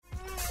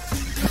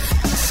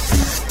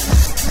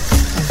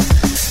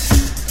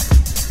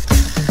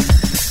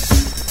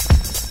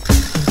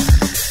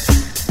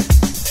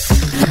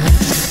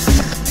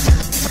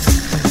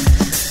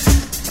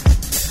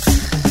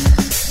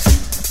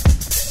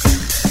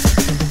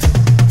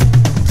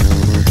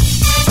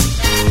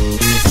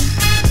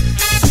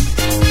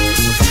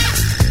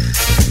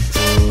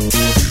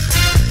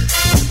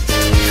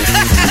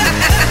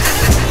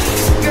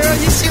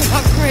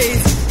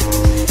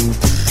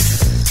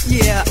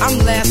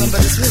him,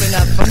 but it's really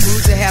not fun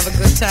mood to have a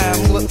good time.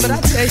 But I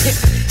tell you,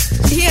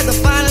 he had the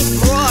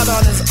finest broad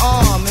on his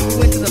arm, and we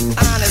went to the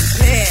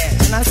finest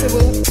bed. And I said,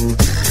 well,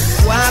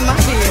 why am I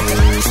here?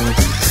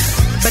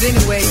 But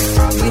anyway,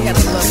 we had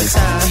a lovely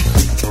time.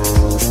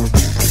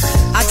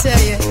 I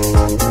tell you,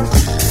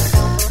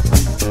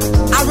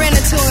 I ran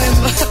into him,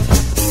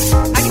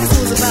 I guess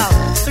it was about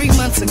 3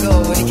 months ago,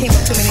 and he came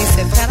up to me and he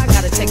said, Pat, I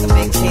gotta take a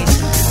vacation.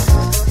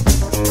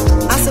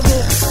 I said,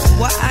 well,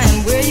 why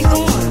and where are you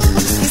going?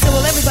 He said,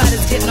 well,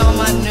 everybody's getting on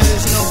my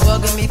nerves, you know,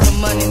 bugging me for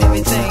money and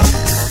everything.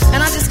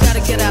 And I just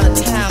gotta get out of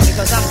town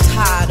because I'm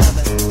tired of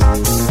it.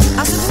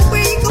 I said, well,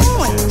 where are you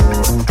going?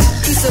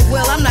 He said,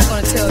 well, I'm not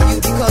gonna tell you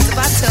because if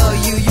I tell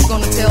you, you're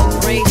gonna tell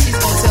Grace, she's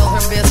gonna tell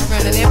her best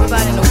friend, and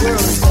everybody in the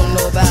world is gonna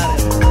know about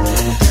it.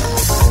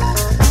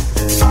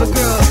 But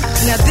girl,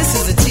 now this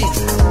is a tea.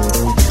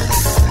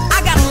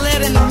 I got a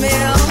letter in the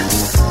mail.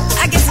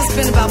 I guess it's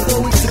been about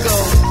 4 weeks ago.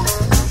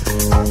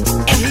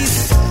 And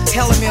he's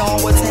telling me all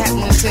what's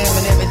happening to him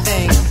and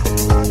everything.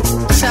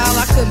 Child,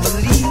 I couldn't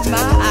believe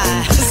my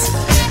eyes.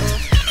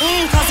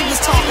 Cause he was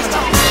talking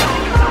about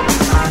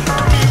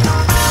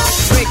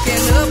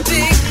breaking up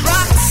big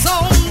rocks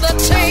on the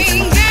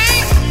chain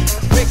gang.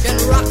 Breaking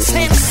rocks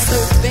and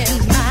serving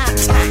my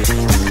time.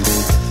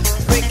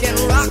 Breaking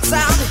rocks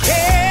out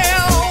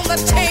here on the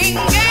chain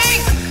gang.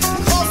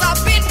 Cause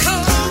I've been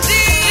condemned.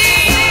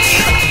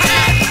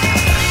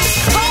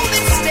 Hold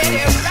it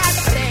steady right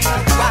there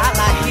while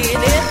I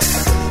hit it.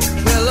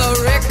 Well, I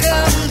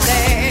reckon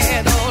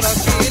that ought to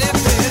get it.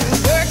 Been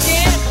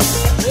working.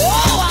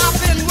 Oh, I've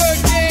been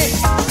working.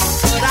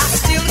 But I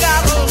still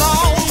got a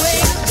long way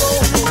to go.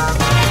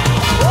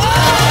 Oh,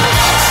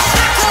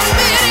 I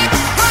committed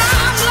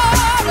crime,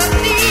 Lord, I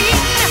need.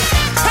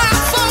 I'm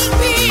from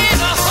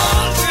being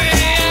hungry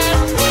and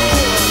poor.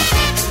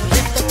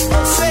 If the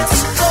process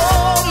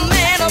for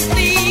man of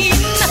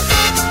bleeding,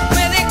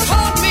 when they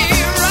caught me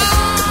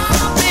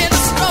robbing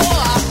a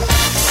store,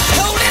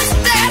 hold it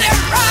steady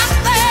right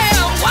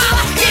there while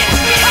I hit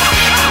it.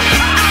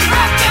 I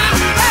reckon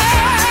that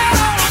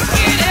I'll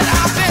get it.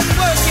 I've been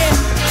working,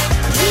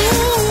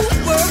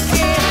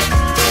 working,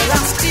 but I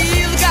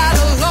still got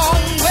a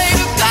long way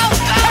to go.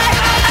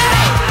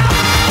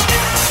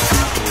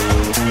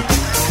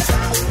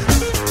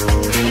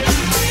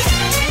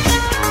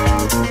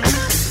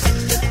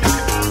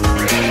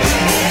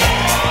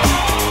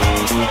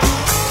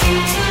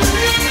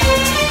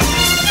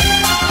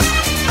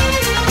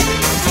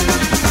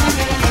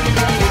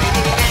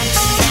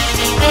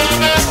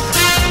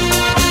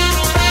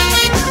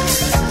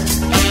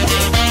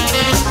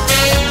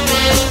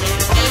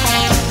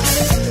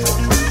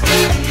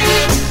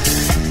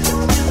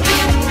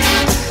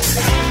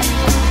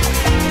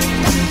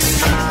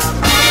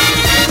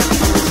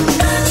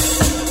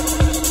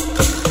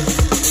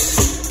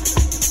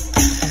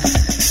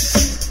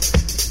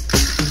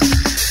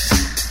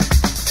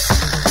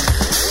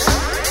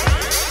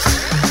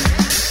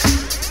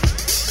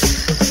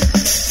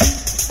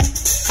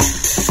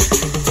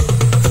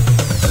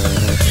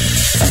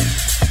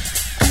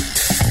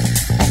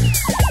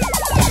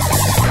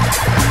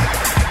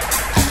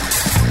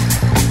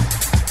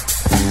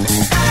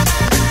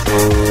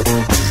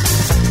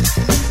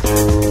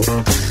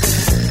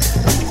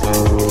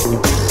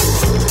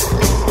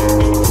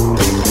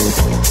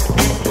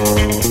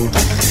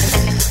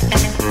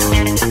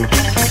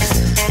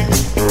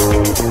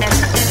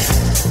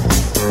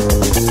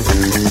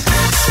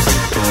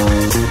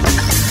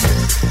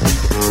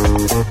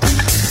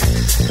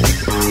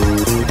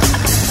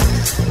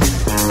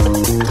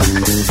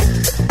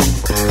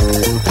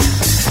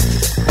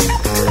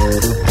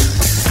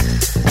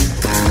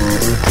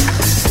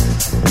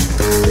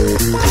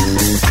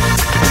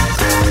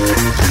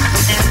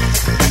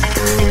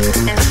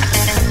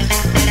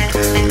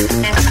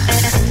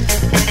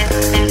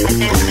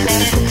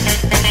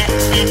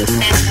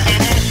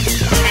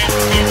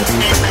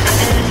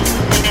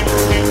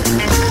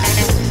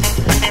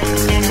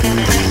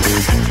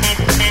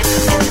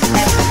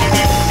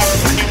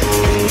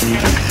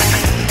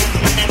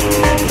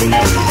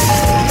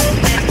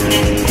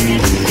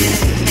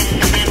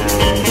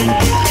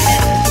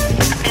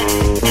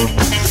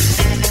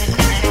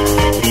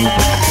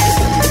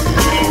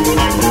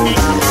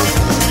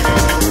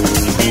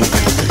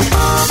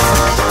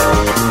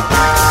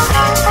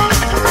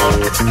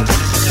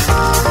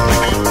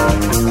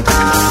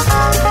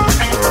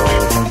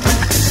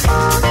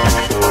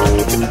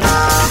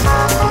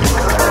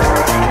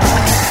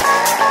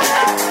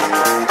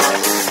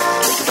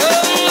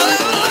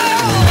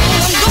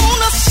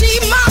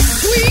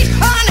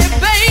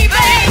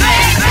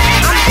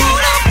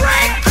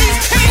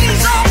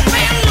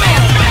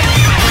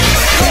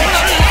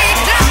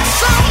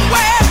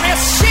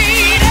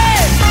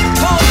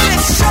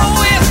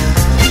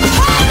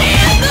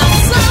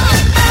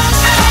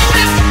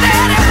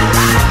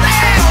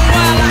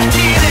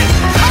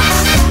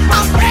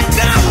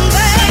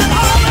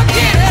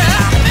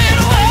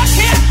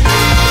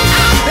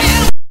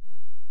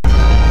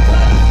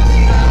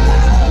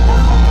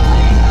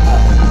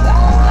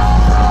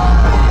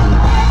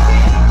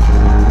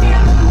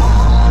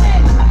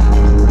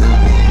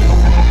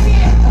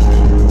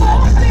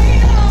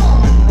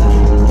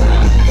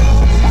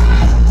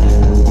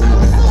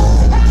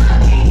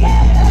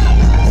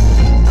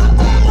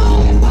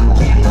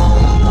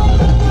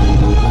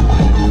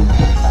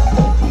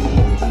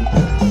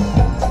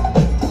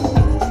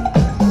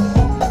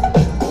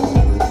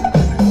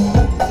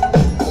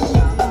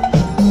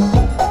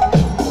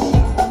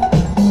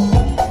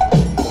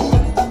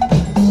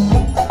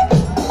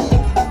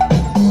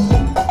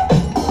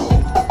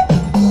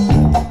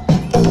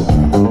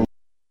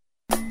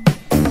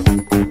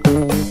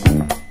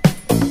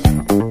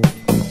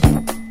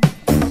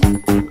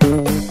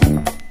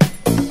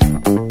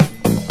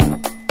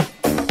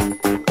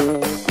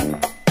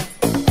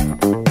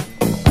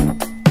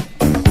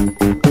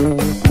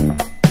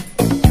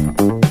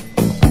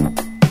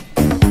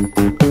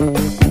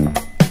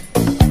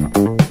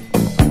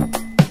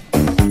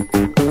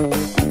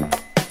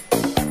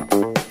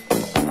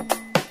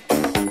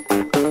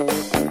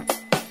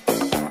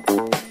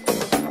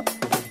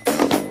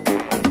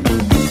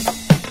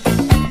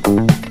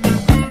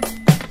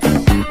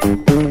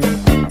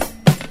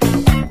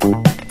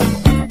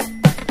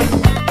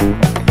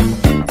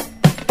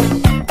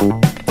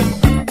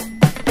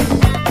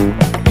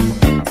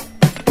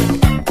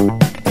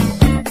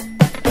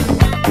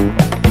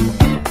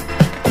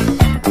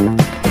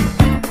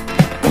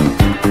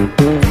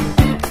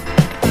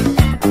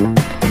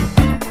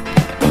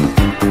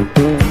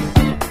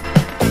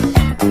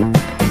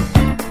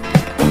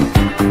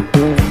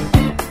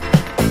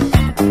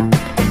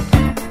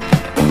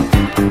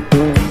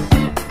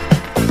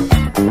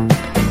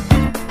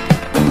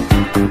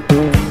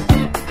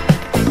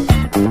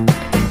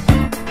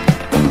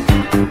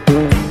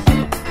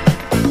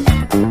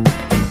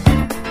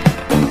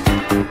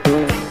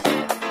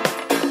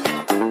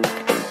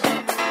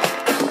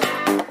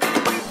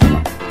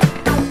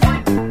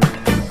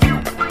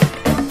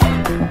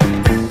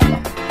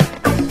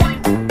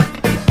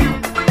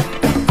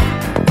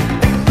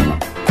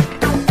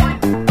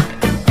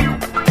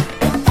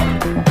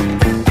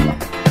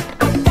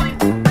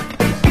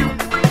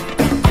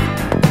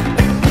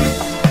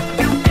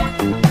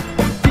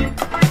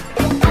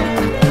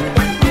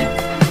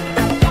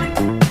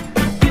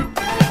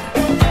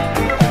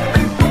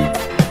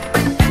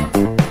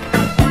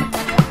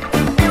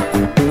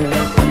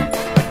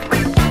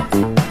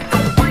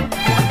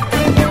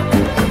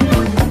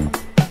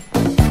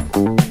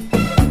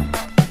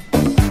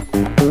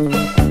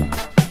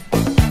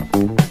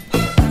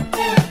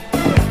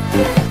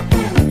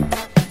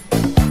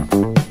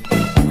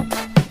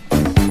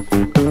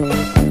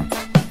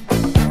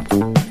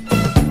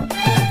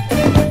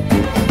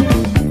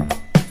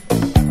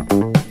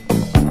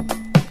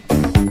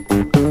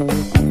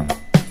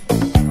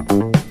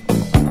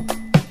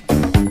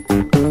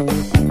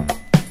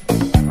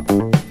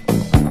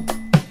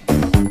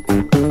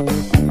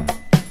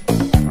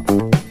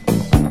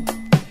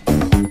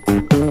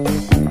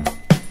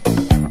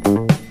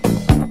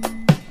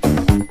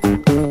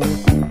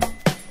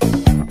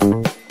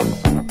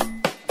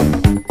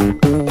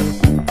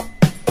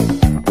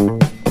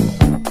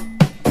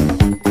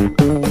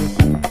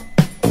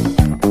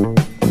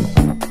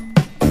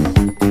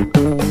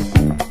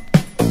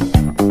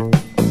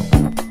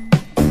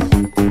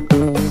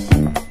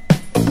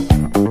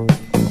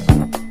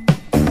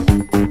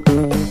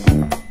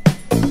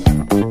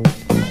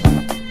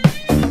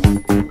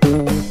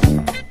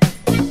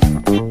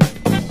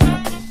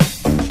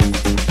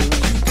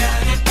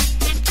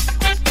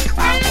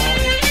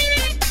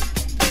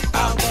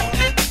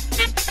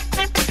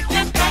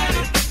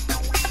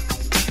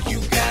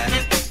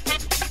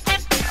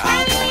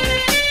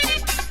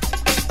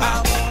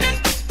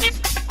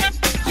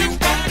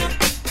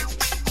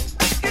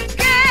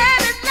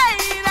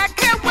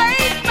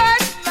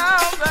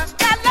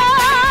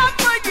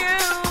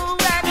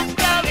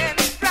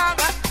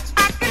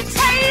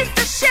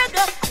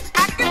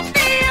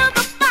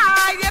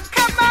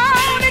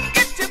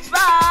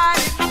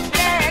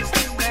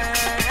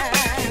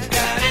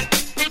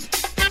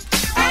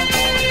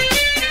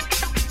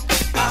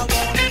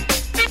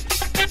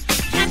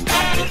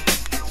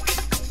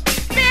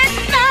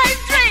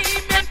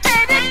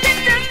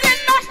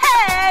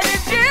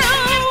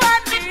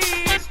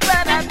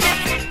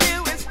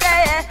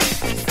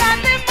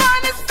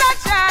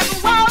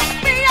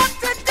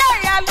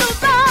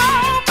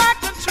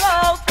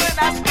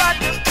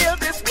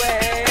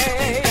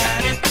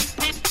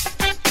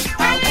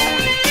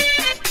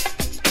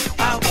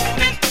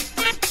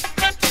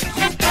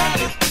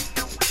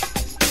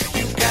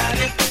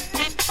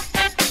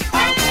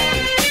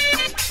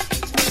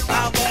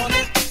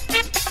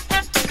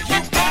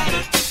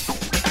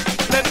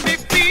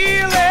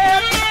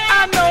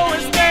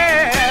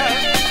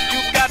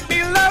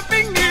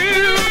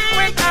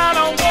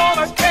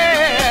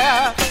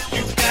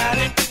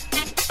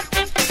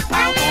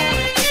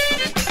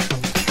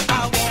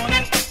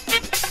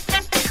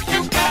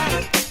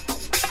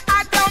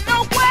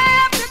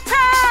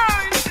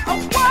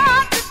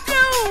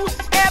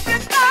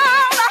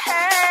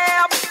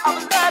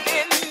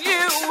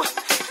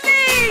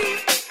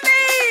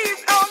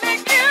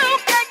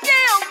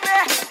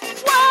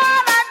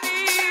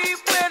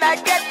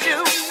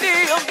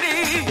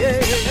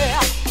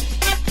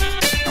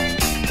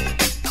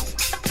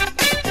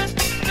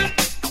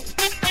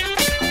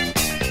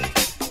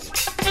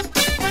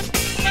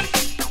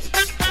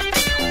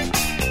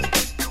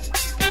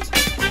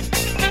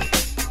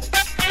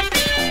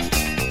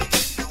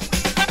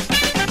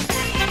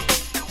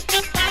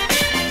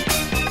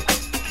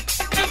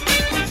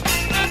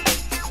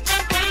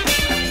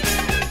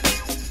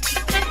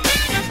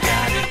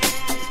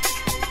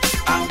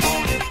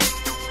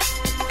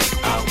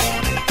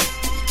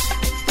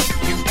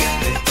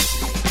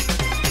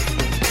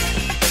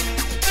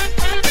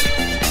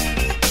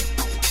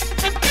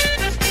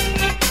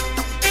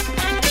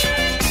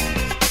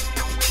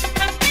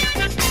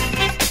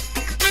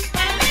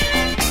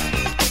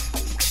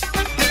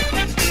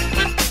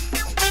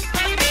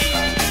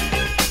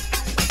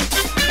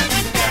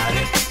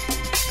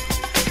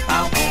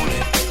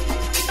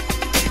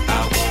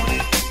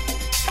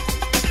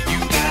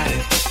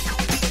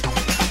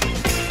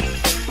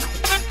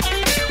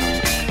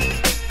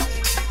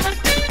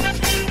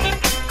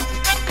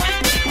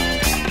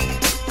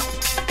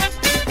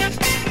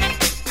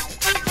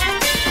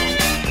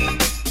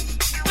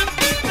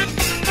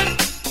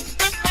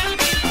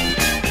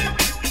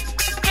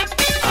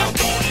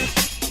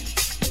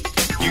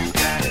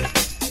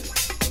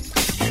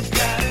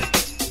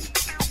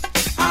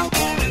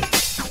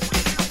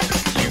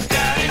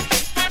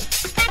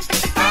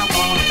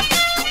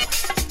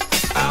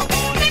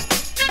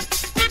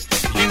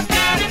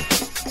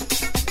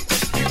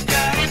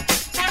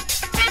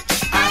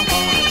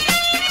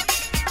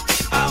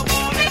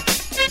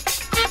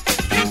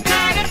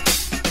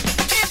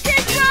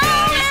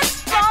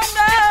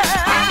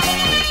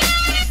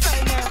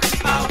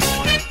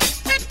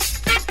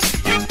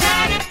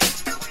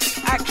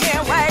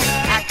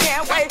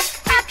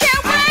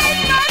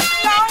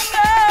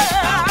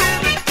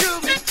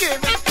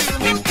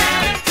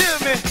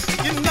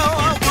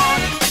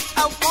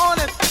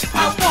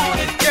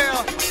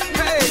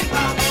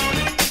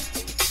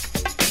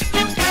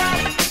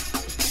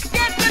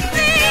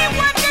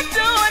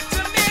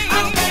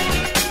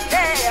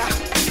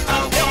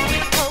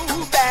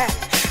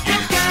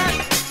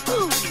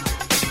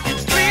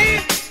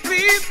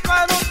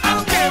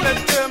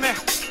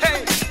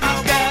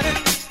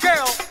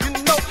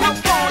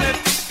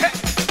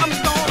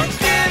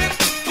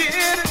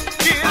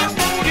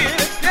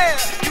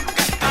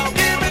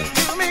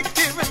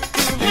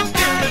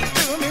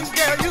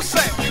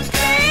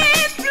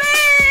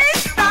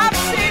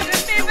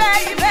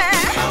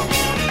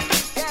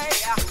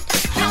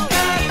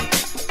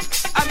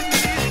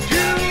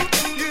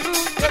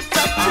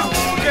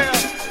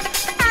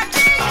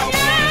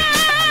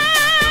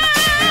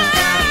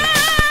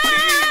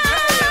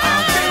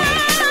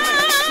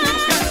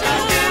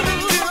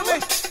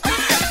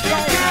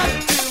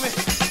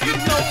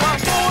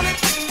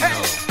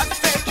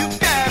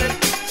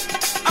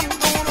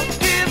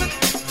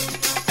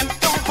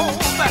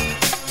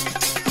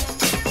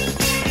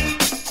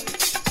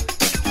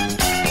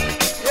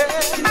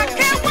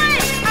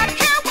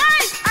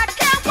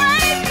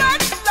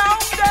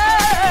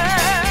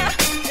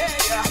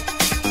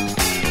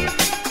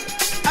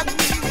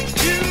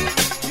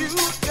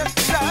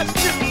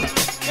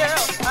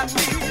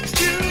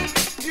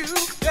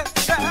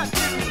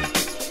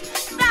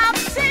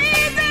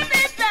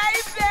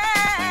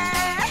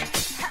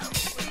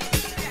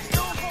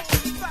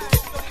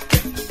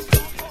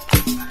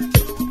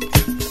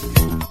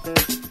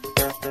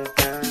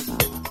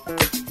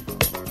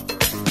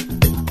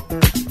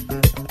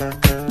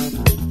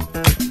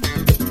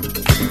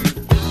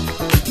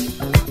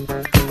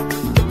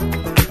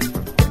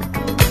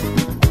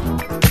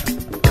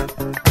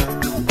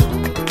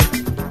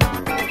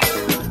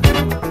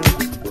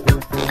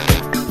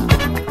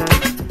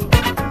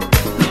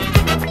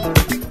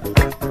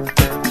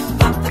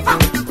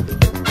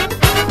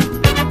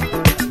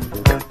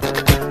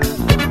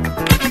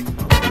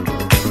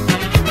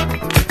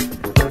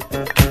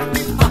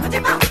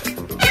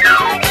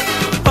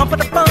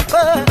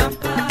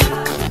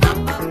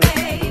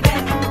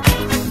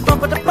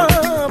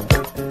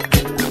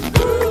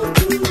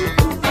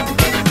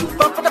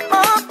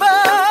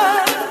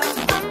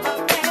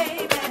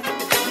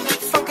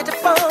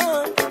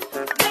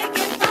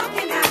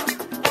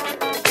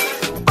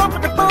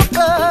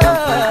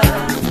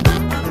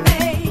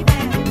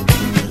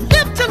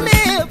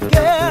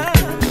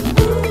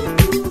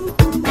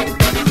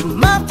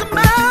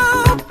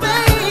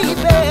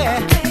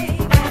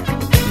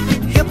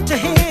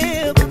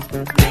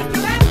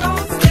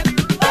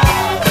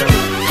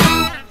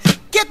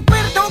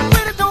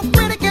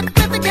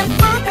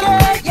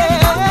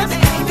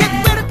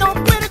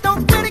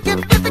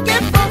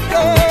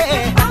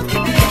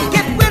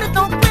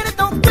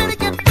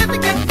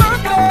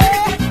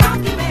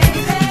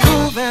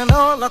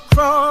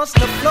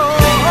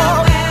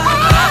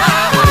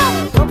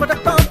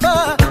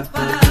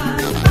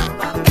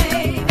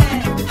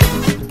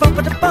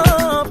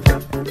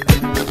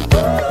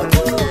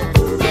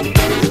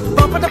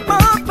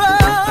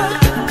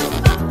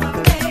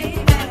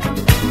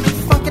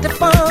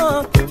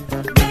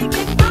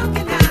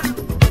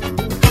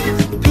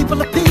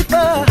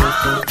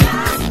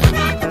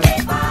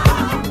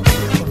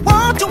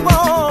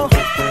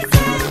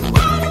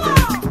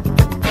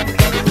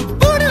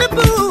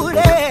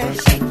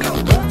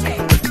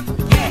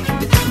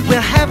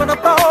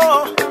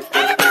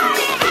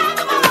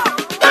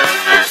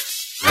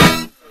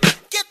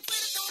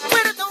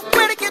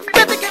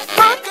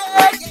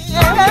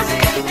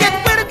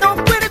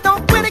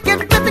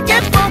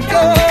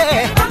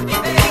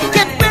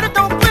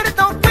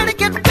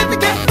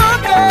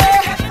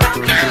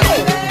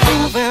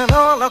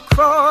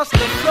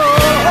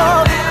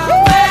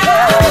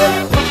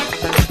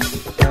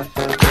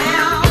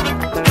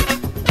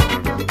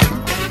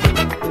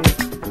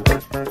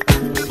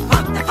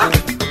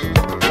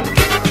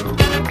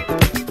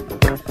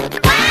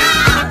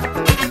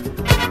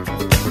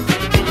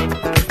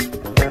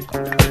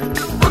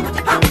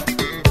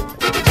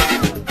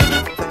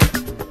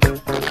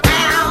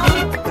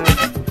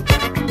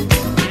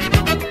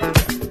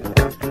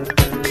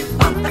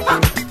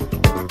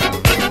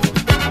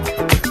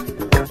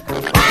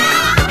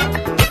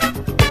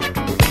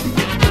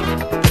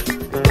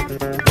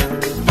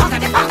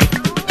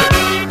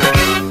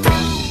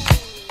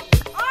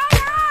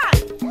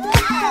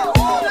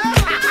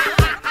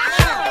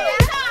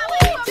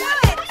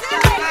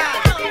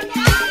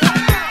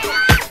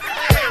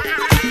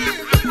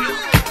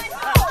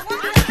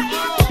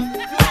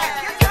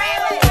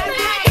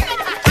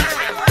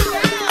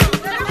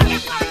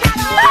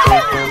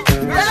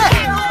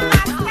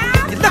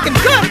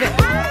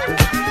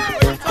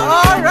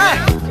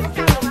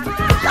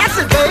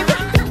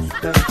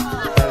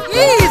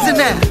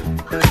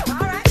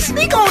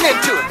 get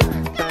into it.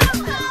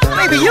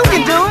 Maybe you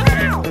can do it.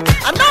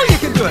 I know you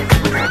can do it.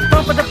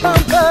 Bumper the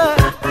bumper.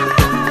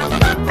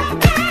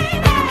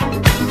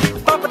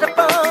 Bumper the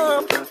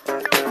bump.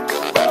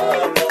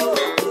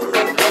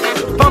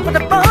 Bumper the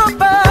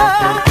bumper.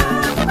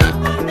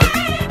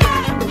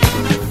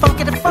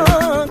 Funky the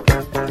funk.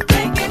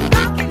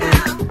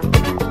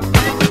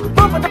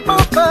 Bumper the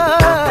bumper.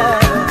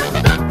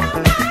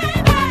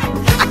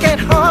 I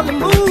can't hardly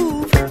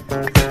move.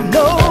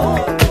 No.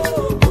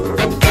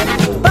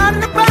 Body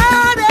to body, baby.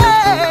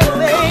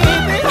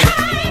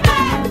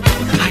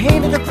 I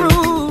ain't in the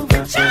groove.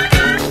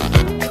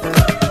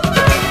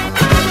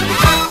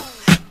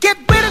 Get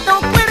with it,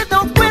 don't quit it,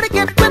 don't quit it,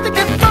 get with it,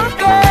 get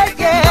funky,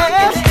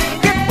 yeah.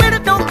 Get with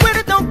it, don't quit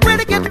it, don't quit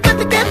it, get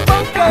with it, get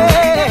funky.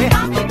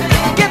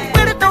 Get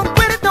with it, don't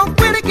quit it, don't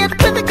quit it, get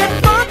with it, get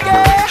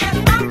funky.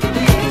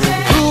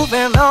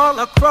 Moving all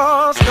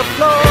across the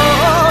floor.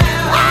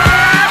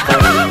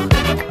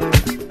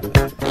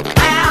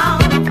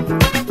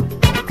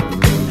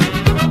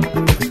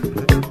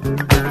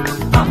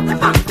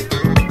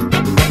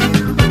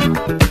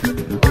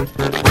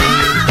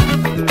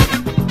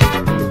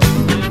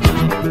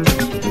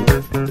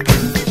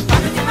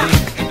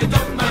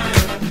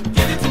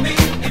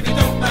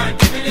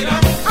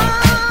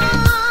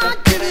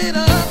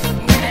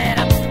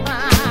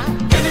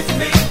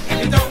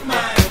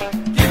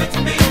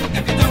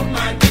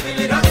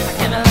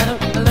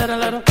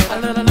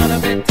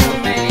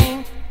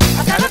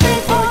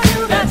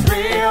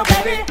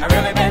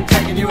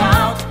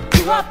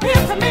 Give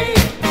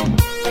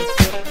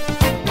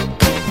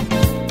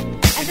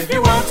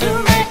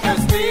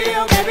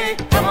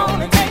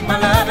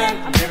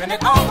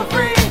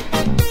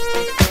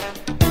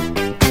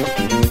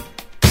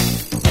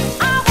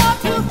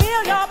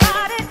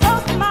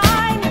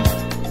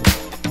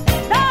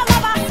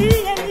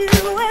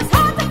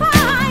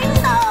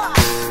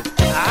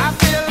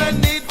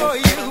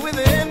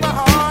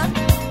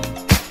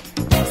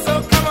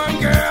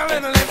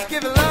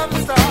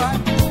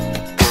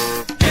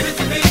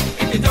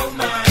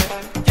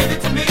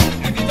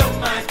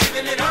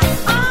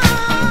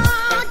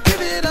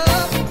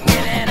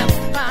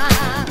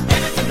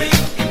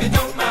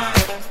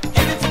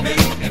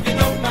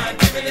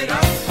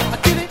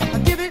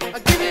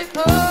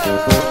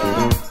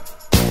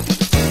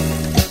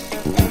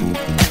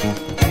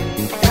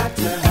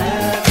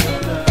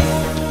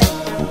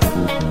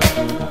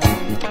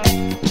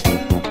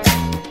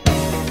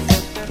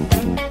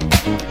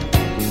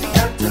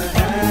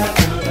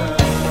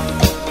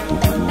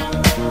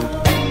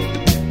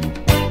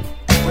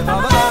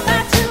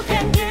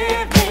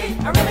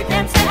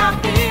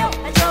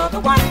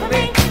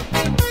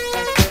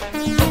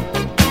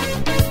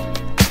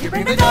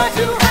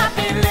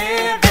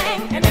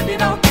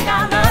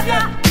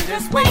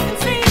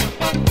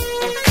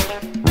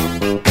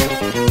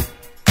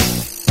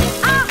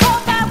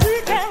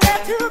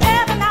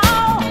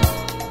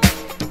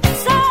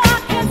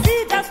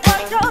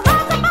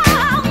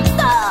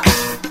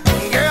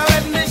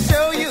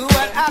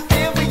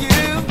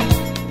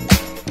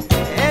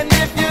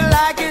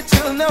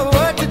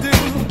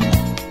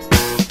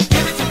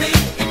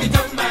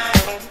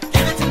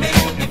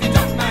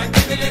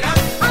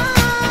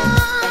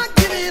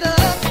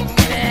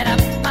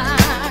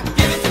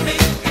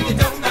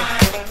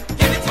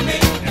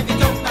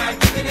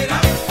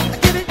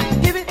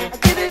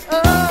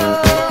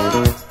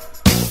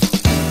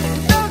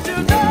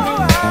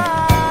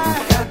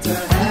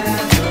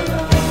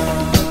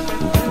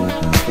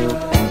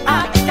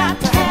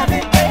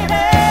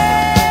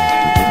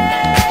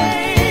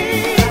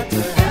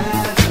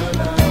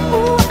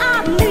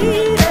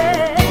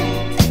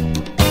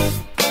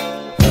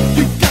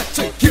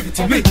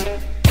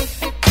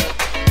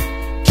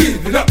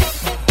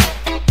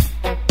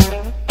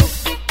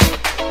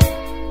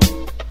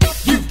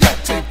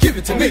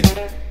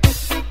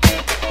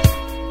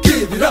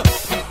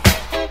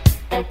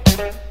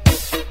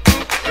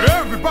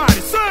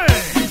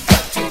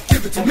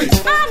it to me.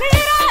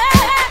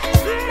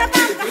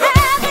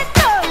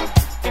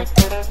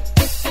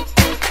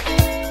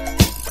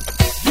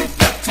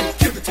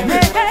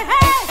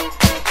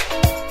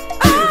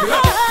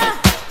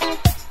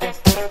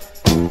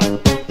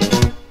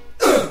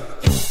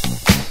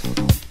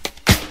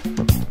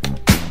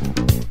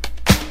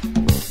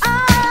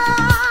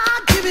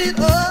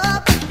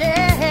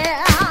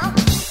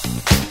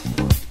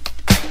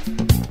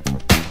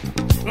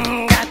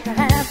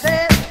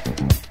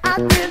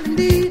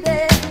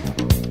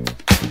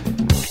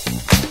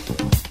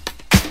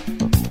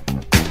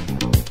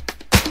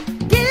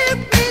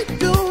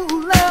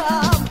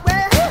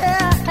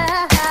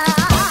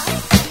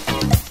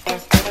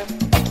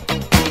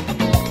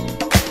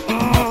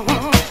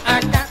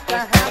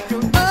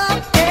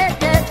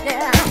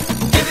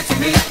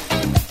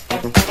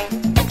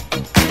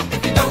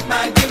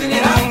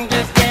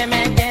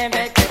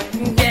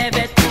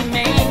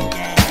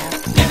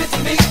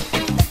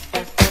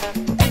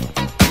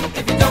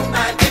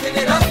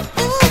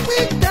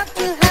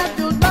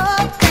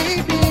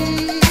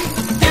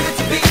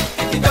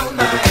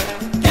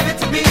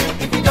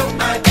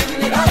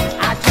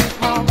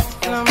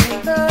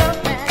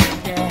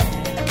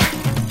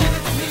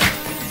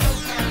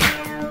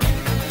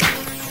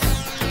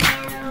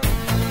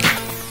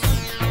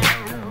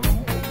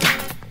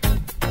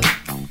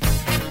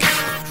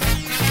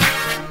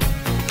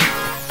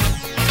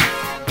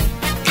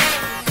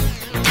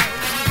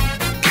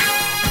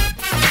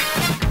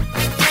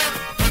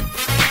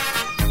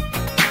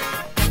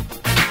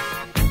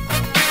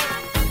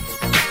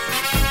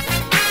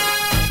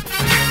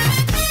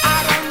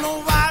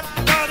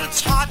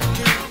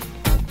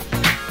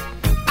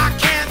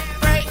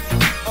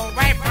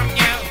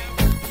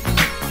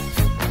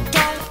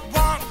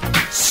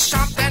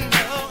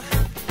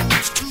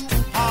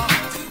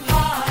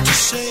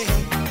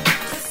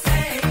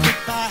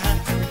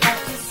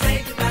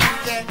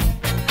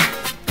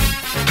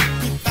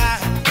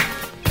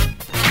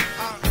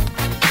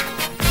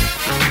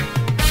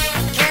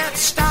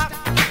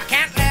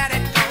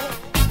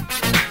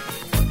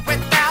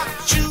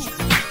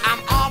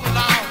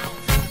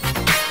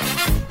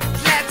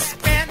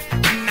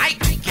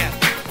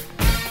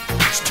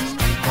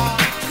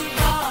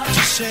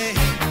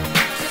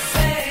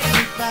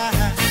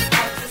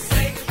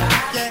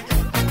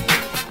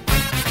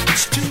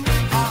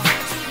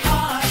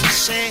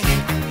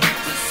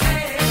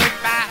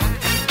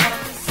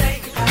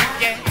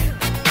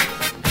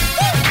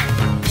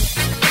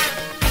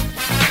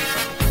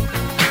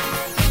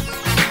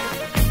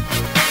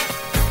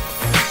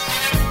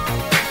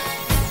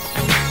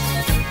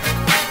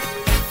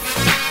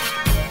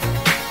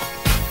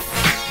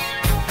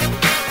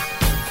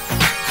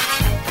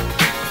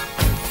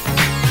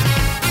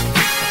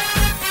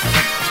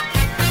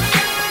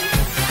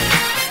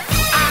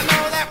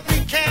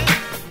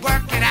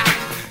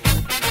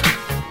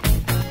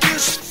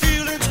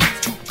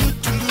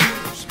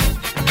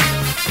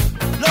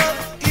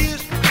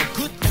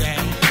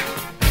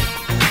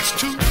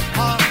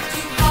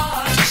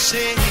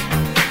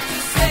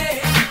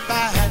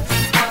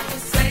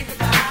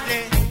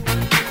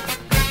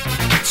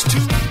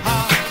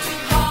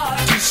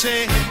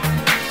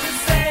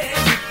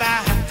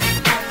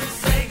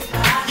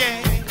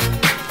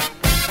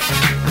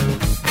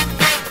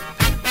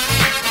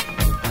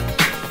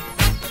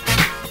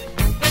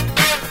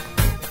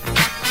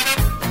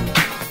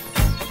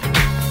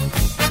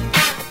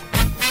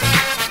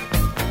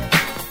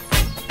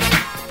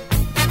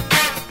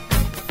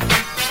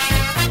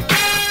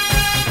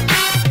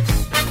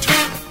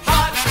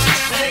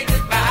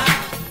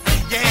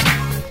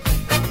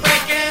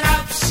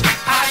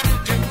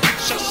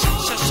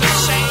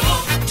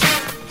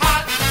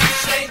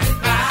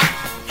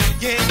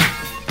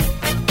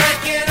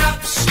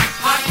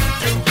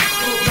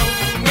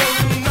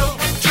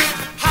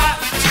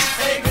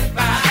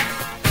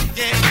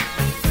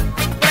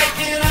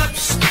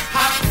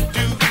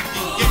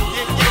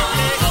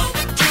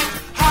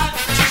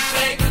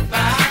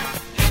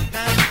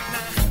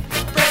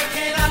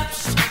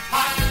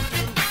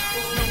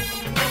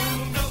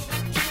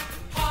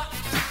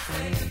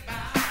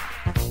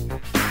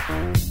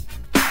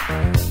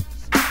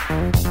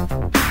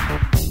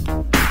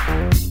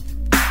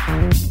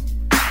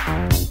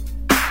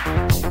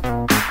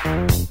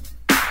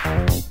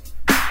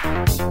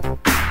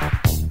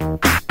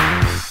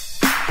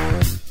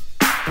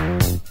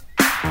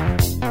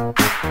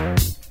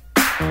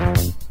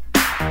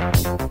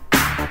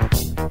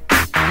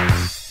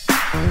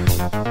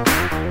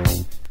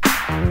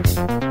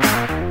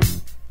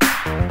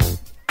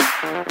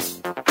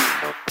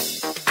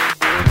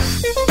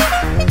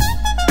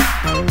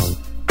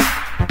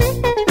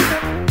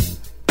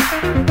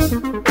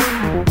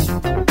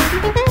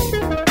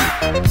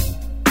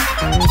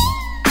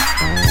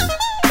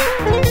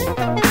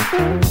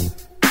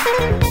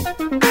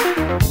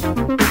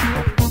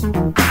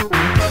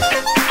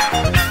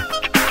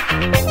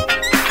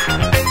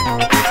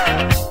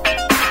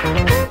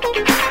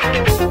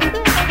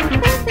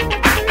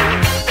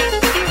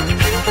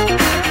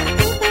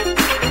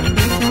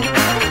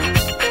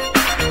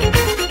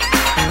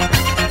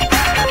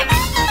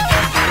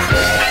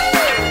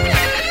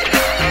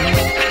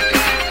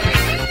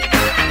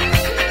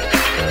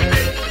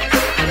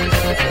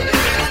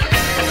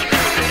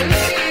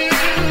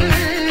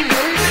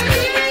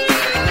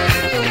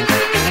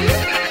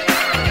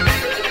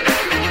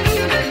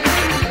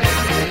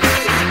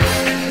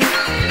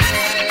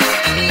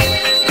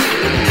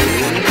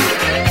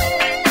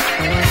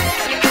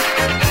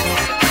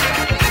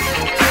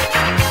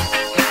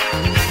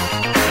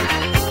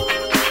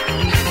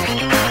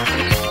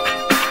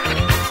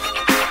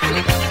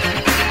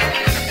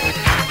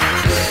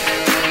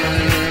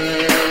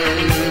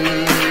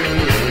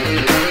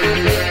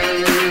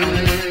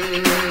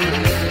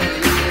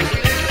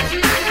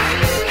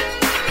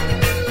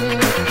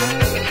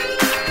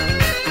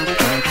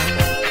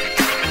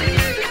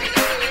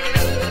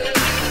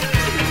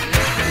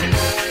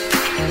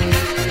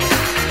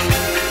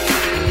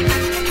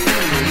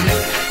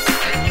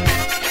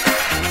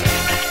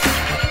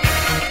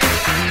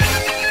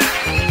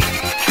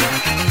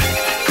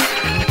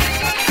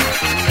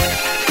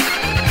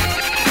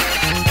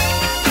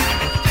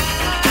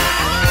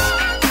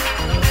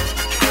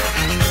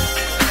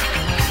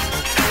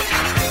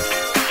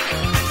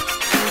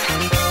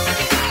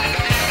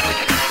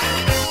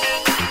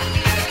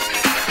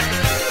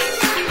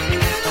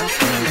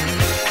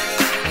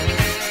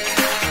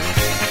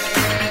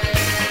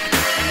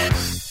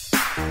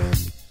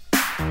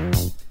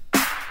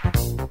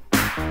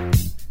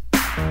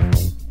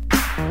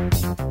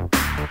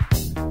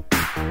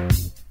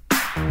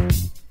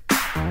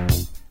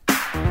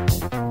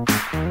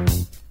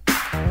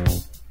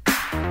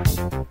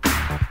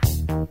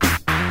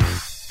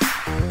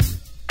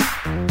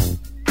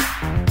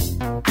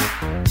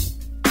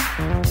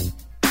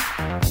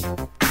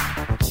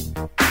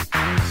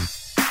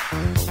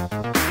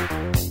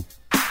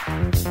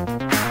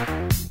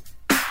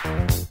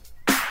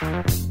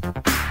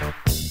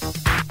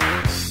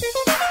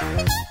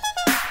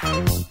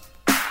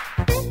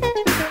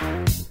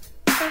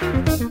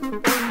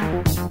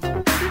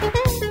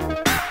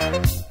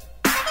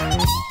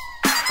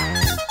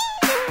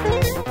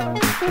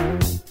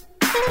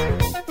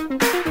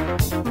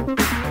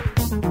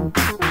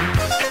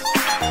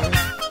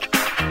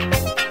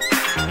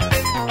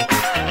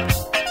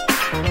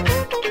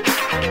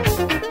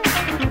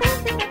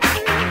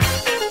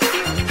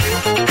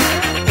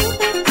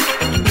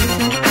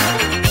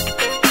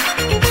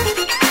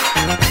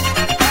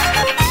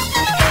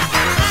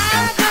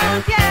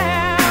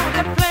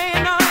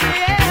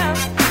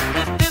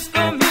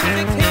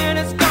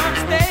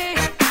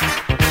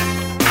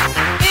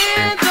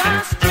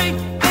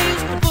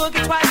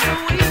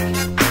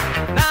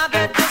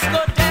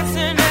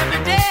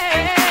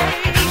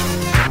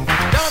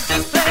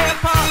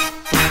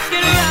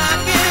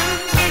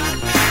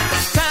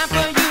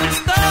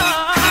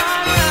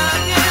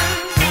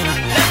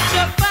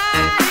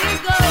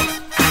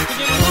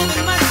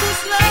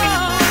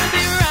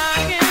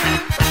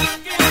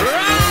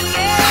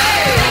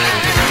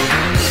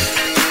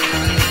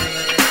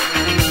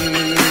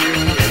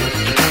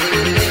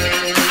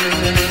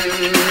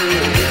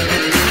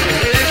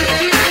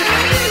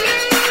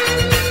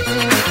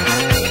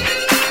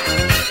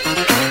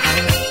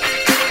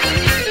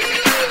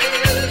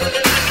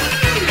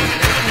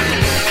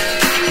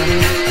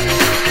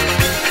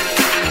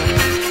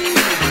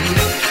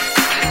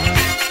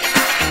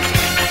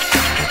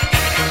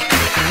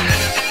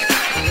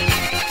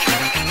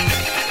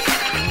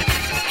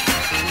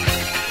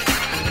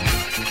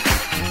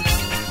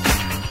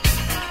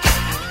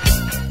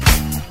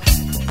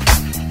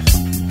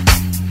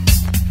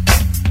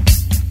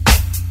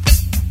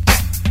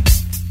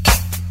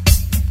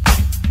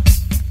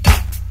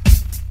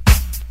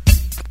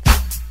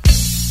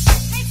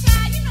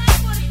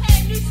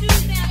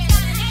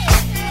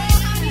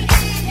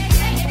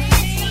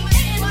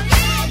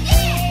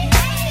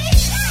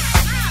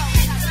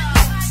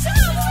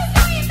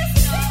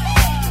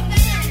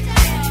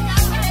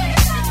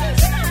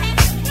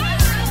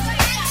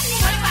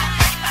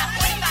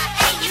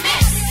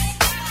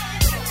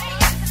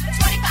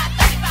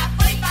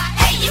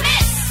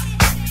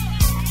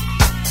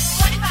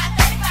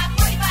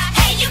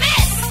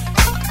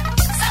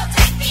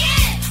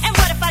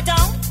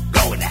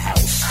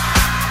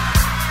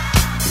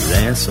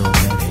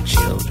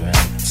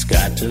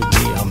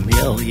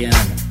 million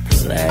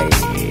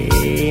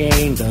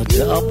playing the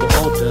double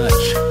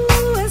dutch.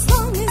 As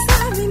long as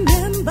I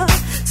remember,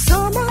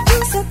 summer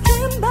through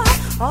September,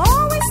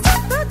 always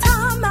took the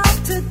time out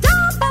to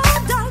double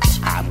dutch.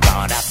 I'm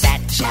gonna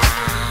bet ya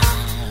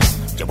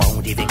you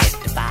won't even get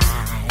to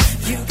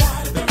five. You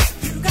gotta bet,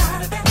 you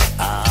gotta bet.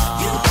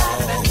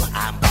 Oh,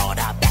 I'm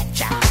gonna bet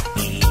ya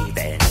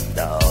even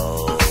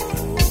though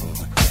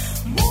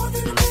More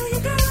than a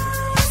million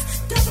girls,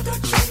 double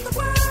dutch in the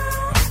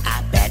world. I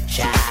bet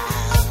ya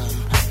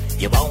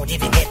you won't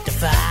even get to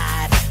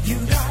five. You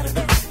gotta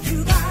bet,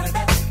 you gotta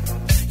bet,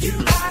 you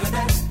gotta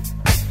bet.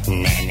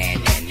 Nah, nah,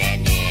 nah, nah,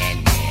 nah,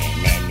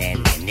 nah, nah,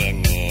 nah, nah,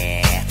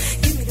 nah.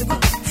 Give me the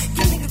rope,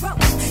 give me the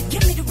rope,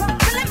 give me the rope.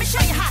 But let me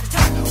show you how to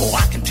turn. Oh,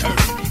 I can turn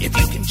if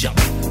you can jump,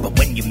 but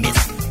when you miss,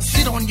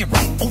 sit on your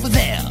right over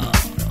there.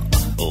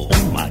 Oh,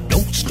 on my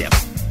doorstep.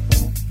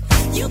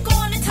 You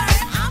gonna turn,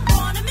 I'm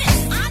gonna miss.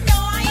 I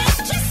know I am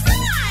just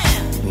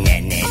fine. Nah,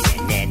 nah,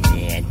 nah,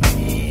 nah,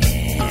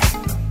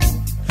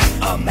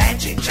 nah. A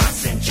Magic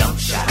Johnson jump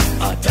shot,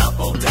 a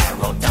double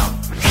barrel dunk.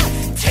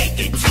 Take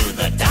it to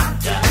the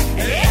doctor,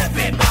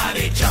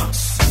 everybody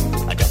jumps.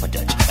 A double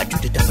dutch, I do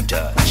the double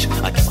dutch.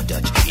 A double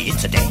dutch,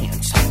 it's a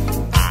dance.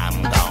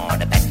 I'm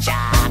gonna bet ya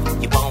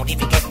you won't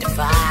even get to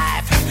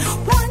five.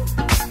 1,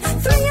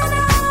 3 and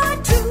a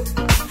 2,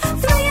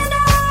 3 and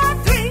a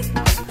 3,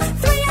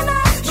 3 and a.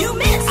 You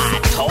miss. I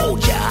told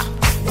ya,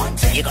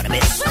 you're gonna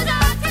miss.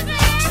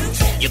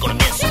 You're gonna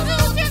miss.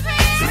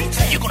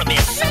 You're gonna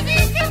miss.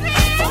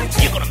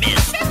 You're gonna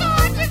miss.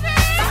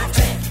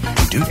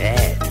 Do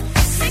that.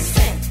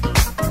 16.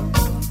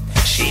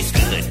 She's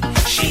good.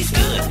 She's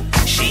good.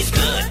 She's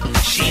good.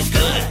 She's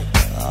good.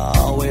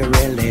 All we're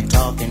really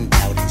talking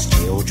about is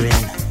children.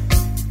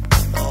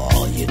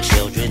 All you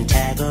children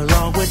tag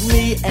along with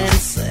me and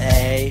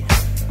say,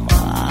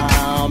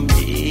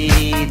 Mommy,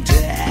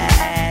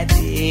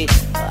 Daddy,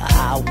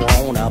 I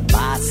want a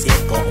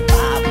bicycle.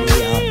 Buy me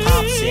a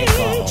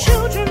popsicle.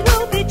 Children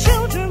will be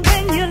children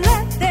when you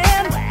let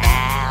them.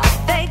 Wow.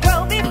 They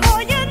grow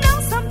before you know.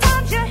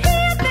 Sometimes you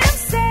hear them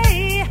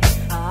say,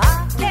 I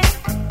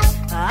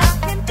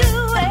can do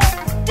it,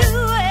 do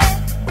it.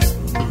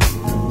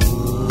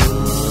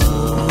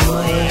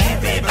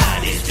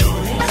 Everybody's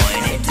doing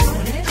it,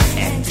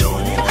 and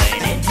doing it,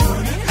 and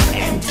doing it,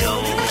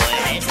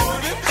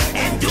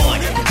 and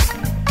doing it.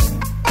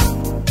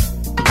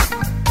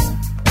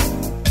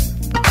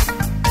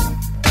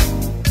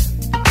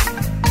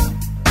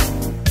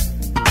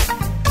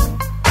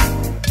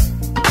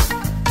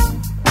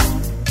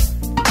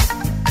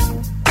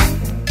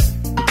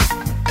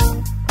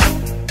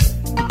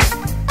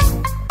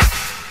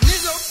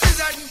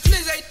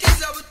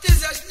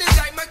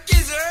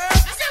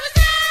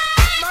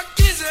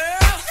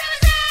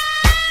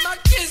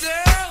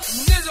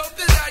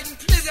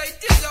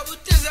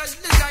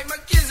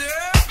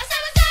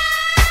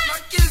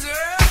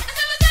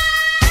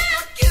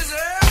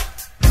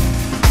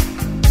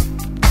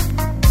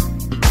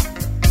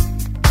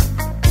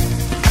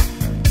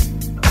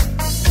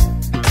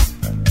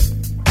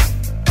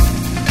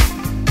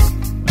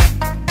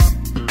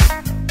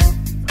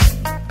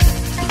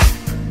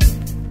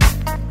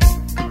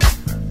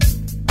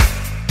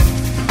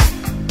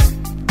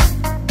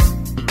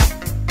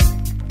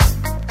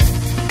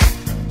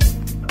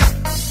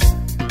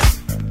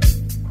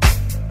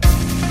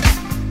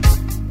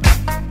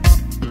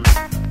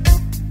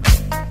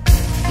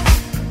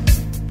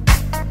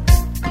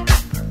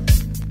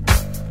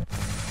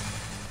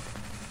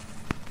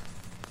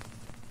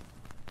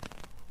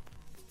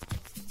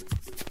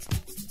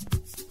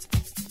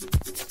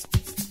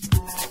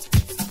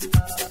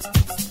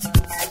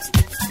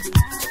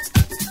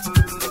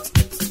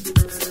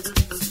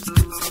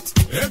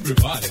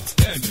 Everybody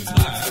stand in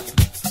line,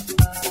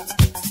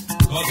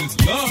 'cause it's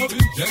love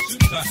injection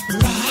time.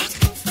 Rock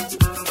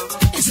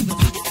is in the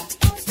pocket.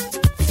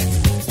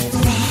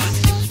 Rock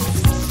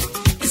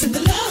is in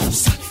the love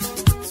socket.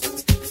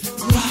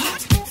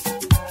 Rock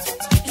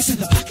is in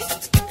the pocket.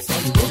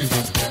 Are you boogie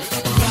with it?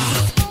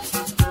 Rock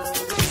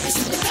is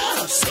in the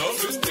love socket.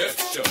 Love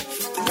injection.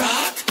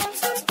 Rock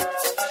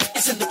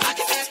is in the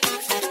pocket.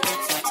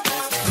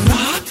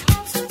 Rock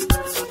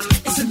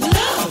is in the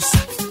love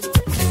socket.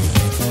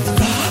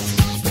 Rock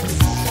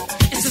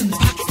is in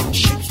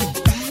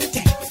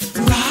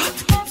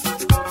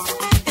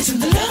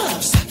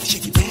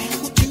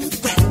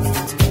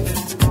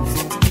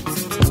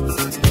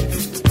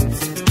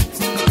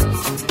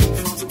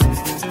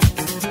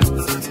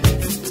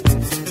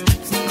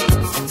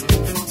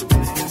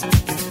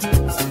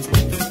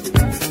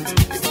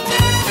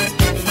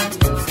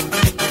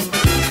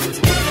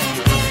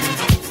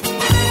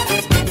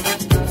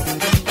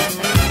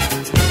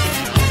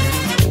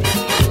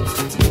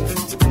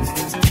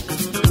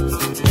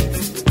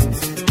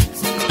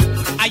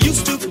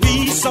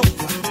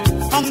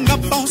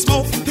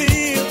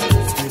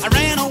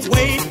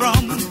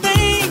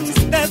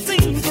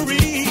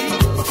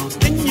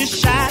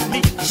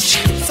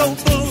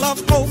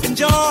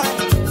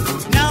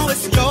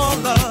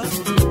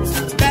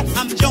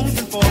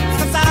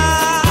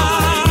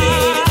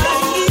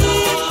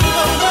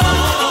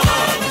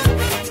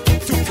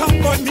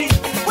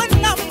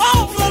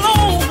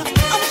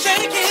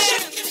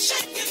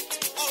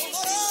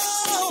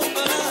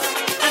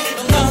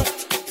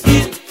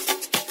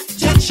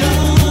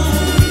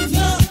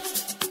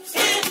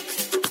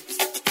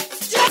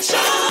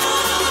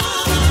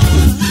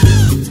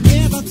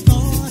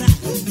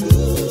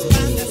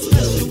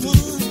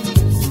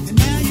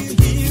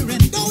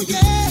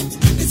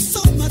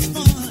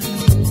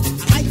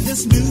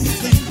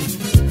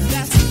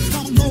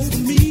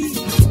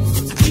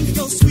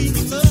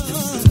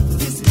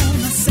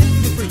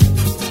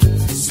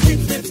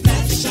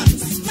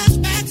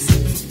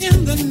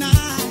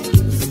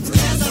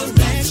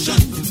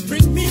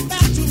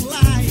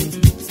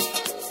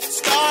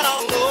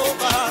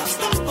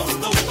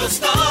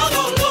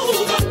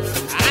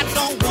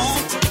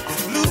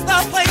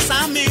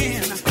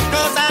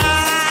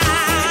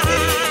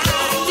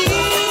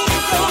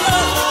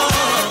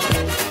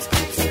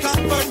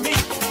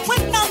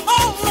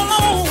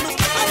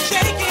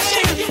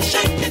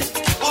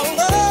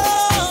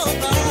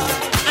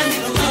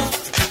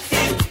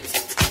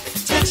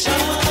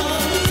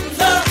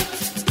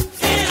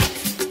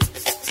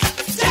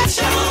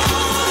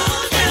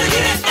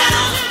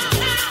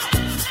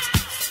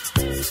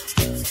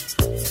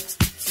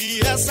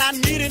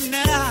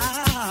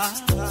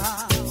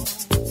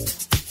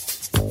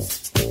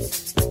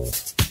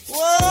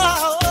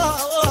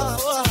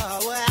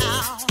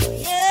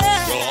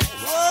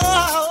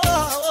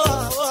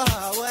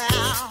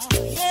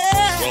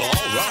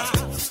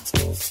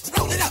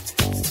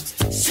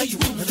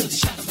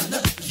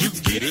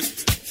get it.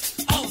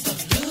 All the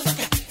love I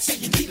got. Say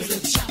you need a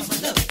little shot of my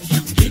love.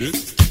 You can get it.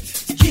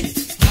 Get it.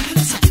 Right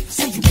inside.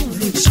 Say you want a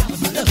little shot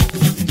of my love.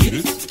 You can get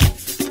it.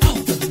 All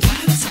the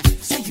right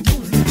inside. Say you want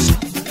a little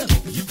shot of my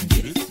love. You can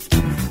get it.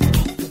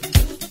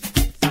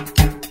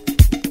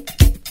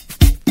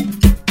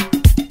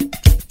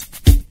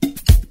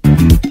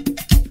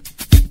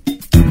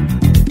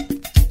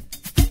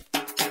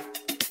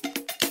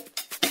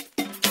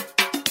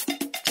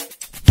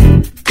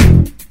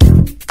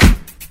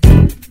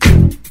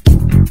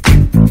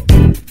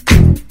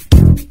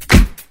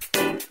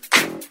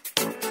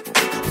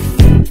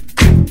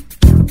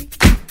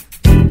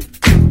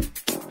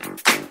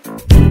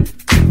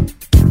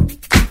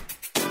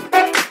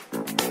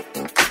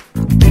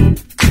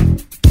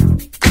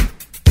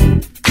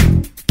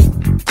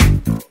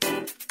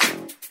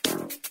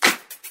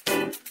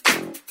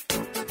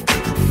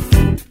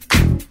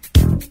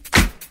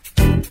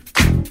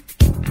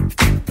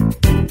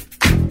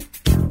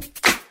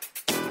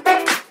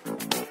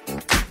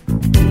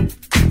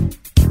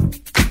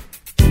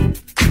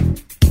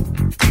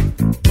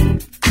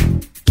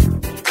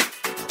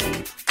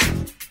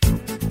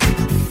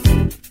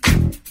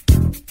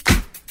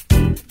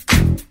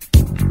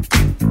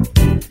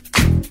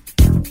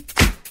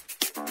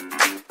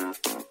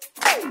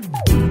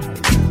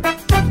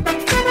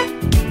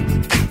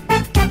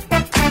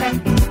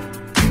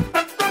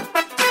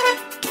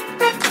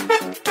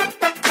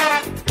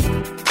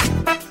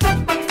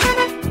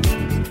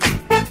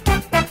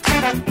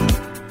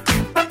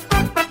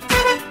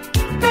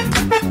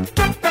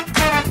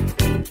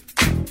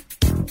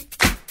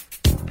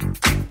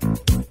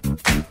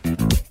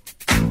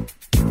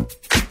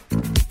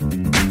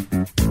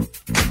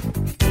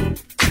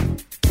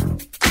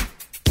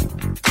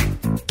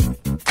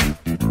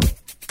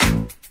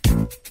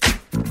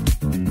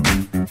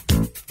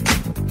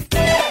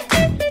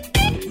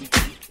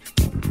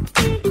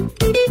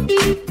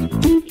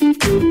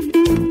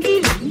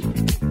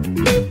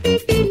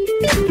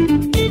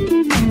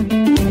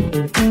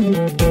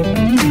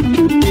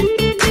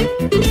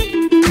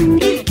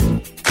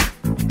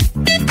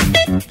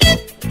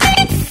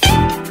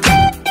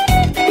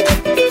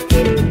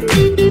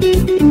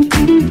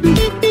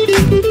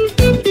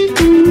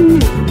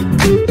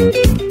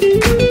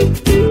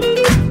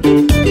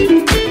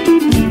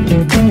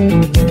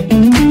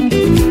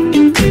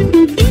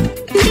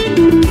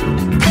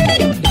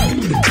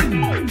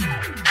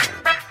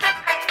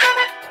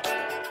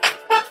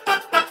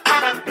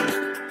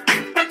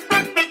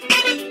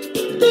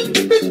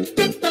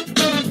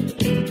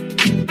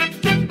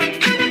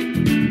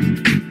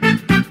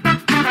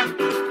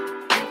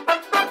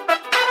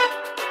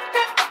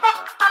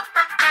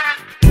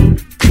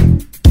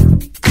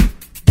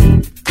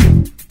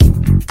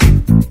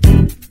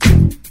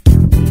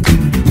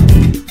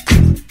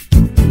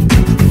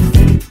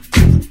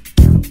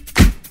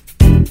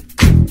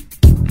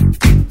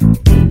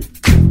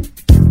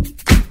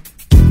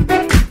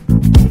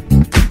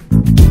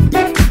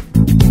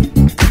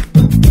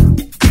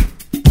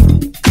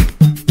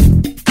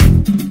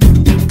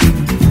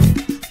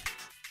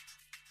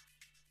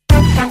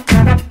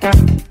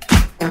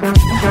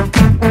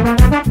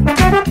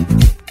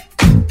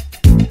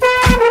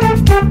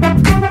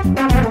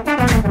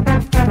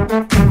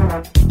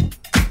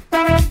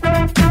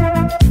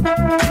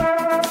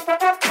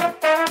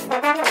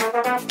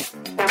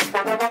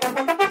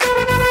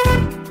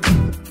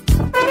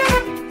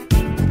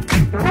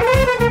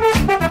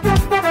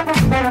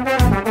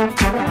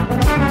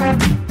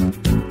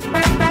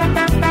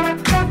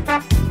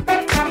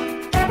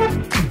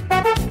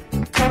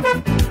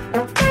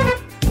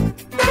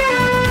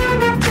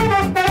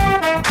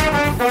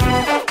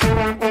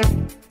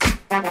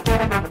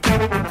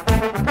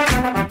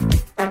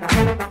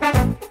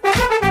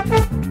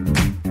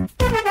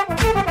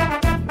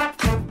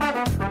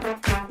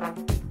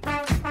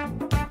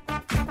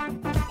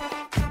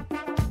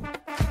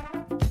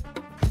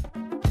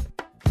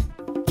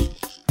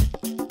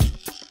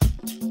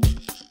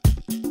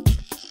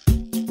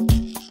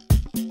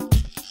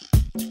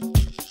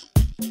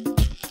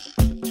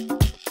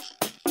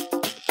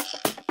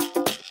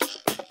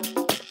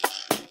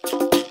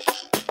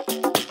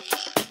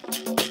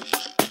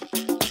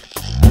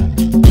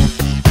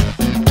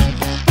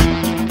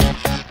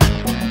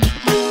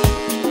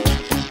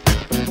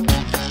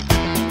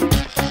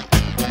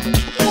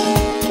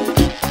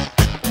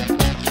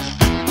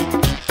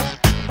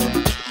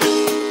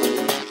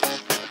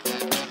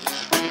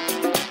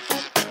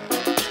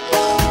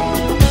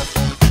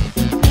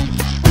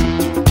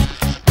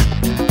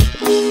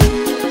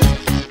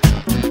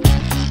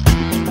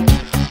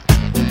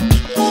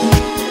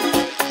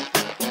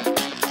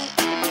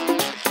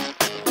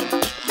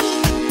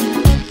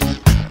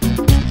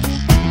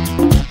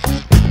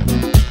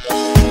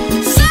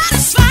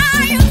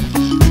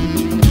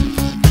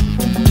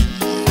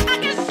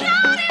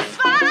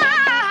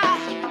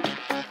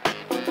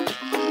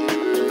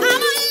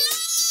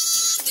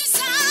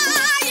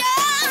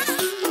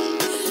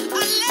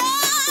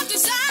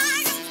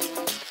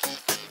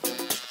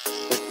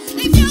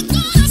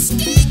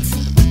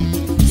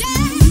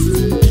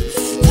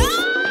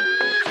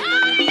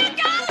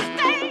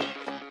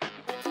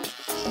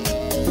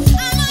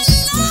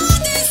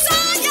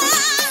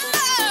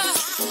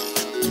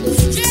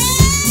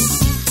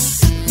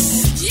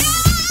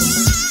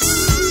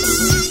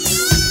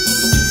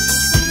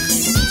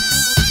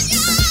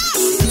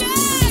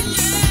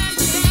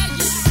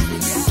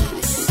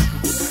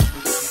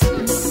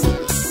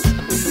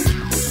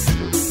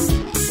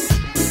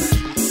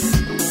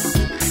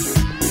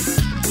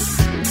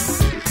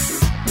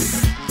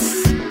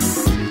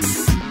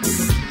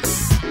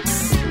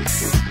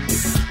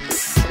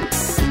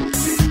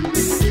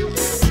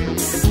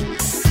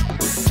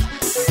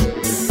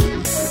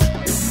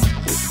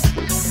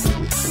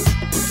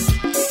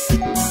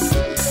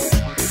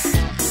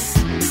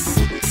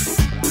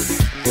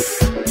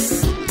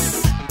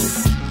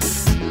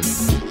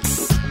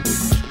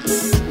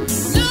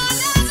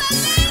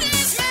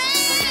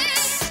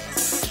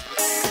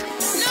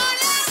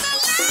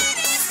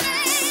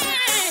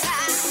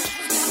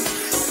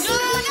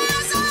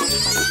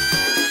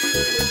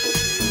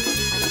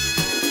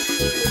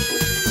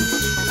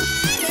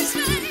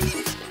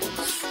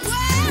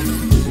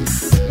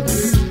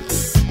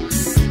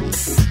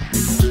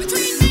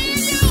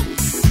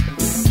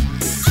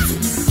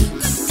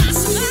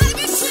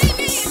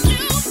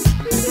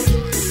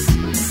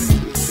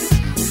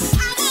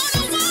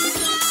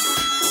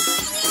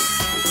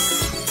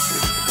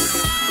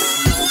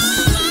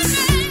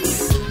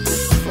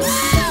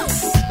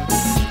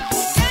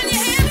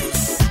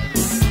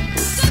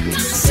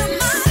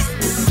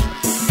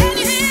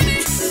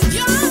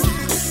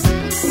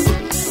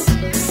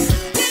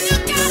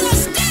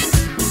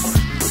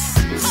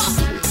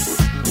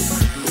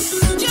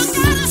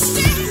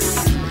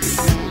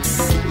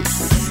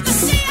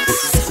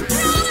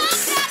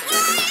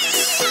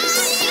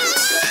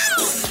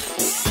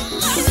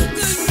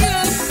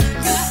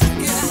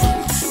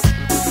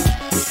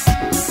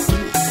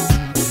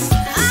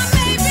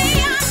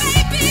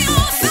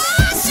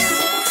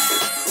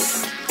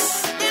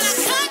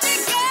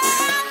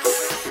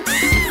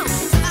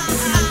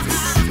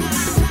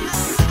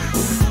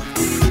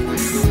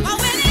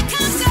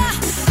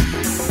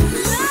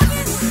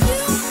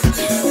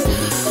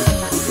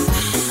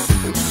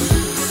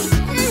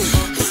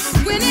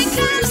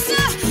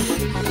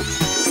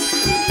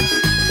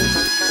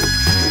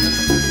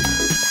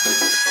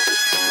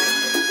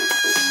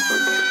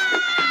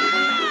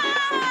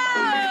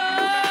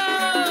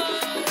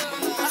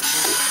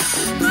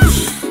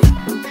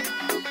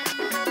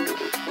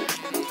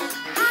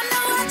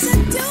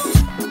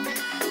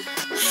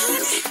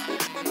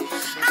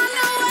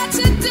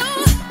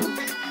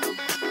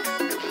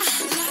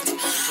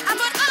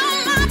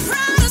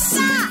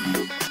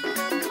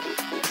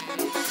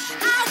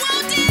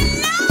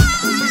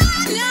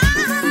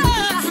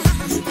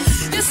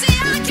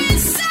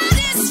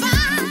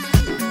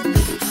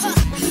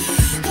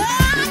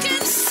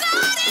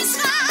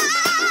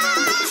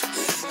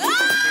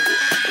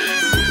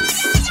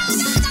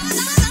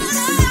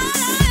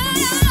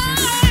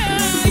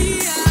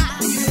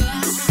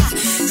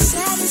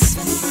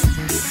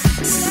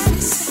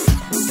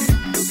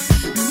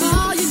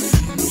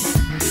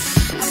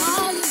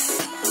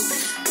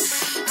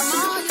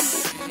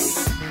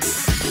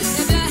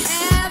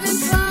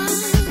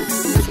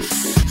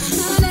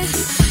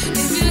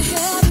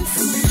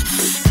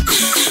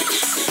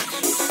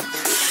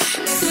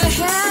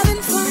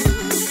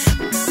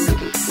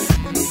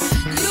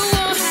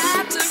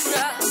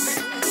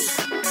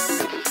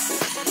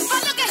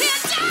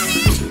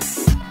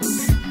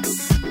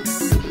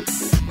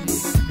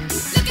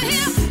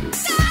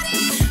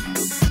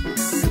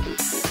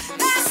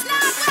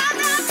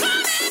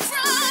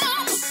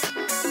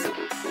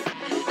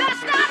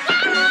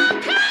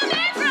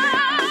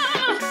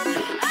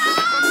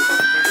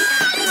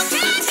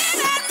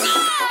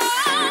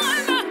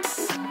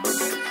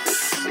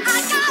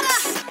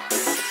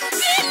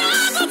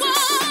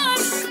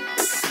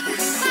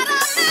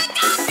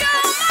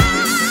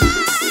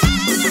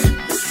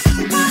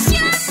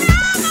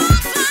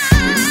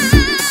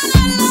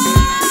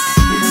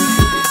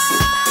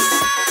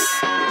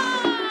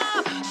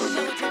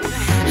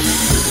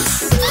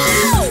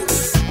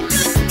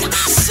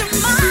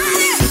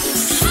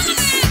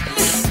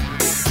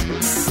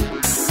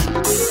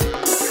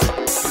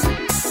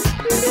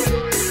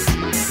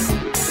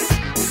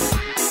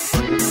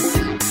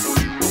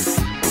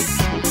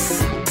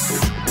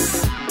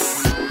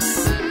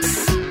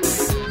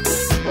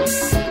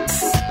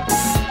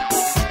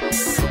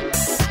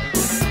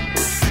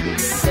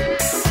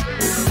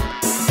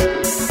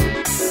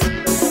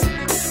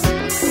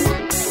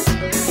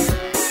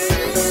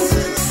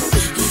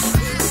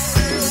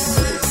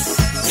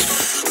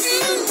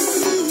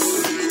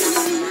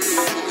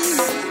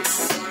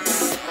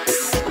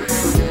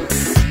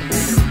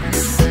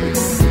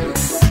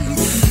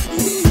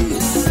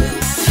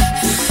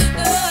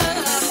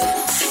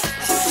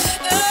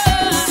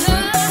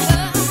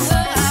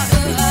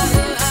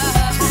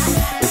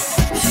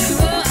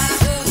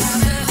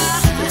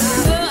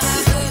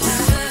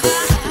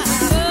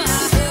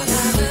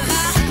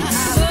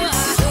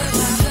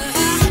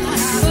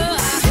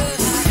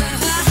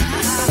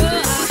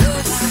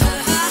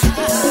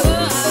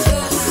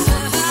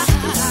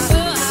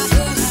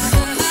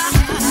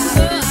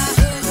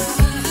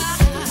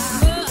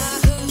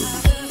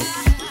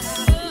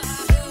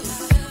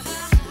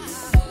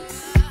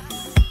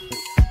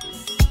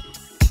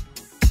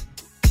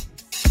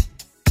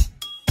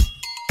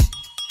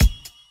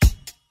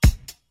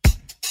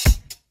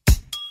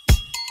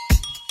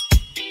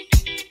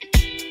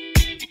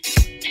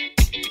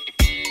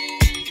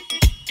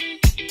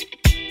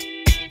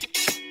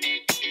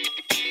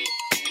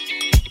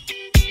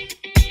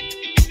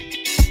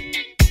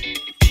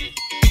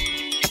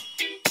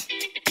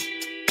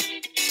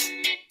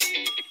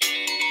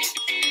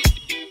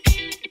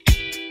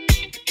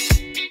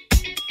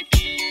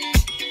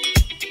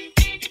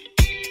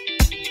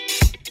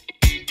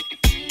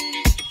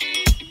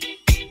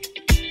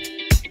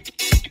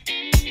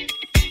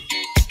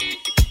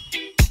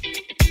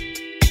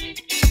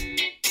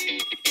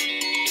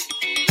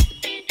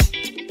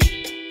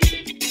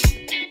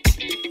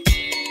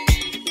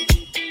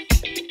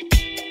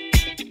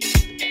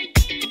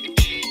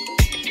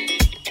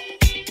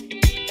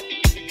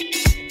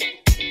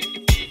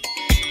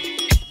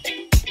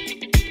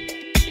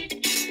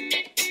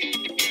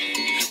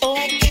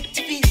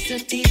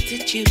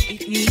 that you be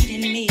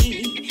needing me.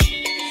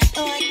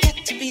 Oh, I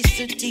got to be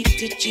so deep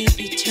that you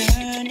be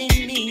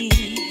turning me.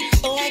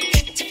 Oh, I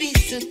got to be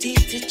so deep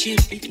that you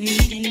be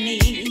needing me.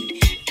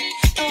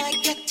 Oh, I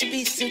got to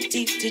be so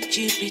deep that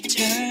you be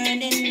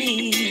turning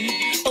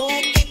me. Oh,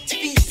 I got to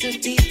be so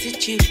deep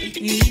that you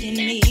be needing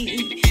me.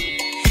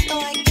 Oh,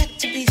 I got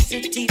to be so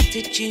deep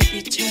that you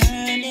be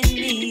turning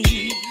me.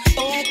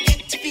 Oh, I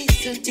got to be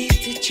so deep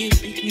that you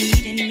be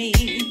needing me.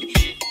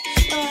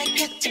 Oh, I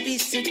got to be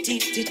so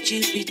deep that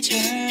you be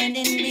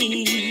turning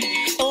me.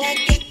 Oh, I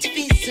got to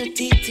be so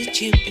deep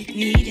that you be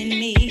needing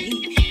me.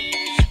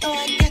 Oh,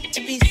 I got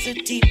to be so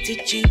deep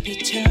that you be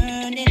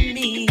turning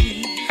me.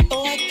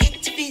 Oh, I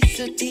got to be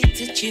so deep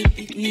that you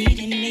be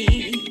needing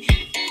me.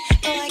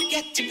 Oh, I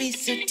got to be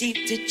so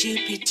deep that you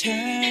be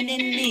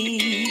turning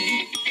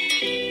me.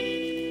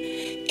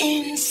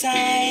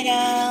 Inside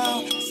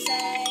out,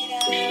 inside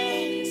out,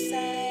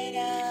 inside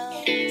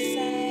out,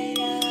 inside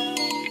out,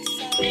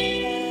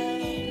 inside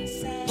out,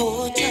 inside out.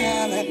 Oh,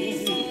 darling.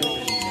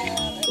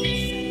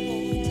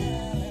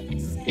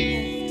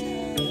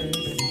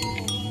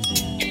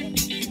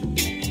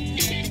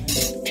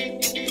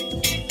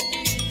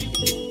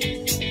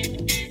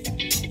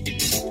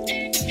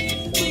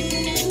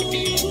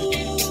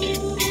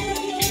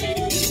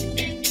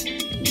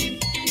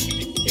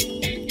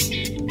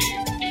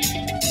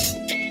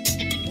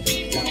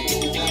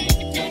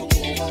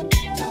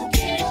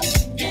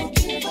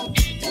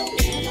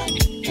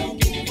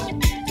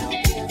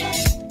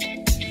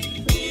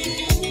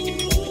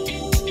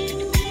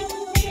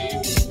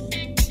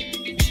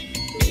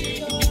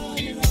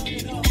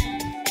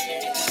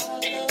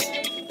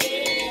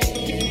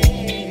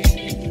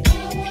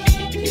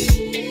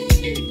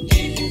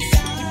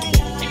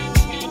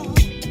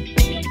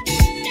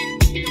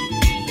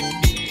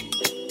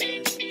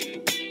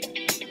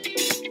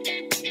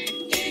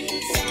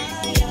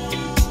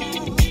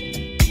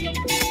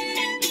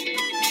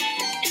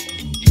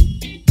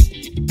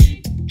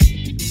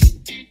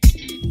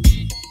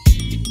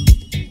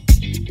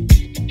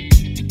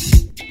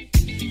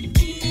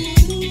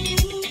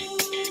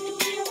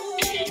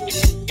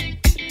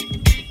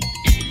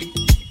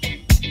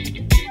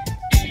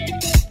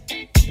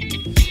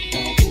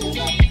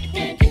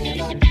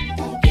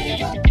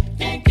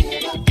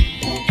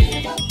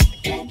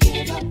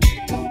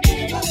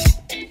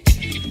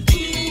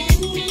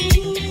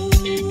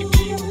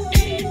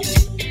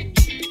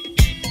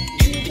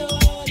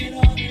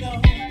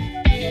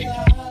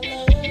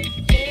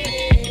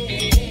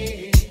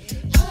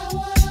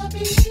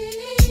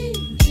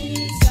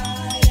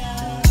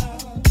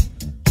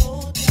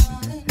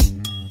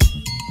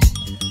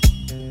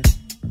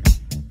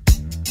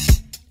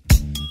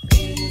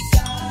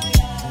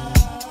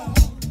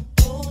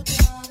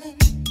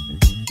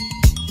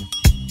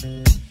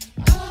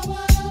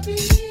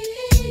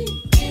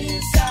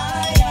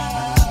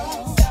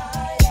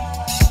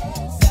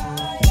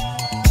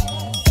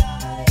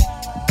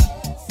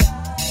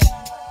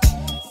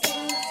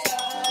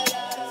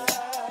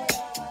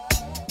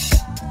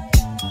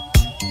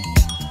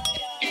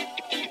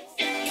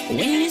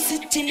 When you're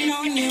sitting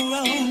on your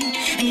own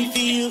and you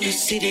feel the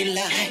city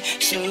light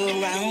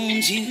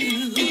surround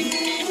you,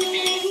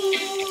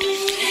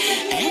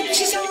 and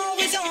she's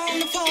always on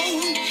the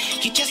phone,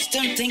 you just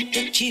don't think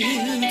that you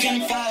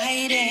can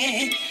fight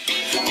it.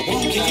 I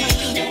won't give up,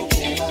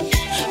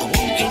 I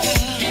won't give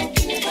up.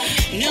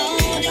 No,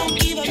 don't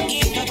give up,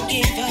 give up,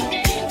 give up,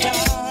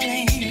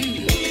 darling.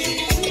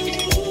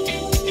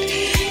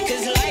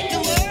 'Cause like the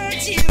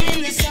words here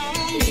in the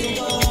song, we'll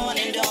go on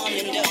and on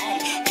and on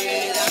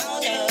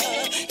without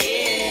love,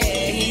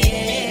 yeah,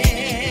 yeah.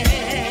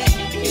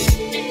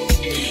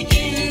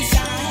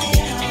 Inside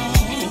out,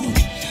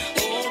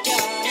 oh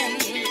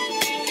darling,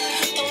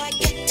 oh I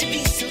get to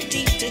be so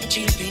deep that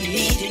you be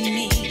needing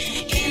me.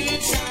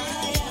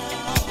 Inside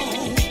out,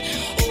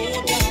 oh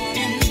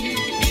darling.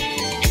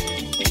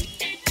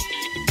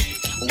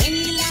 When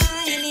you're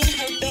lying in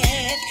her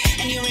bed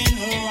and you're in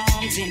her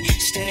arms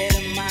instead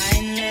of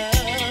mine,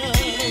 love,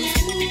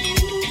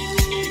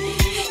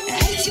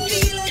 as you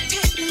feel her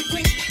tighten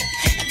grip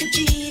like a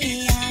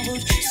genie, I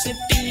would slip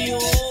in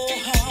your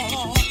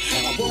heart.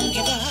 I won't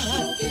give up,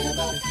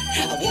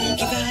 I won't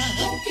give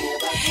up.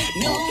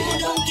 No,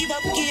 don't give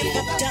up,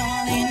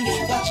 darling.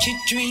 Watch your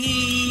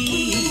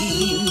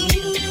dream.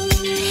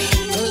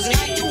 'Cause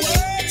like the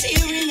words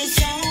here in the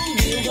song,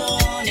 we'll go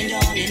on and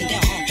on and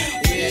on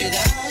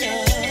without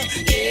love,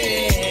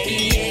 yeah,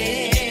 yeah.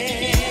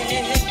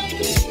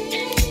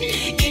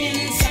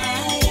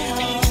 Inside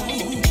out,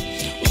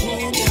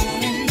 oh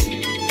darling,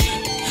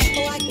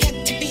 oh I got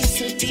to be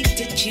so deep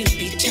that you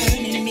be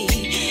turning me.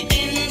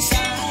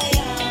 Inside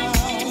out,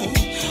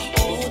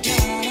 oh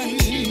darling.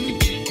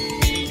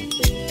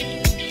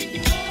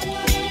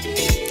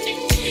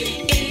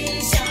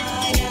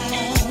 Inside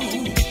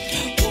out,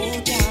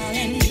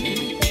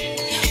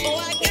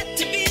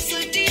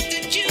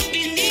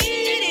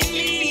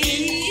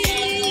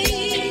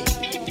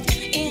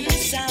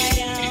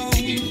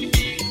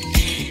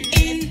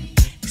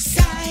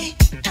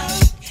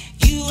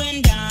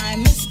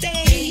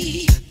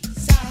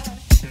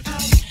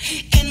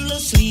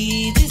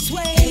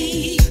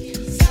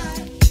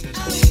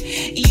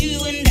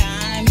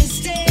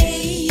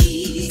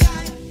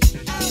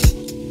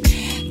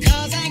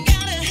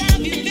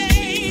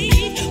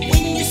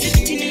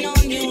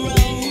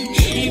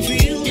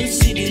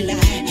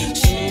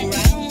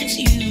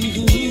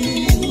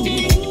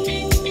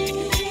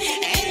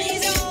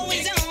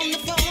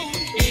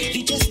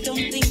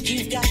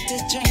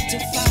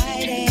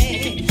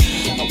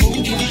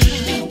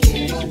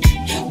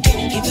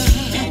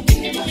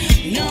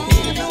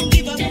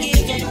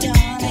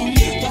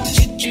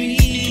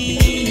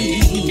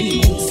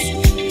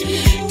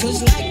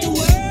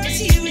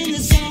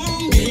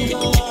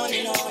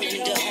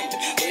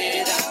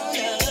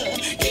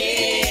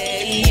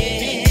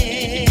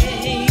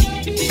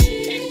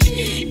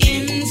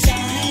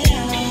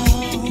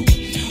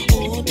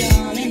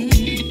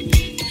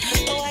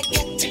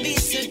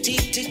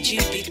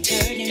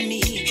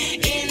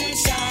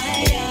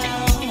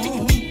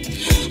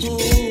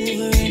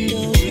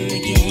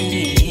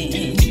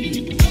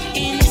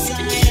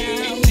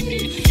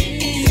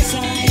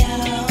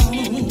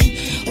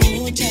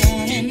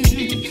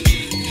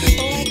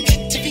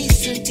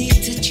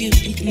 you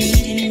be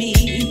needing me.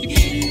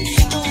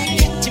 Oh, I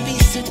get to be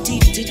so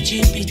deep that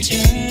you be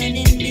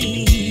turning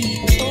me.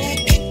 Oh, I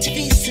get to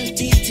be so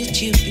deep that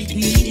you be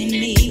needing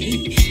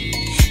me.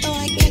 Oh,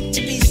 I get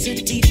to be so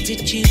deep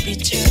that you be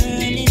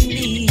turning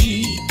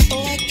me.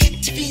 Oh, I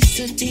get to be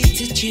so deep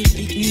that you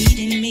be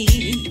needing me.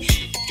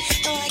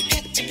 Oh, I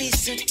get to be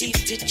so deep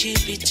that you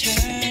be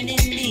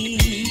turning me.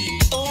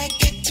 Oh, I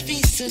get to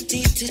be so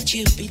deep that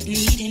you be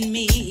needing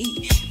me.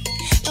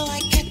 Oh, I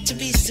get to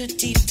be so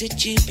deep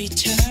that you be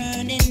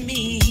turning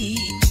me.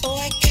 Oh,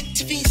 I get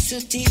to be so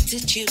deep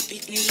that you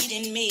be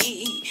needing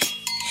me.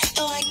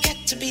 Oh, I get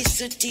to be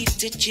so deep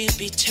that you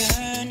be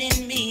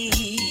turning me.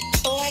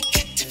 Oh, I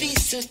get to be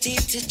so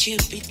deep that you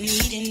be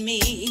needing me.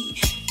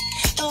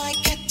 Oh, I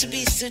get to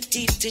be so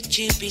deep that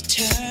you be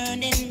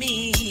turning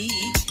me.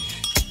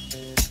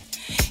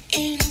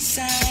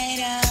 Inside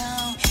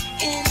out,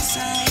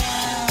 inside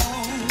out.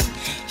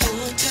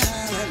 Hold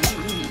on.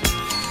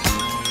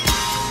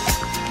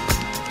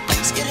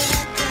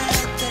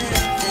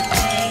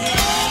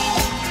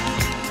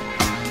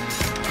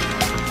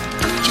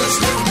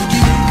 Just letting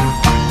you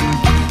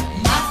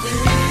my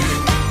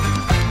thing.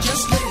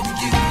 Just letting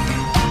you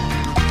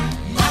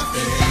my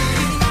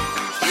thing.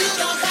 You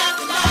don't have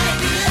to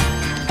like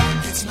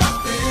it. It's my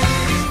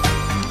thing.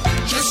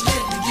 Just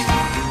letting you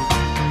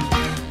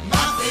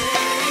my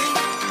thing.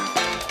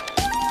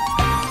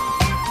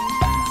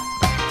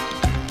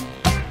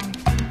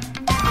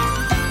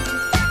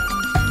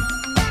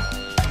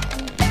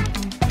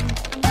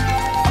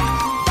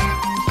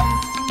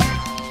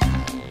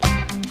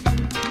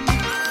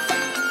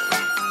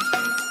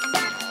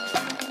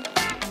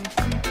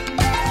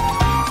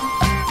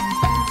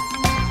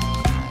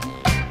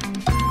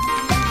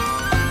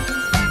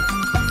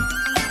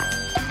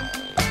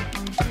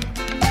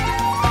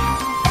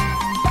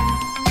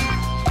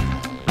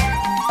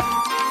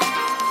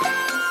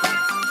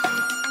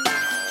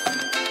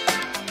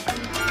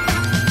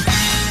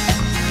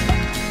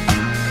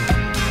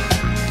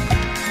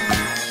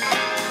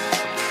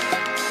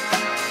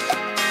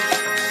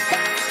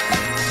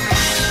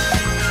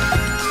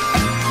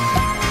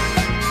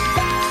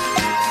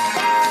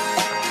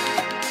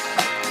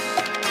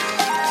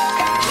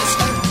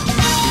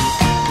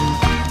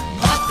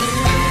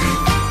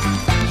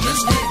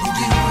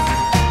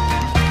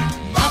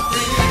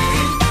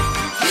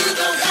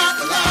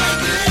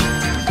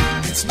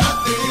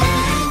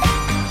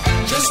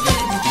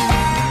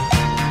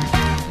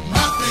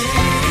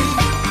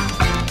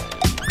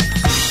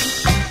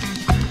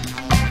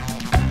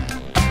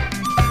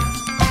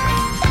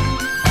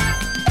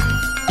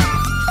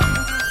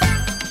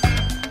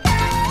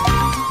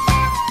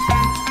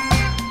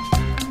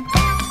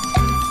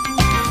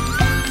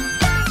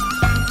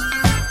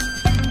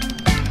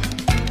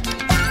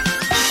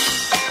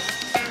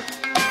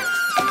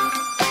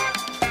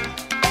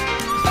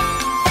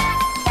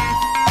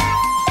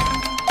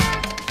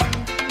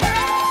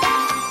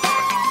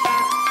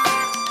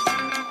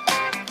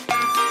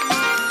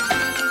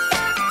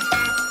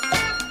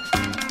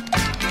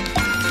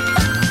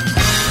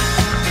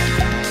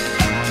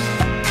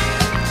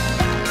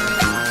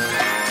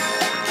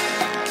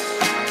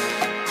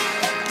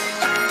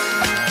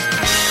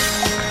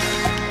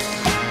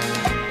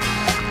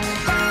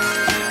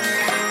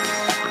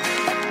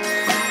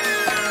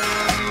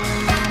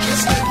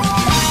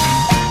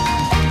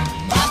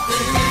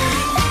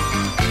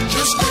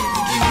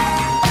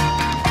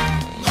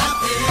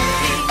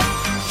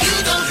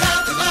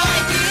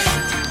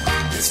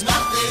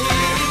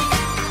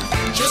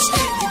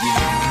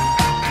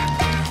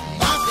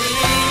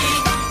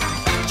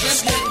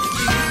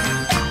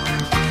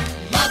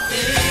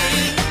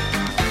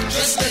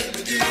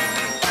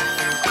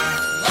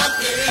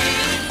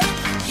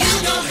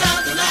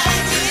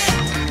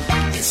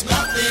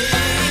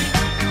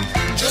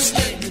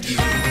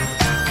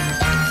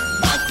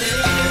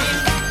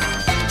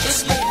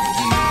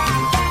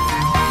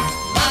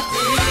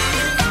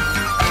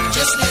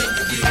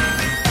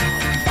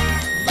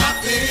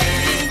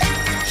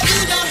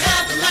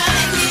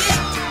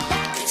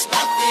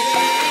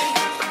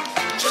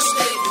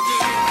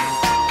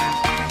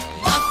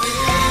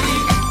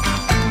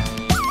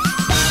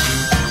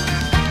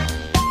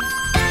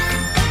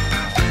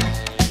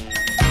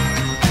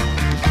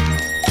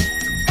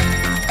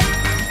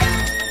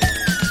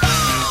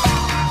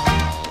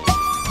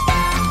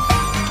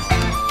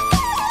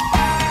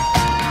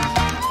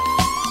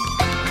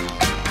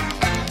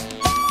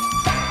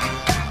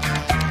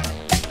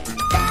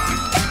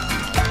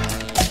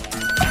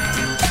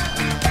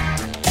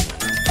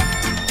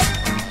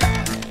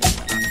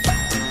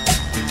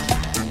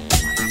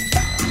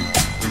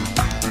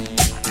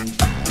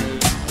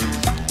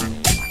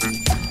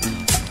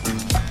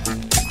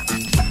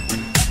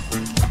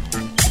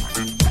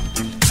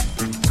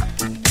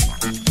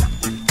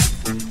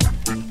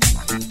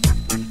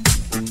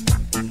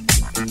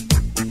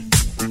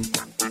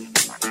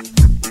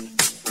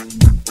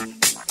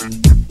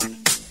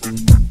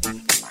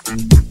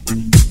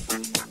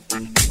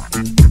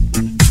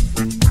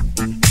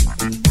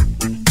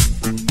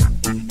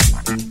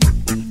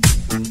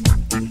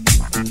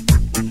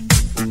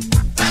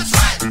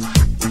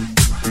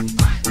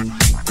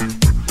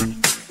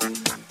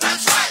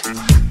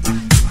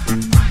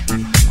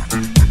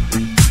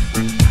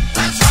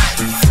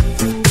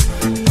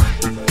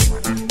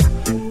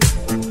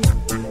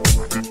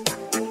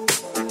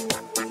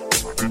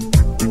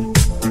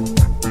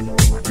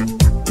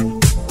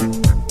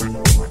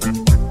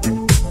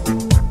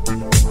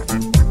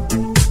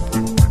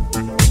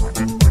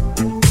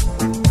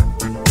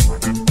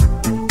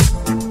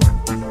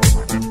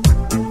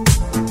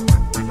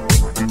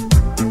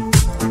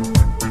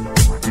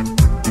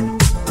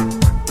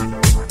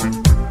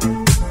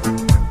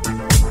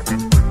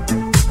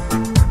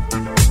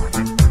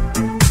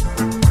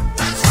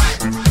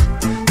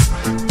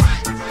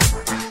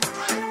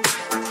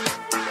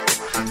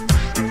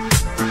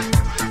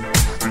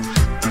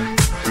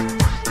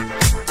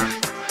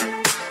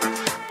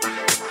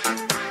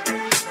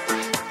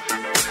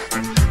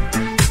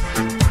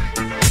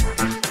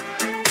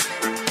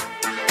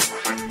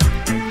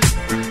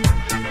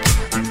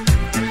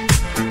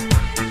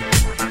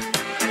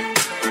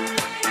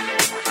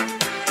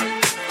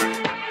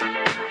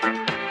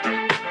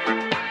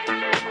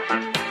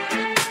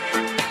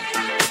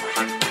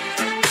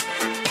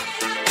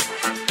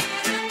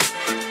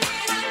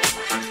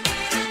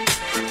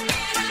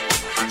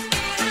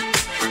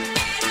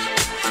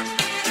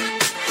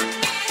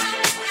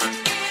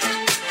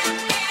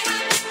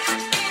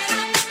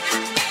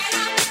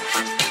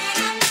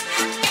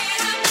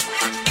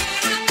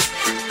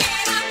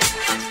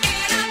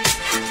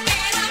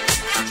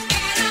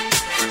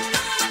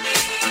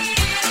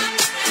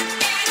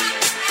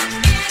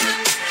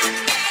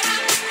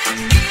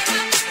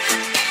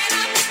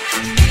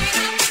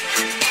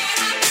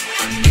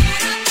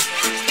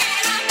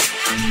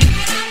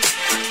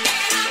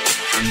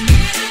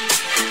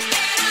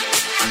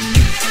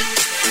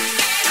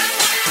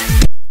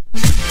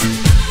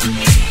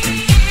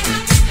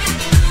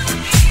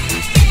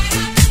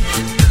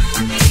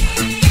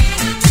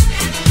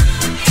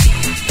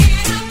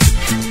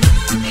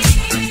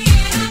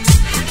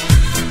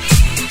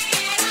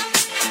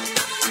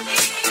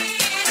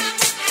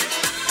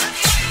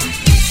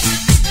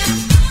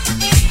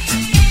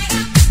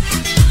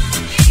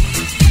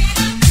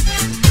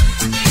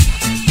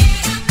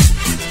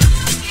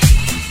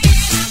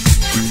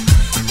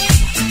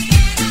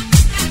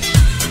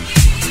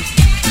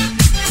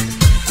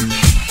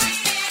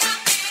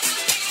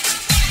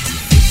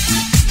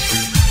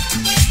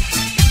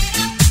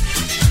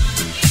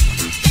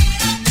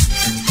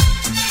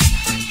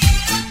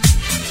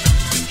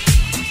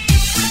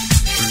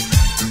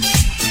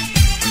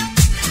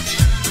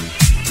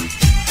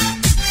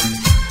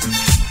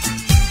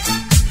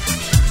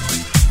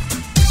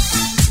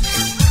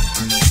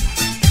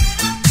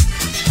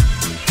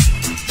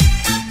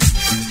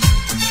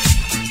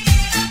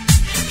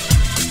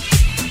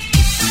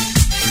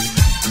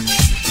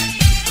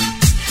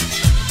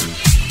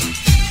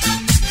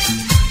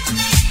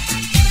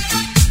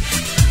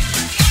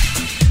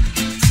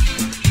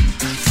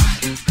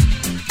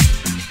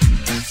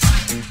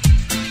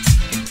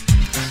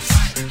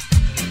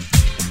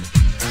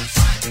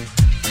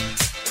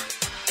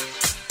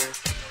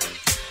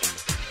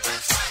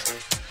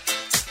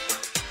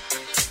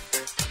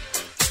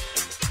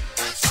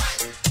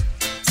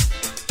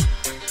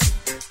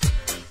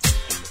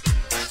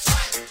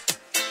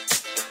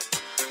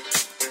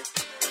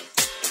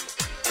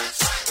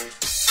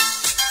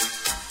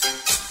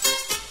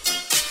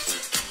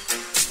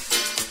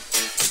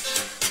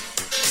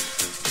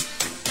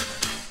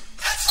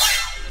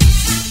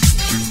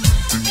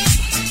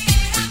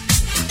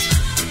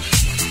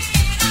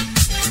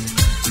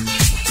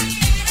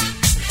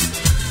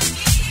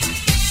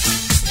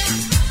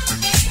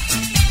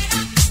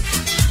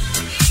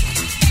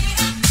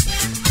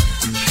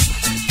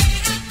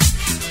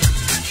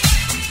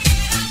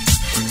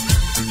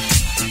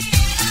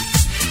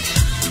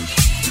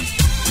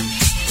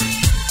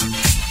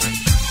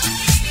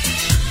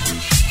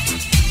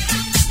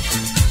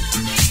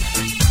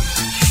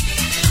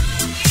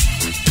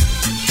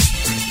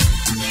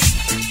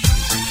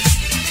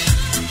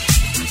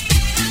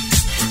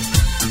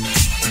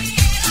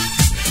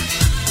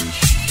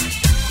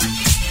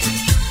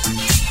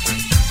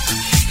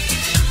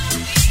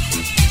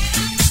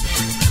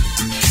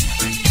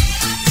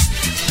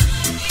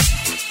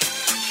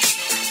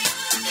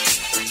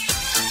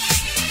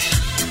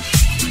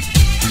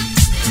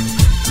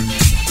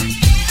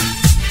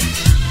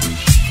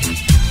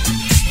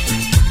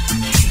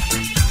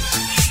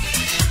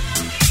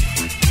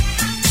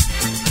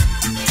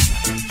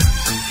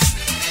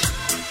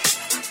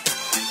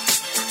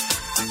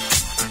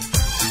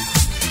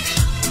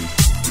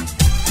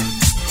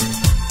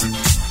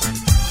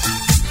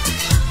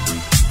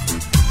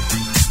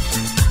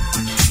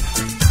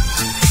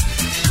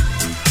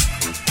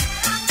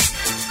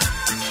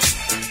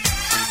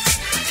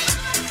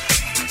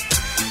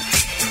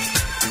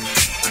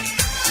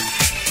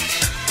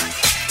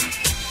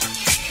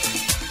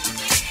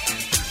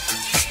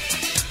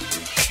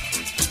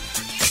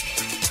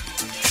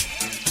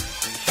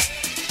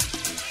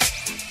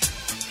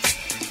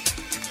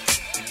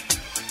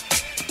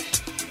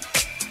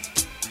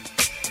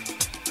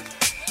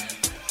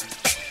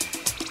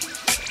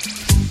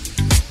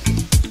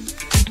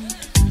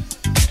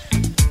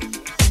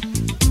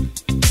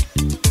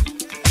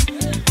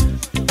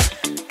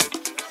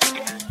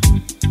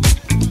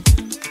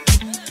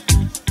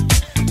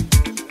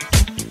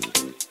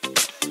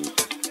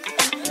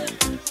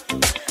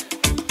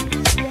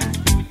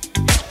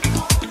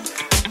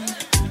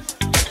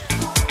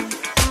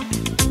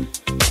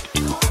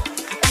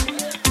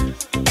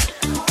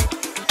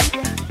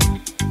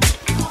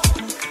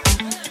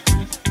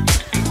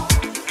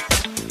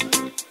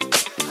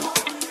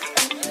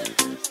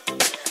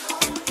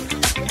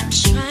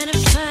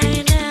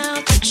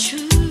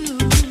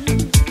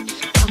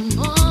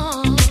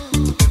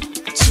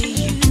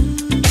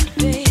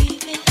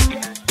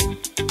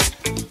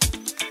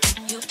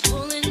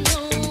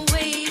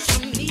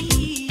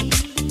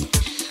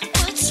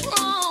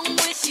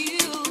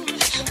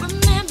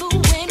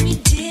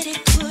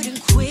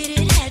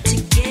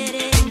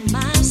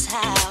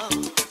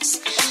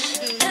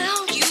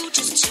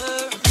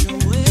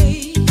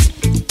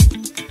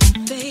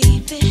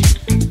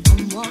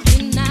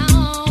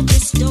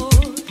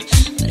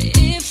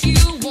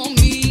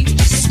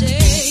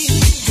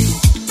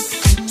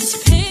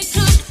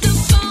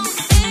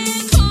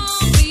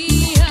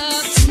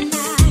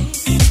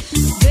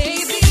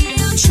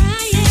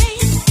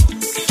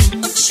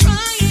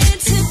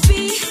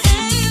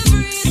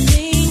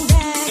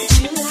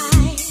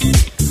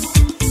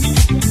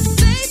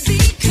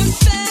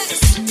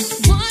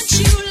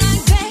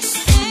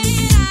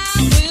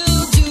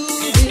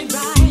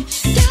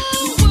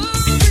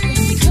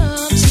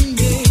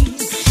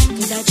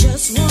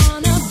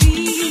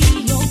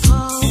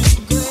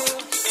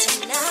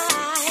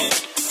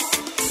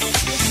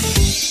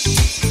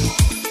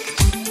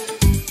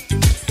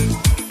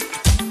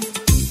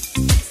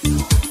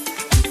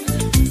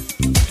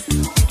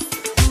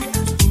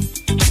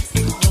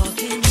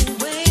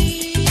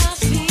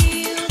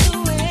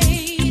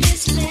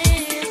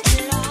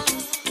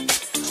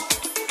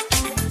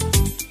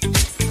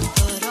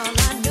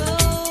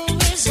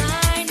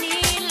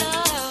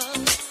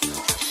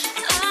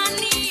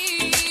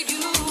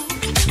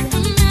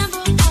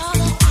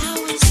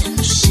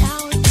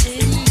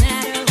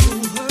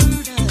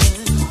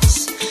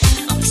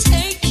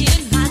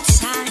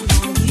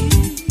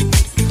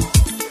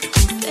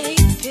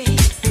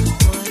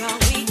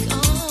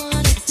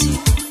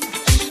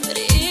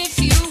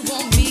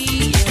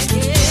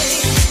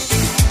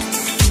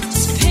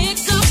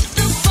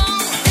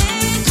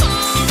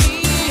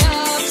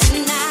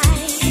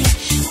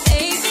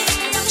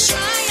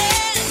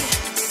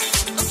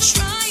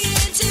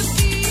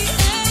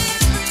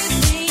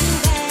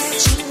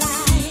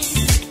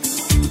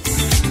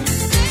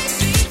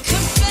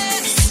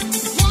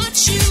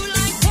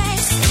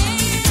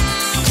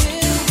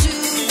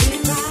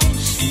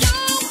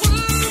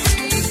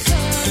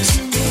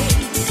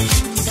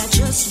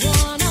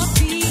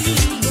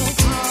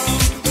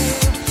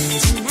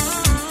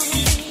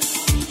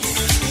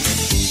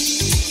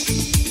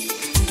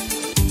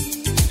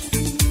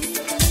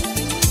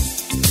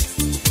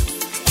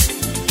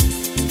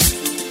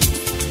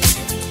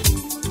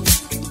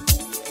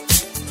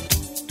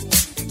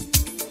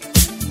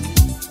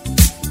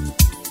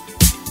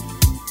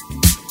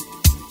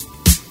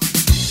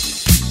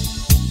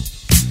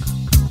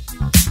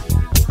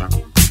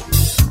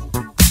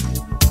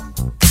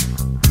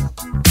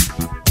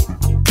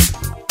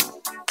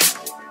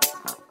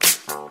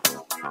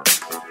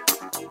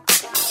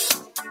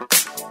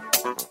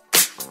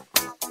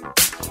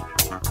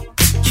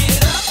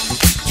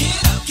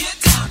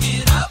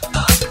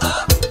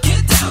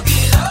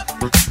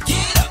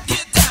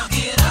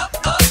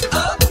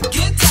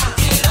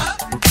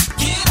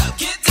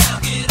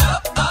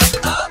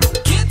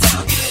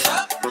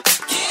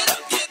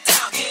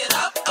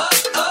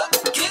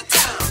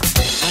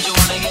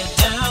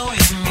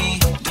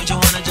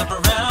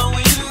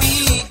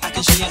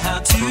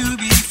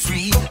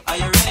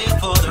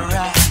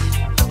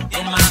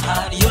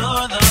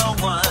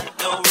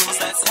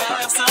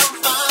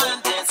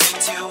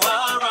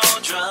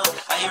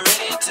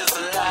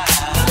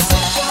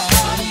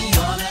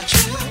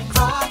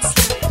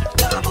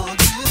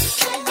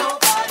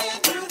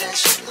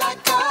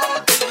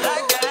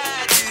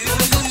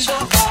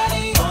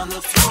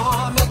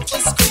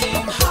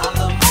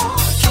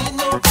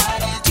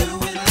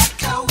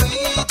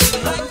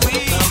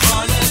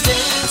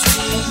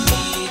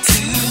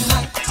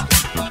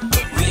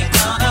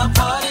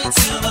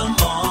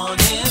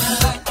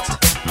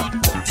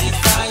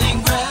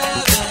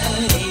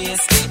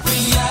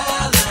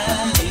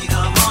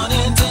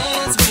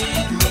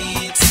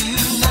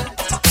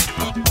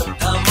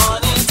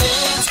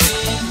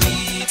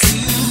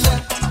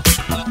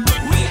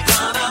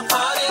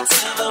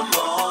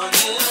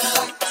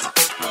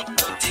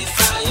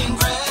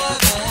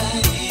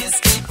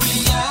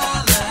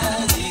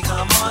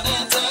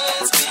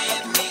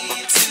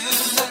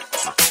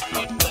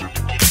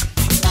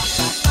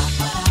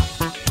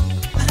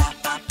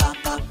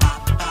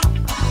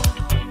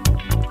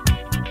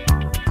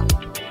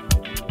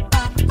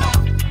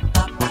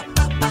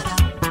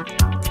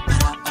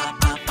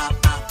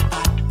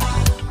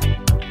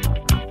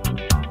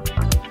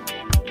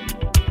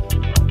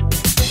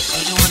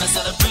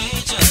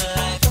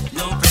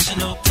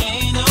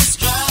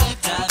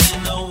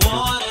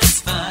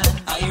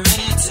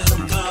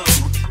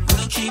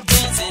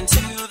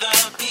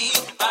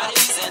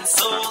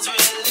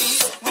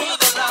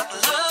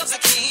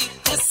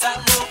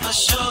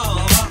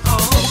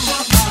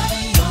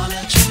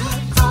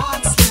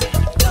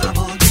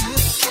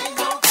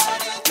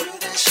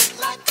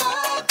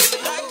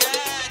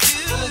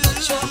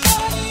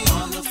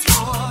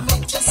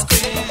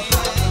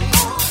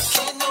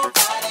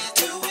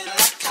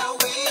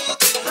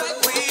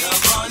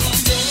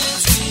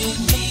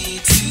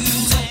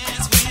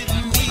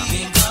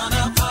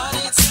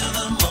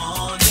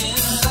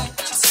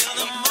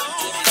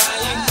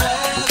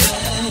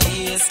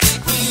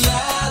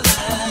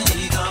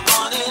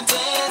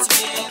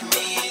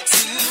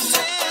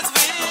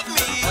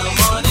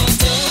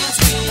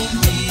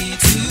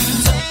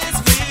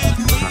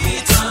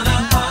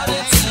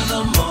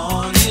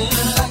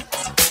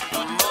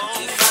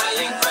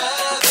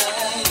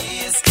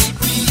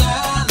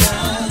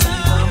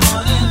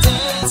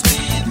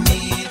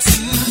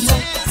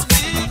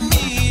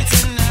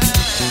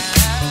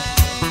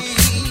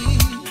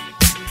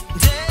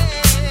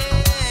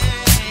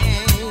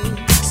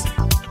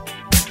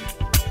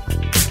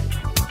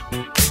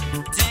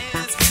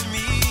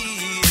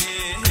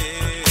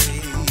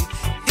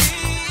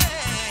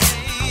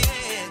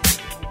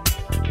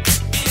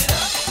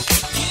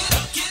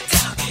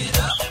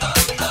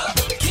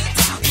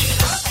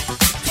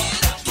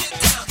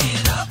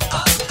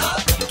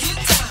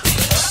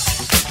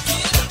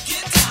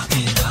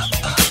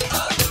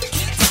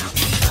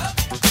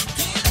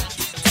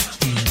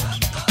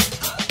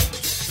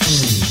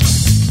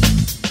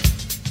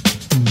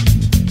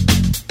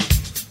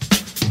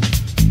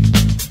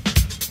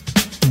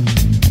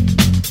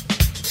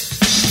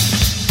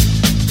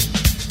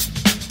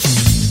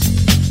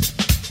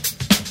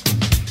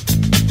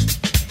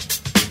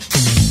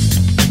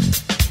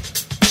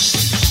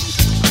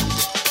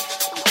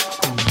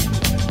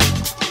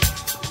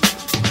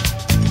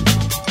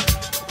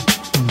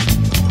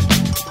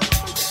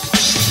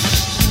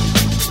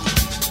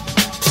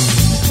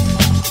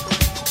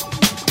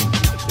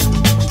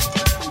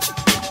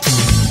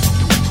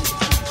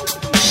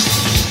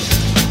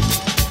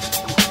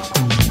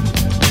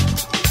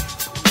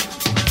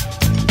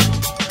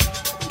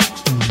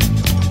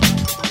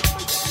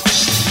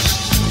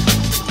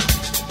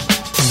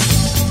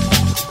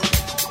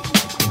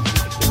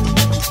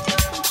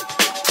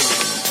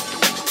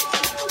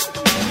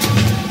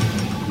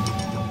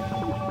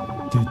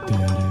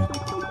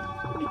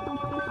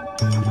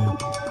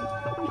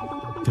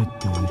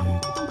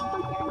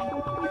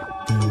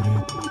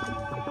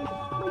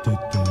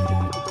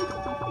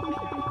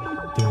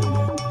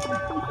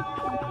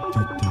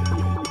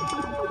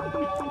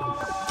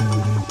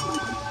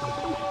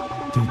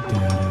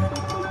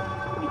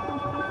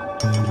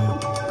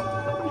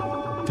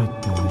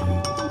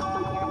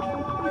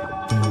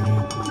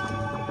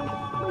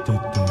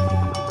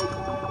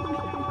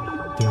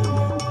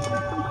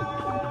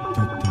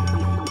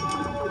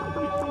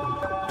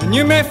 And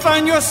you may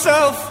find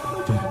yourself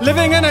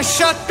living in a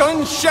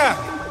shotgun shack.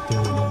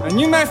 And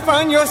you may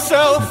find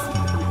yourself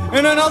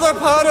in another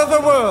part of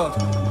the world.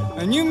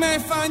 And you may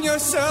find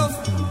yourself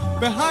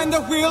behind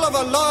the wheel of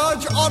a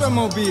large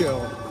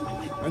automobile.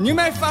 And you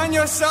may find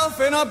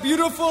yourself in a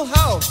beautiful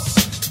house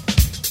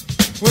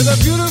with a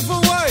beautiful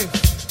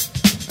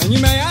wife. And you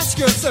may ask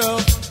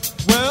yourself,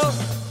 well,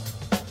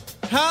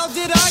 how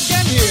did I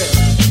get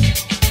here?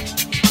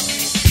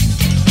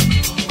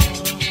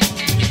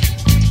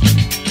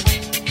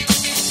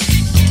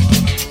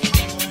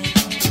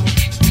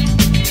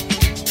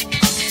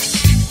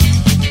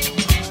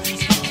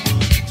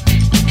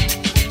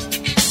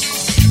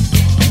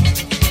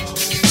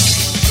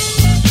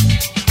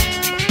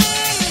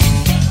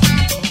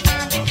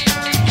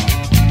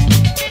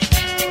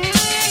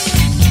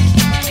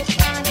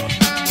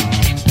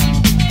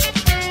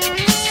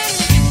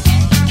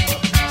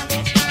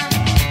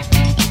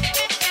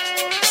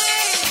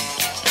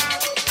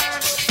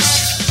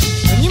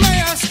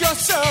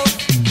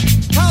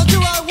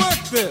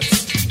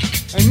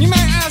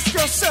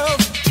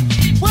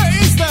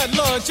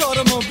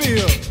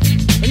 Automobile,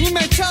 and you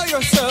may tell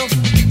yourself,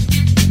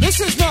 this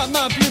is not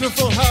my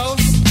beautiful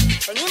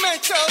house, and you may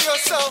tell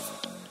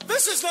yourself,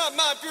 this is not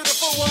my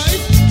beautiful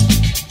wife.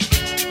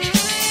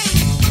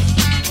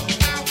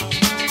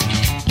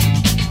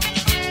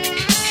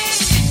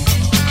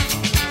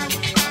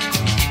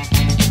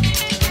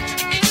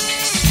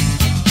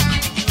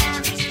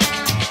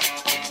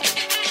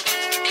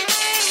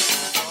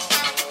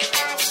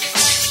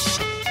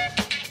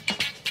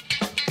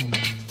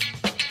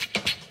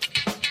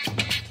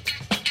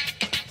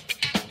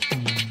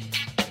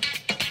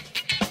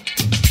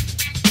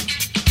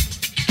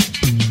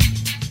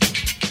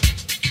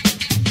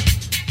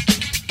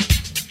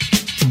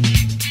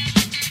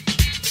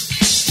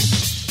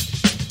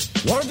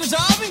 Water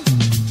dissolving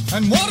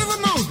and water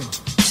removing.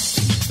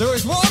 There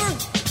is water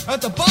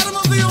at the bottom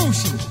of the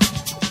ocean.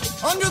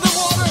 Under the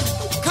water,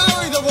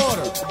 carry the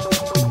water.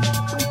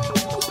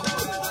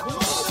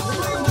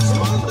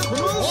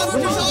 Water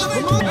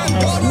dissolving and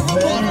water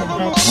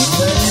removing.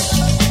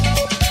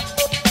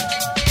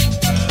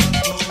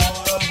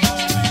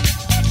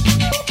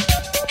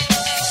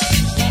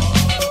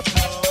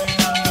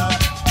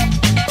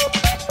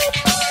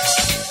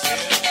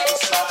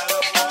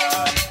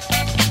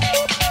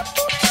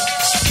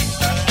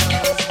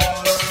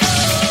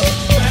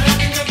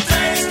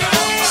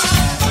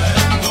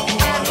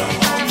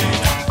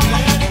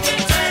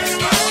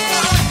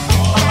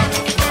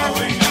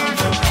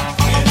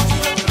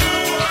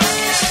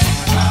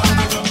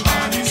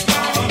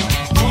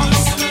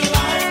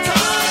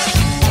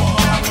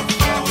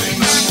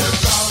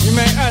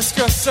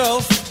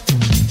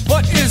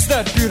 What is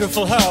that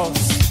beautiful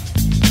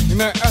house? You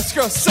may ask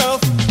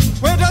yourself,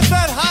 where does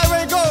that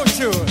highway go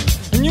to?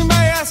 And you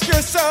may ask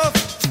yourself,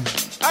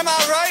 am I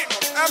right?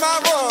 Am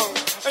I wrong?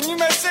 And you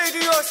may say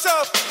to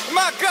yourself,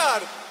 my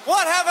God,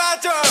 what have I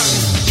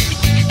done?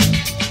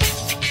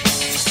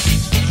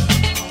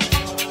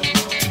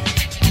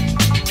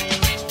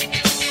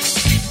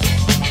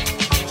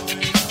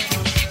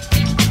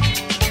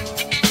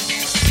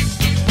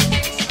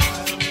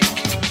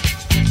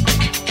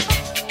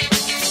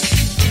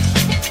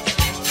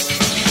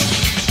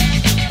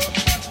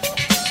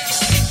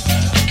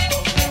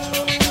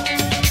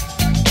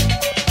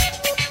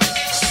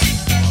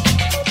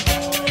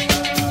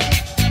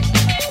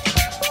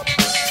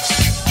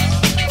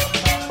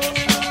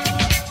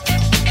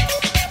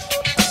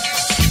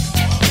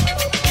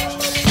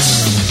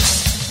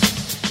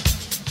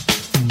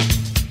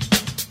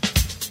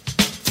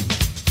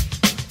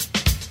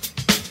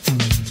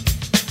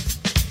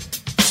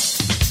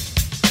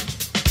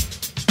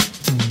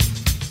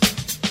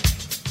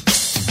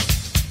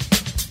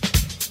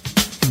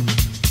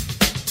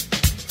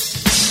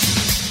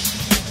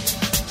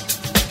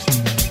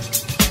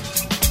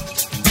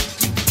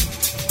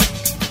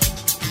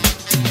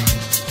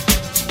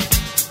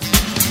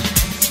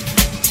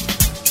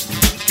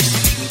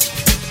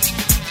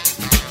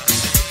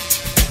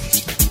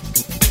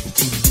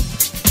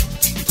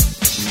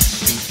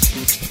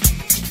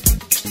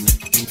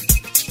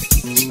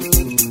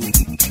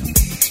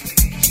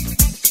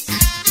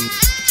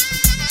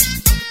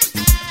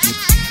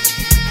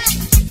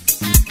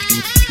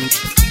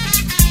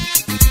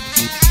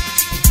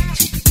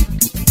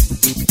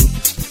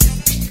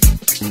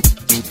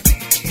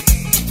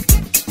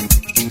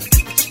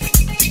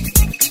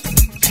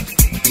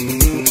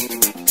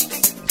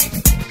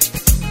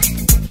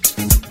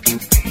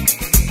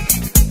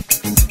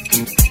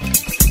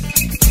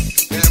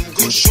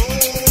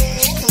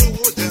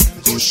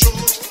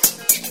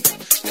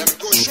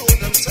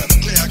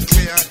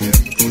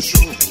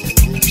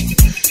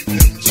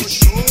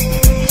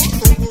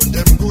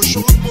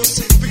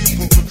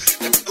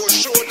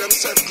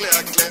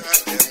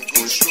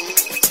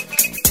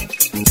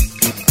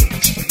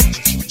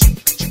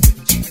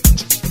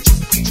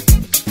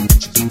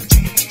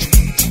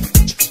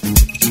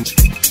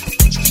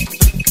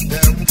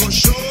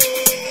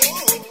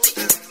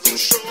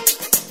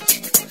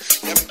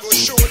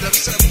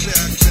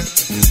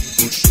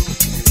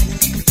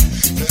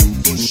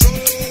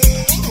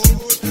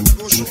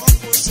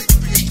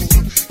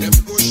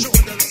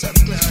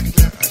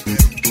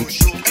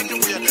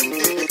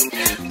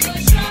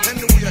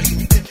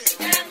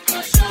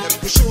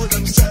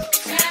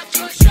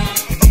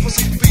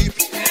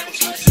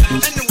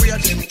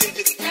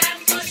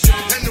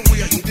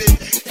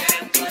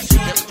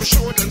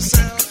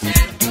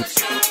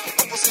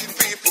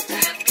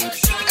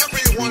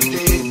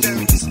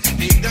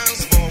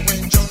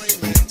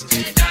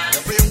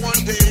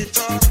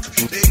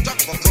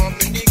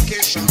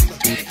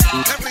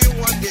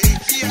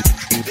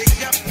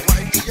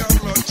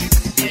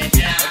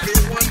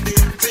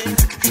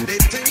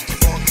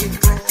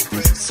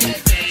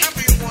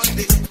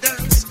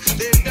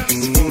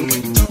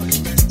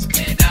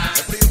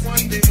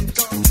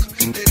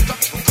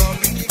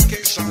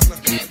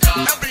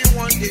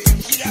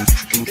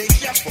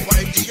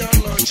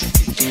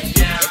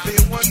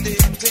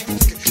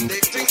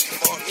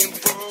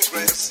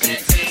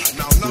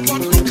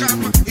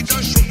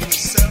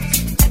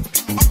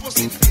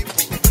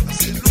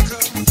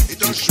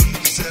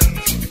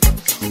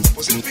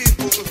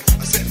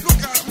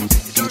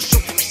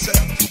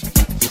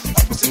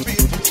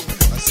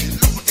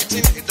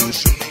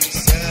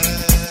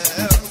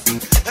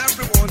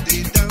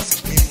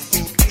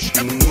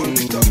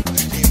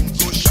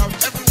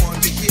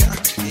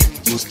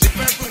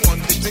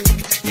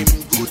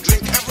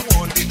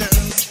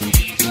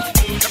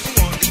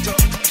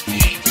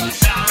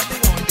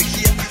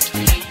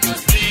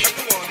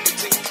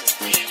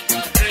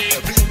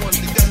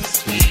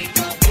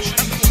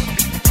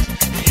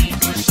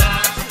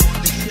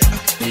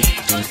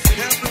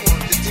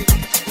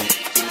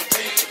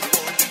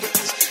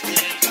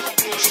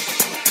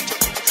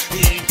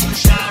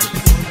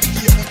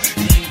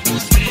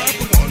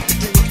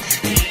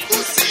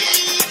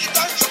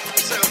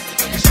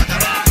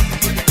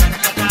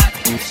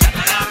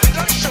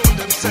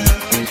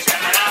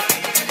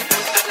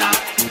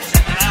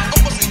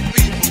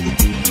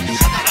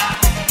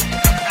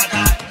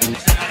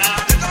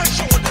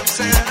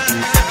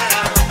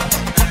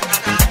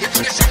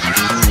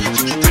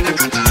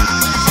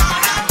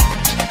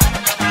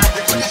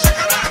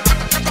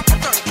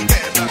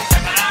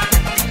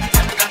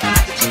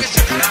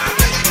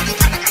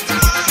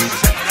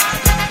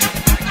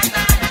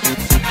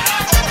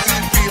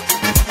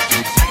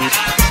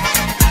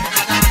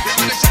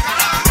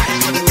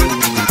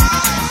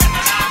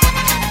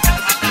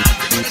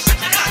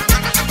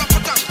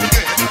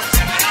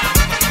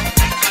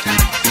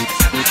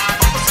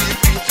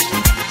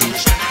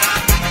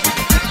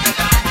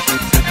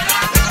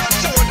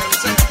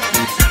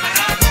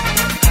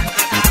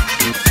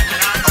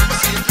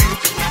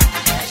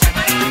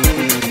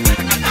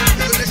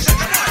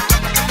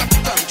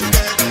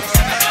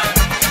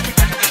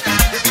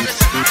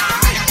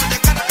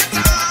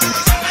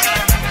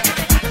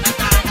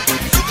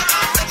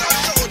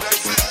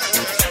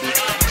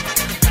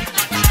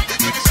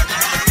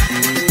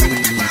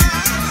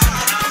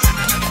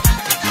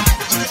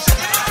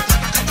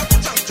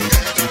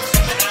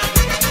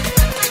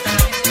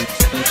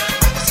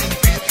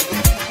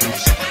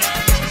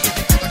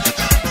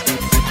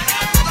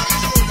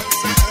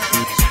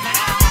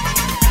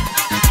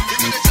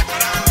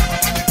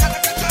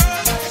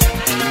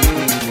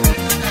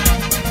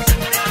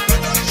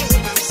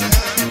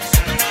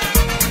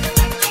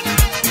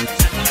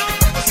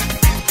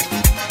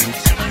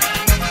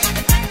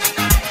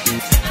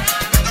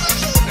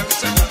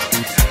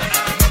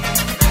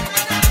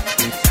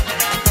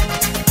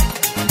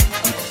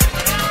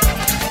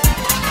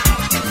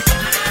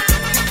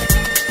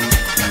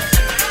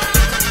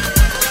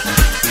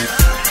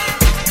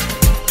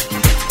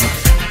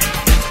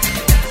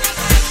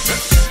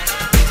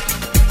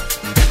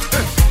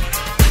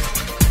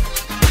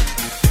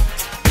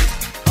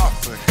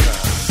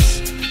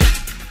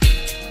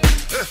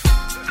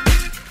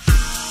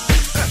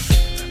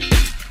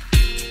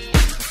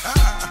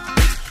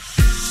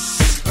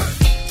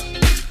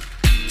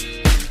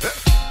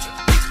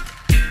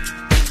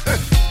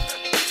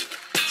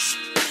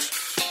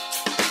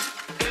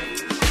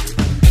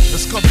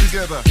 come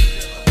together.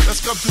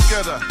 Let's come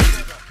together.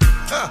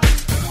 Huh.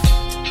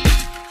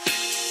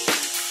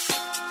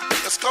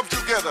 Let's come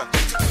together.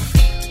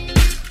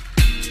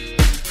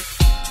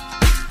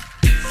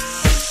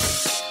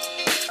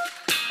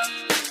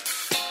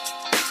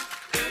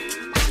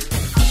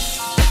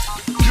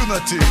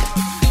 Unity,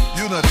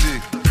 unity.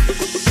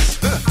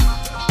 Huh.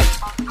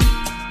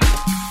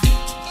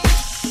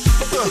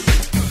 Huh.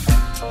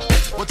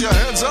 Put your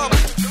hands up.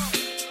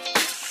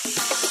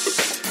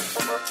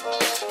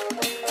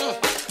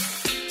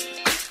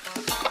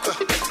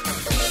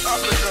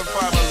 African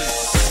family.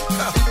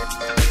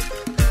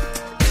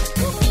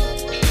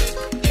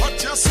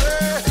 What you say?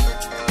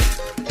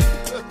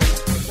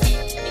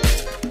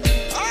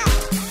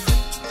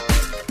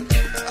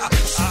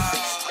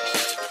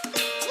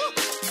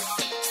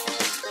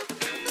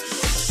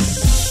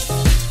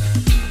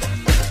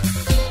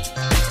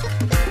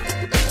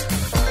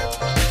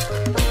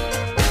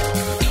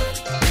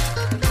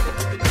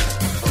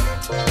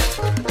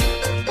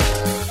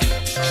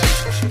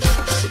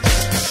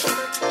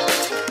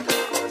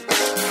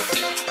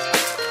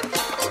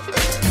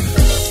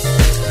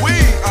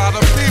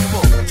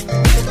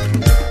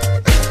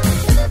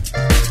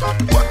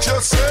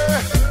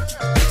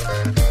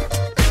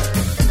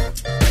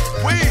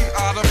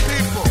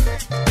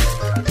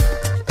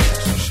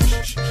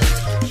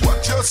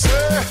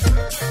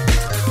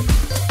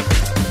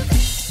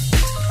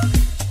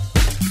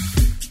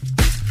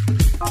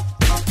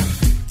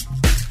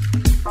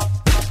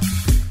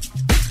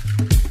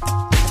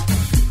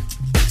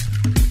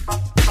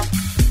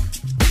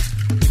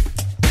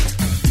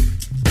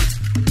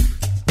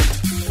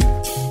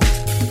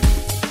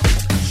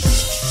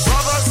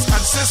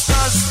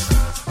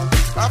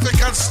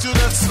 African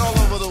students all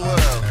over the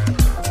world.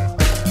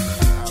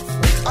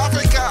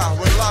 Africa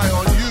rely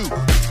on you.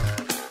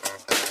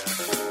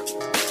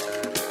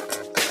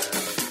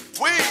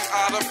 We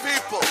are the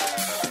people.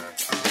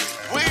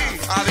 We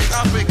are the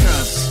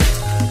Africans.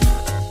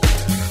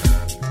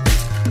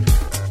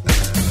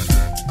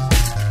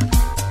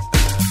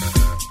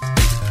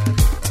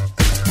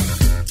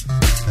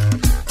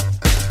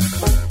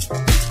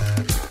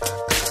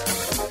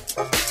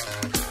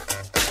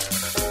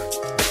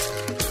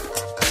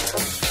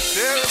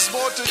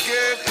 More to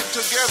gain in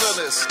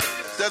togetherness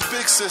than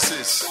big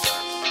sissies.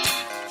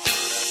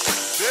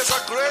 There's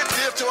a great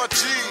deal to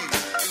achieve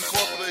in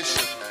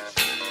cooperation.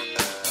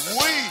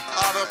 We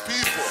are the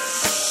people.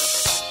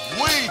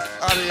 We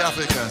are the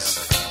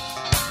Africans.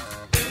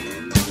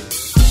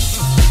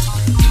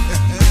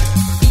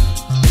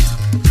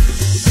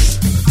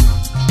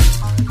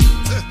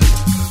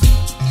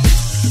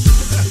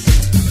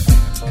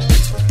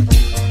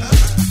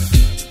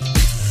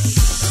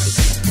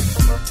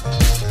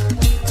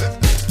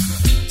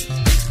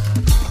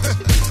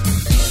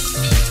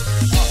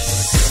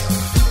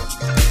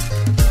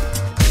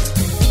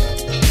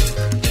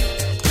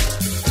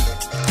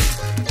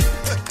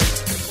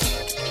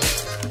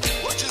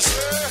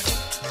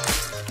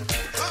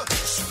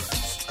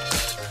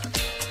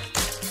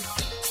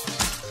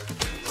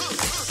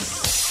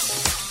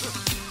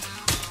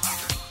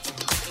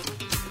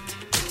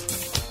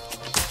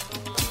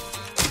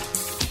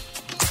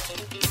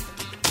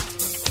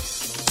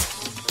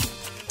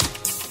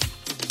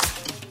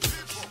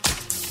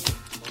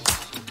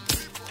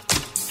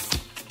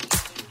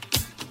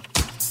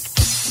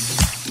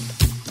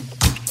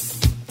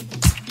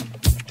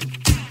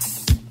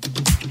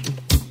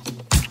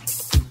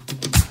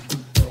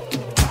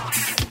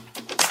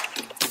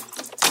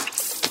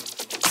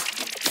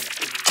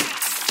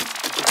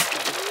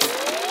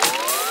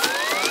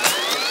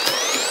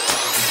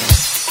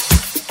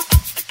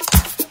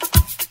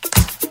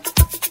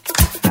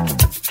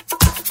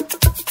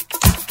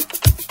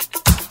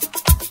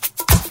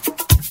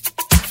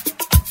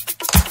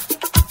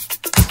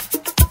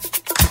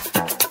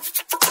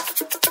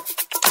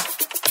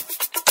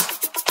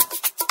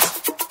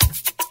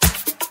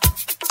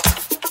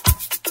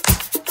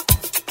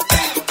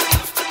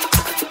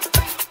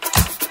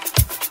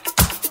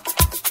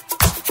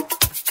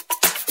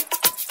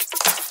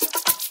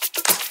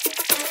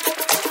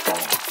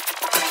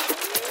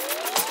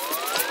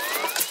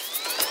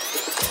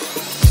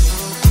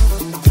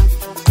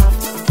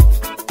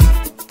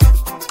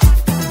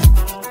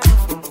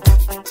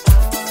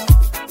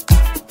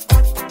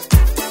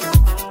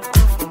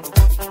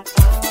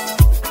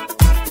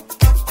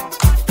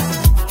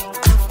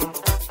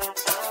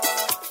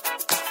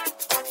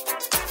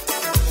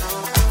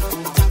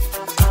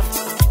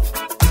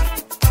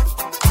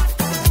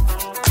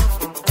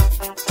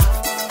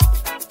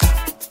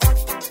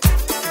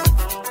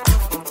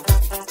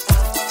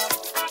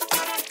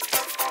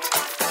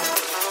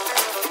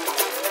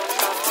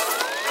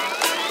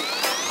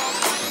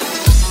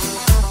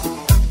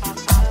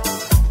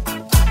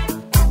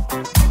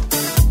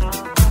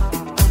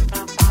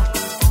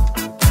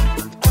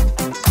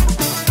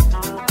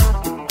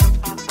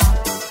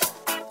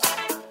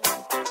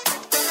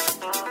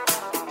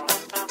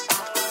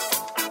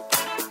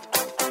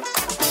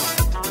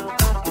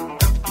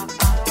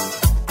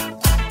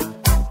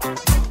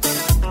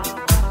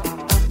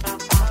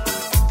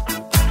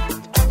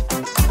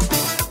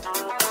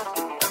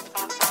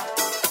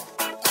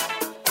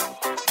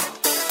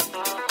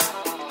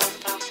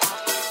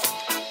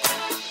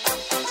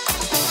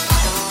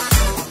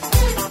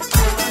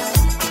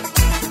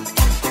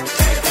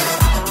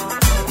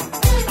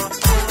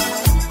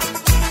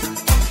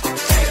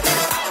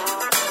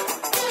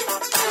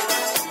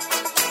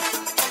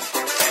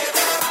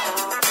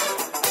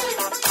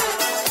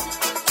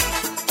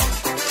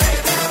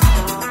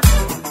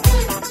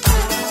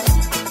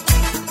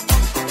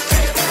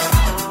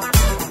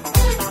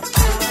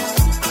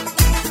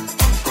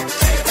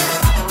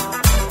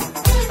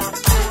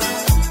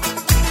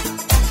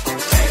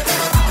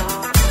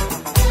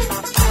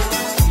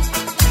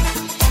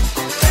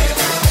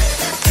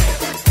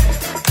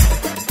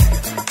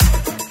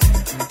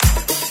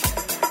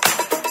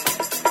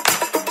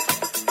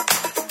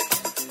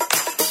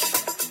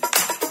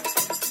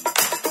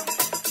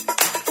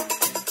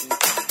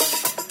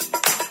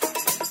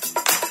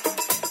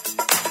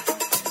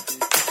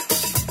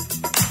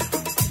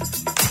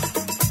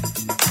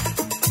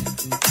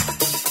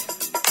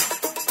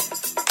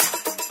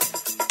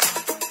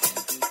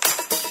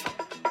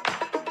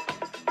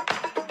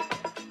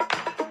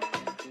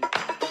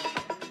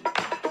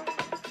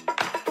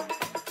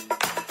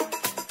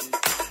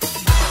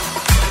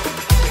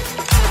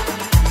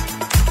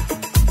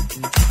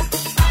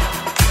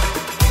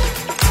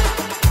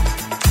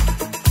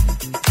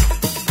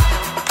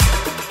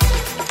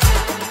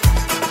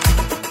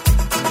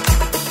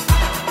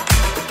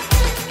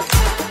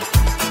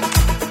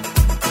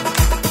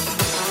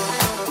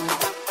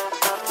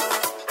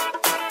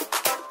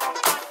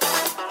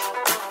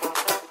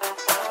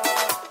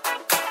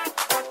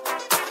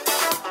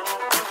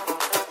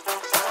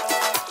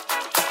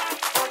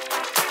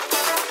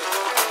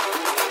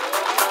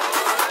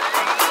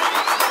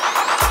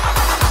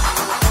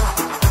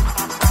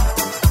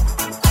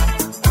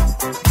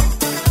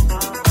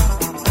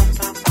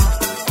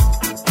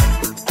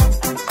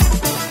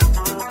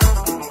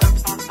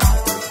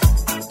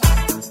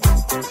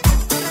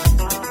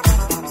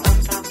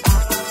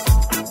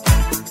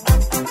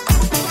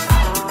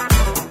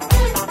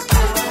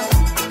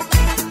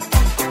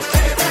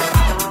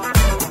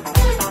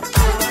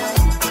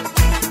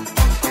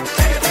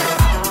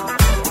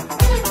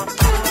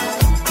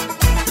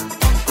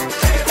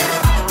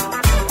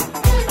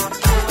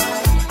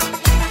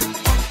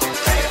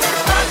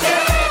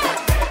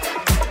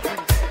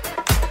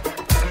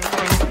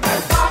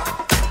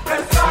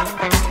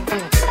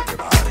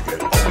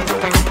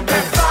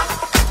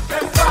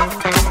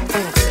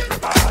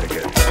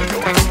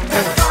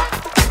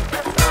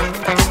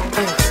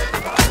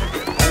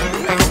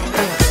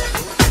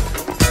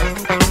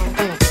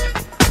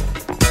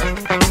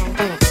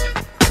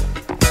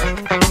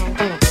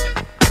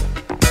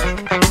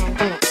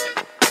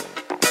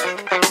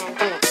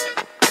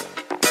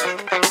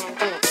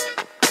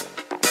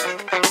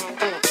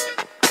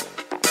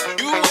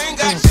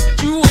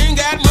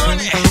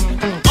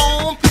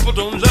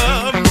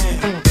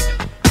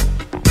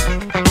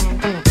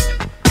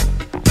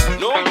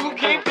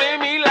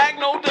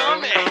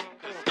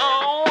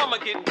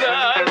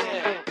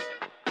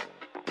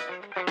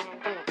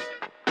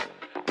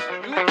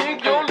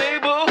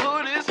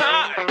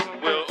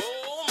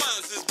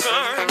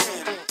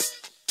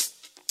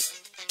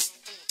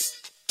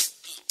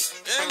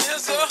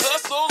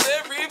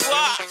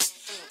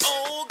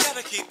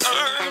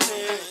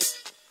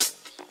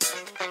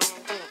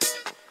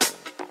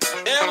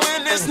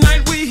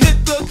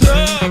 the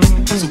club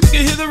so we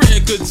can hear the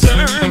record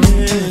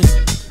turning.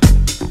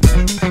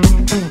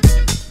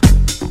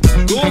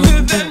 Go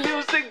hear that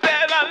music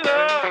that I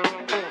love.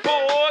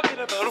 Forget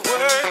about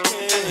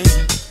working.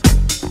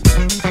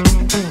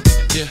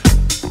 Yeah.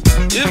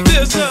 If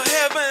there's a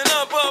heaven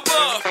up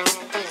above,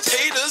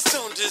 haters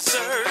don't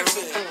deserve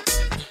it.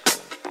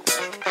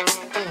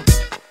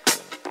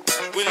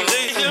 When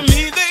they hear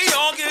me, they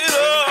all get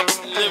up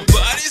and their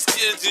bodies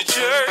get to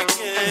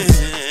jerking.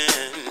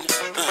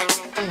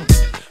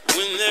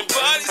 When their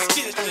bodies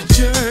get to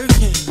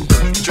jerking,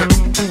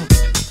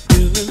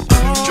 feeling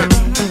alright.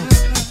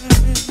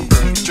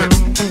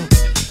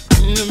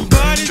 When their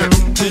bodies get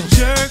to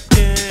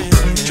jerking,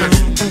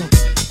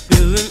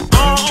 feeling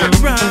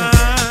alright.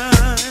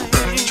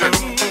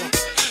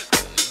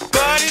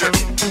 Bodies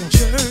get to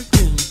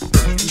jerking,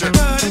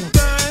 body,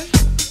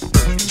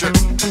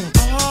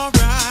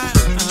 alright.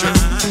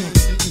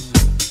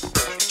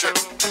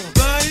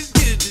 Bodies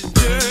get to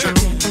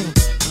jerking,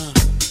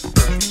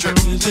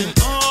 feeling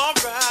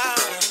alright.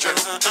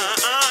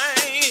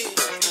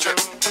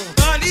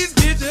 Bodies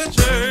get to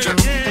jerking, alright.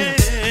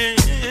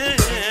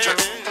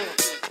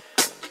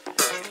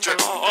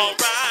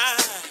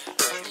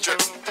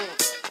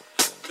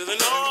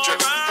 Feeling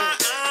alright.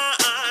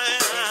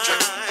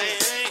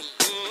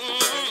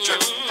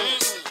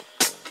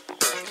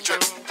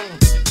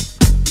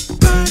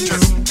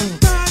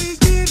 Bodies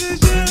get to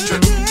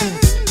jerking,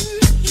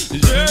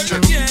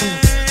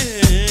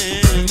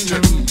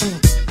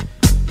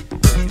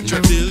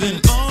 feeling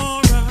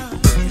alright.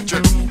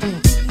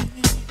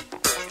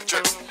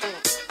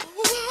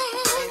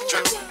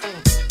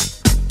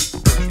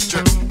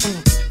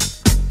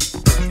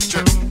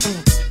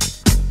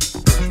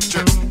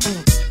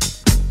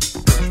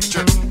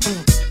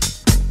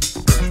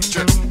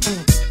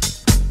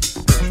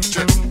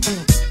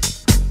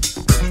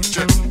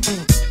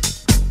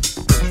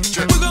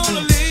 We're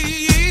gonna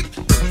leave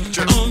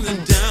on the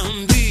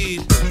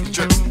downbeat,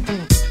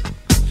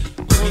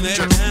 on that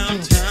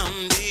downtown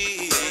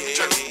beat.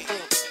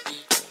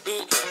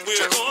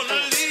 We're gonna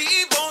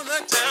leave on the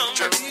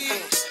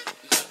downbeat,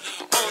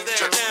 on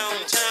that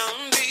downtown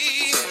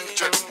beat.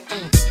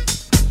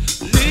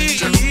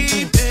 Leave,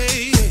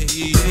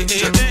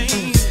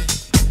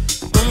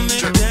 on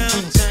that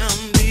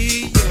downtown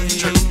beat.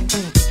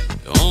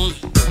 Only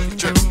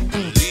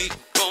leave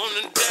on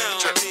the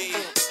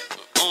downbeat,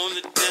 on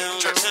the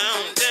downtown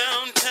beat.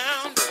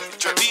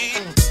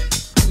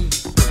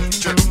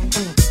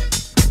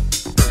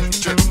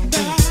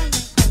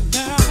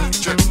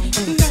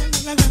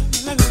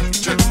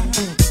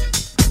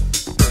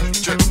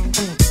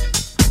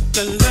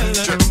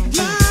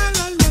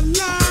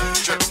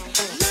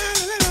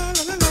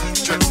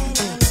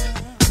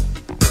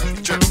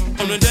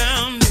 On the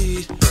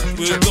downbeat,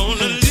 we're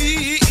gonna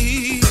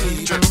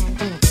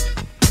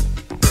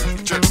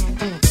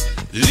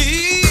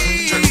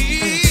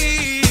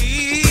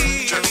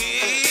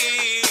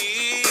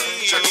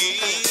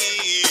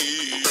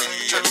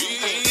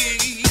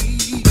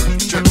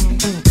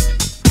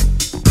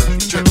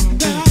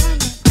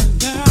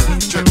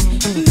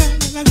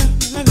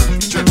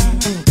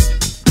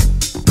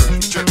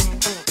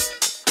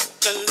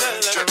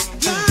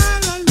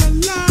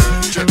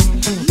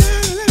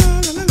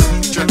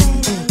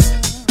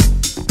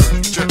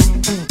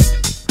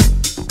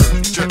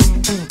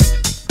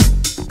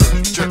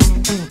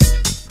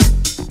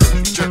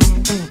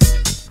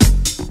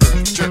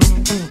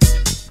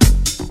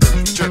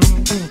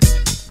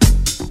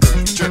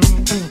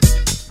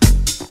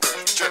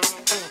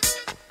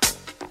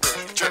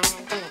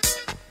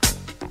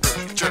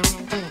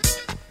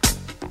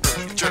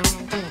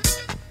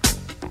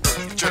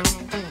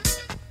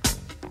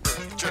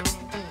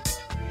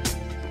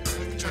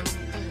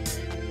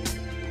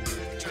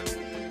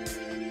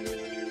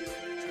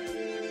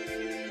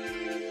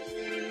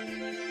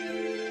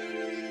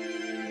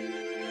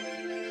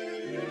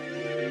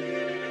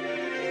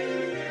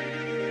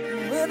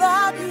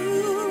Without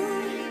you,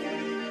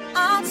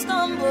 I'd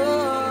stumble.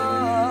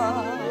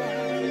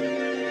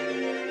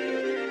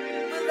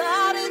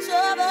 Without each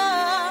other,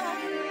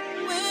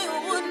 we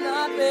would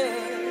not be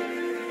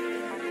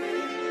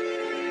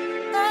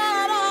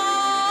at all.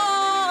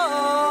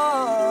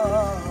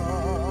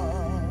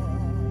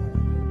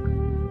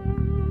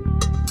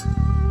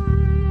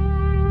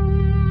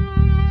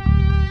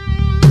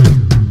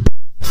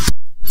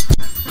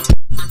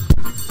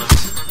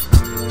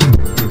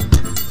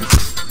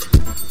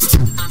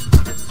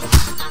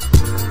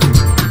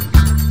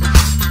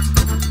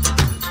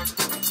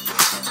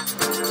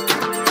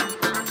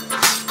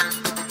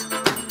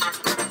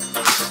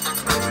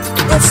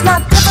 It's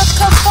not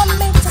difficult for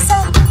me to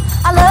say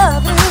I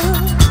love you.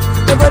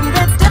 It wouldn't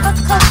be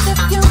difficult if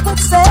you would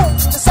say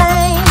the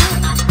same.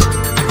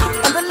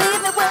 And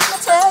believe me when I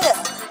tell you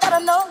that I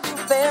know you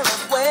very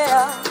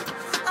well.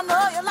 I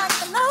know you like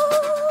to know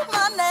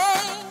my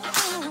name.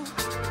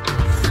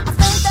 I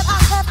think that I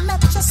have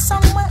met you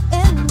somewhere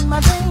in my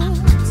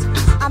dreams.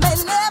 I may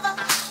never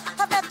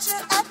have met you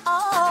at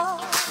all.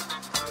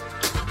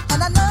 And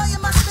I know you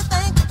must be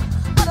thinking,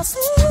 what a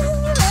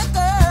silly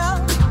girl.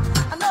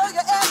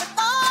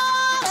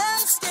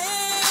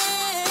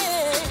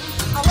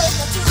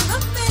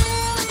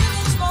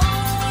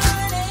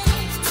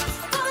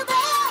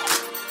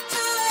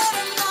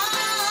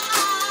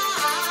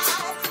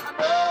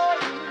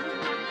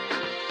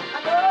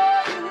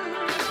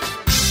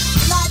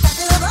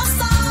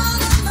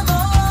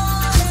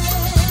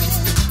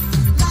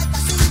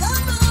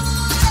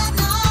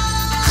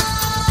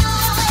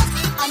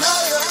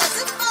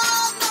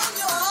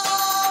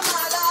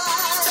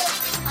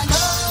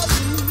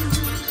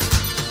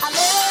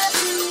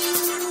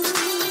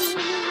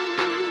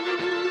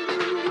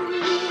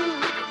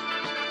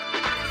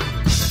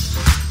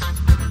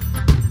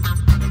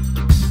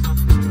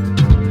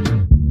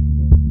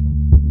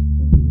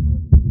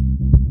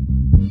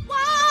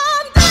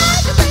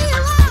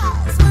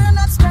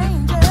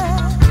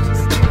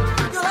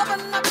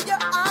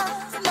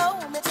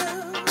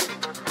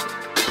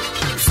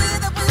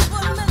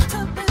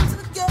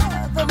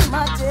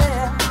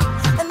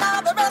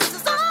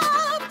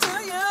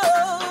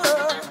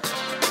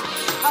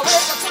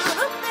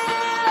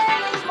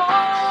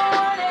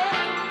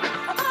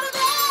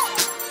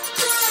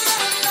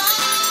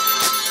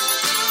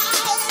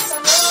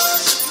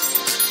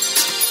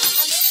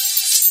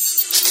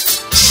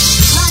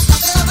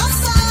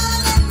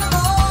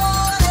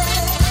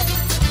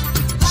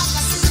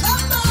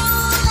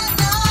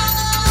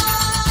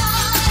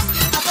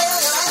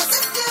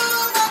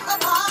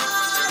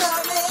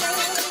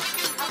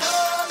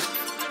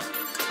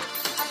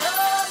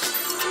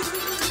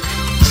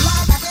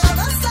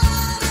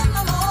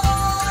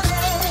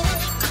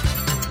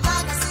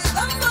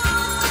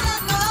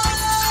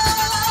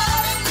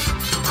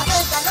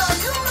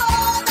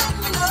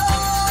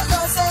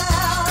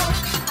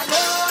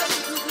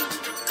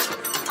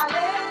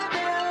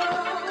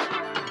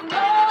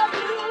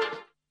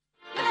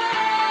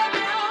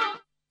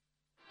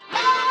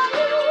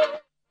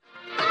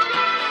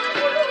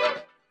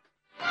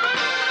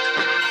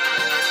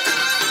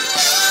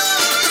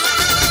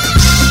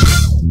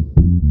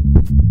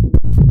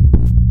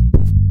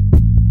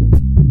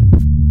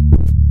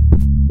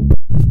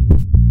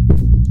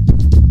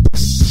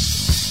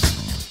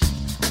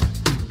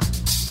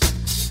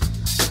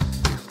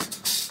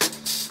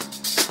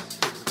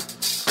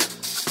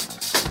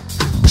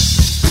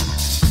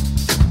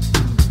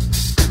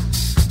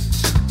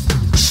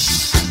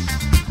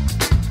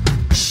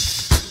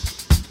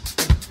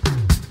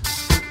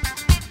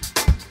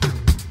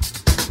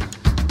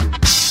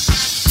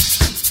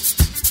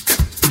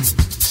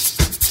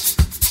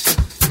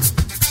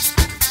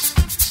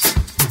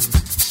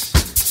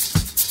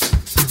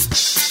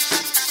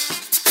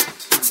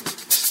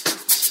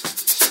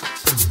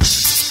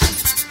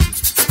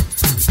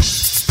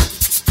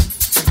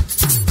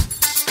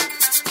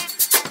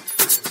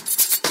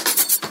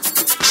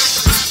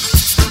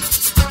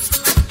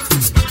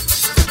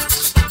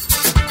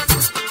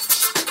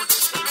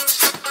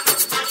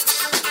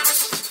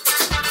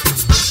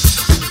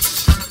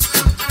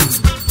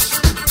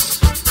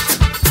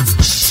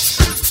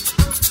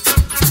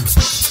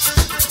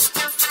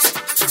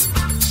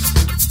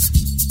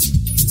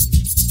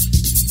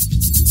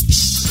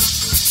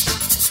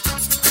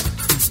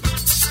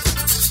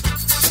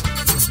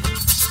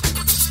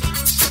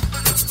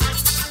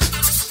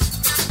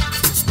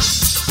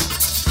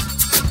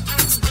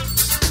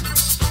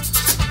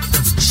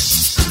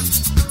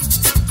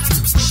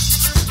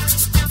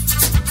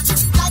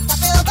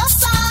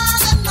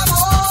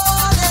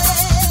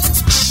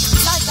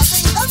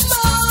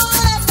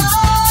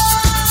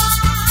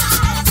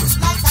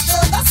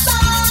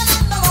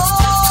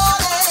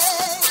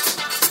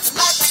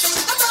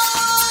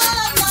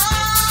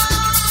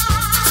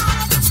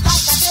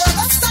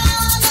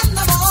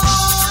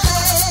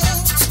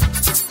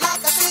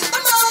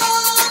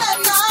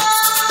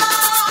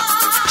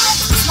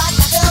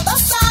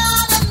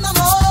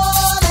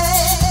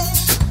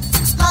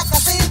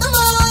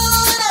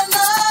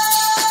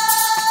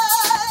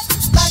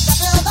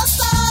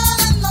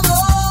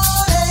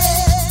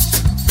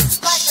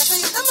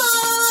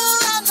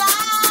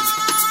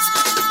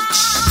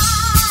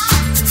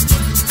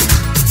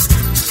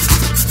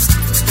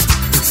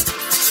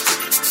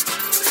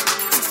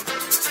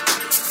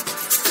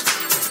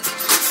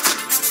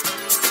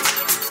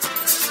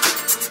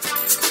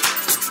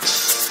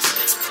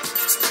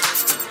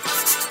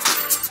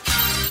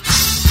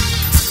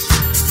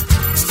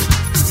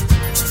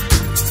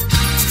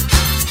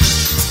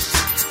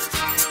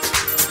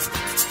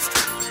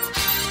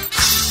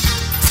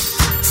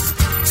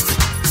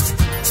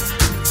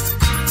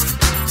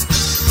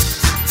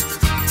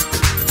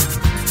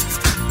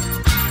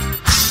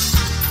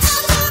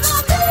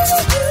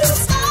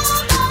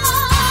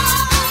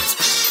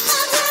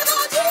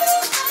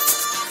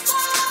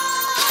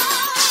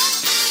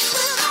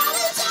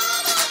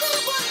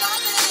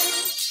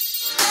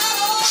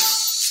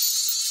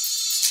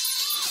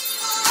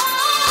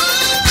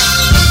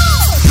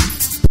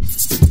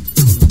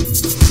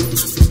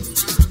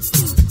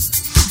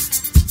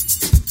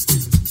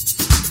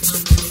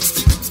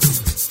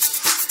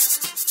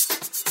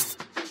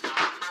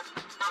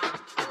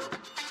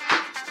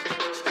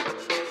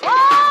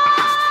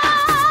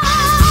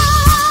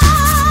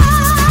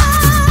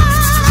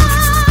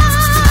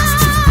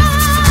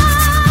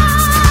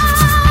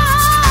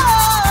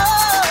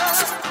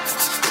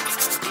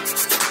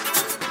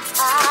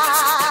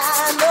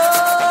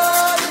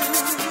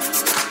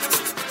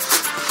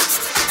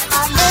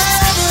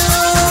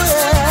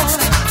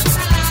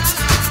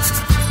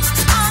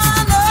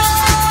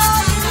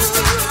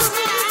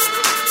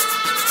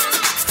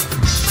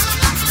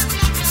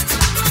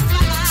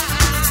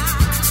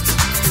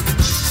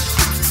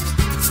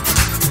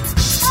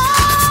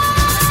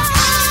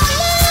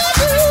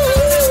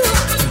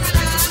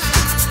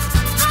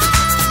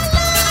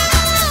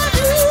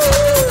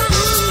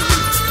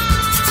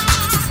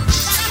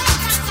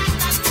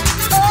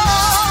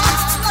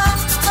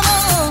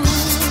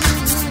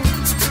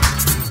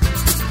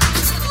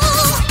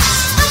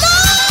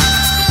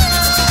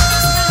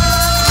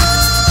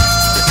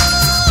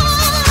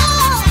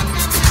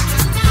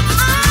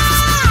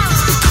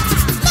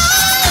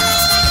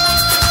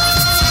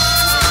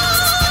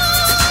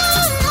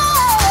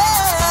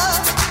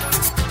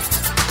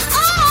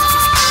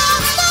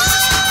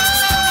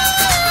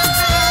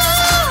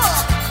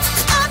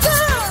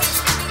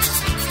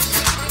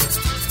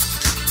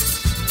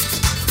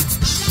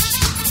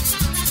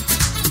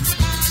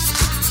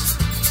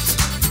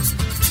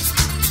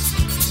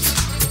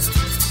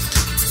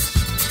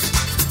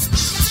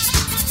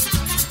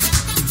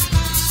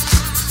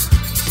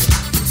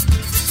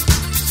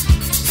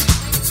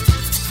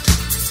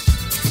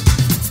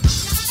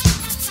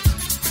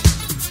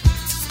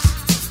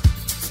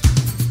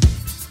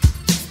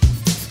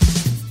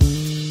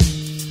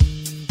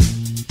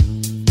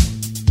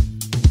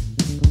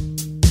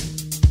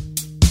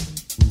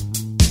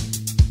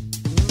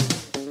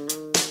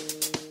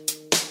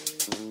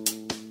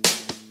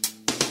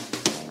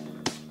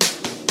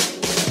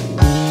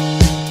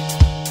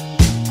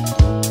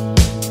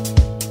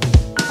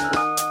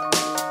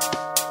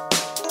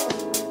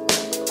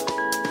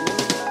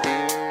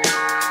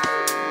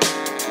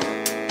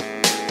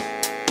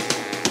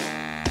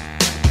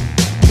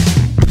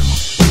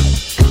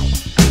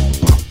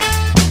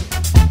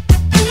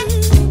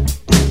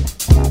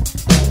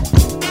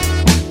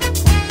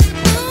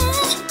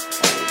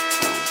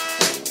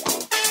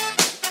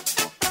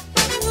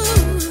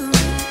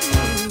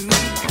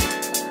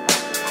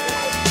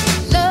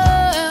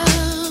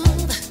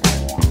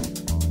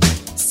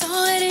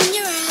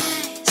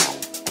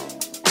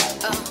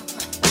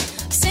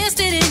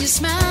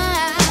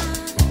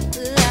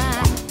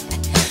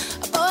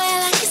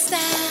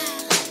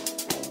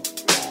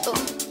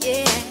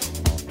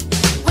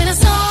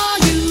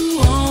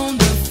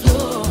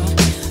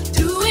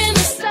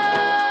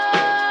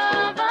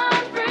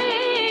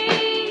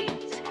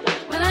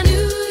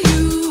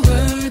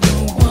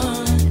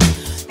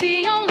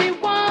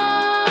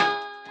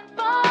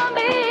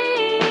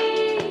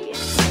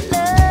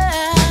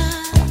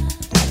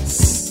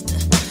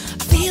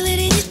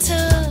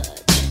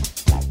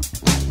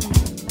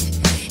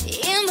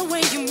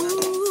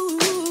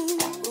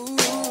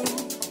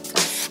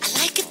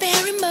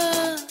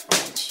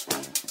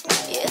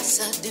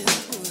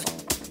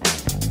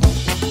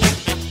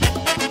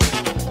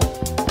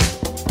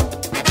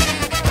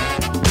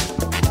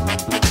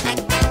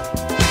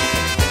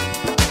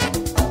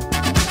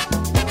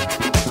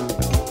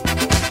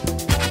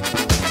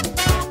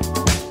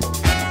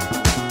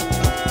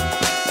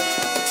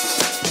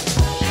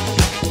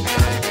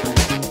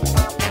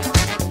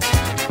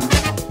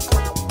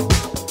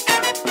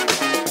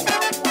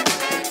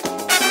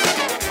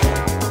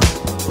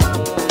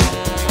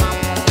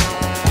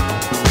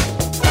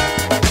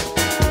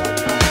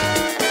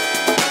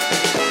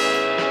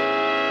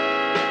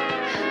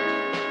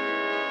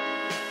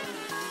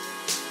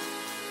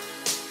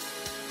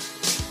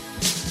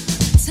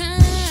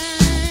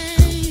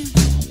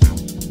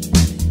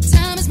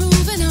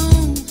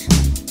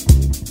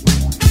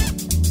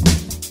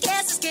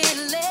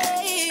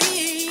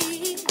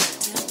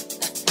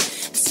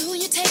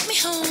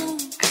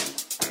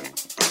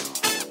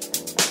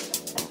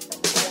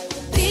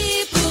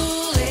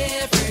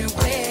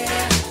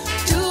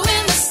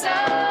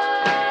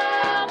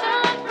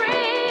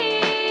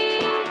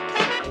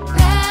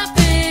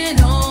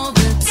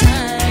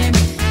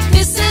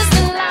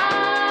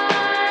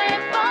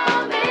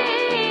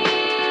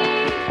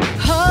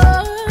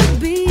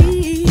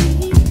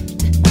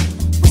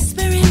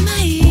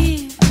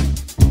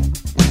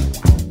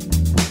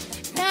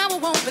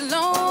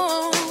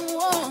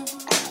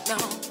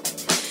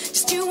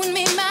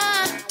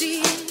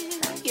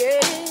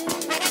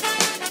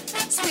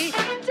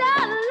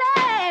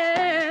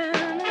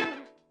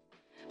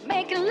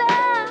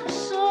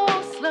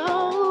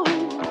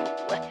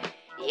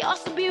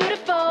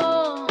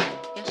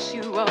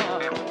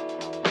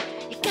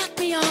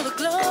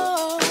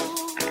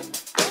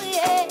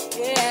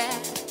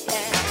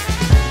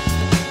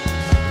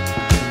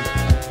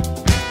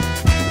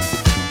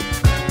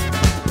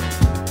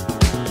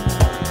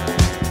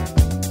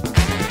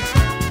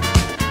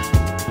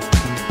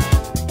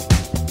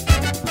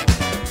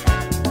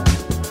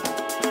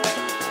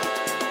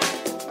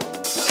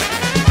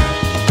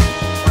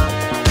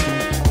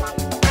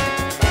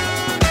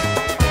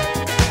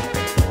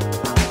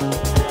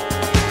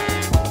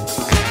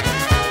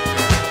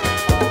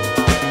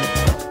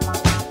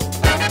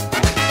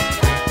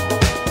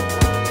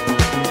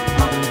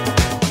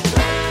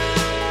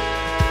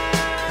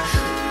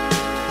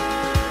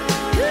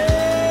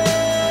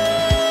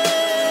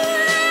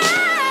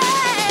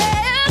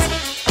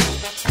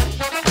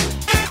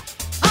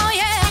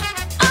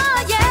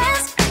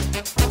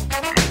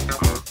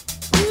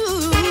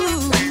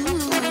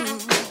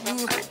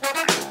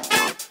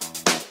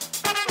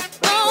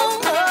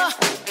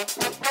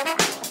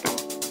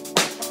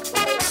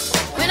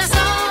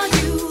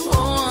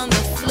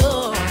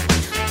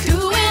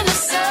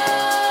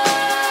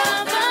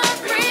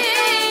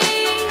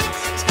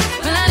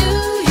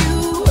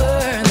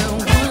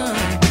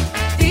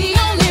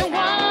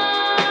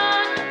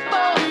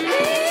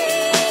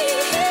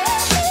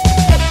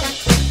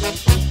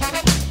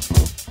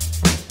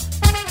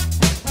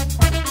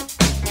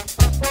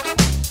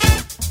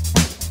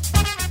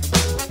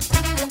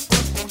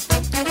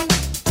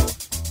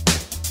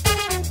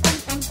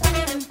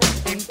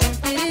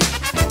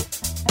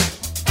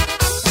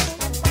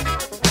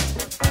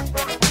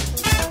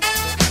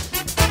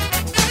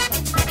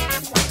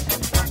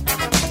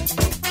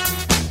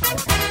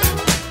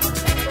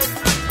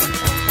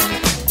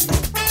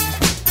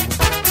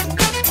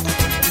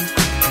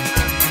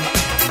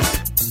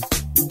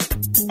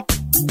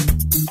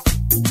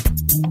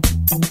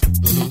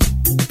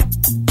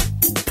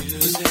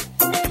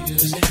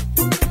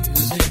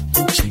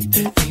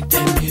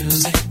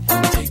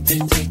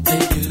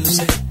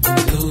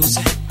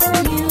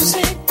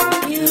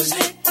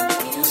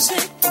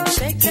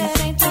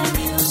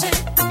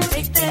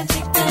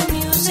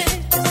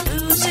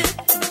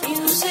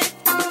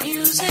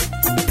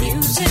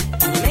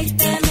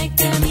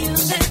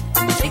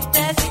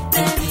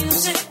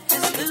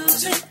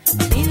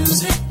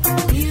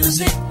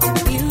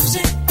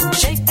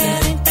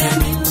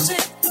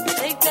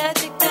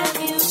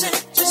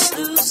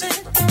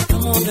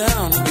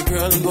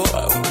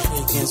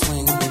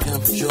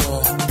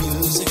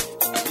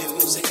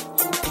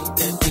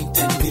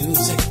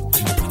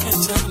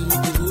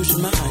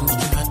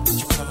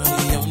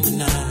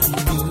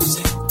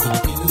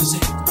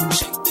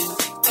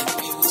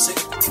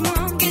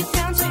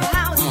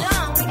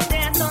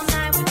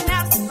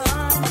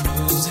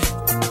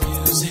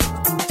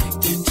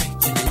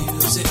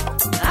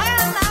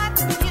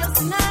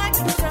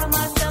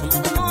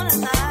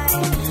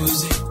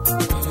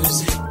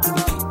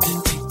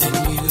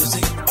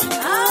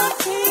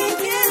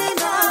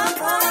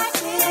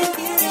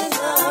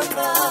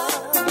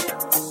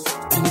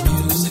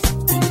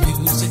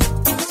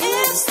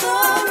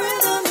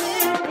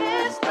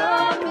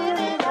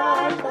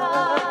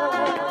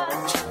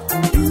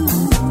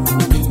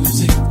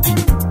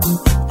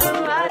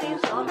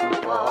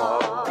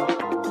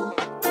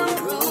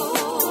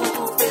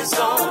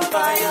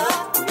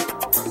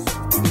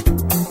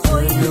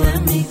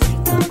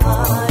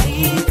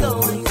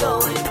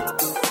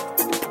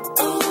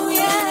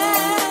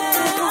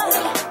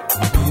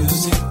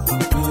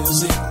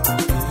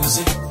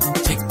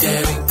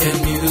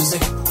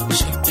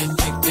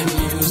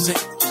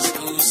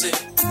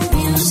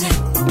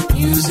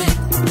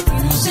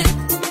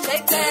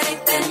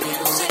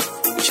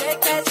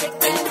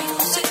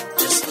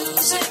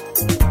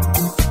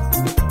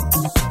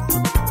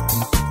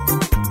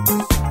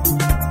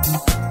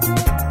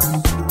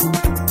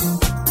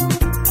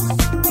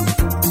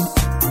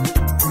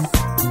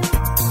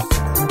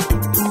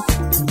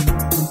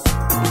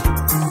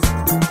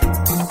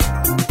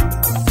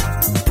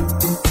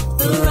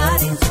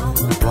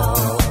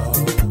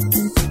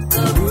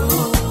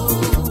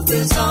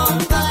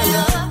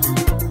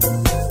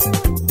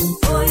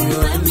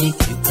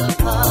 keep the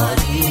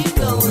party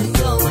going,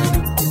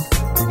 going.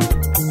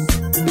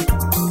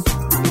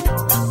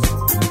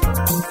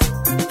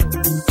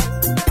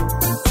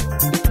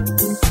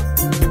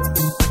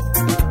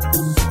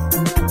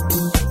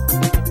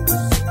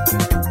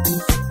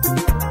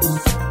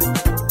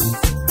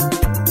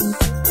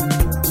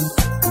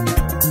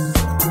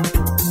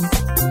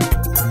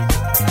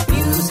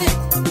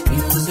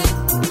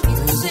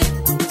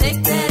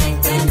 Take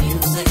that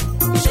music,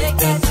 shake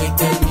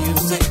that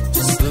music,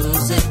 just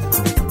lose it.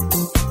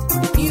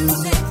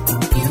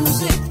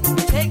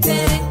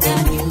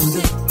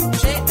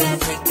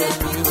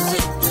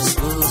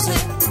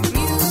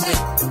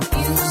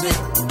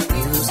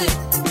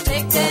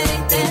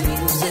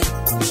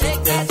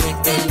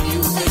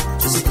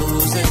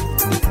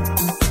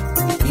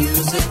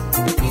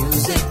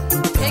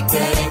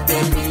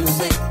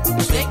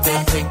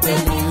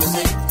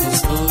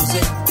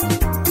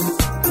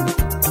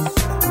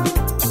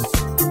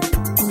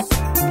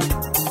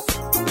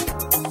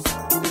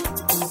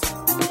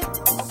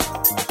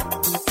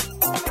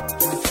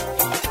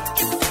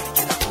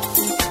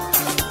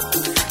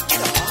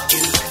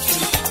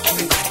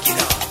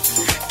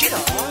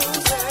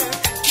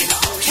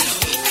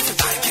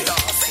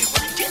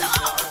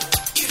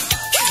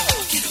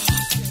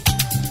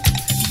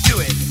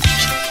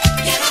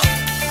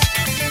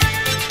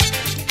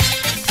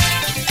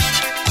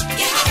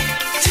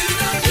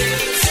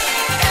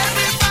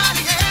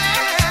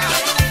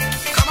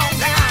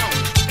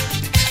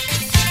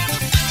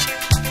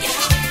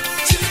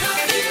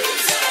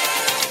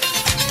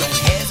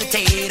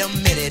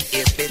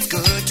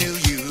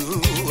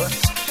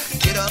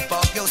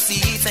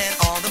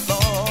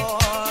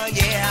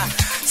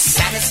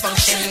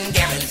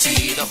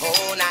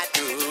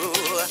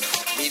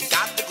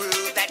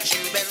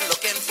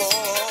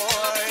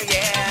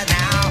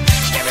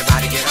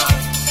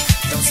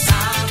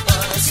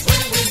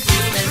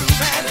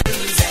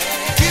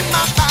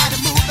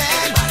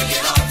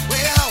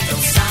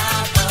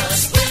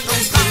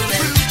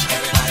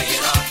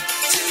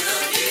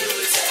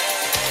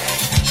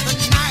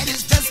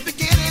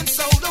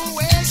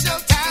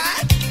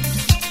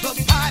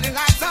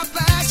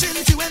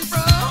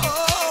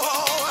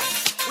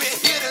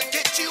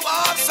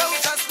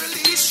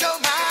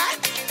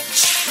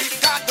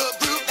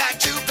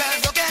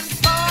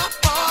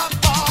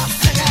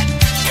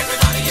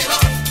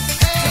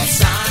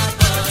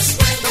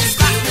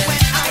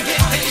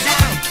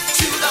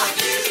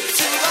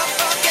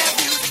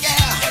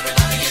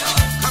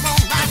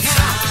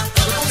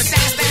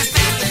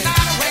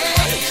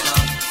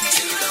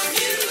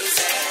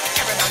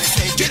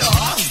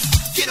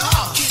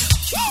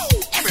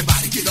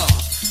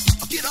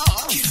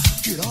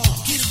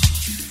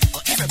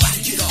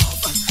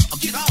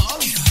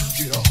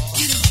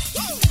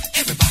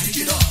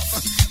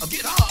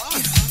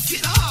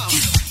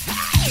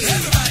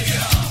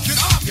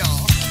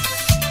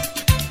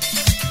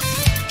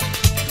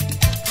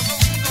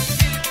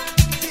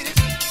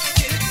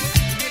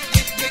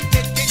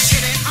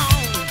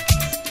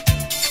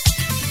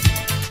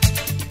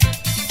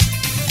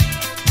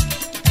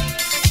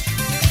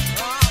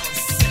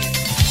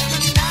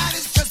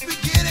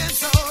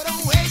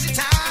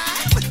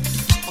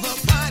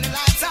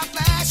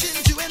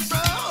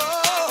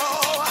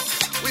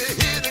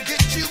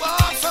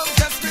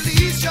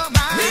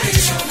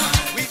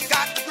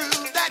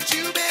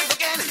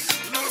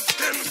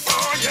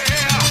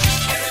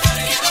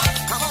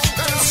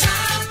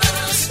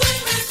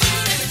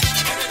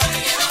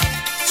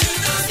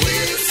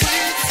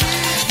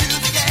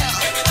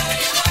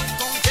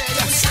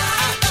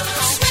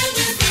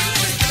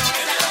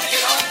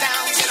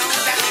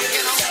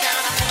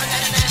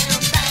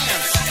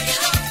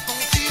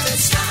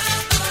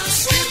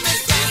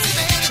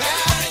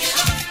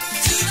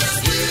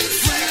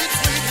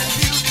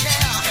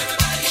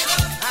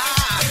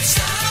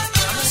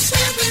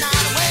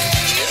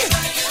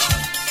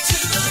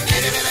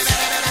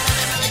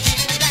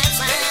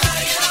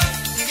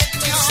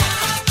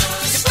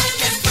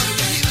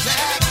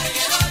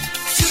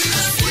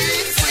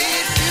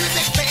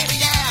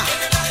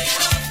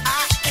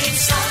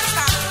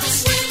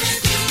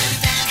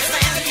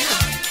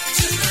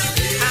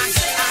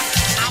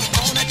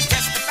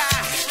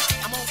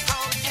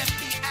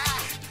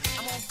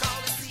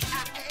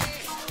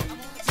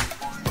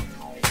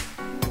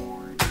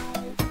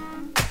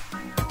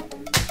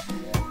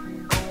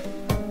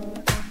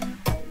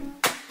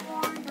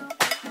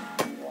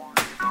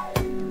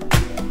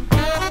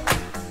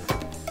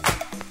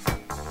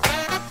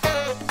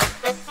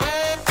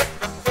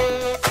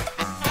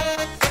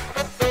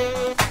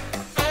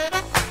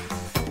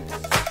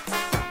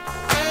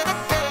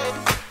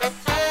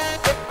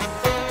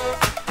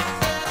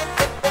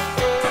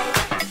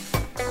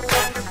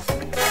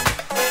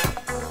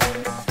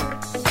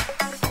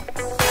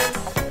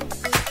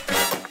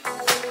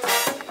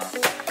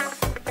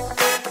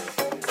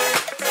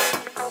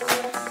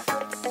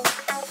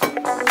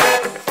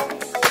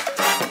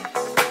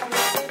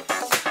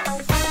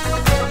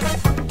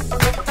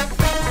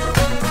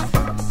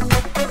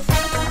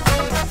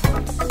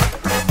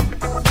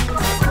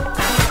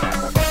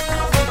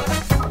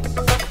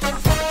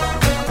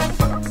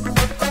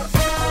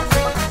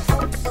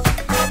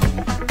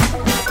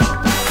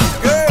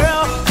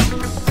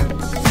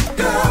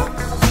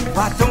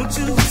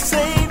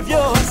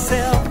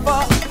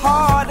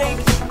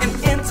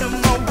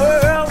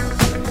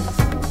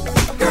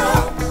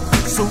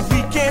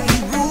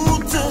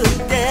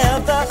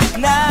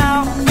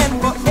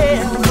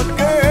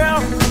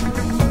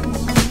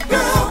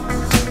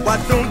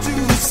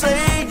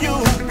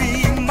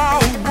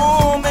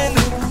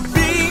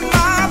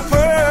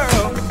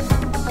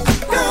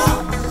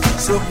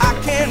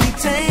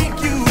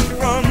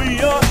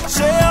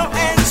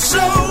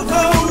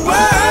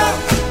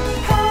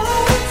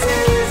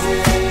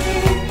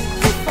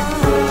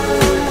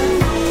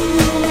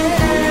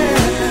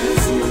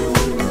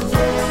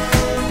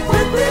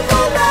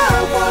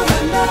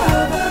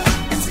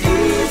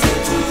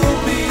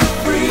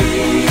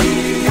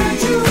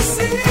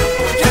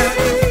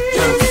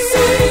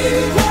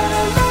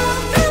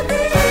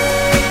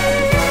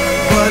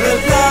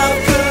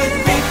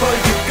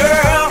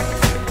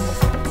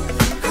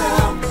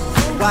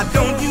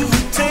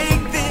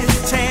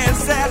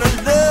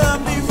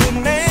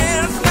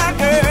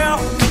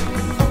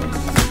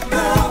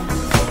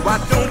 Why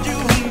don't you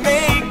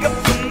make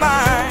up your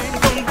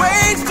mind? Don't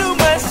waste too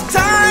much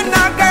time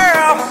now,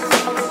 girl.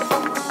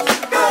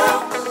 Girl,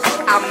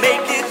 I'll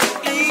make it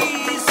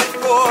easy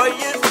for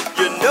you.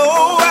 You know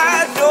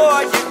I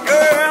adore you,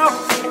 girl.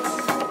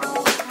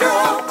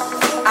 Girl,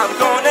 I'm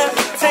gonna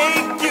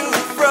take you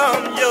from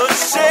your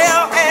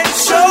shell and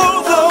show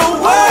the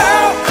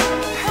world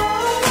how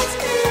it's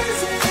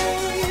easy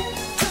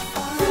to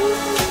fool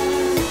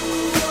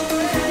your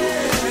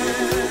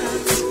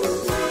friends.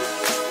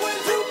 When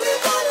two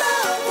people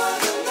love one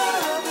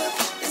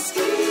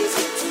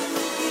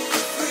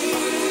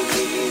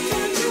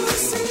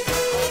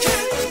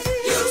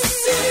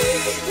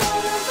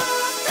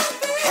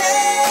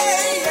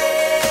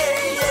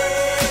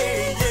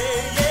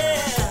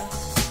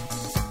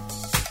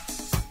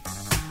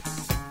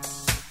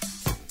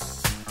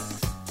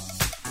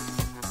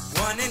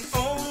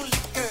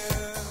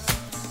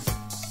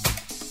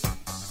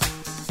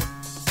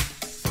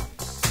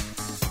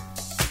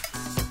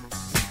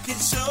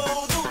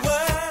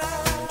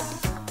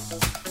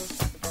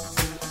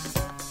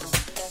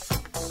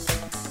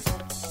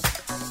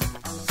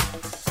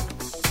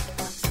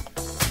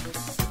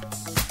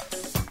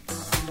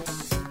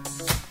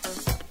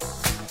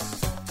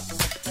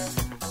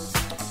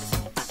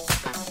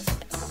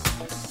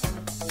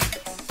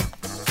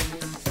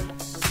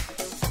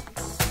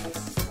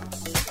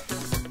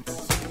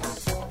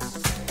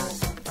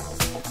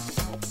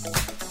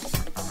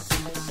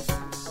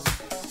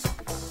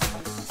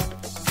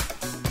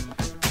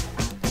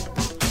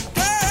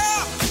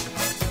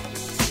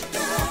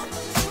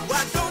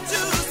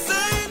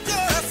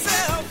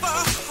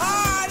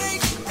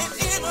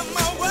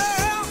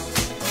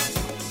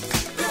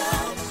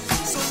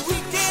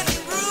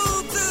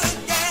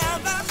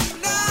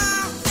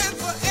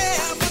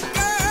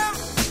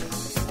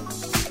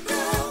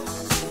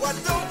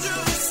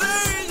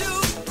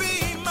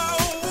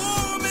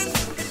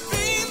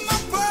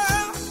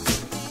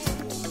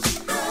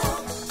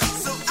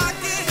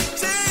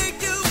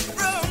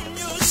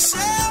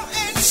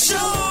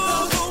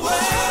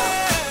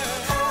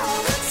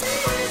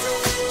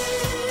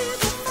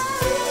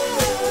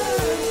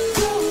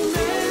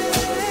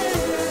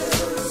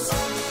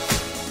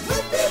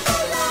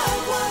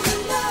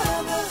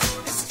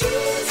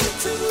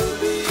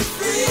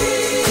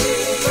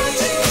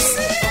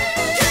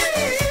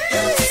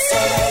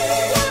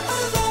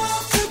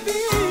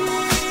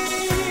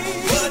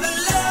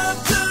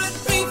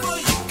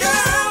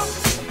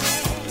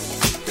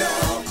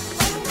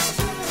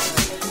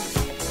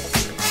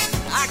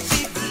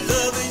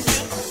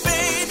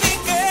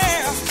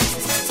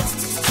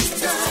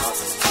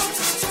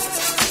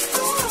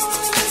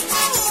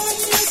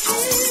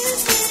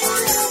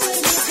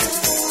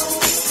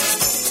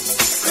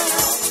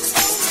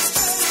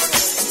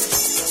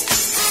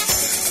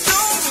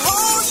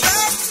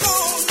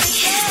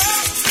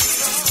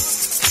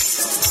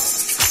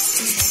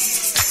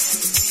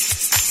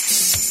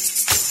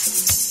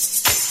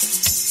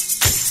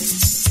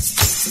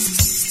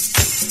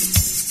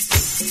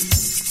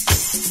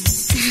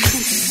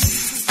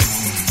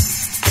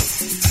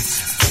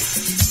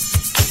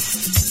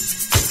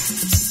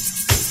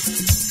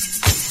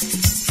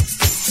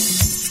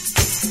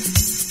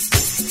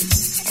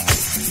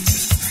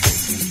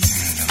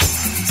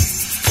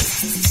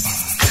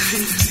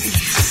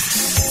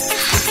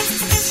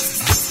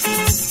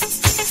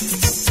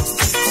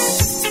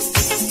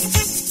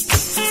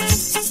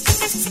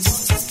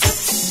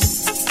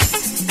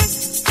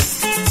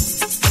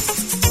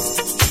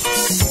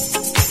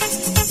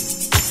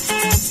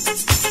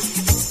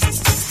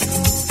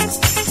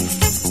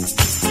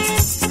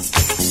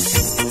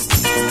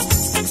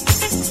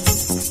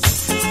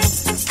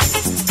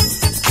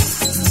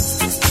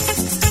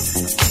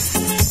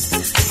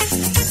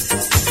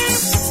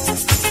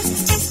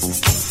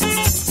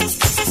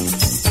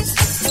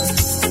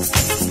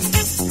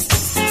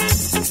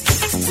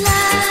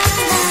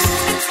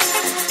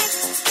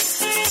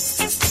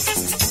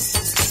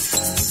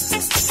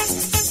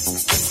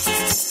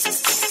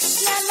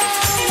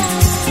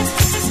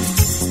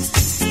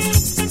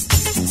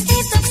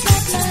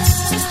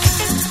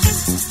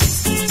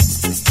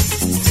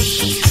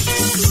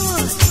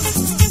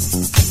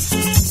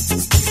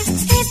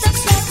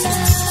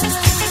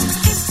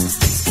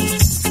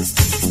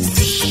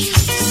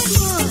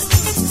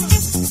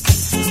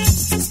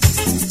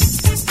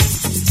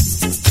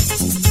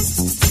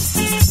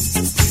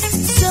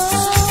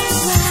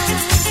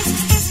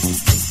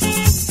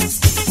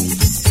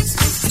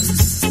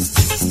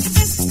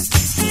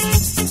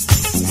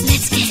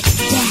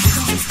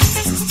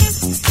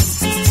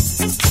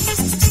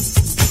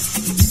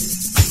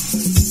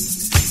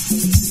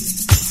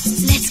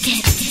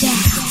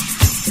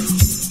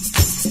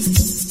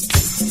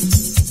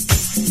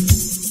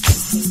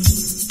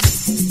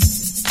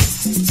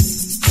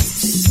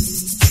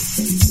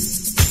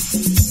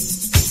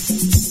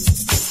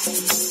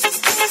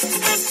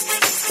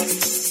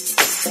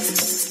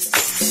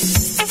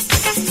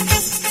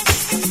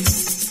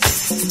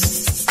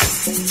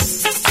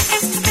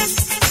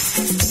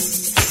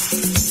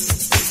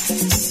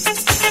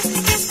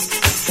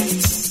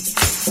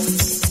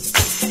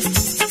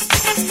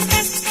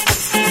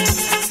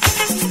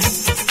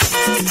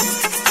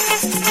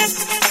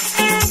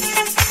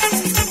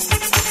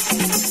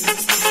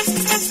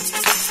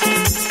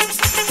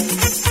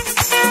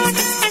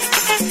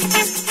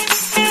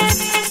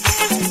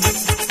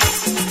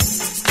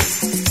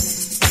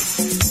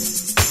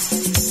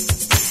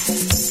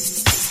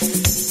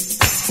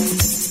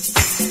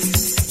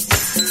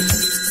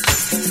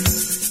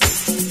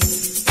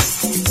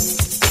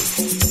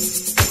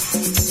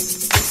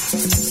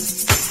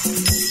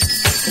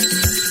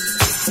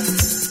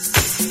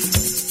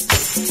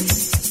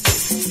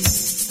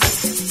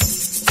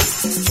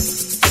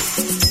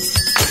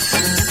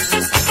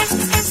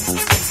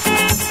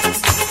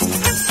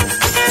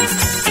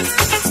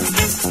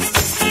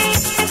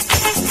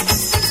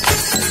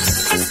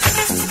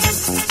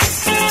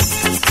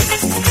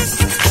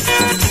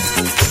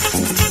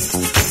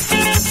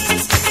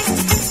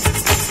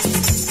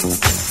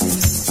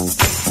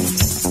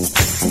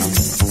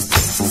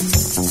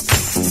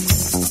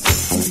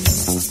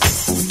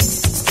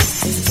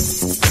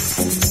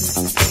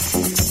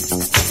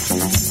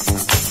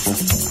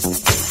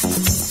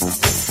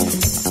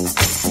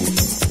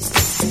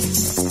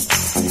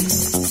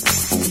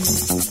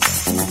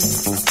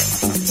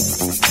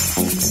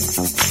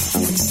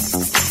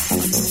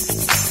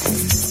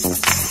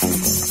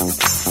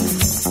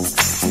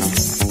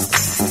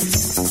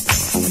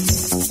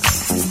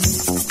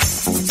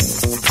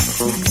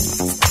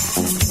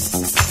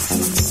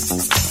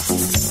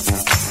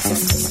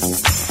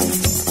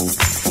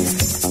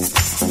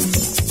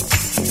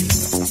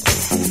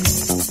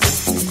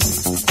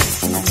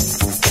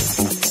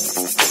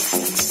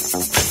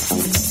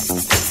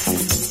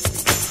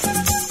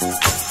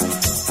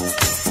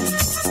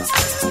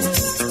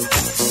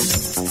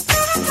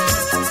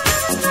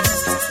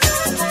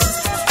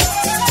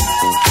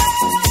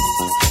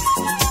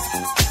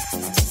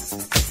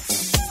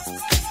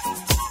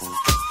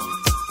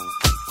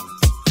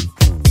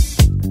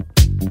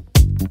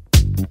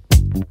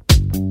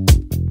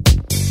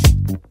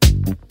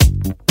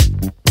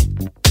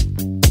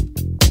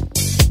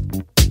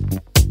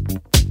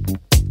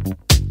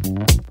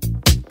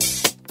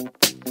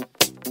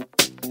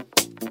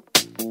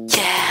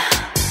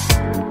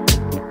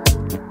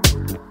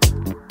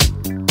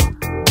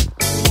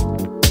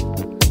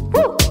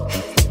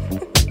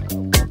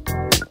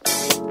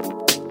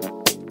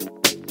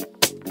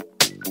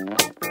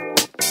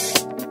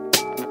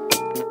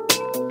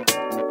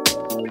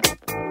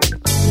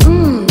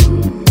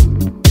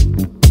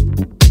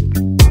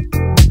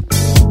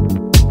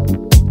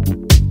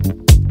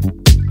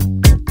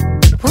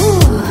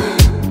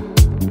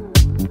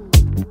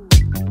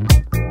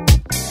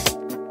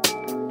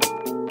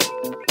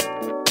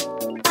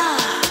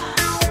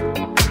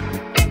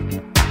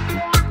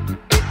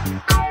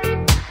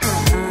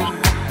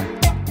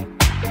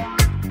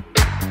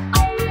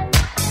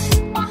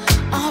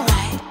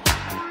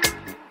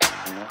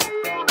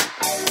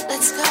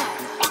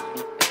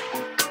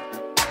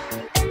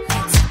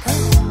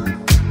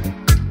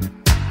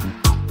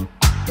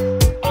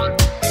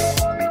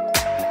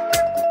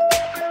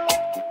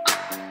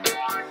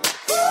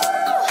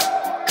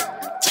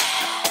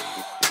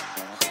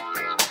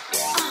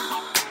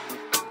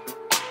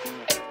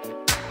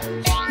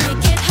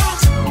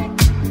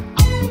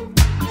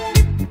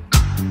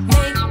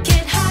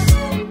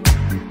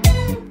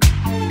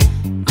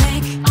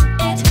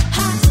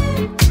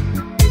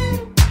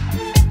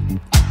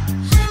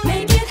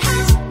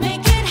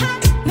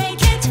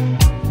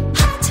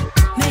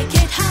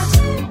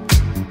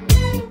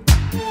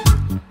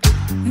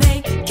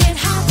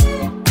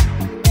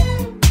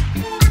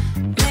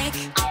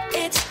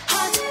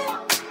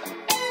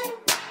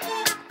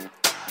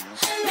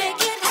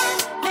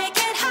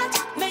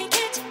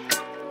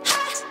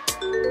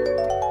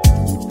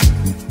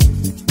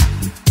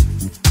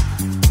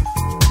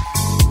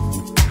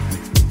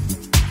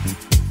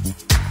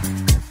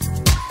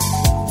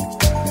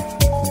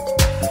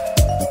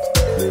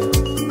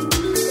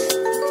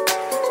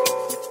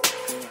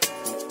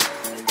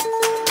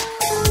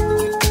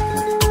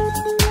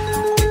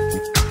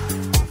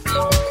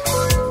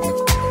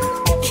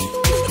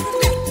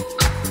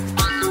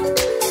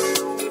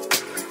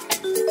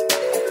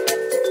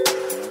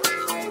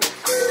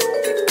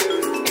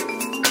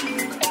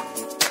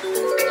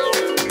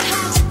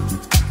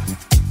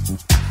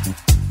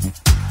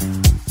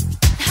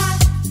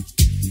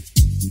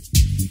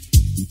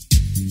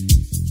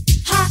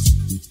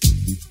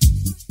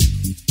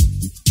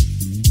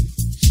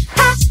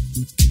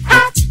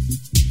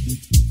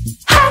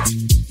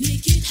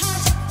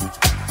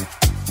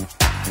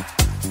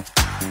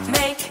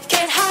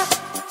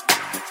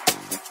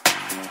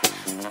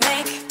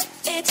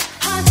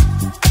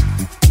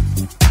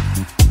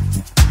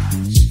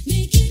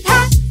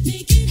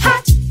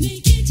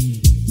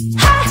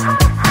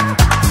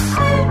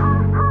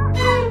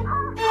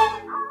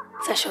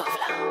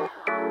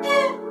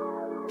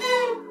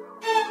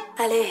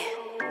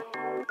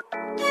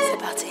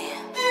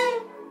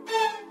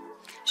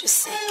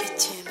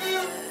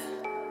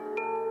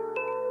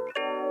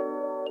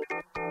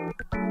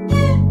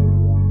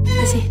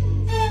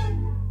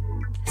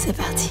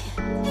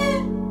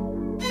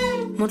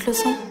Monte le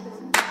son.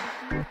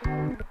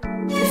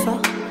 Plus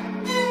fort.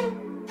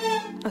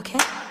 Ok.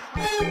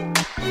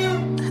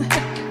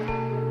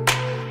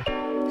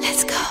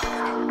 Let's go.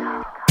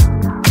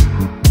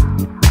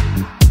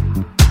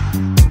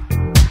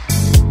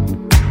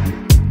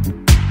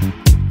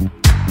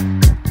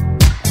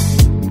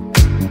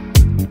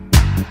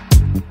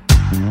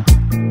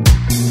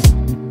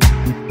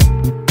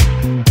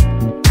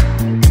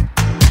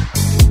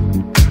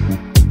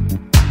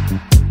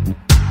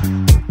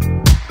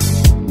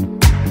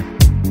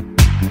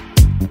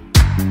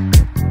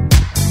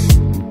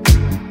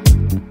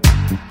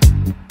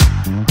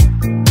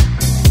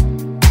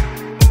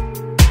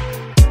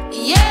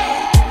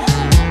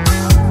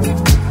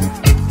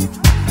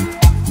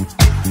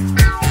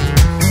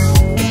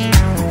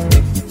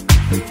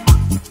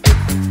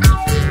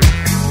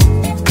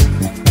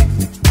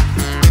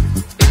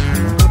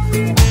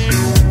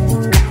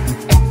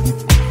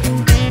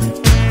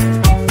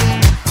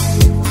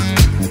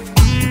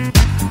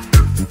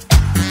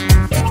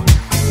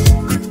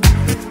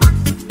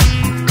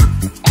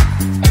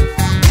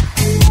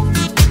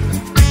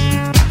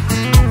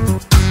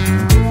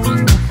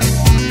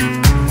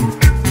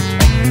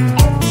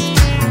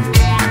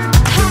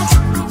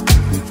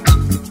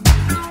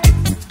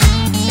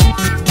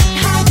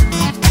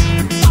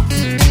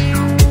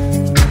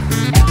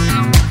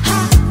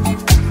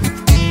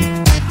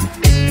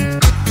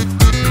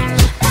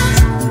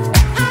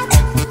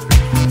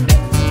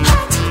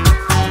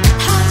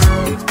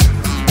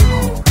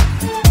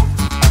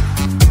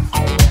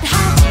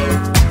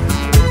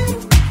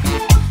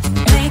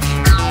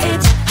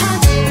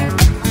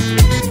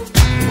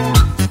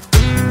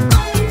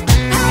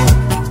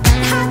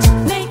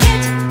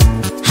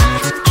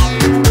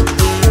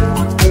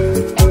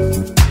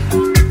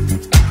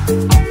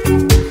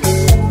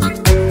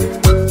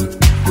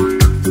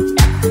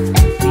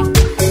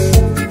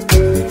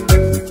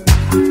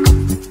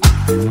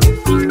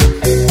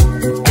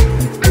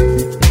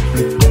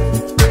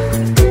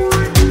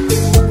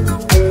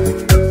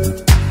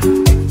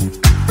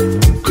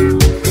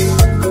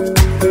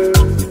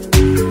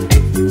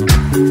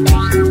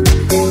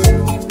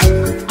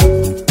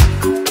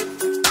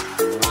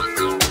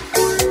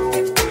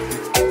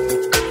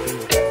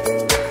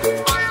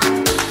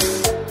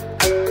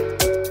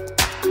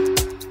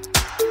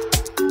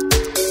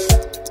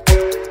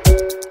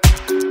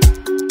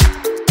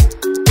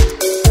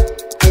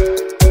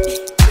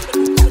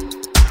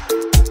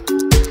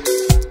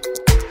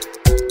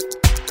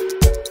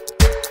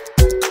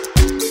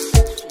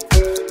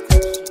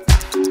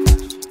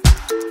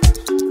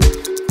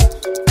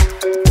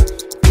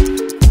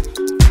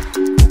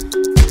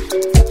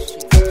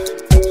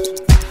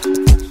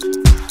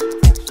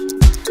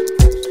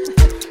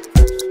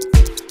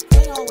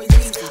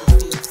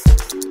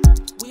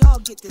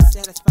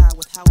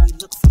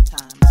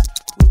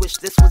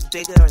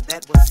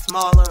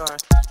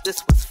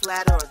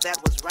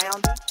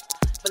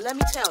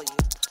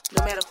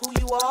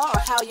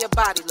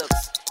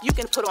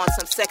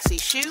 Sexy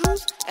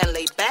shoes and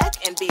lay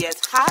back and be as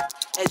hot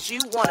as you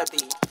want to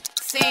be.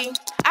 See,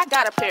 I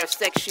got a pair of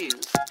sex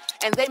shoes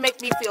and they make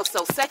me feel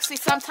so sexy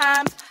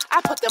sometimes.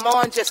 I put them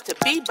on just to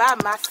be by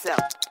myself.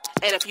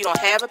 And if you don't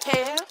have a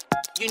pair,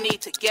 you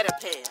need to get a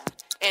pair.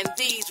 And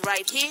these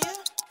right here,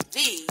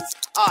 these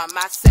are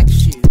my sex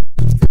shoes.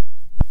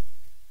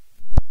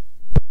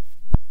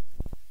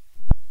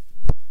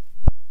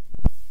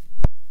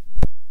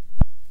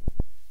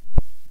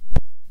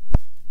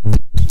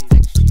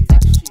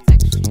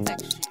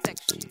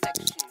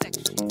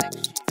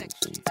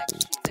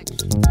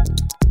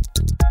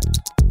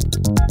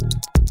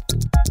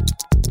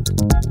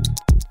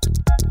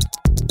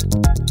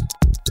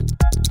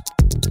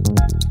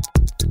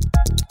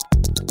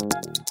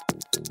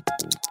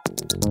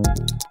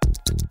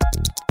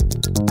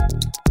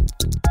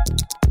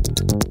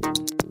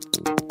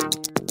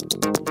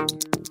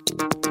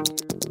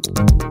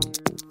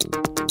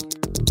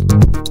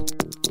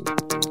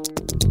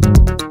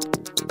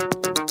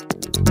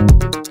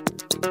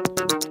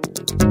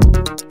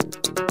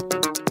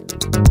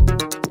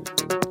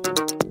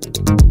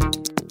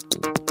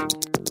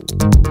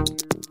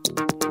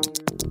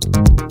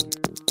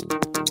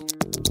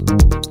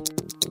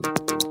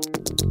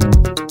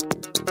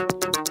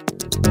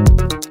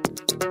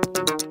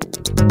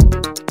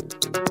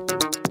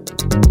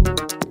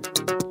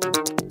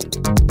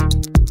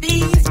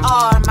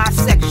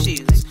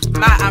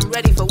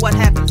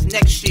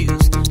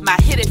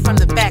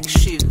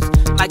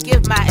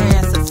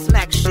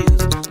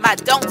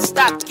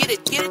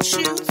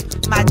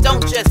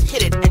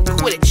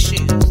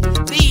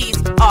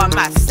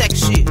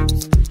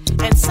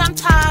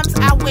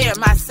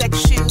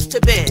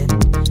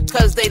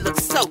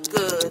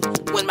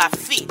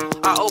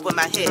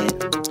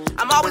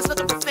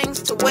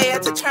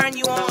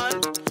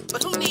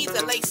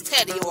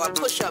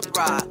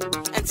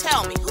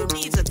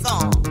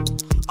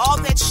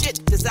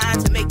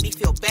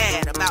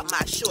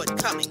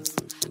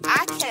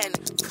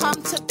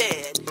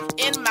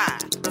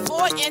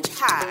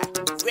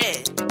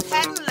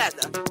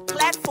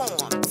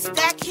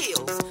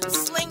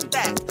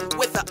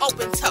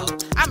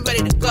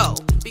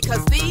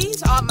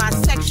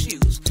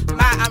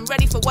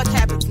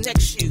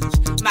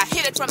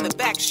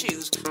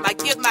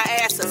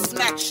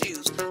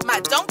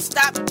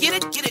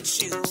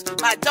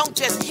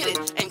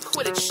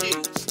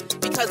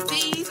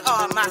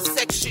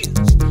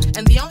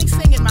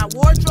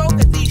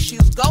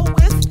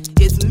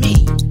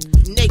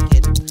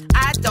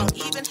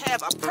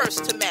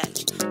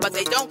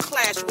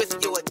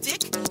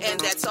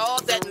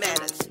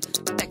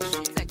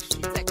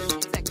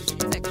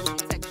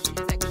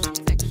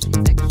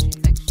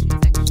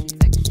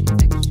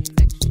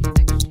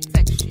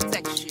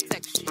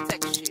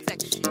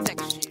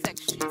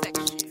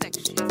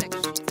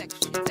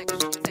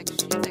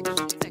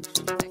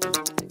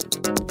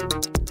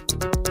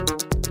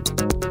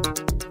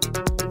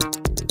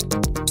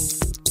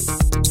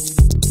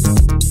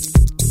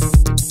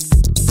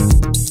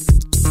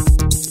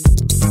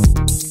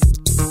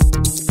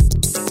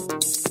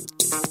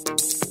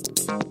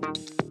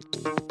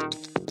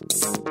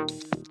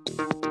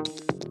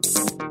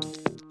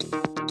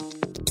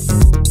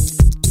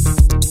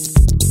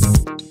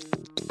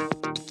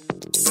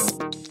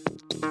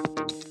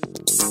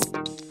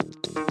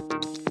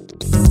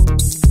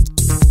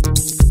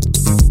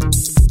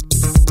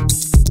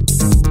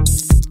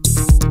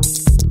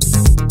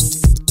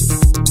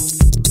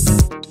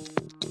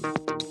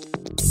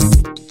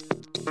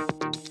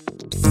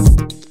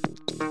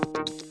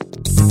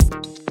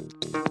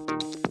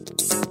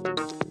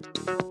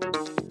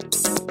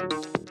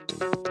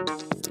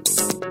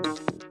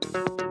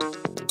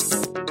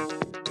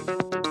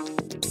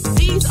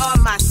 These are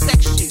my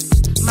sex shoes.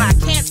 My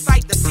can't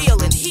fight the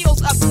feeling.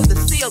 Heels up to the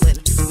ceiling.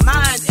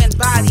 Mind and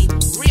body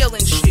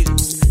reeling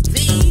shoes.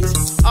 These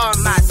are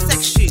my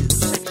sex shoes.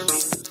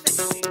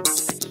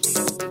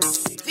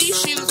 These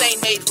shoes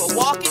ain't made for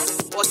walking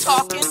or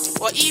talking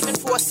or even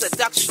for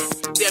seduction.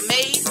 They're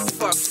made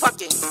for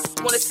fucking.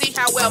 Wanna see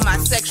how well my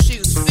sex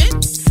shoes fit?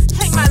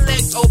 Hang my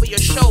legs over your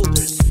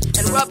shoulders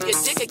and rub your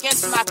dick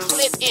against my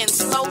clit in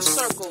slow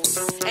circles.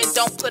 And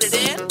don't put it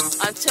in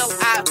until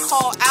I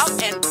call out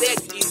and beg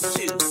you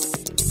to.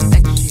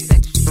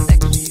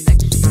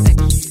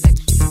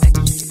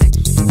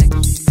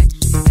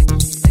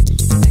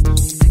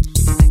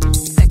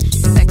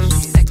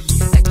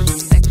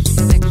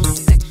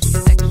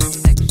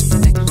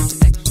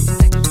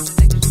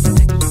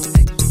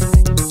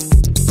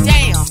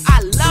 Damn,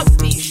 I love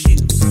these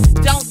shoes.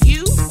 Don't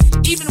you?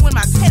 Even when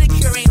my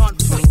pedicure ain't on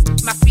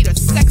point, my feet are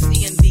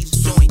sexy in these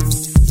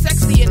joints.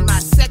 Sexy in my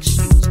sex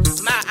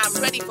shoes. My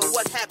I'm ready for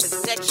what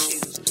happens next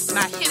shoes.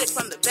 My hit it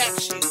from the back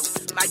shoes.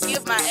 My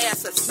give my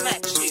ass a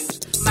smack shoes.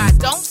 My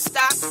don't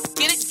stop,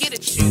 get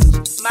it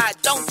shoes. My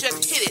don't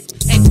just hit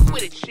it and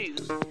quit it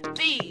shoes.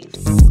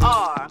 These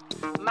are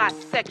my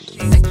sex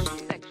shoes.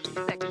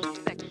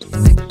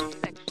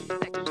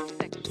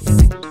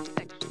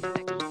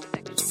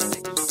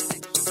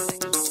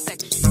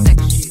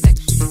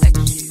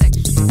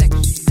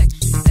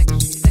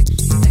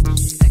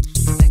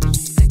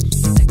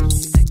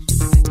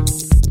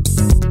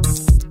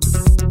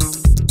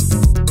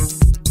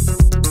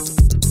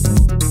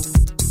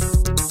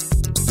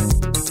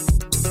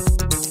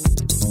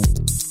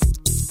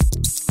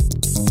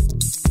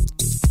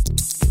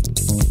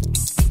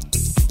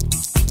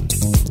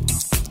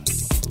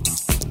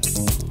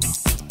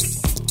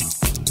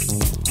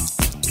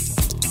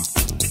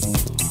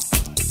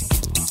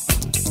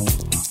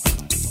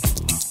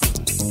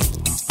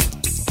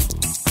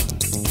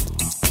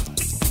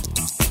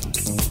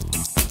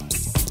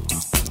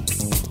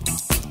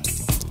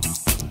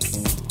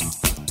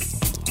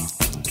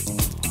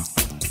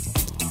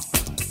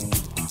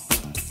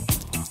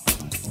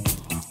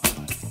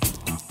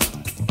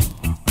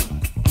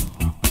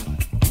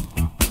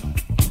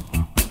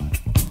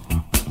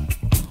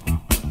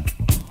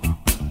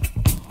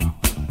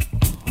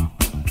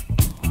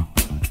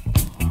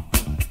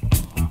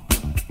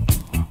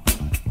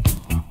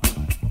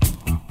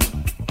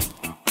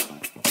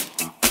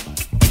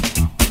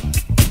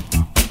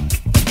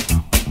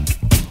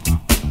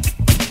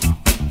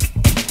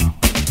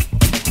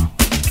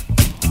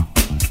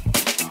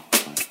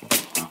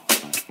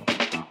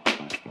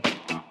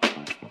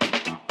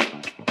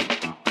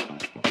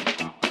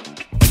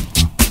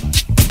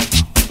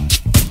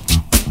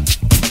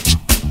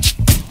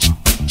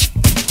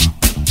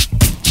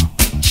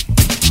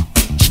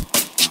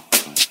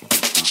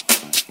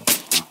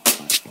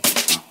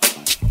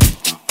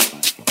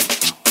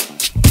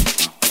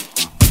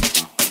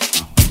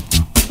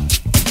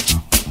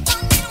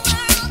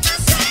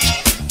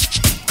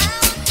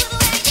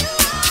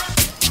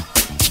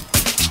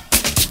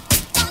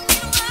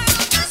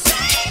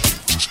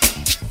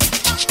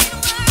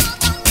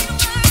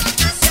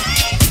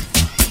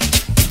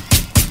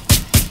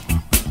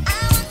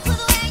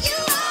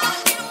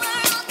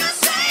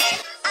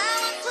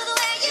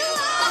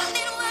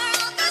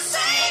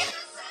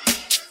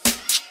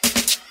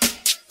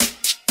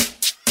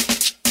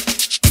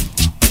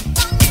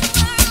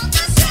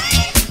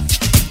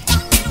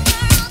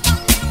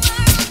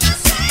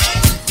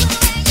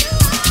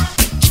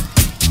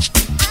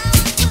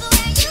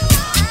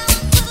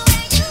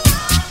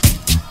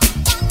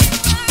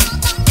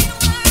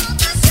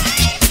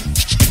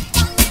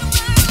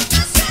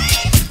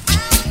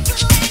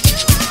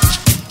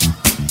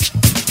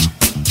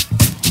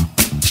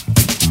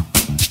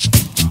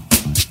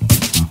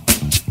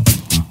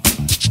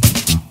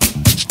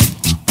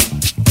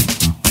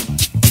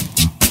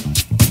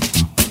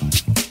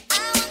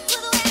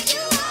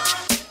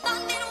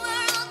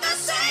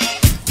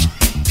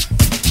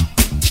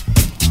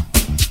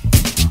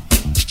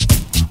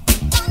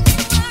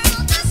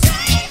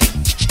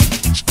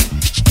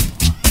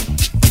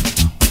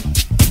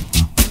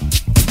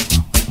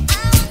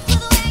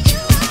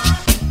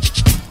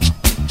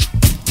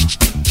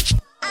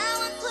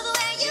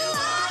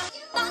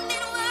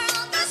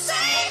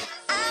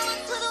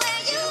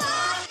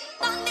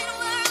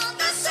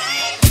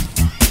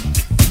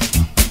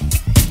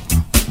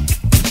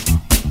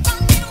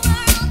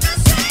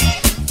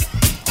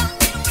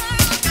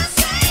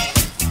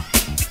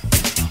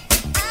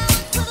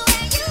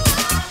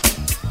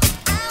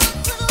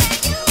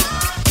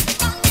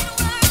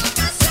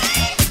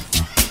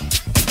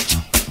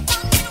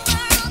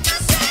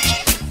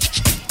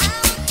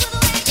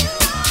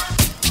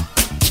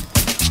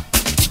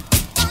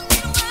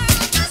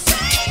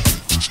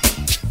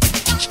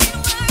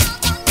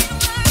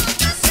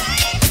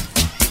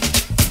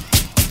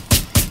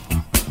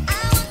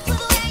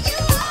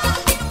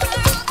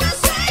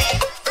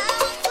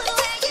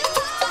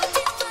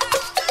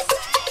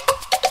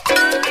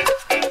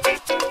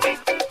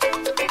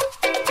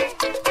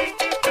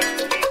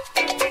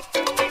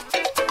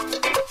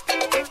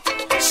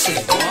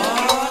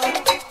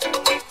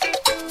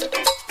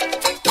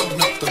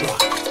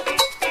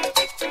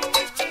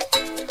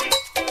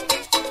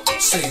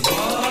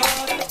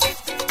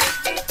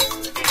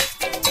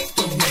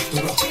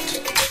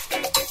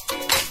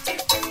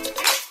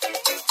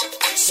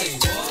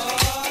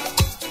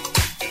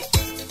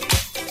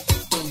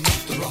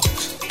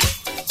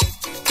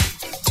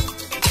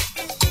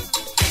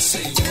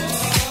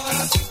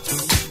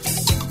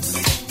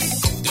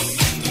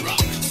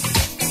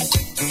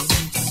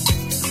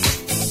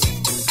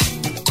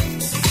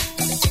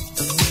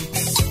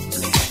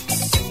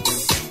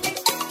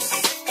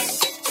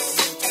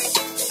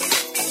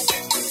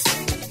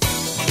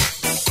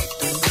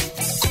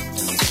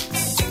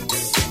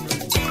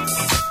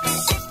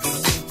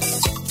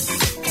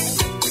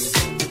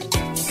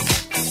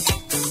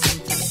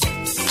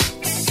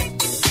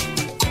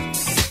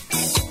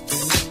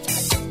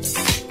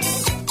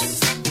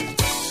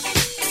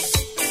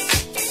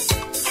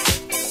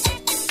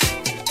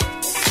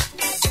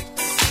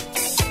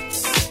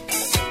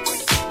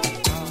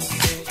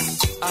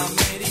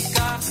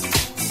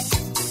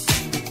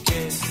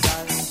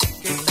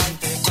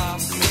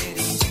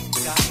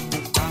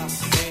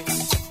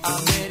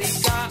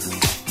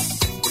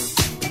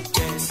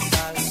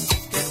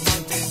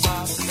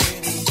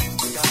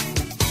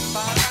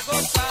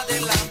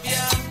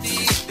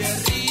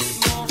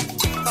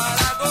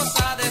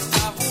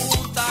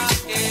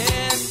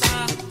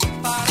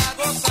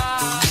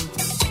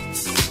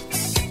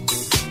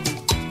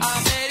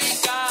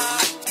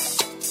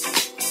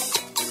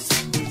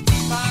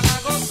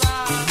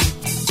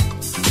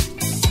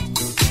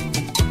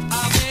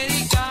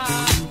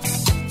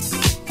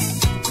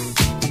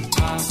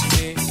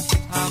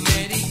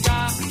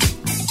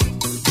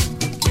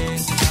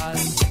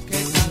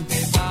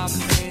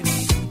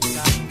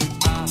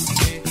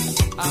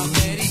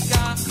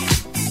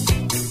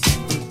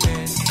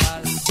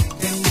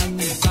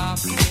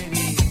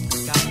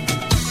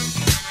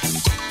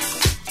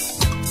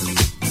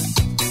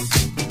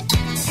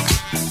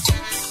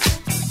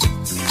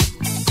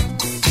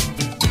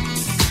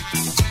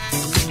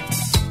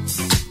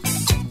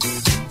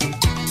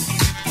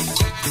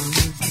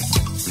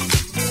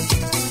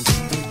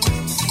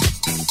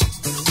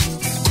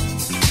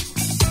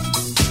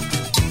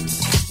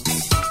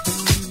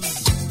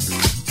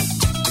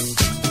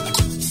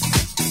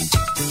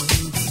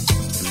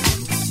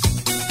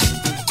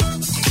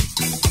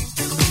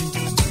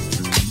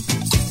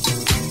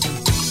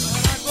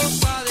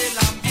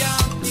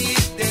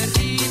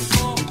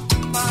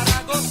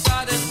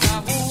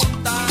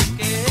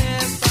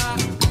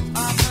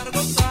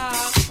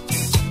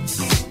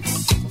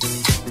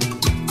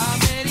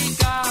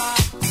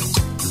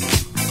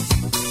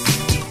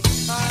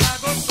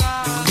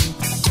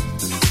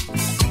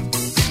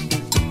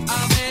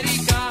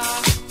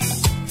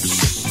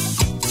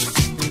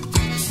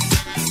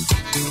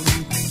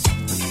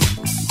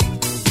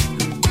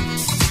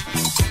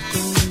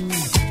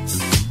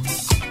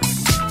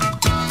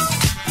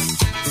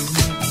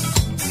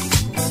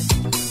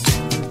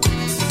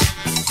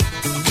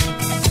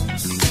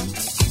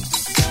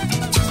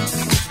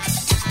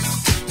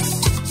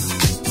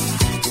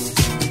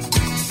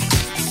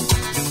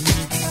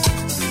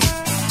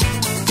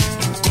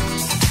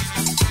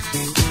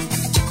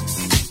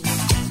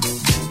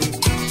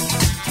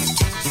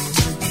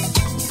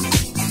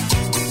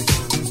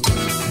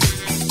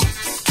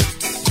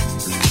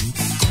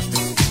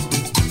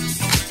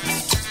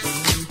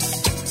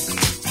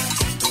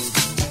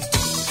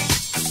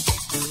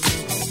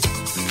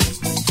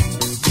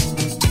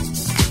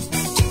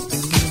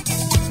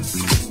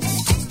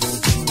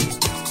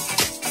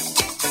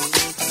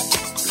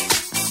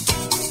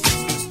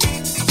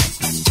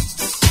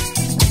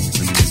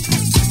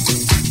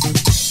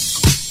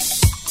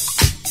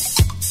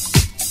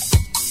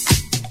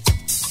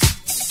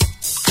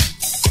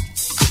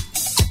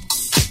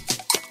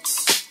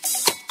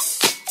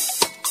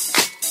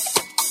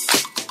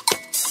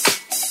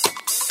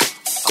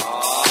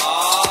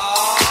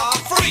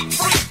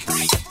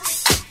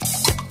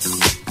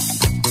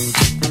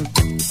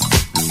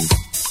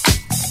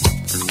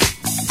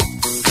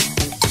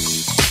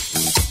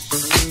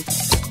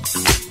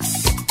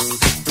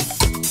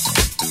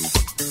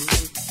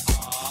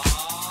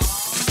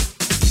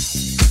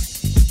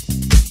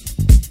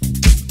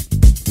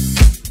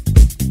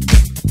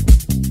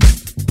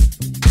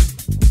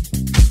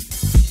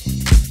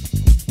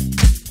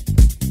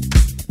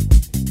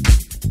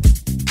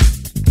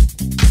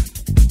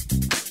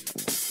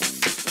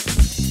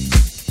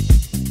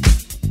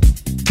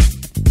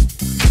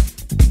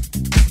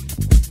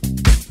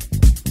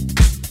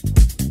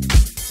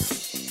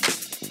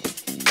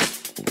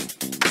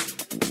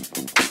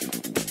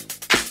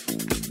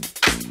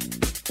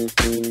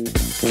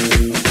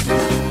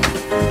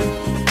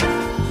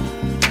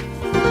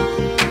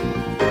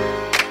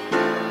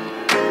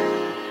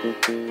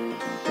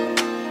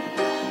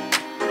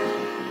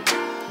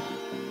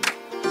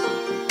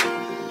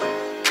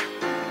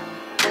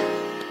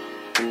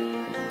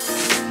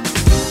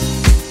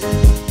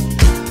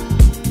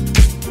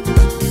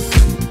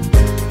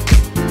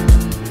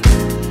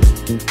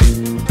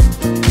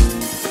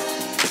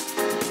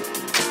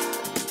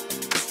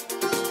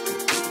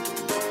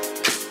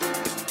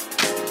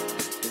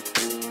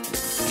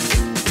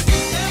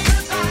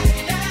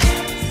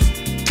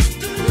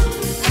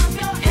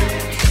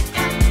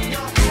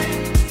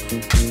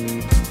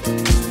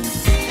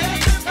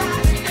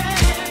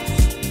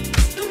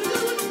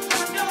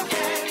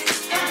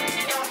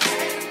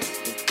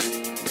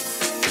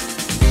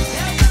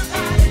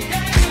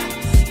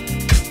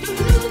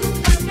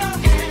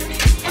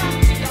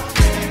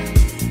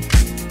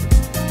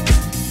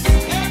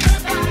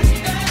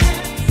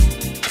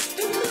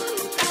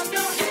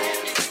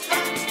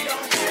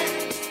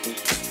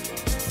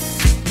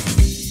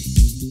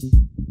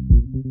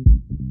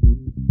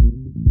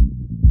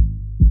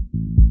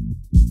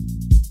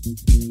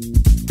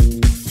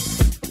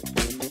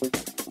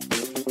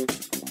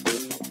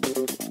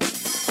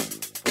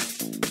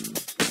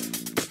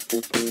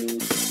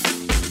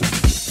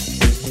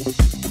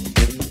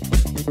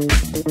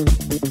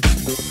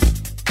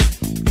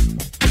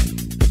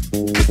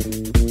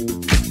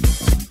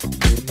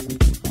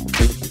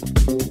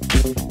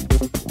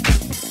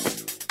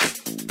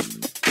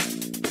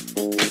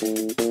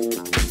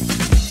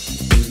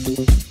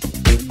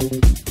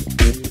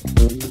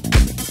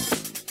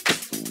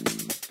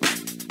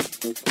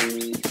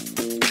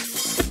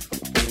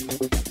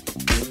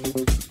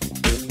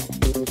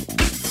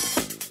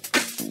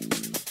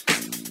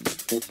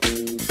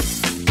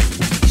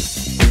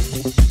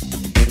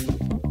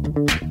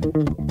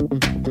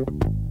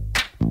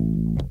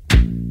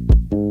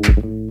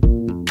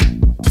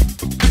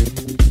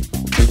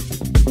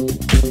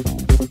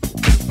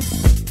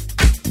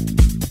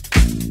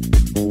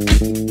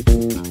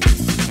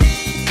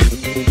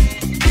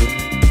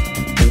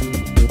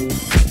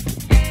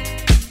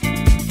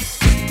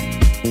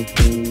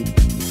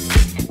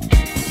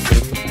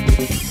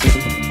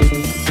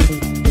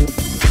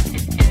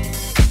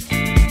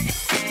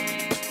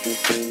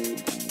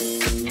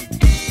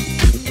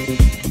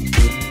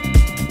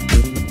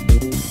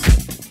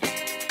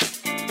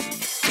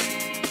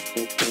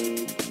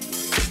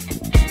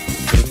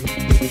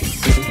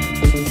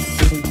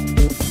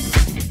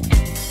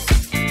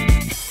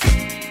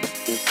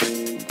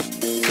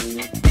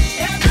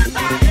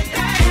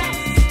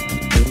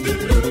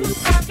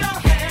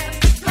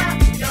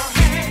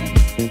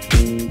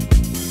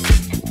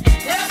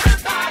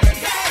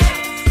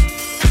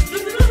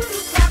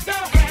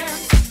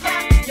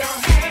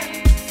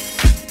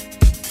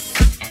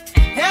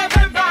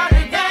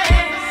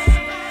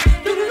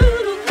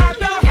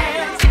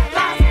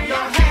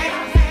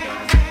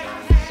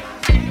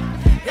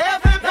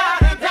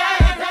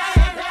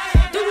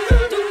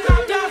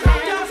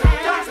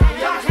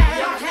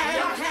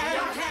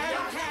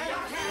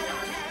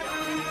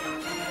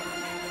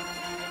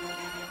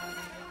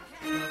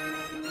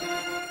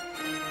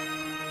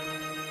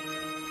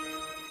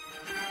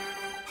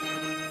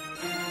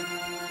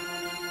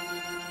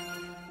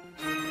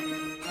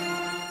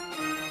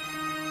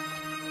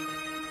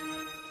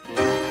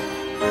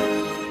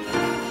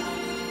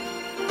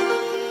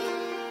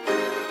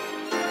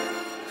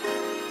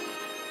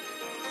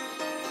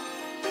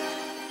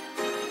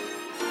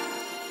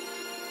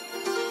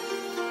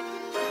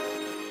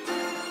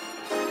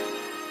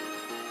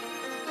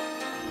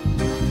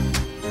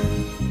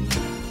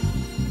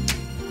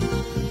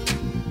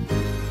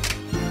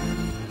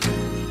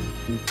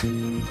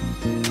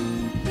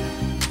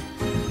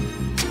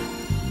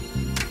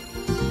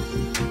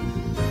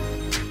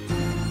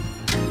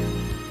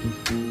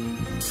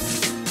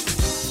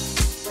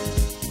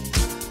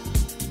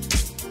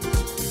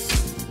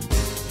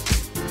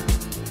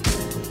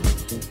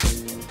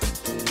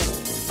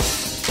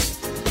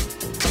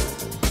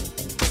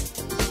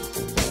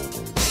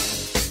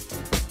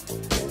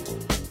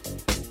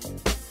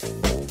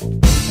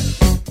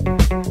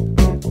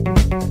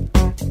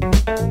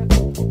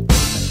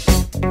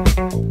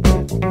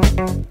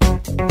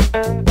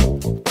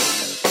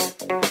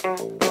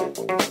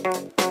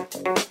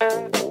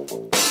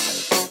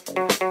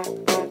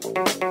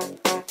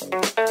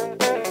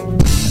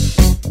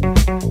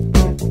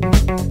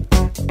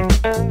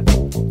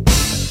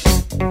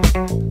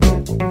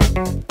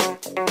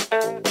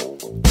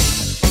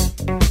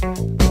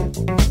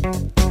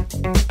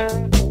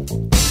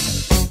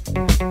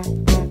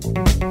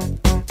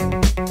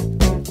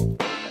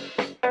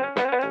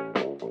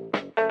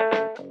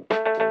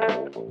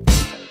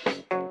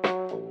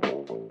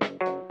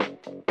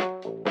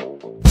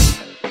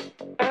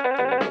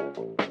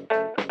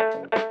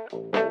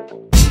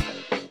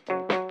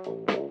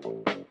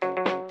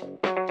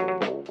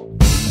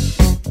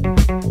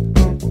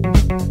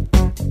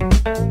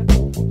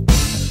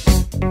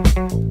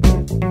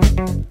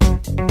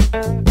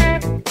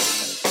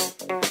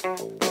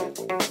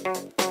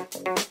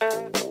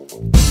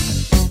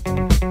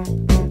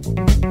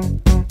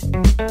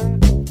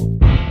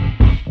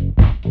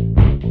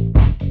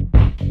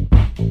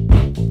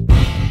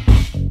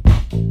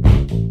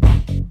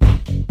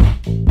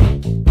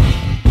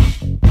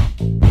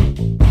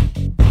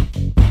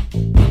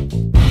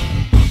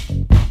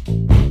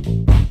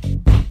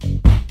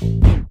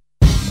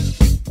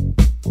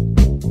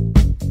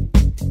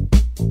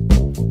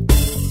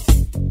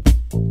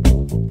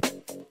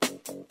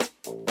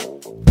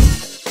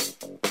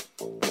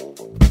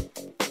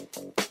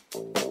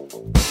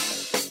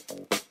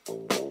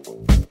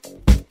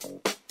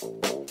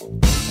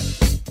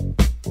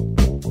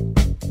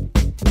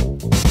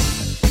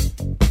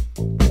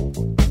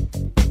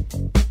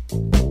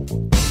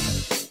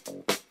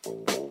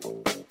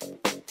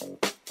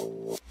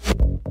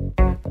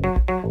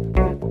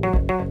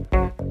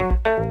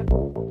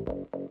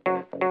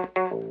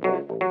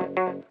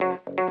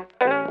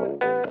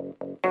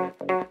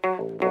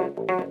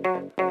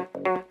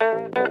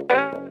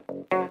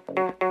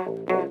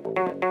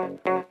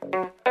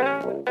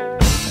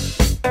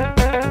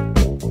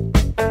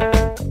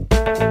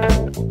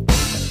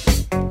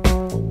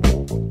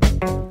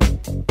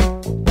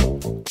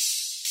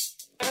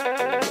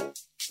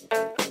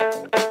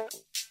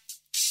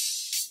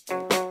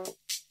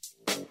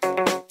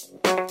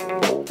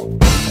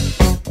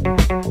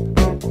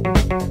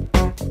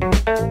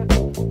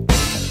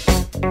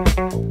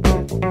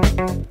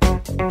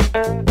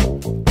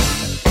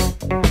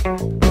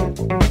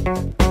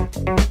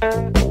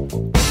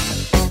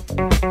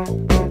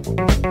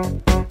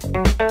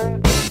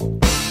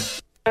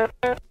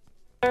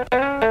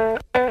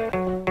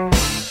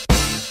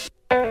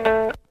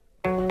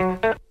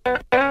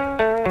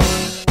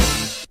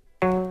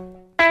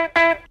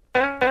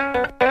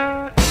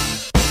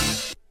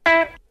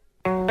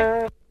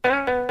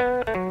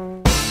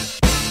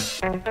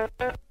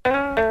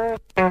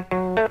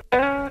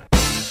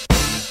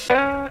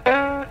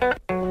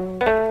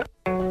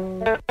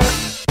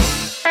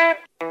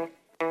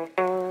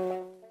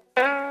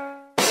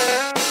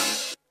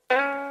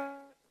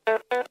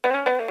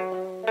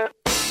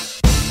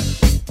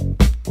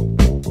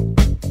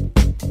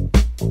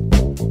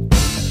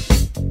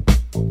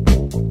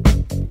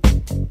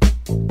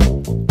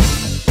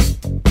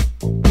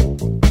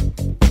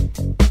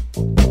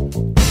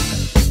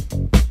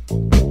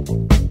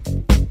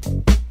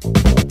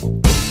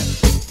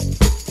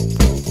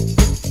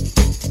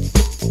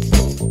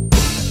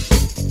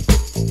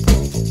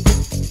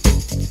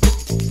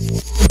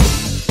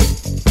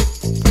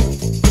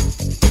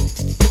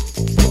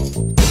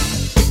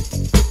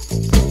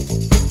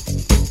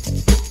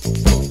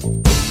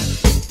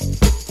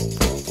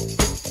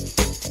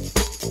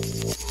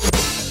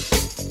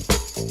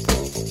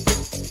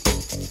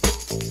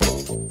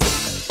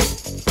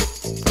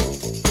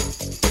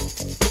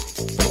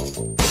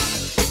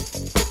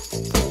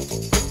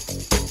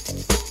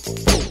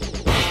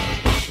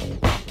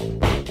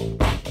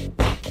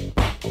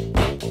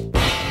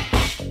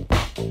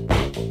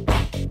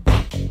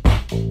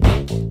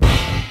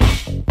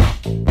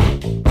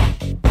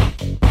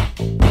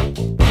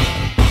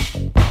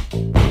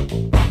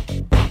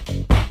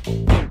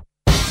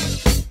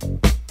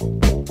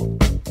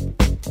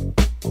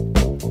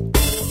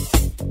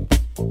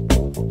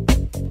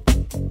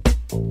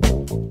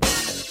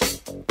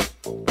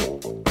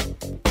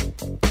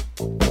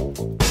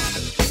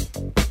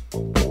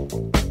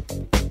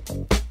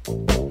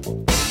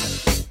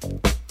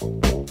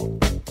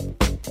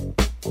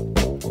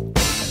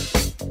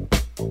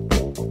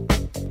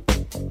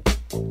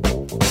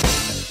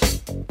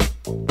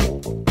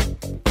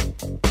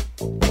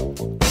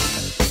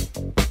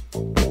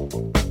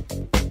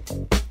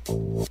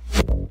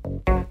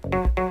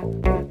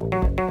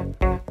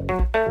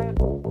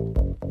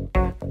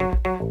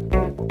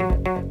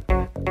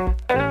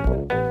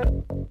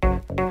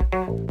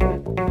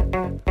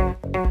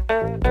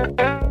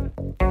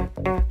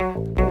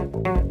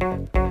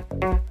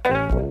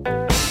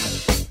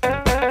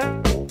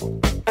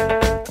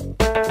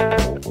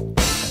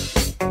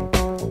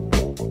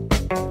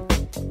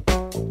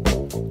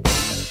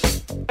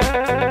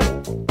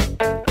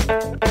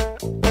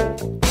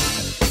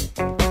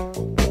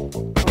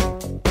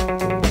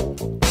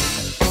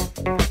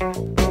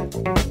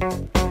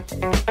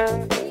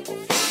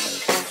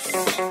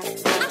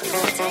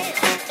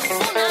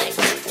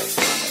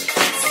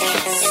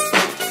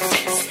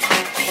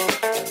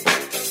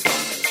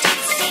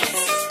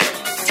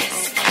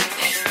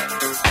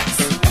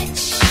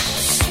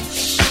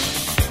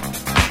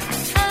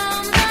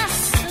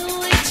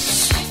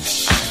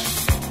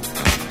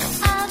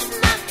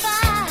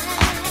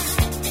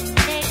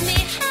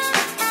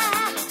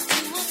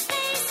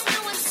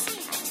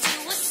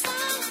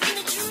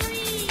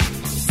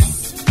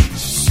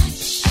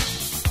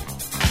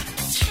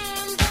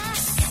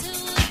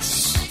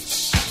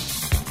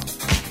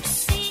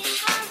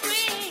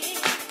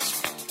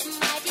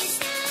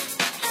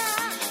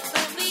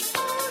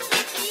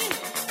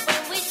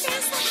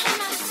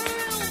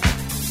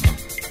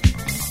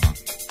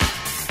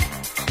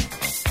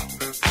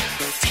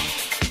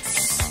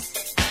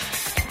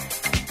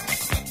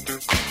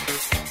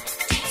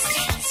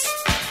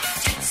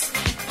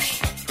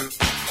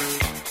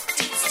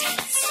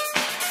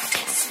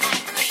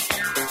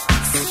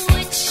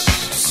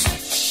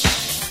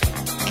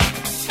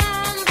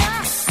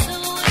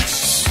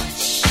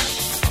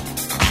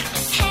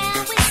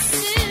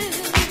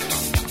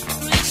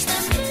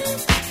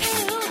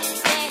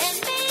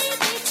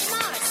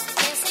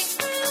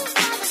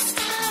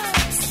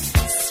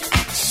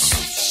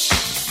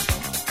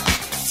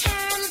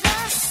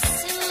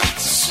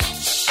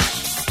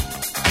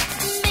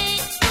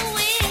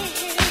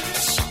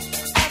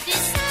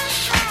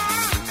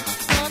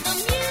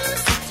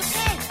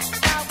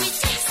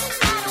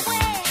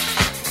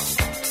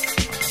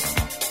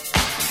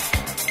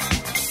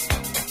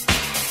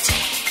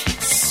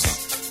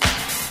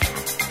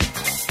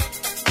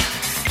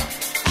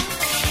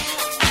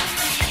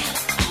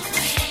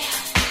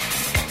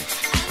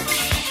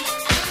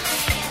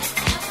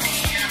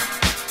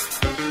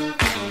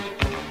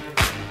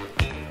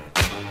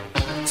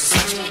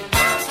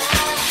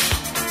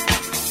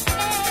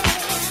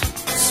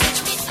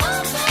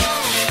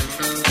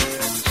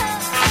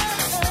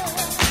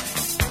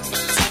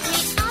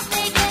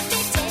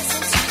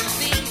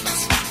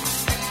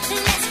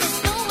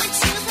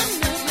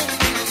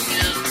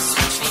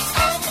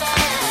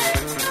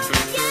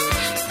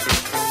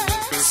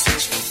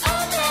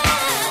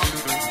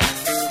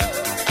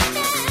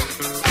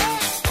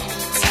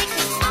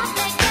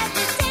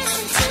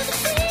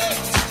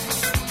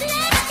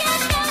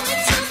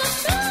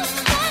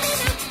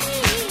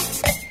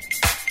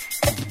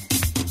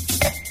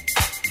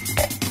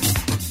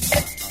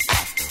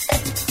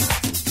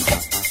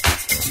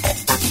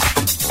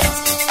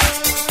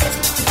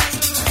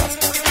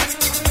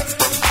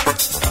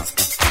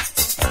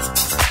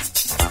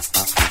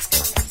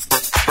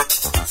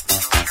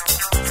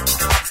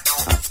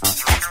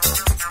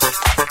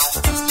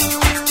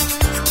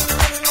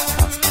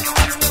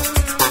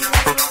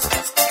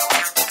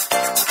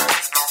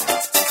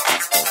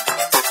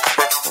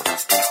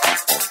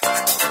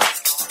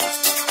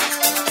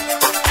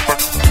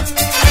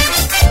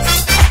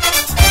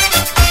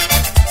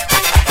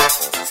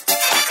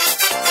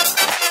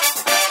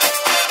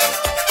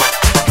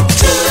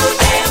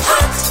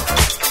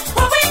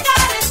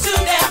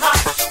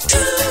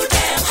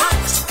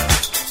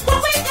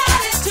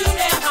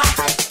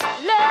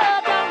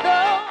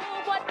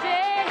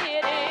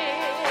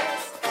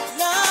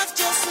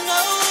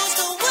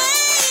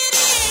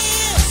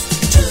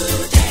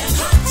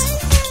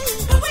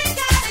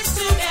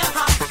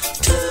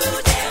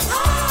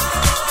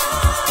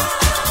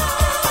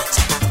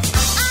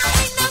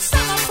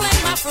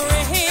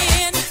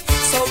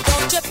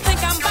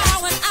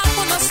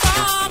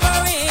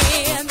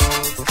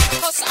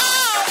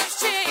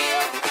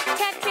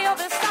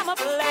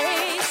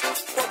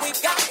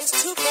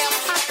 damn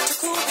hot to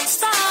cool these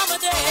summer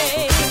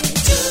days.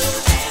 Too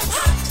damn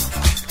hot.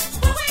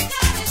 What we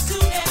got is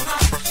too damn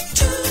hot.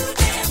 Too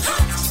damn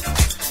hot.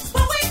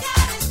 What we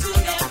got is too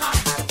damn hot.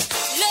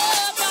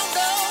 Love don't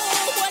know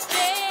what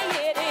day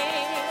it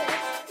is.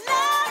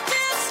 Love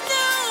just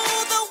know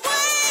the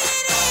way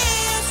it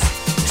is.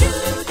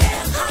 Too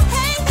damn hot.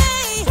 Hey,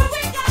 hey. What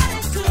we got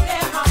is too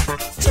damn hot.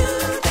 Too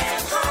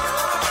damn hot.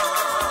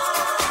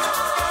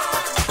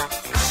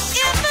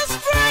 In the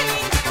spring,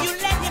 you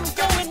let him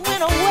go and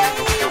went away.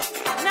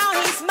 Now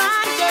he's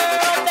my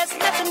girl, there's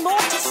nothing more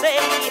to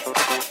say.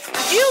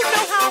 You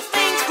know how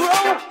things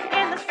grow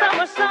in the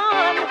summer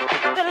sun.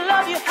 The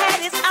love you had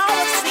is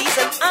our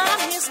season. I'm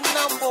his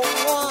number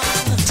one.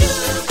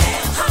 Too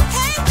damn hot.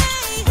 Hey,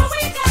 hey. What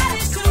we got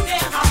is too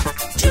damn hot.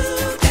 Too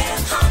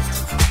damn hot.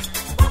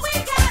 What we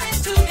got is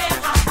too damn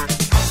hot.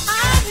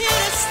 I'm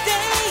here to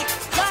stay,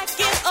 like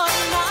it or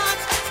not.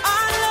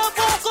 Our love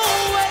won't go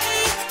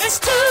away. It's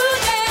too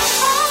damn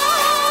hot.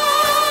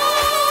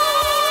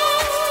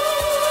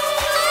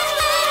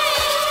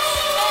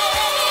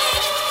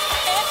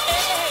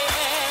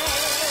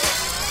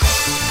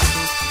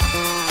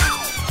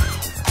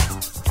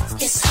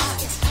 It's hot.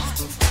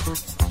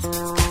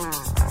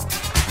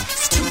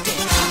 It's too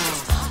damn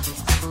hot.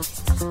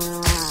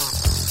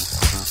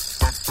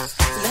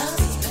 Love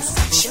is,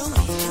 show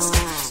is,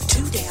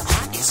 too damn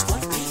hot is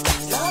what we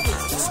got. Love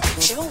is,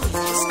 show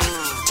is,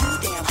 too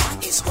damn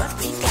hot is what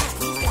we got.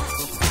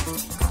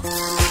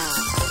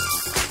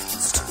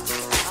 It's too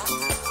damn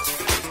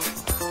hot.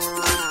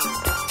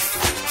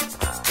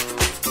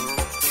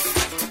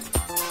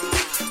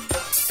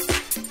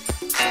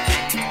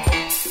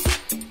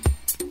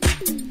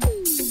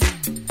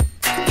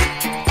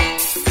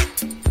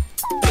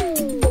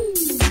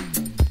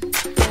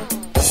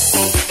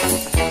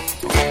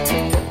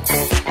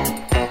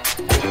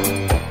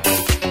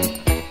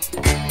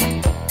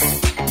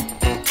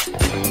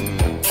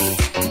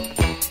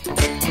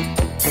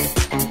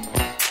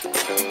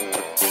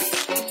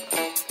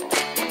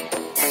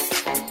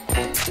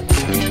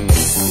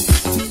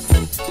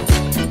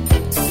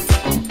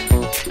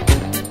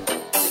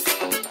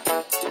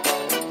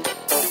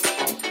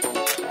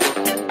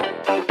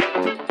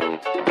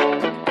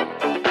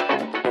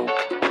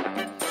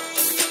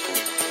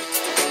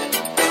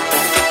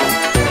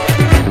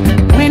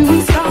 When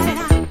we started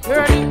out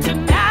early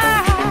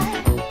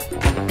tonight,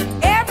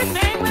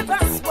 everything with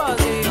us was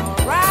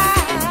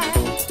alright.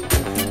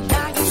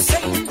 Now you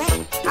saying that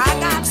I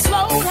got to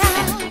slow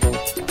down,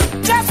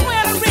 just when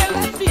I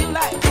really feel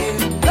like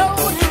getting low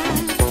down.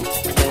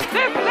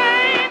 This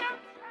ain't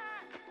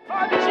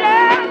for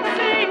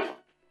jealousy.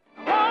 I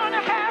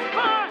wanna have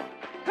fun.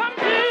 Come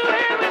do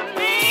it with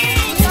me.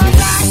 'Cause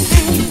I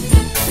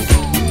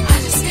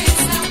just can't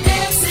stop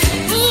dancing.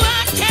 Ooh,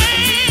 I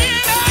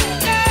can't. Oh,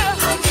 girl.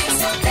 I can't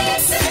stop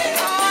dancing.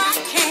 Oh, I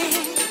can't.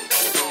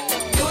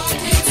 No, I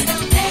can't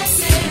stop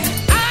dancing.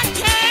 I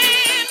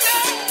can't. No,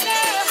 no.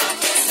 I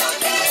can't stop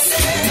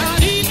dancing.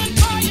 Not even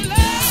for your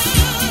love.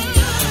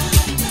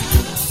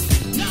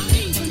 Not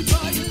even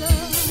for your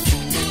love.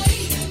 Not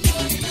even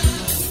for your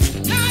love.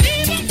 Not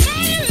even for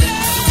your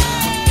love.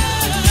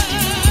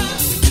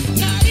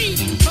 Not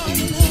even for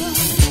your love.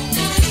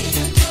 Not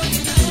even for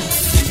your love.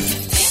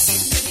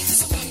 Dancing with me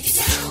 'cause I wanna get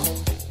down.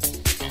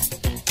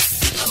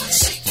 I wanna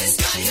shake this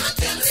body up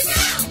and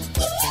down.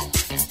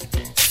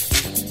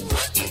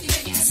 What if you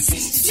make it easy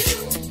to do?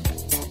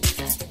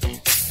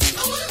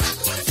 I wanna rock,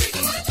 I wanna freak,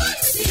 I wanna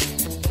party with you.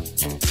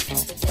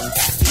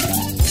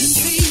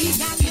 Please,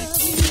 I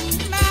love you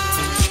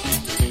now.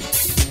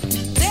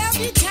 There'll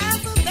be time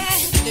for that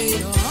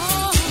later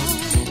on.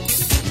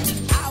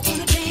 I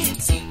wanna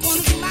dance,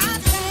 wanna do my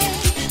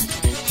thing.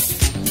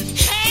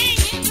 Hang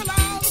until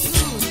all the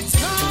good is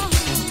gone.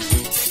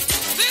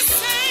 This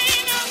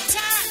ain't no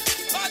time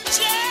for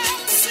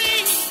jealousy.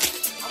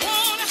 I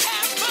wanna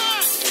have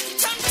fun.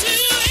 Come do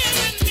it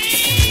with me.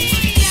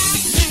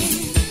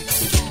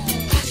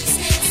 I just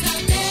can't stop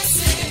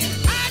dancing.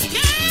 I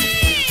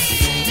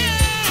can't.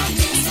 I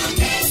can't stop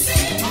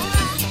dancing. Oh,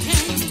 I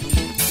can't.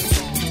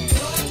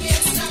 No, I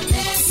can't stop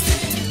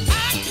dancing.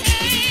 I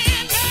can't.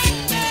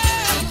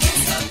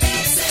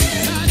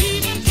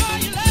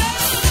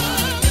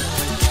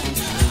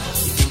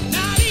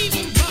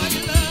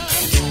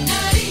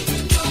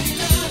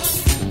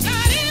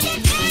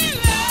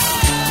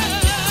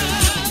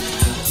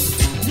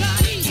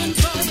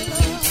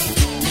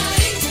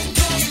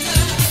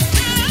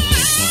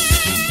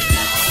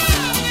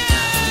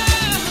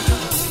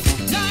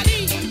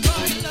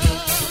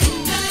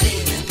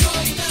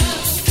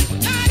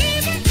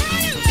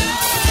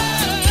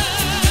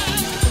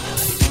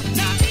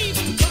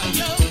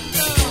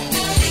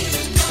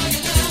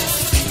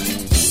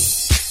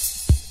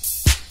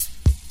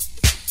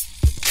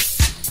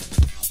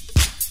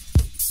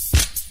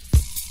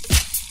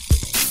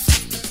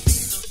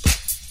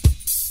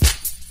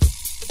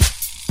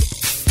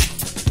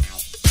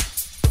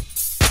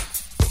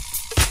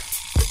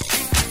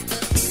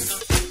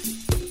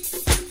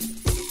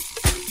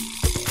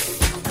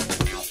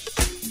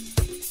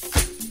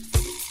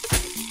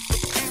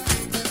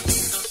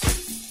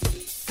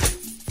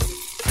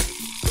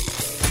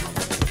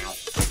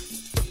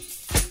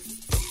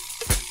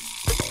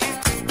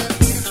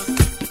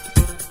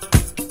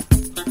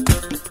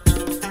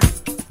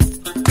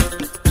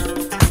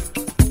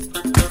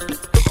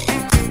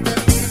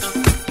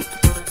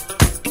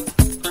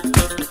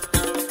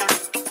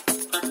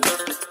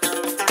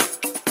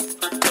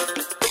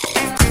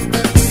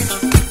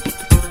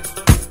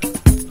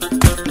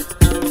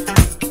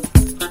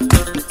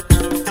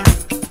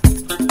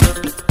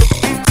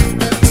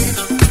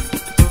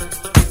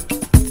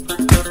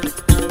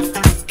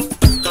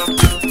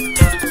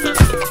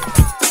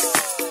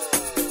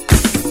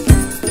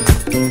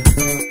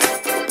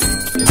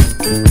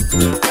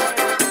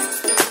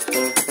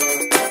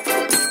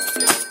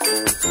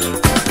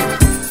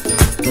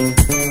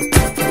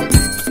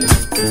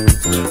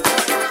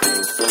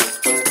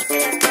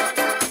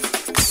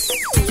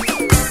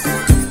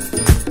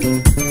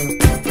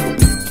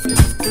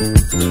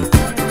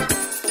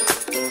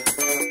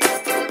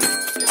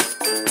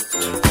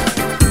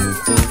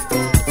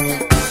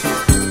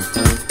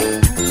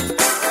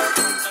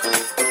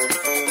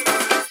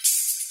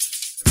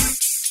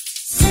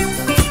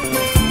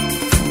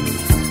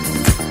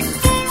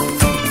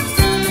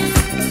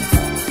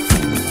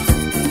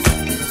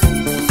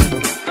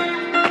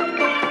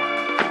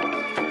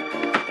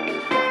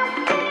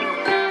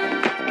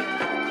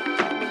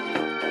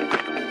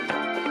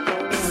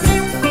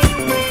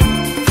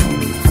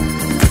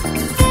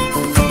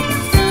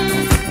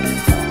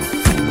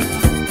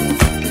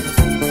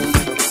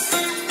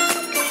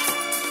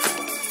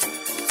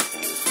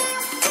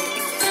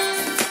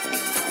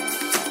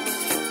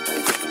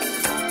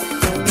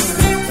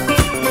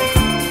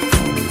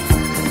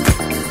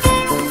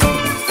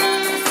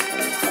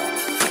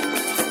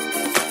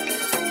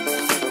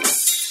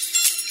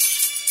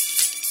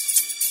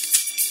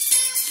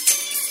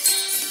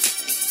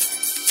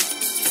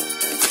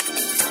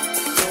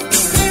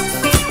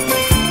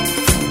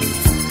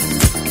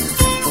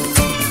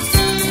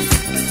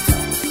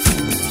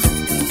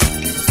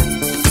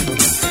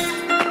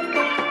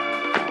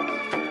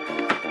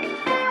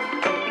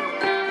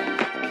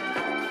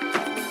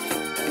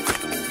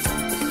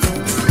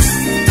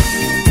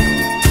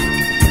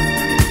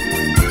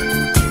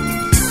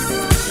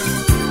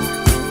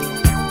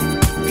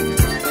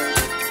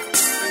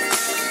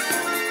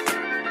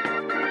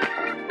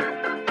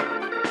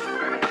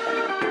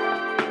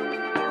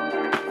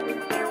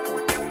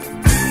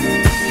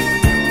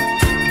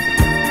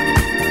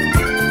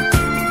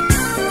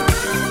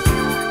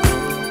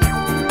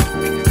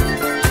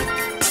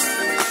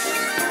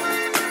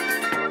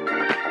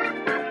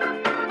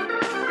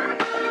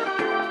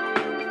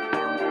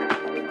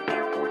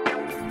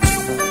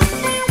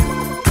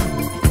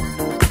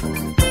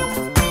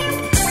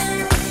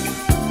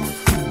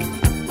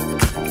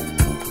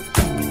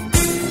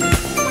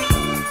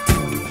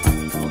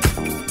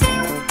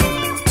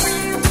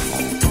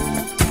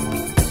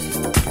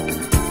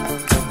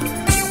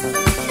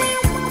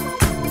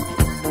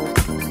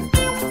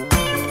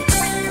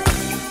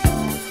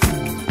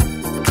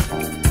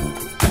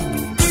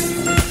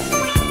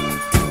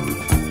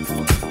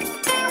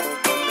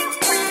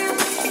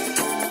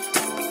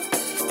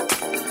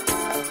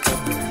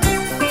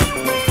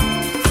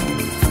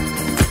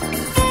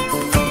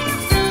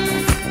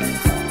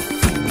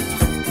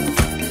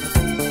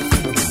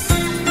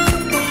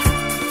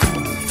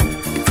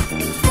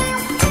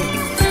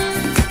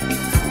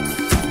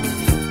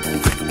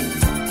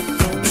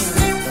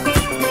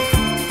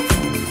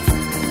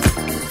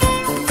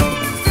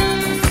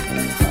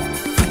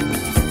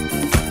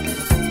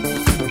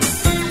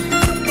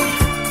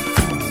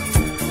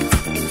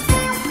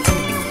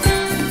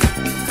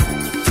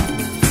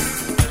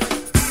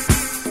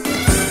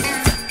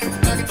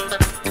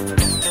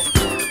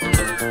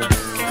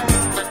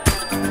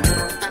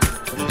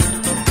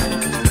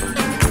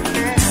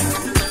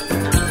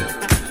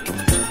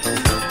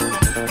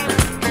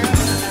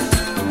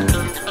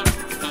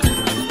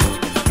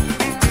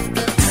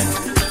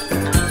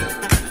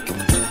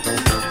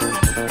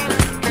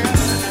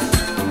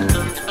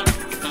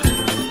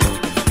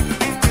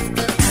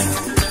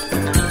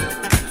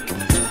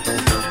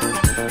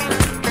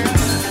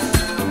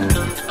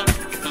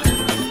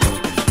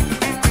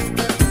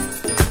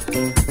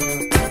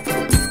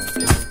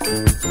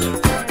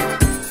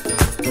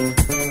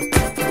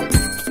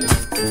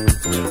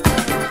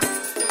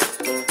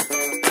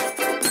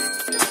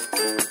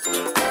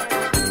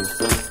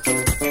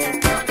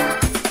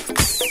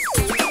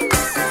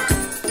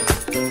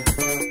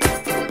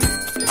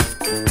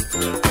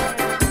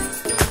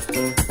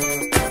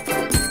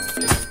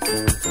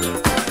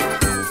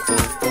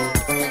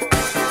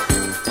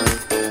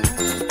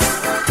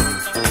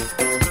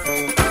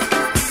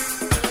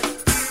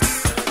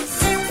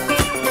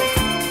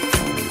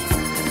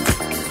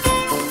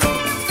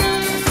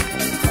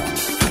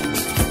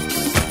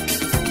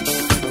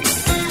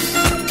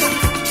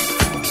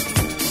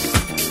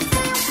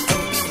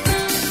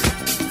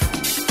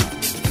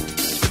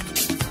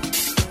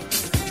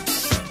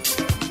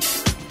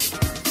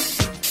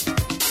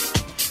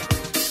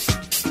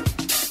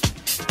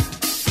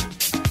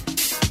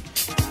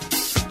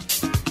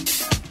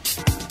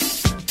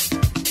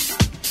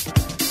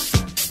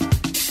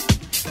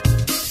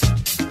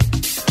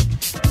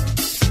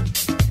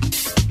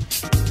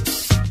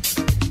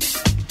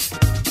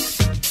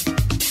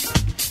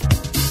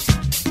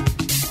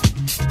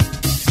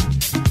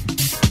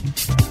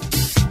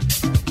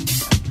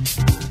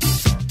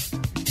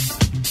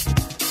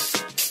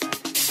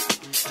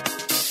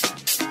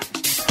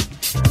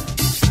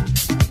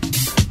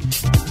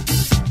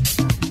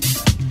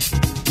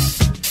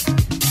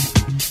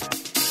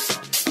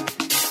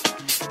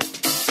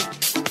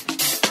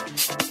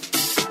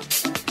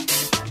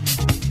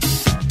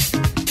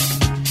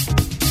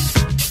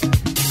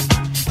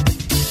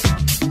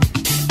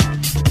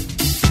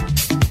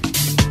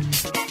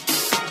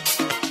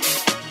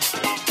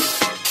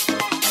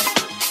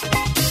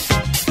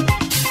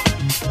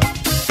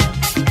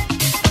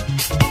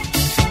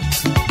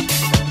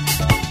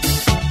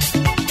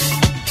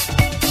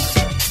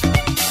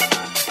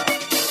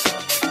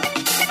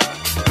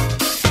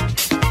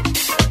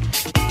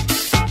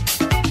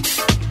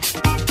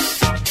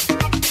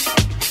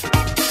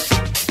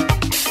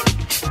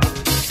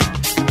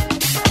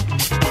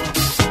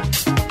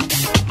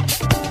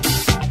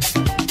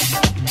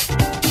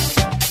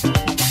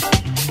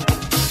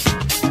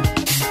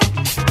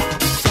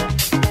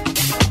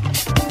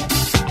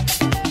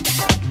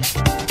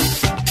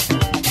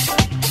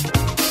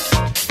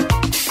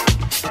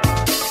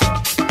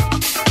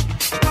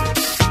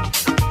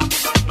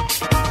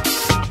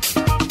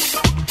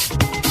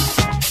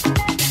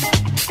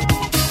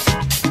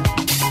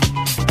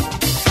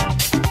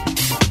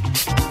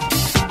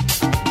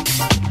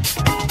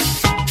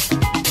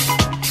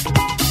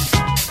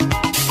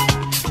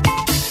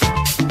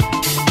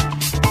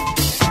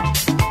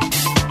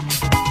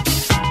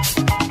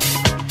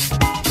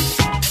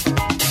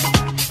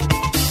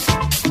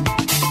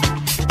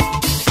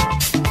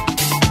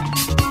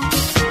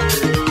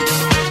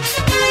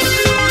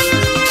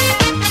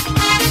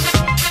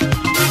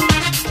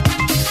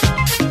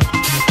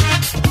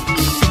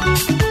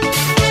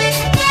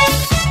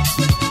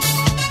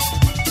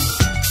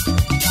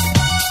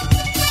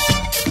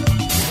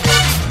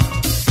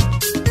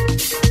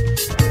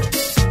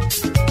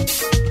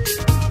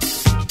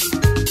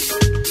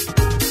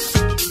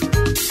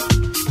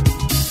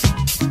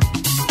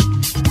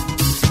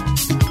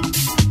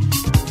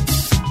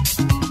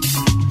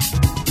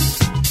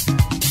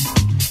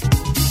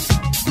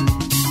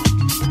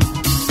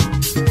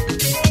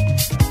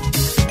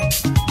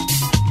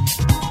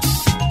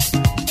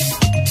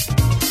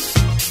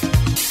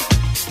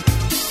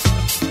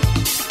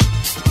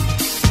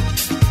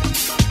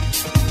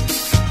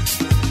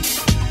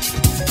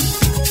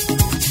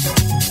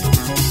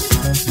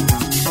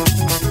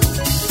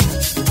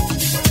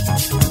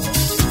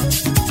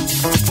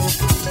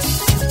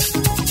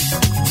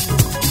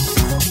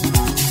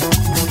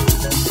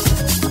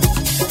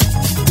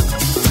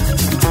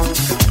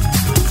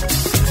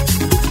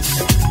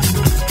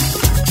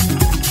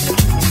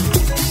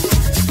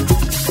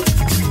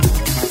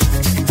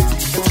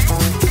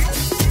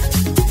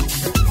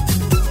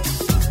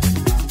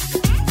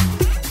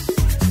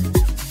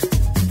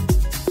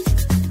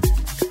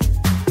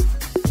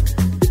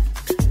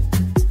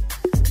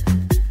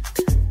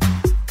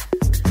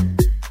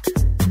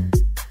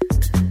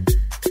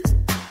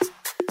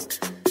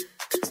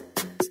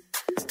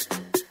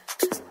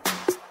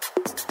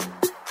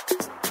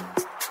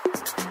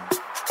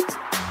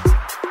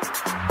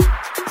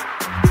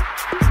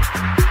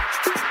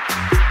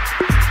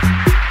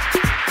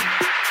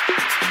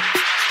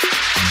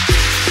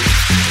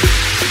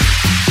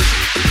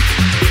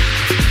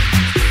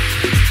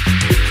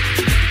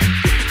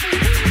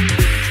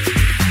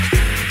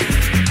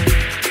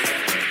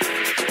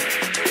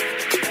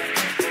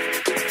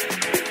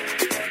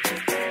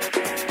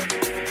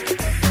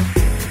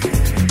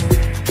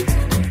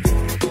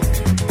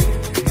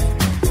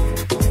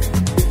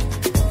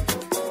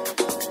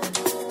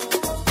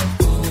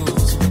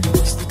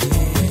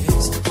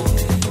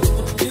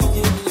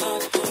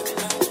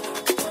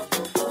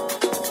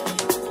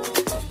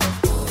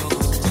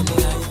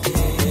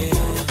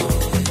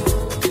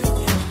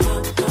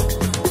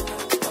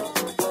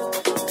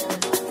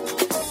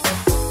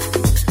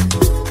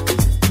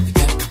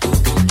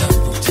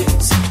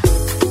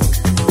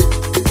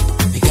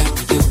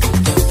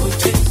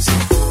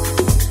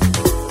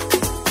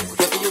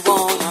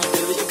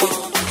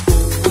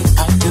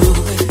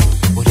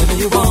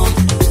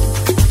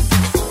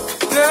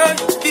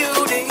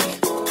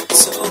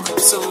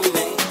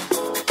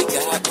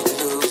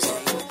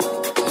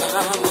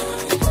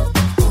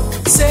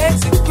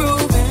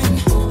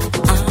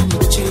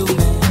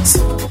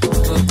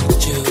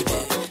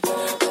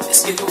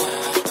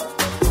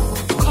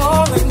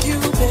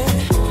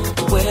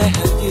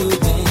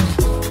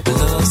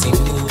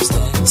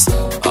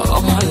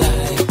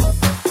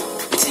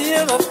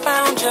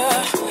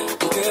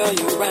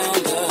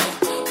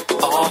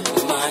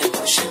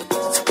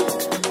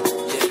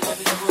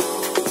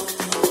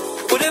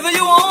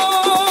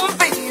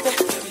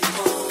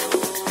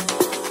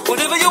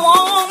 Whatever you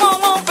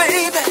want,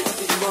 baby.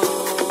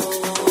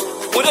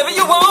 Whatever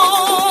you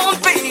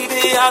want,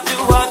 baby, I'll do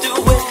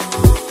it.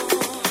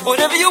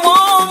 Whatever you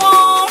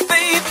want,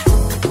 baby.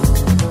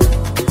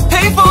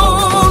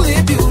 Painfully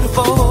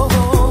beautiful.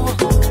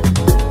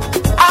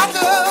 I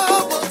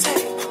double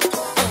take.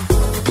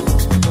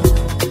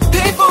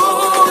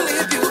 Painfully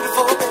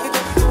beautiful, baby.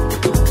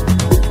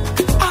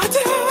 I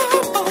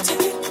double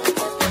take.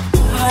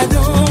 I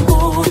don't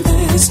want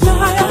this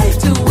night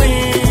to win.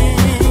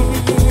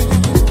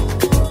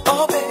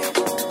 Oh, baby.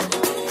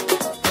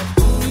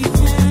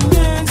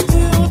 Evening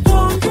still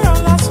dawn,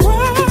 girl, I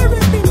swear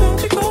it be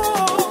magical.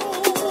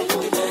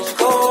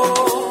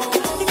 Magical.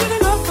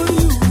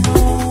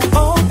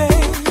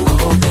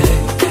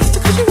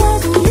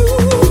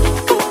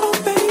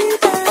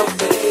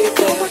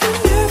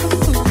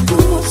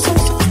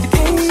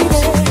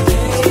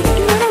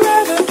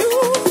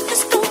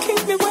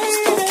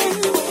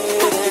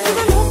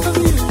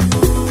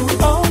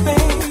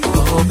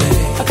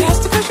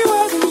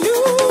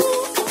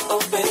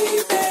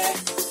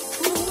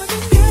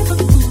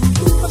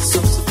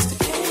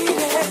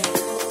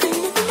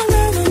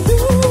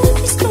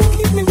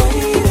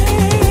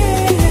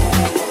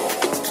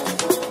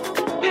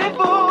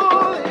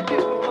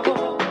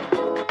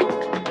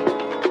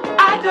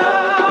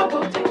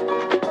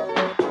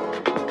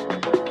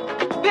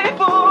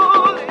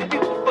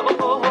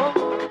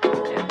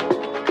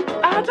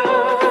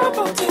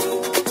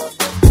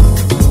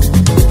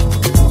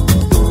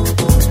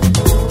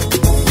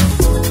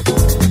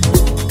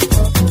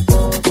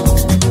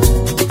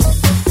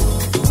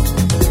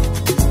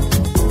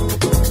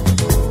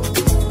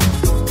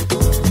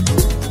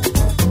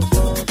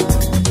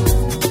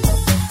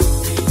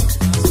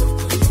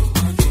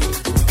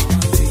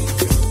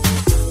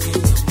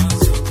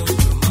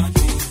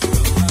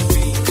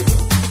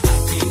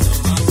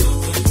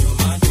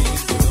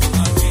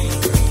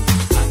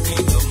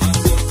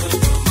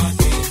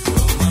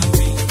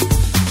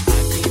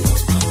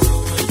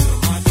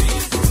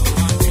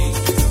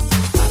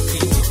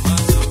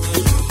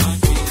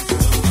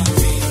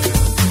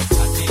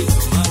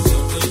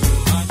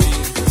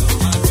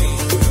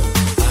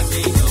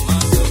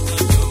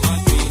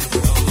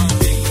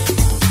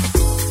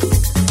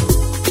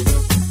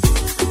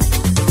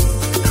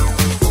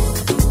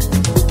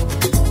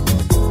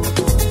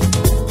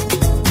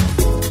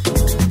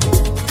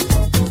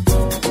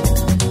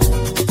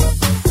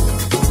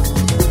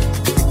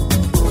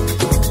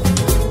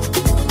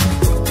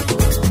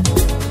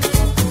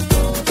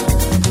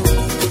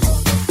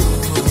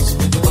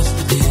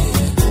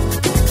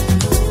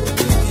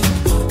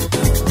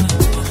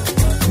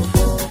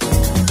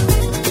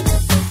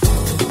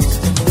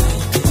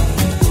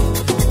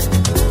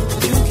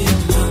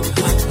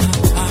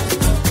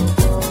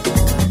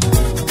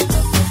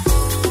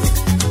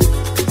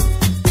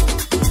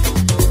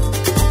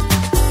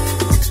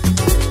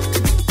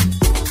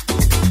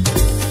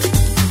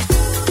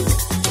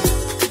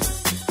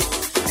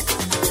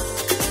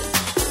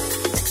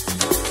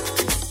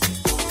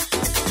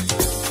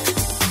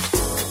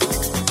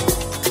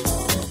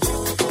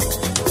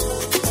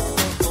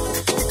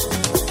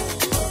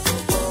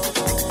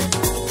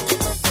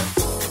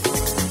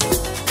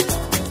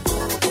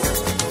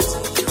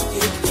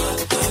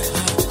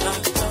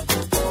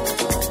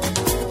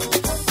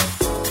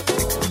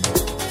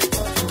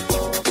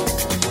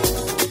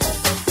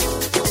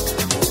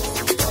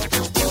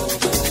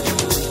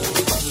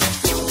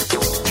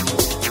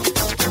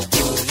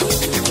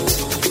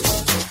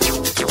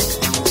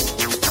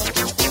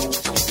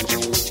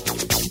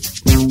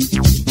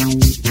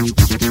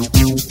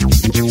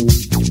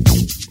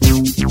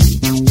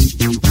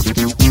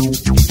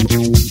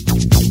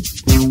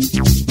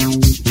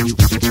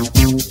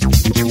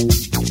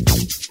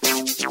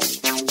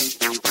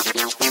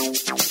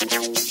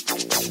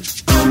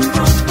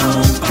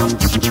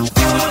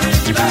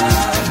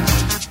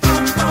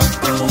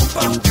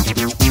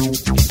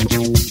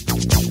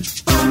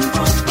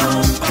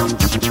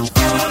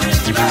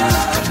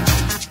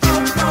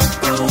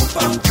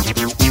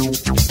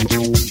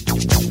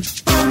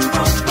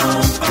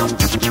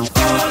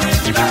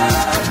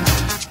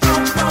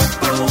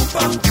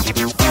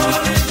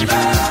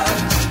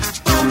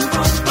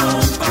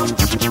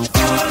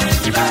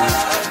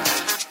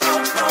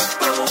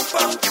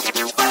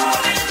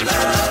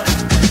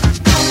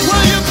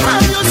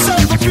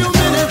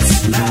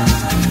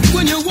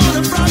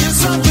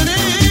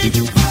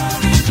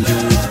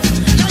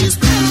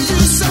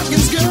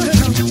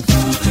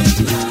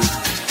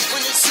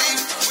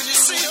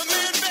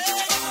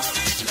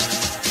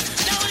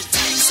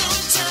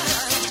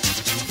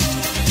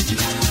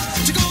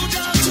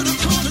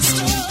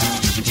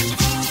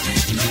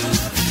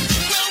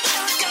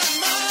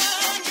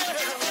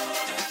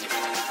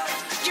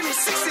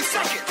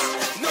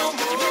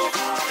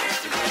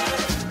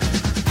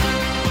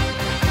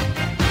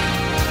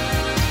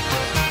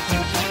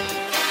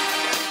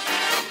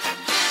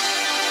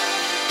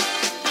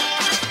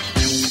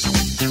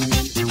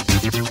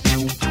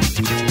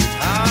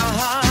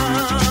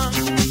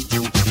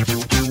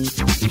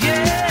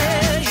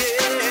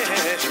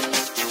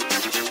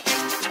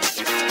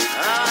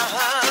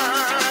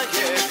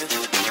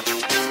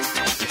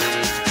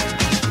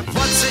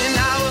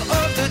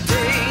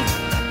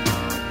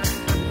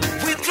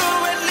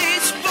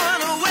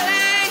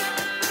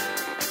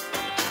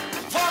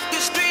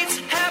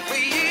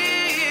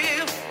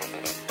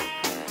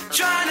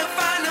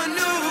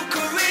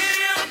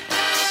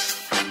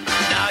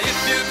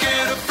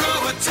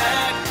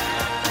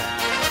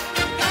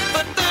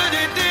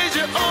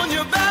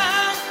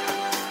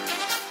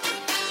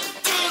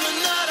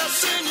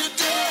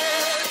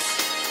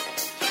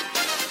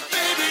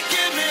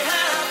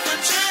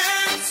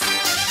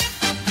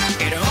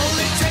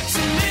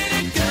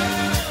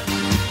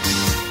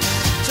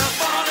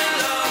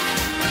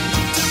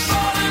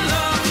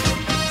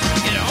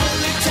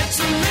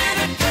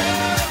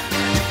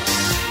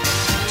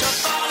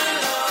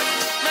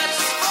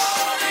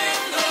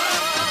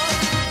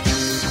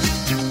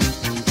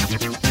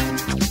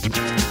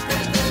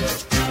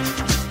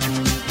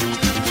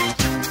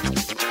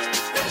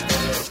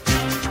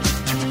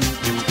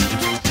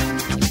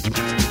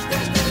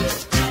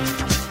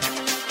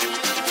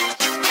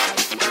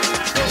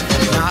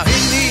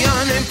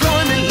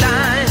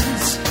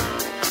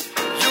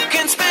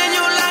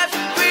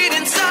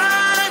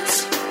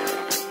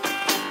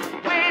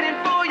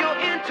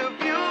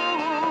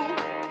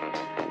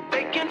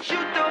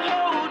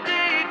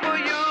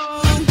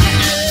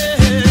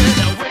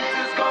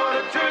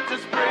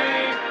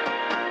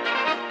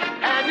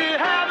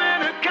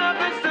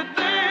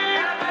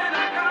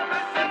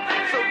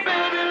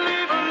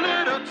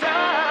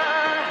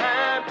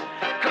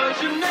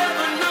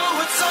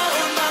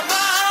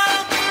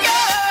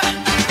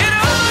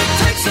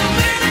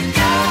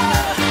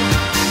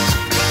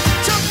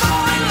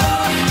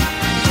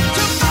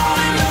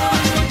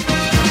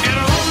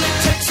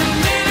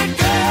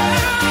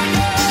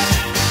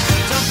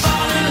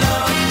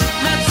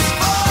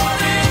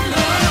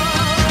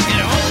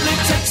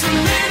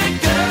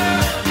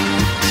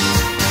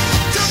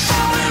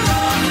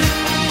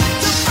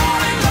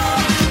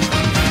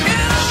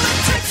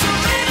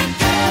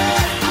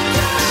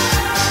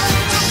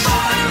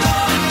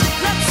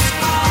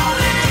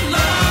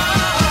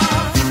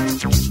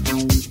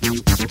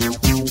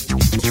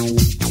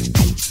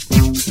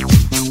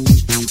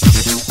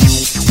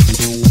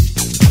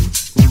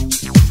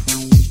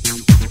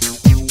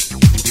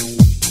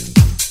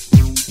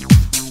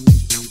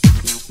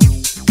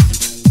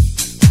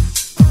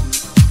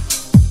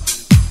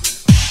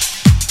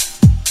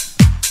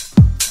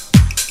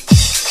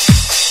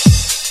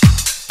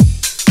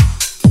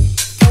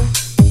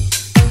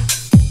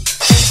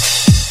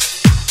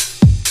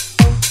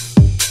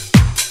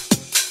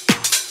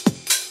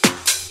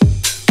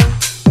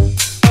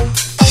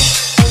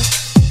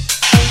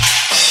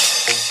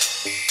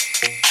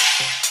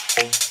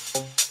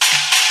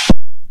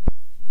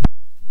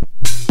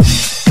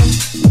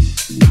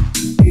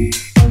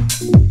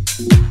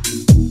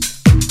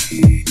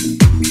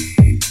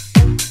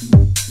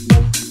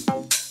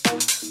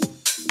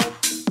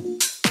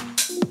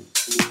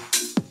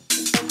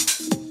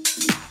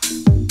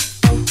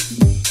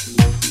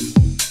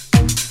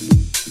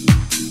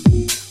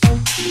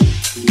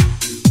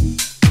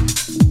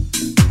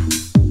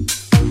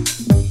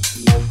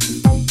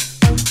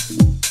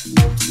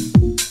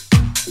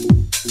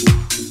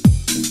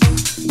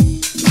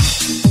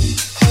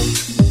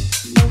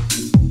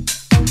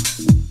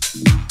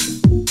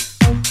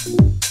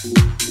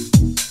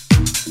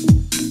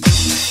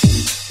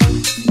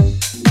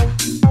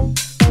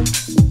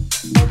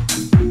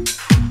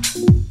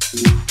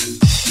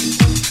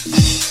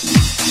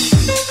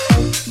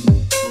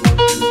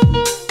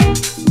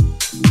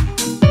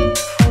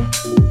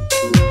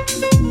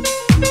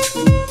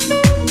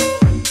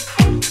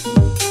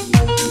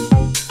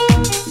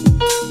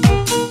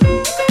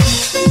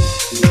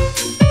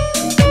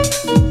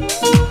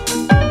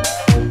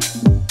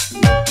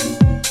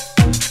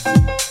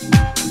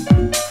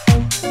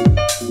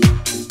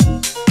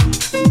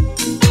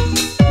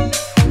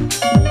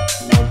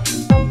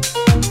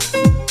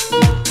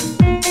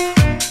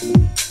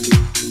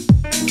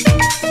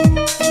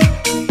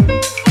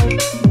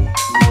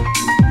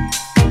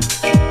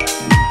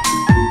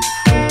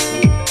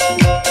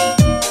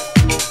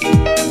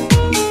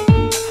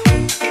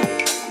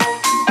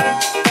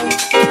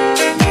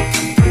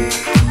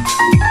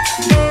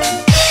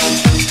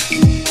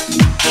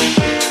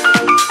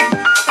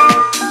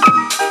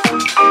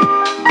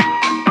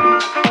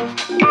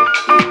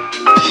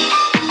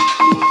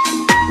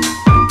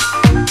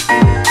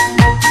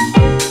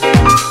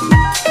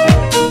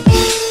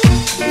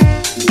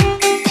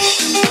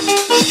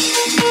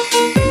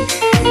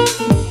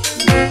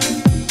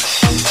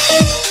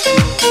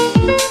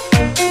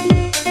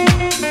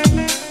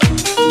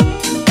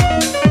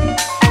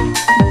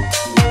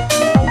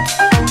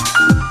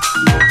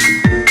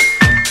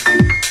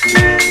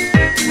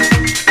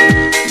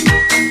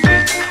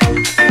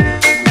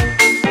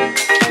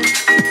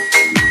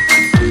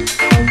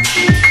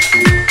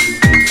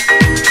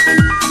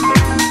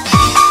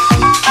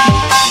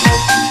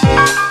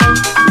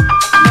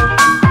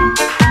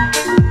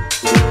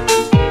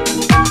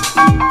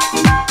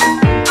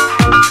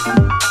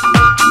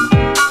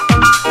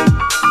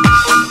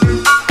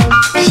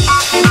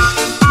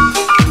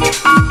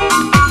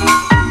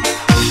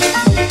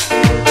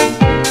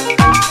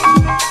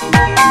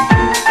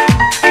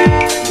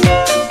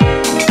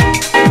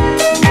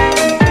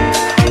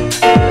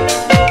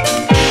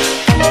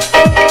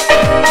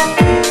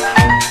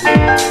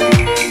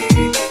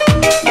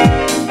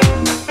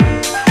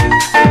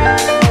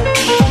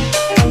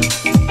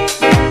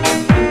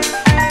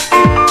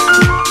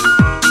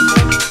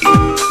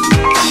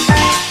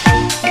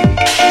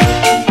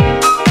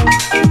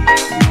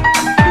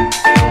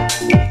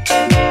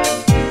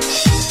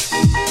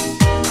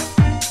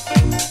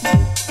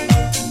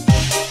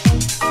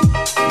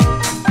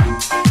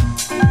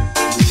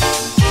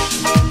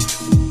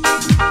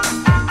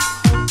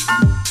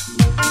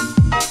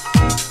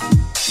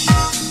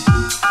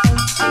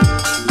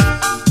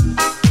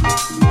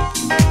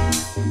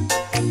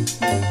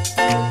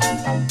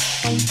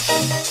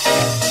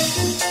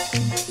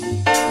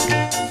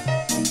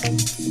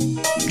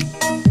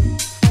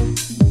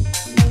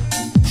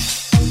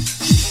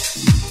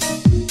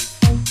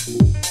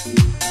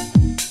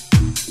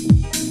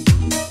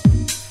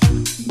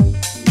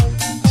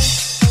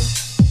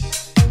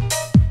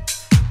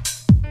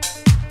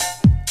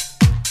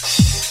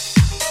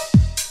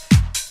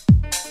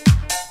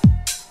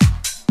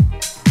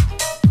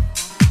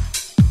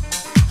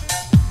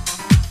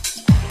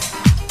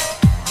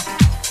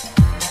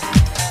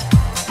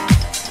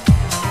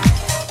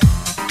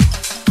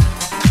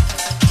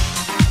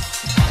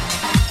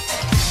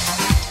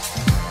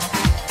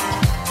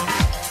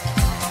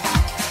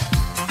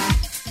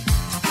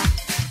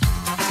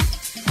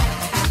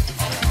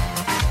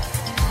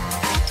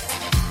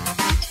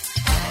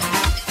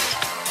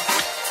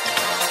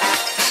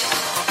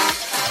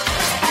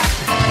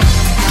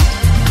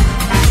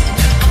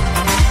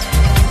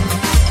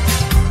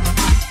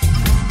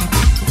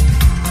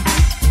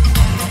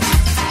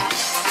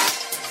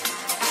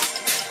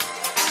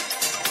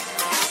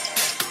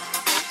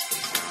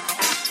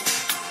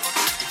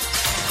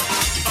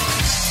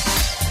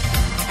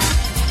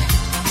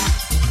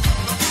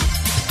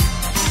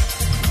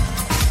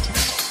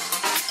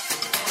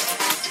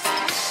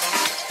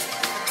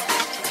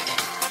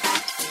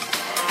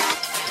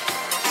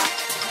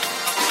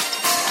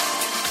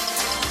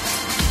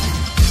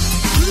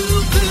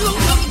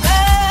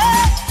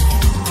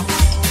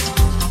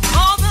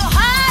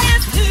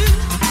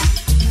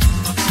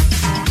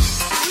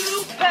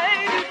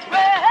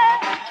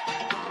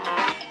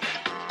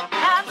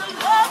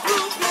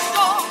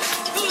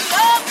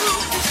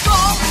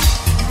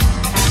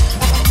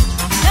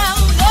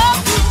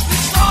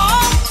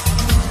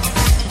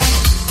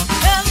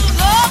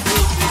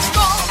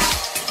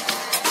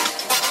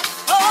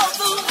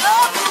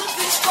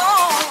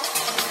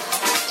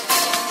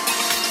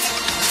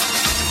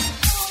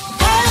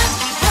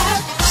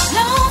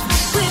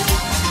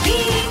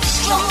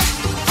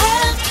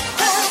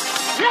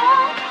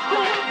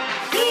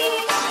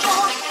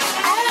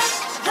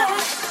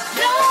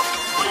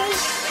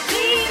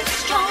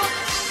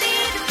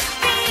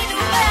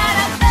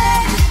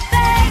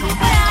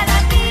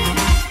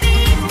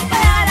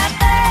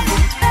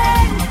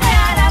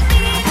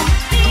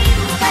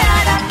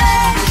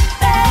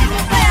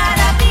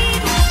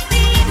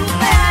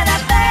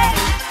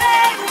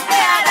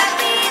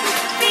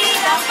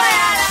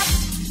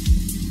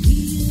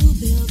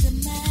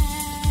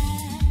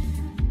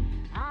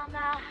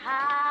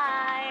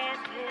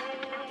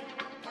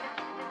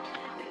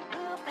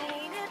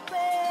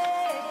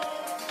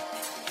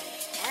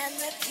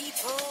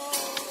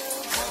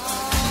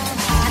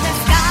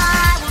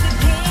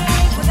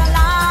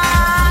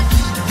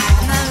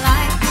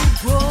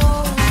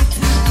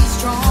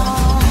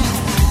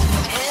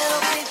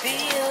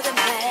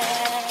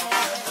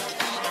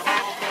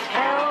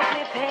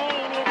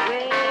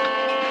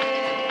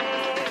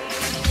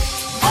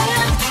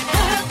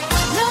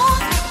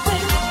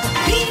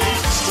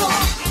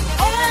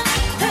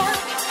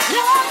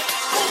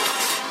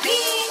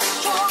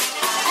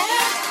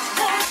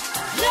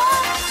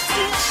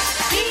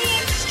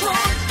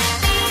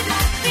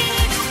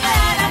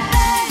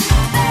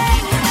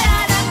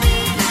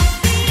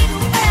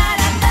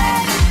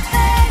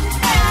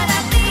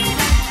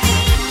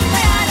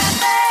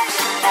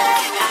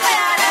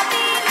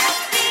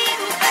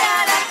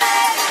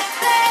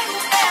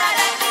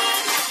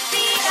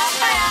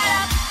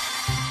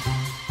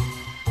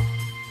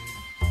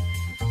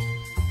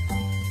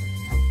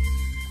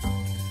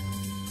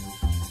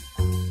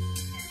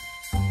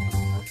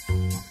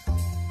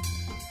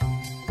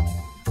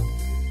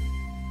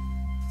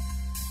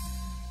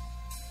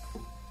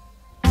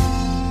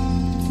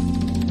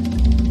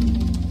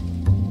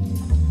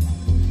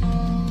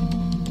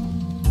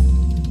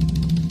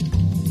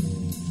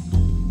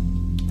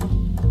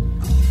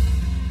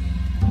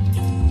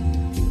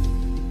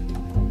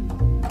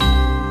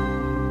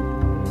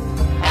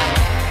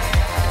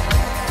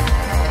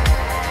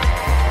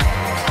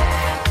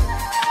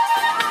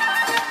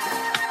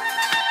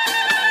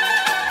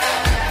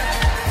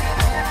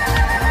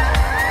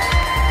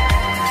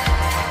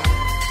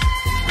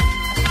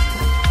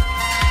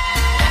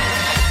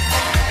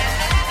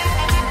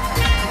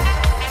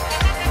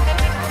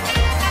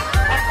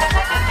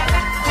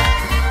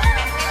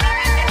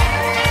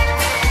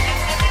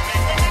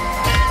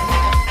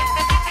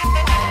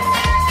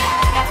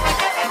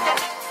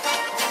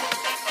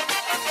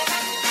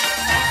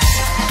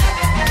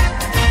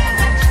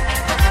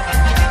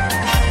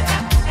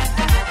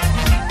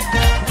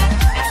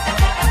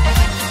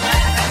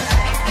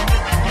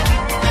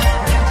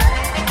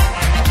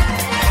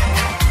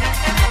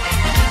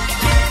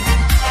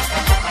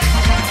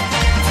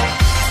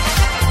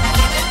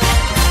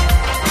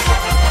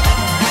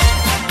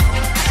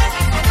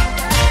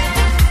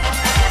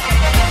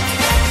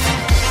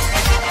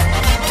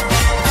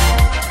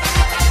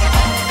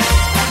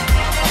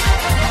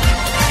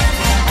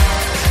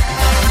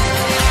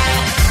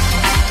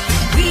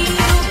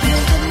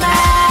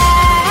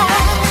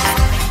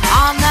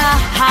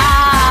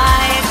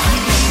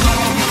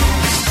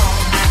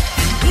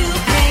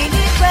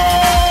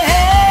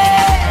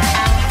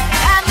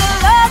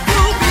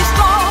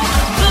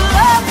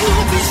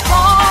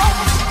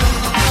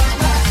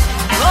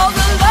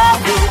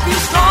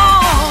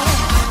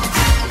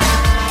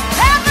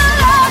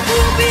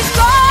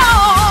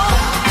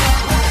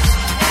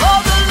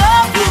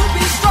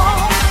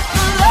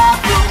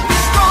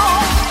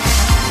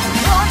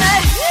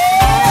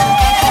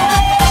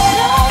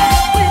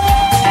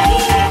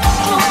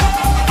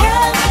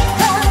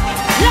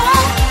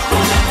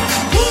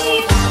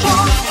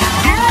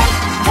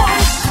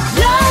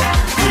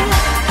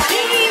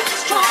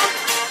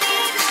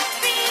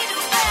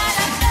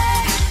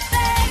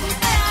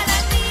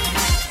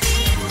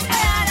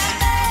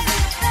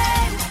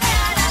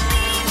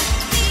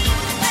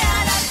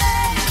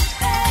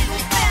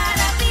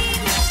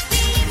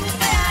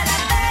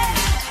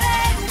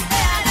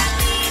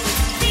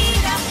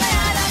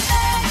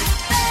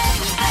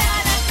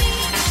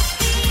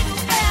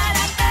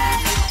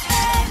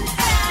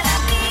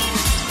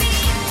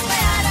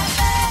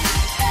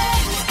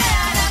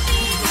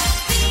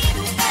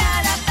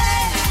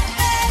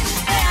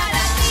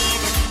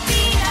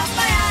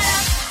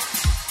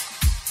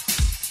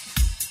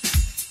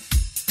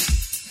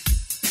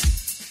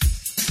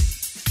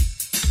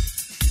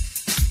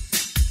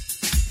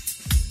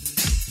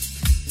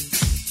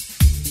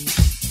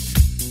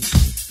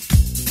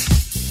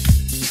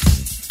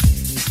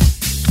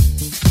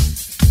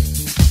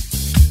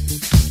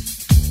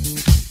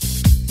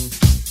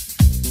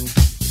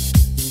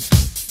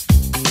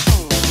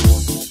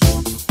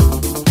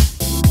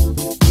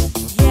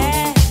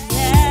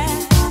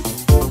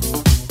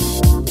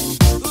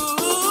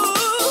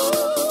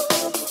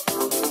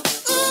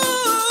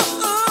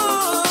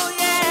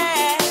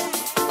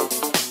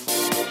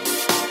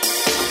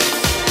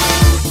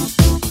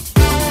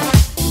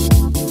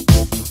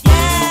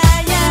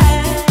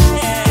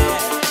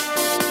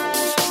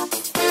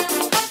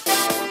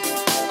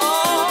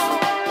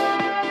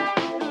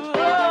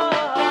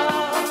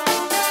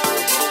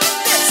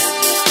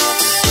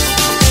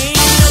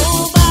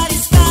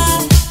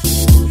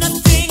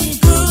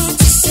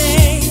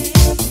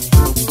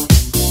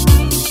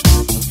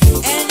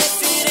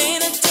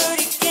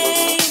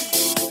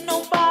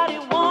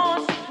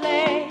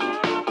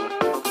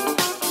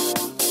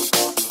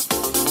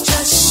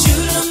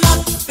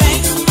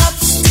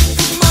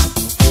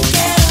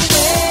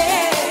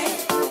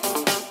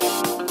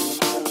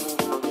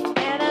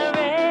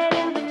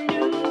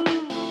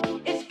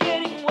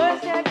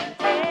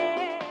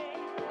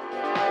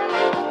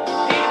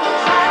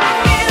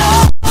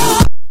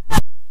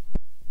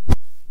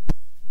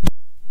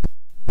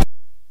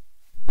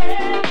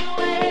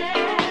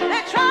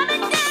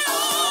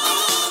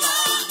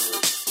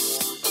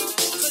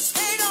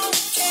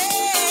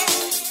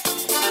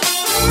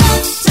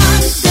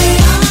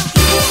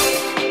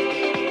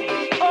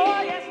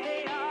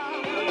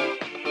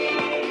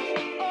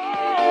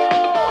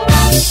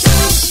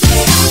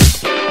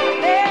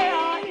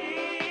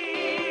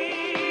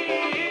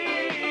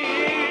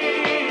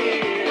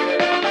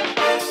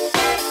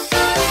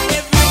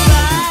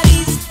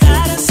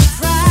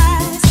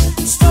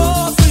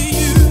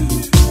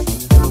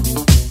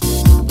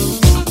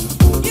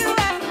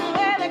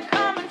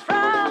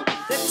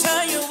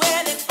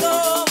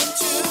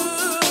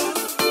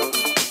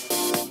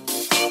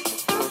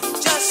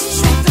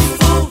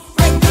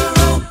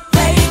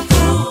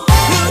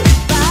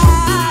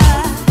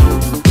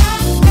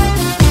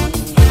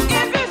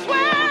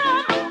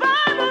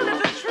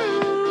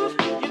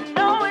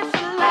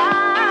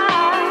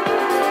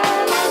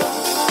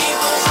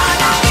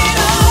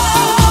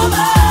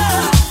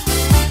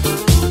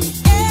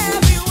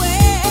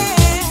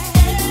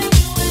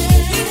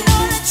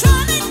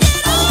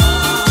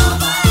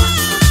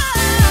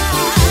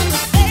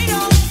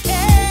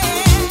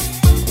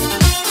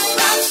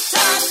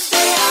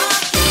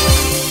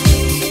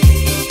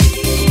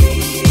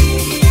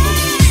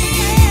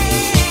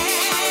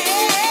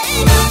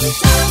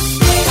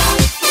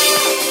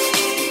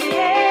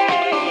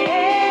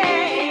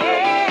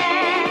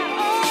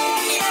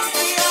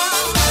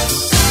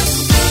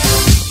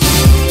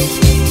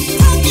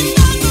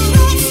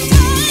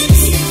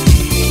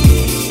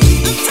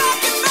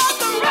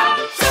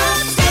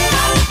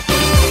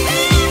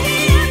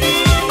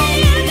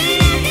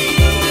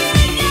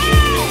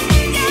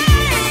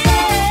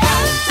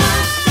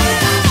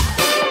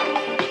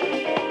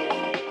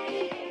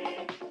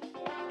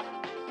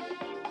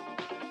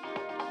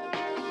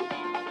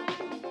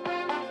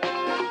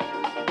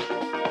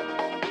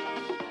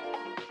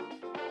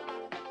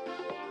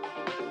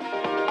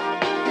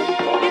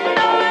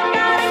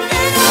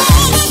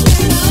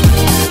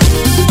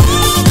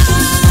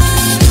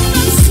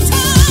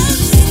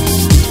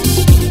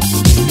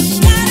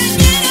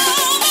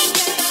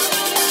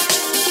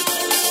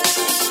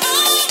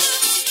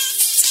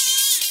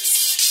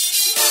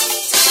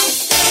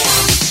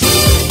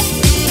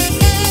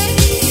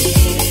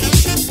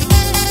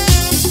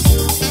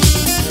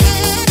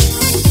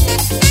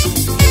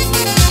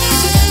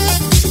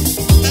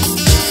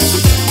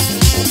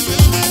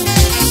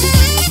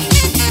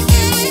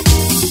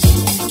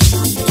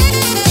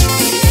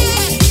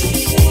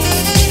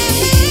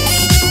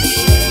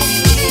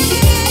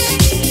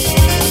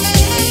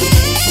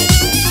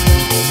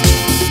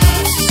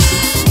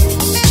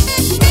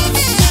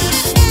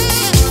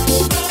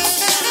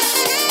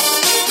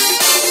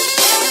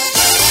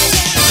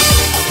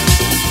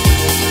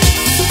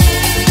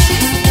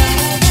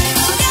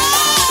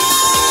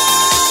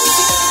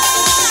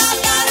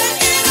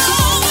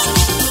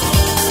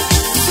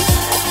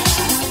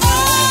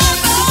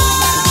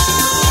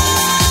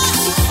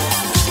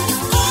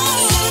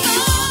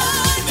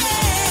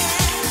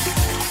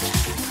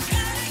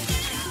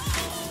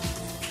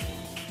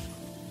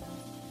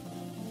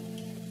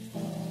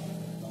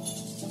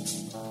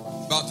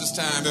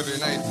 time every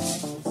night,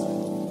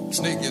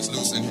 snake gets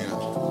loose in here.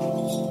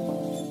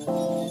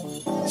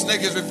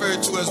 Snake is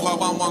referred to as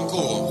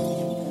Wawanwanko,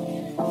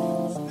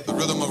 the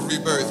rhythm of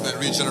rebirth and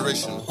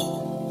regeneration.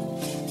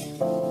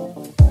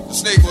 The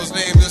snake was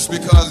named this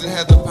because it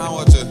had the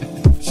power to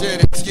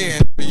shed its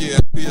skin every year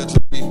and appear to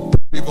be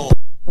reborn.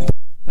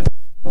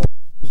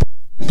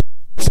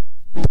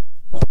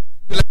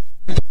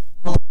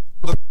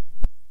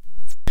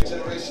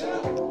 Generation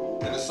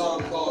in a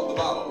song called The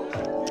Bottle.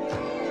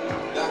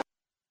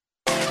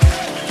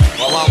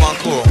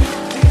 Wawanwanko.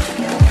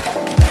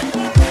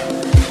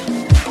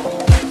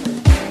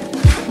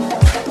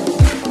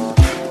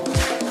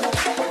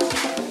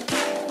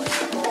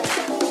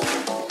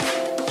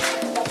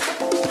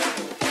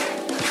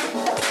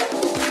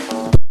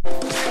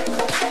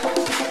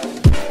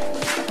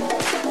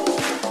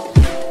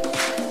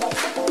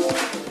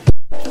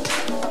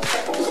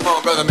 Come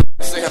on, brother, man.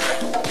 Sing it.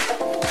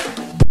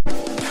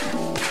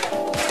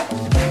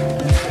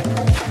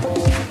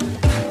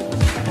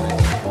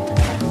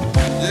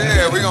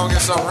 Yeah, we're gonna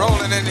get something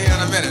rolling in here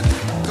in a minute.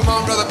 Come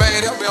on, brother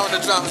Bang, help me on the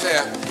drums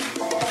here.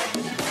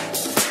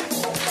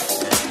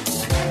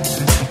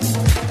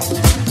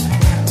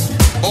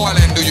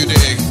 Boiling, do you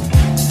dig?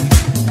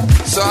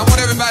 So I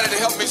want everybody to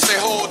help me say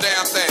whole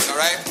damn thing, all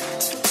right?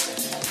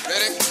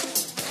 Ready?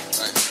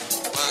 All right.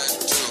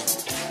 1, 2.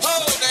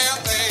 Whole damn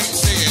thing,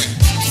 sing it.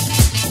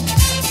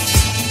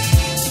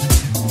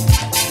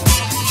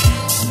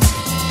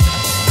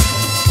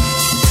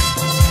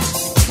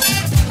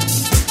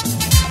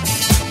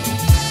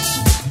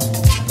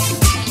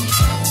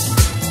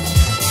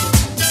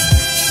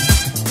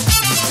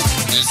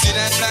 You see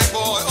that black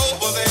boy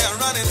over there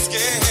running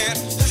scared?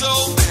 His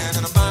old man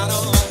in a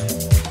bottle.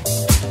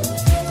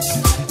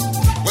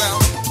 Well,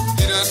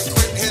 he done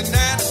quit his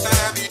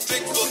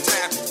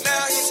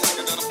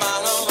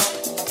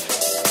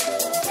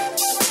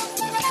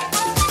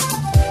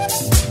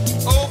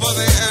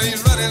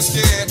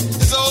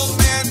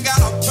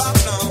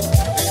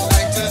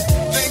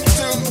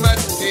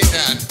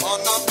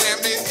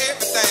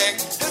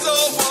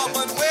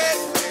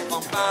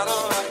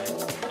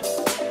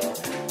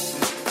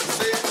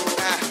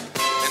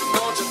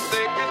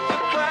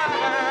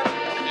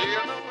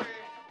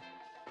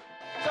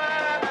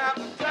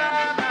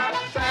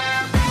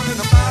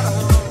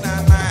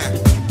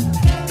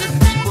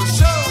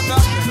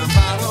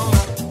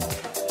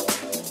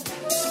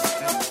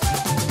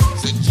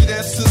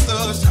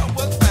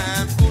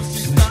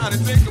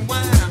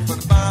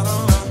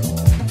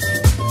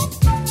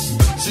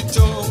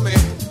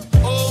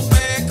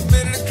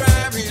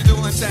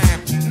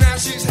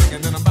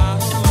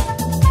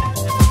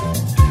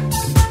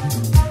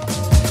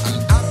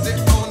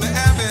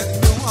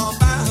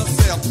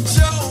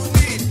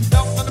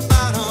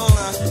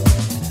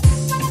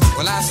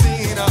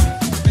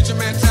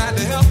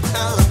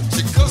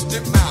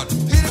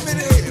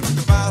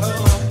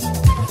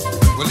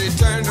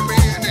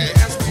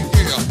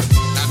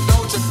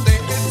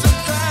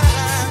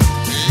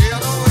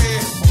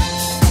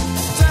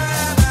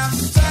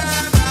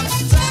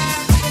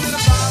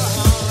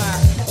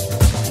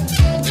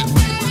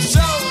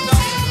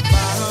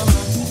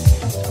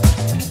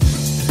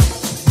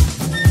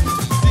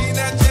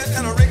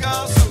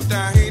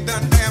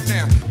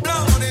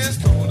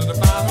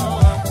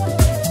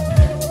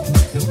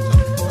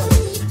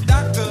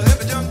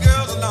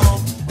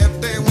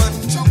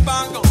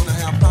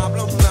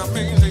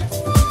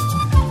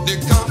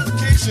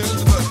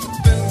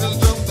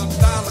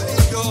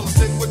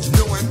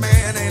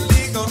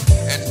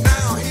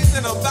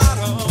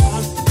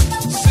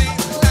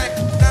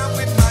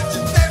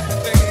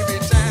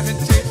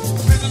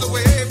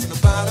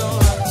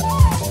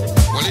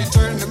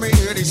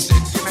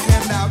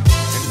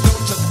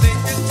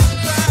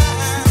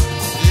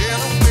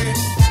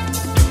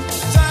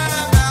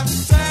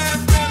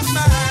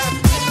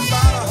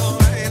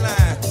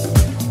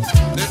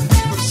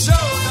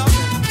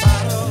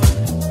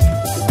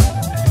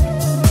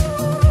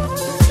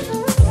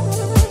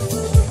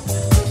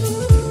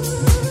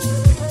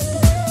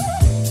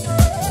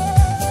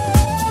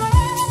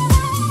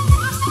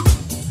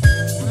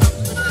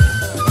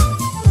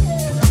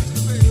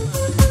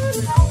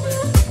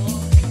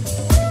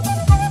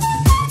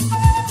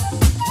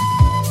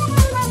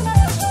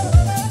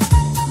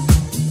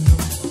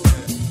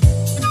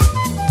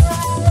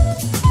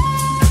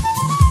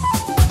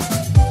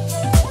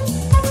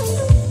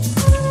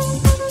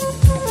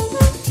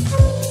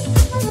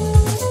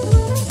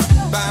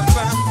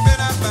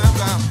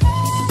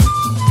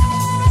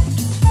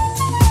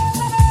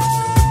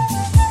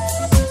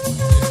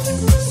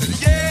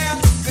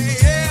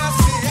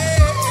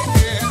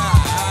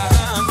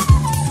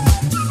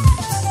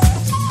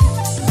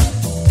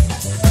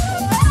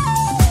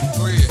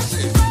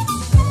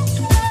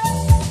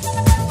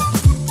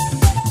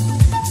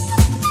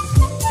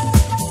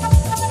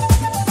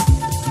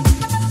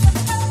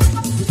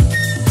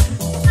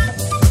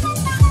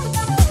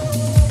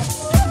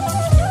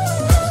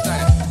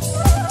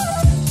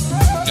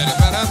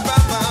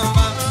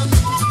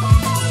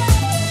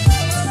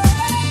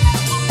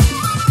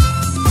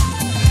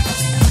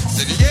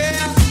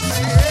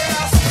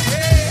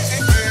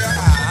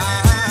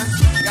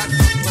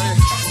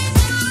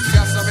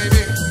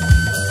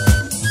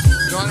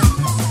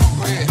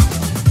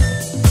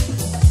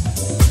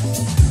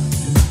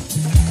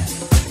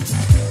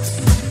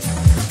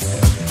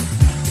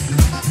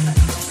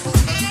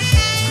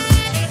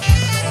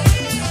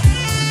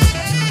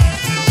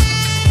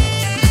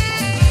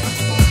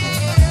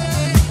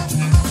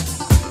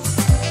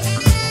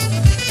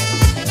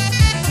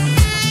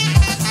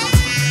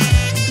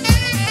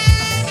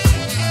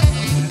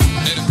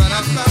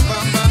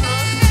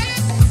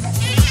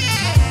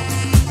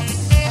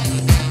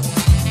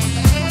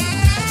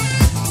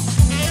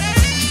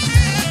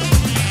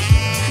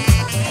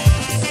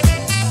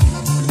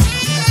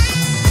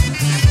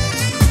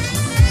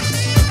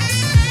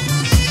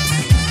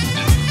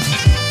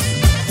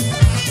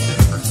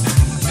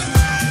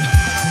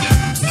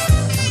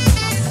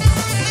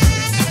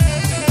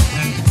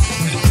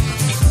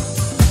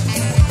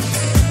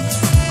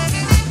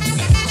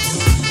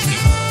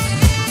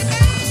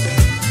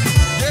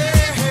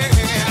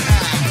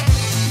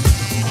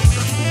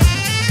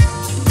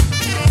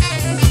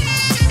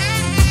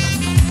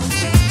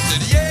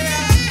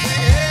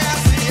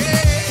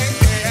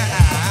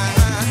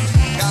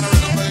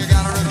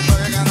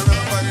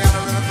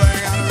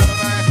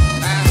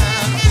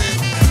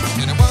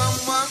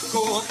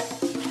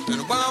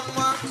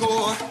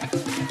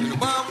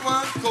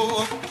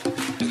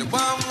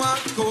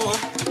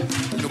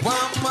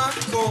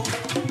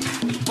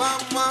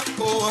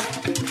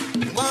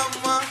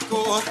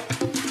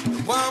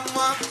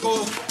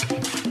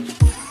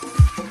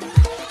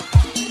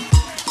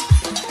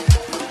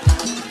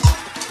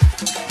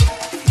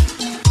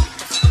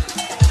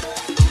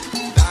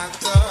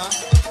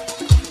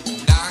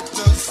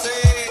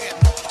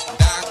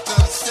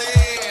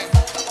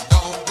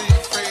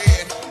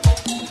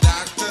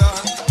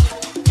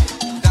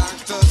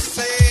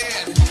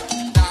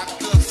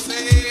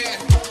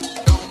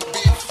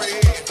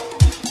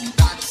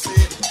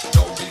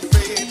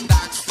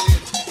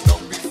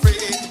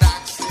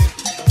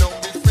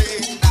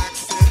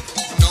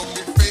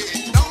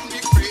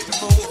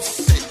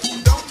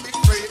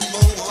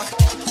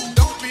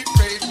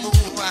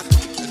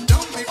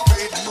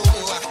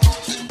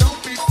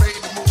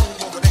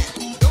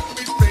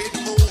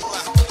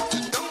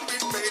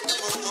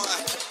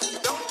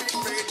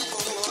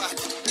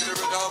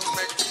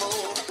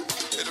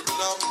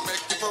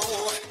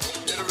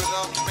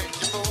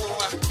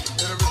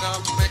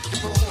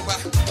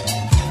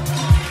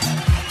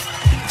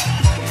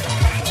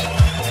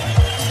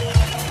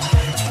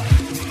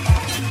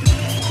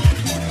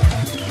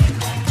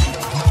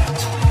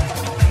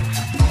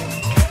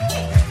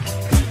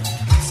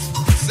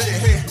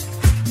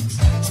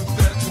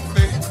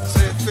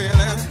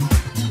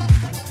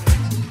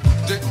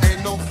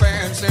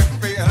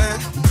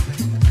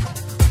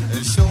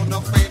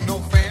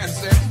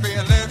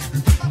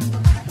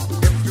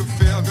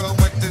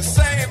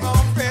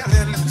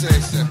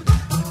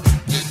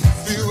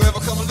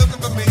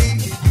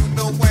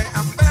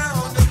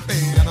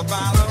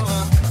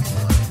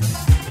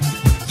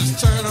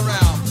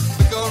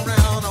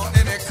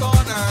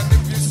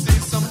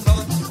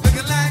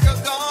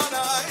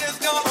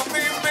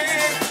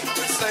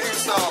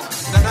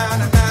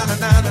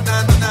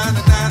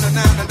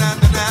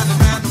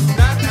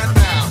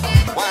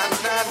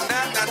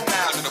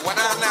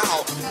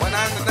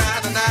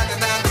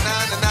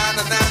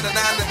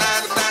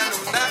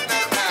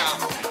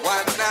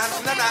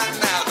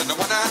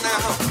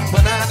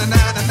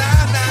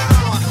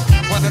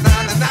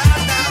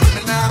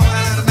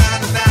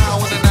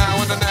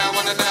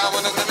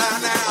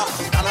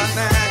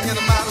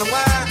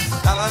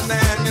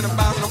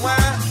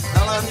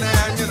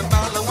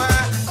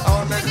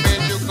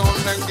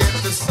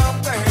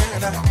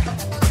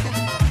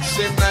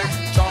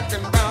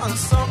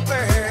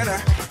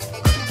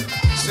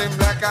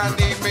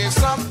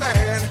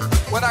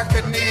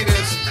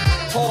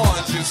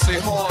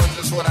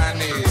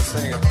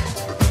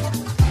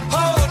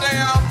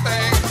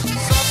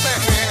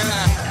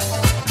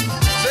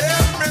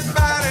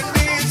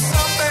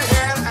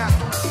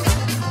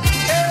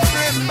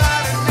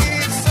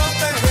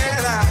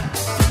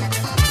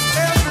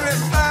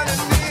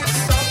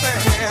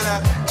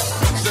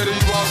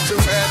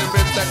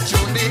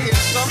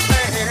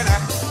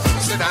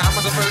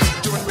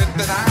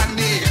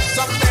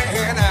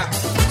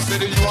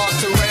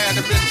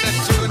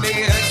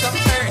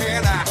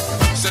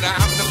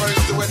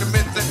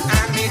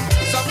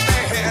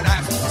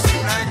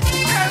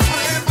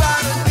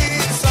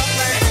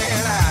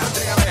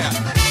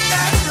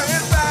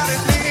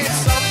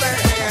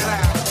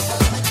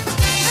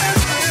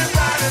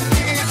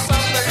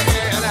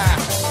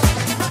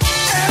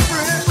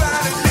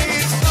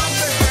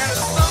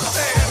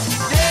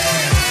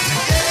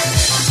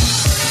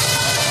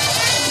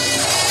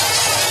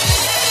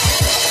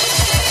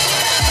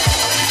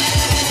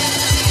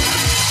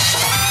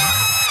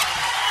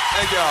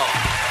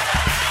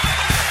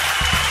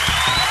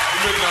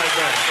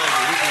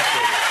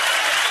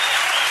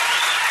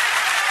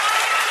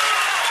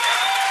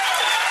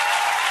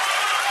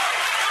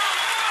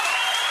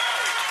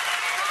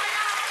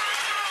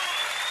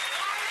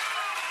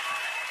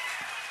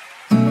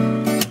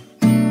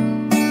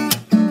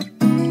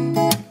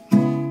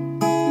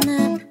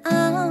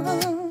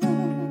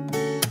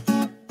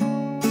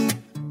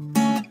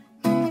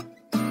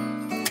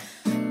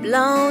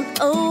Blown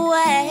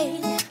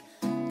away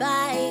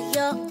by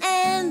your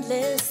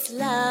endless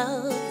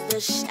love, the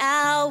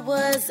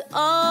showers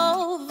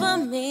over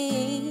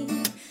me.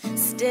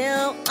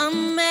 Still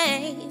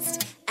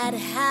amazed at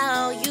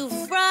how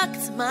you've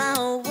rocked my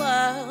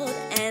world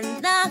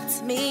and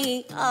knocked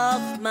me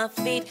off my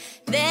feet.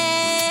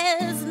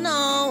 There's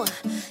no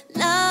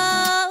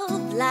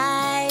love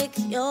like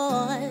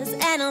yours,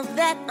 and of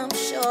that I'm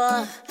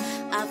sure.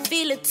 I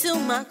feel it to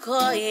my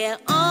core, yeah.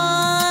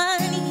 On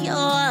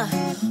your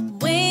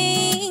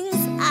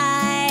wings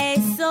I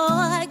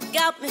soar,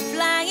 got me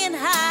flying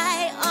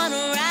high on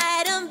a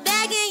ride. I'm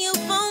begging you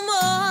for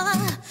more,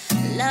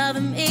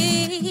 loving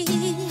me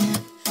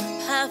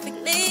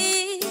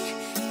perfectly.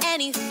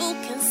 Any fool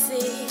can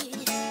see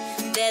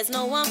there's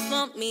no one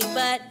for me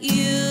but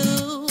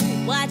you.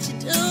 What you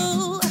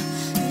do,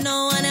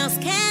 no one else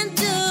can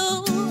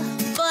do.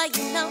 Boy,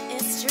 you know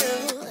it's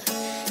true.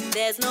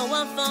 There's no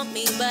one for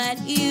me but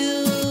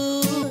you.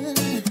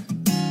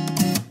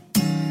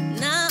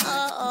 No.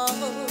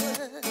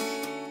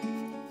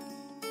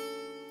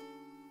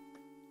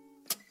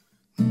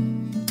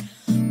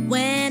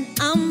 When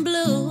I'm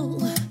blue,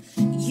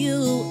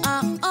 you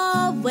are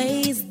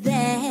always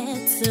there.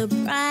 to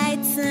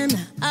brighten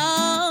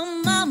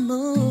up my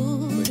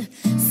mood.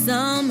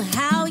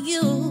 Somehow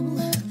you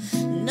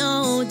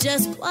know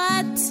just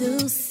what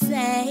to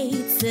say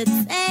to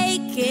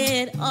take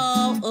it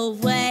all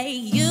away.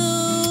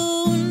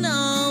 You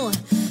know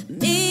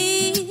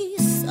me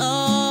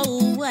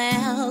so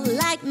well,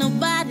 like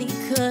nobody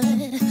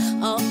could.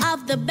 All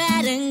of the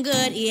bad and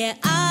good, yeah,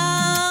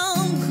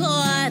 I'm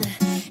caught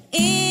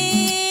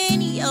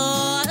in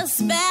your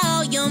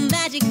spell. Your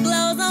magic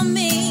glows on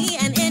me,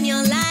 and in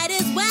your light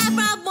is where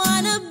I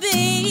wanna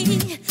be.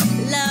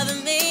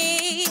 Loving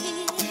me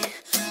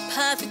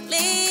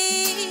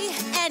perfectly,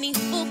 any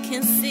fool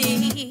can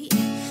see.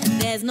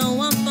 There's no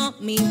one for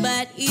me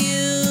but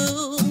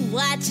you.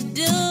 What you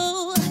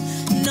do,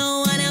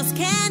 no one else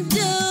can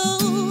do.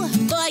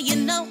 Boy, you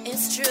know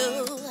it's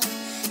true.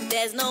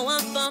 There's no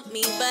one for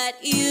me but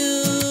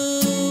you.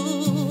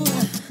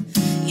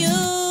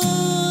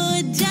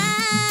 You,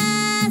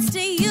 just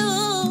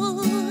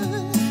you.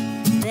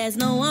 There's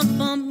no one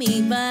for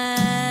me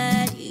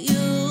but you.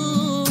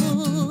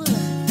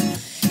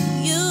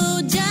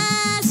 You,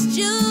 just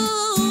you.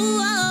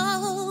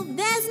 Oh,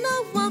 there's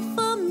no one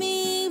for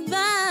me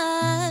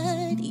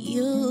but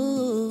you.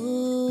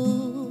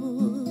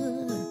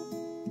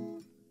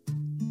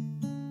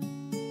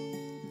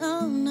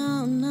 Oh,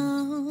 no, no.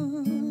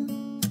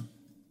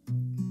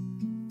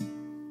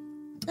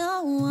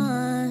 No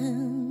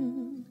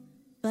one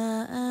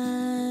but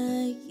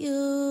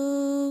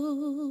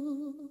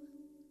you.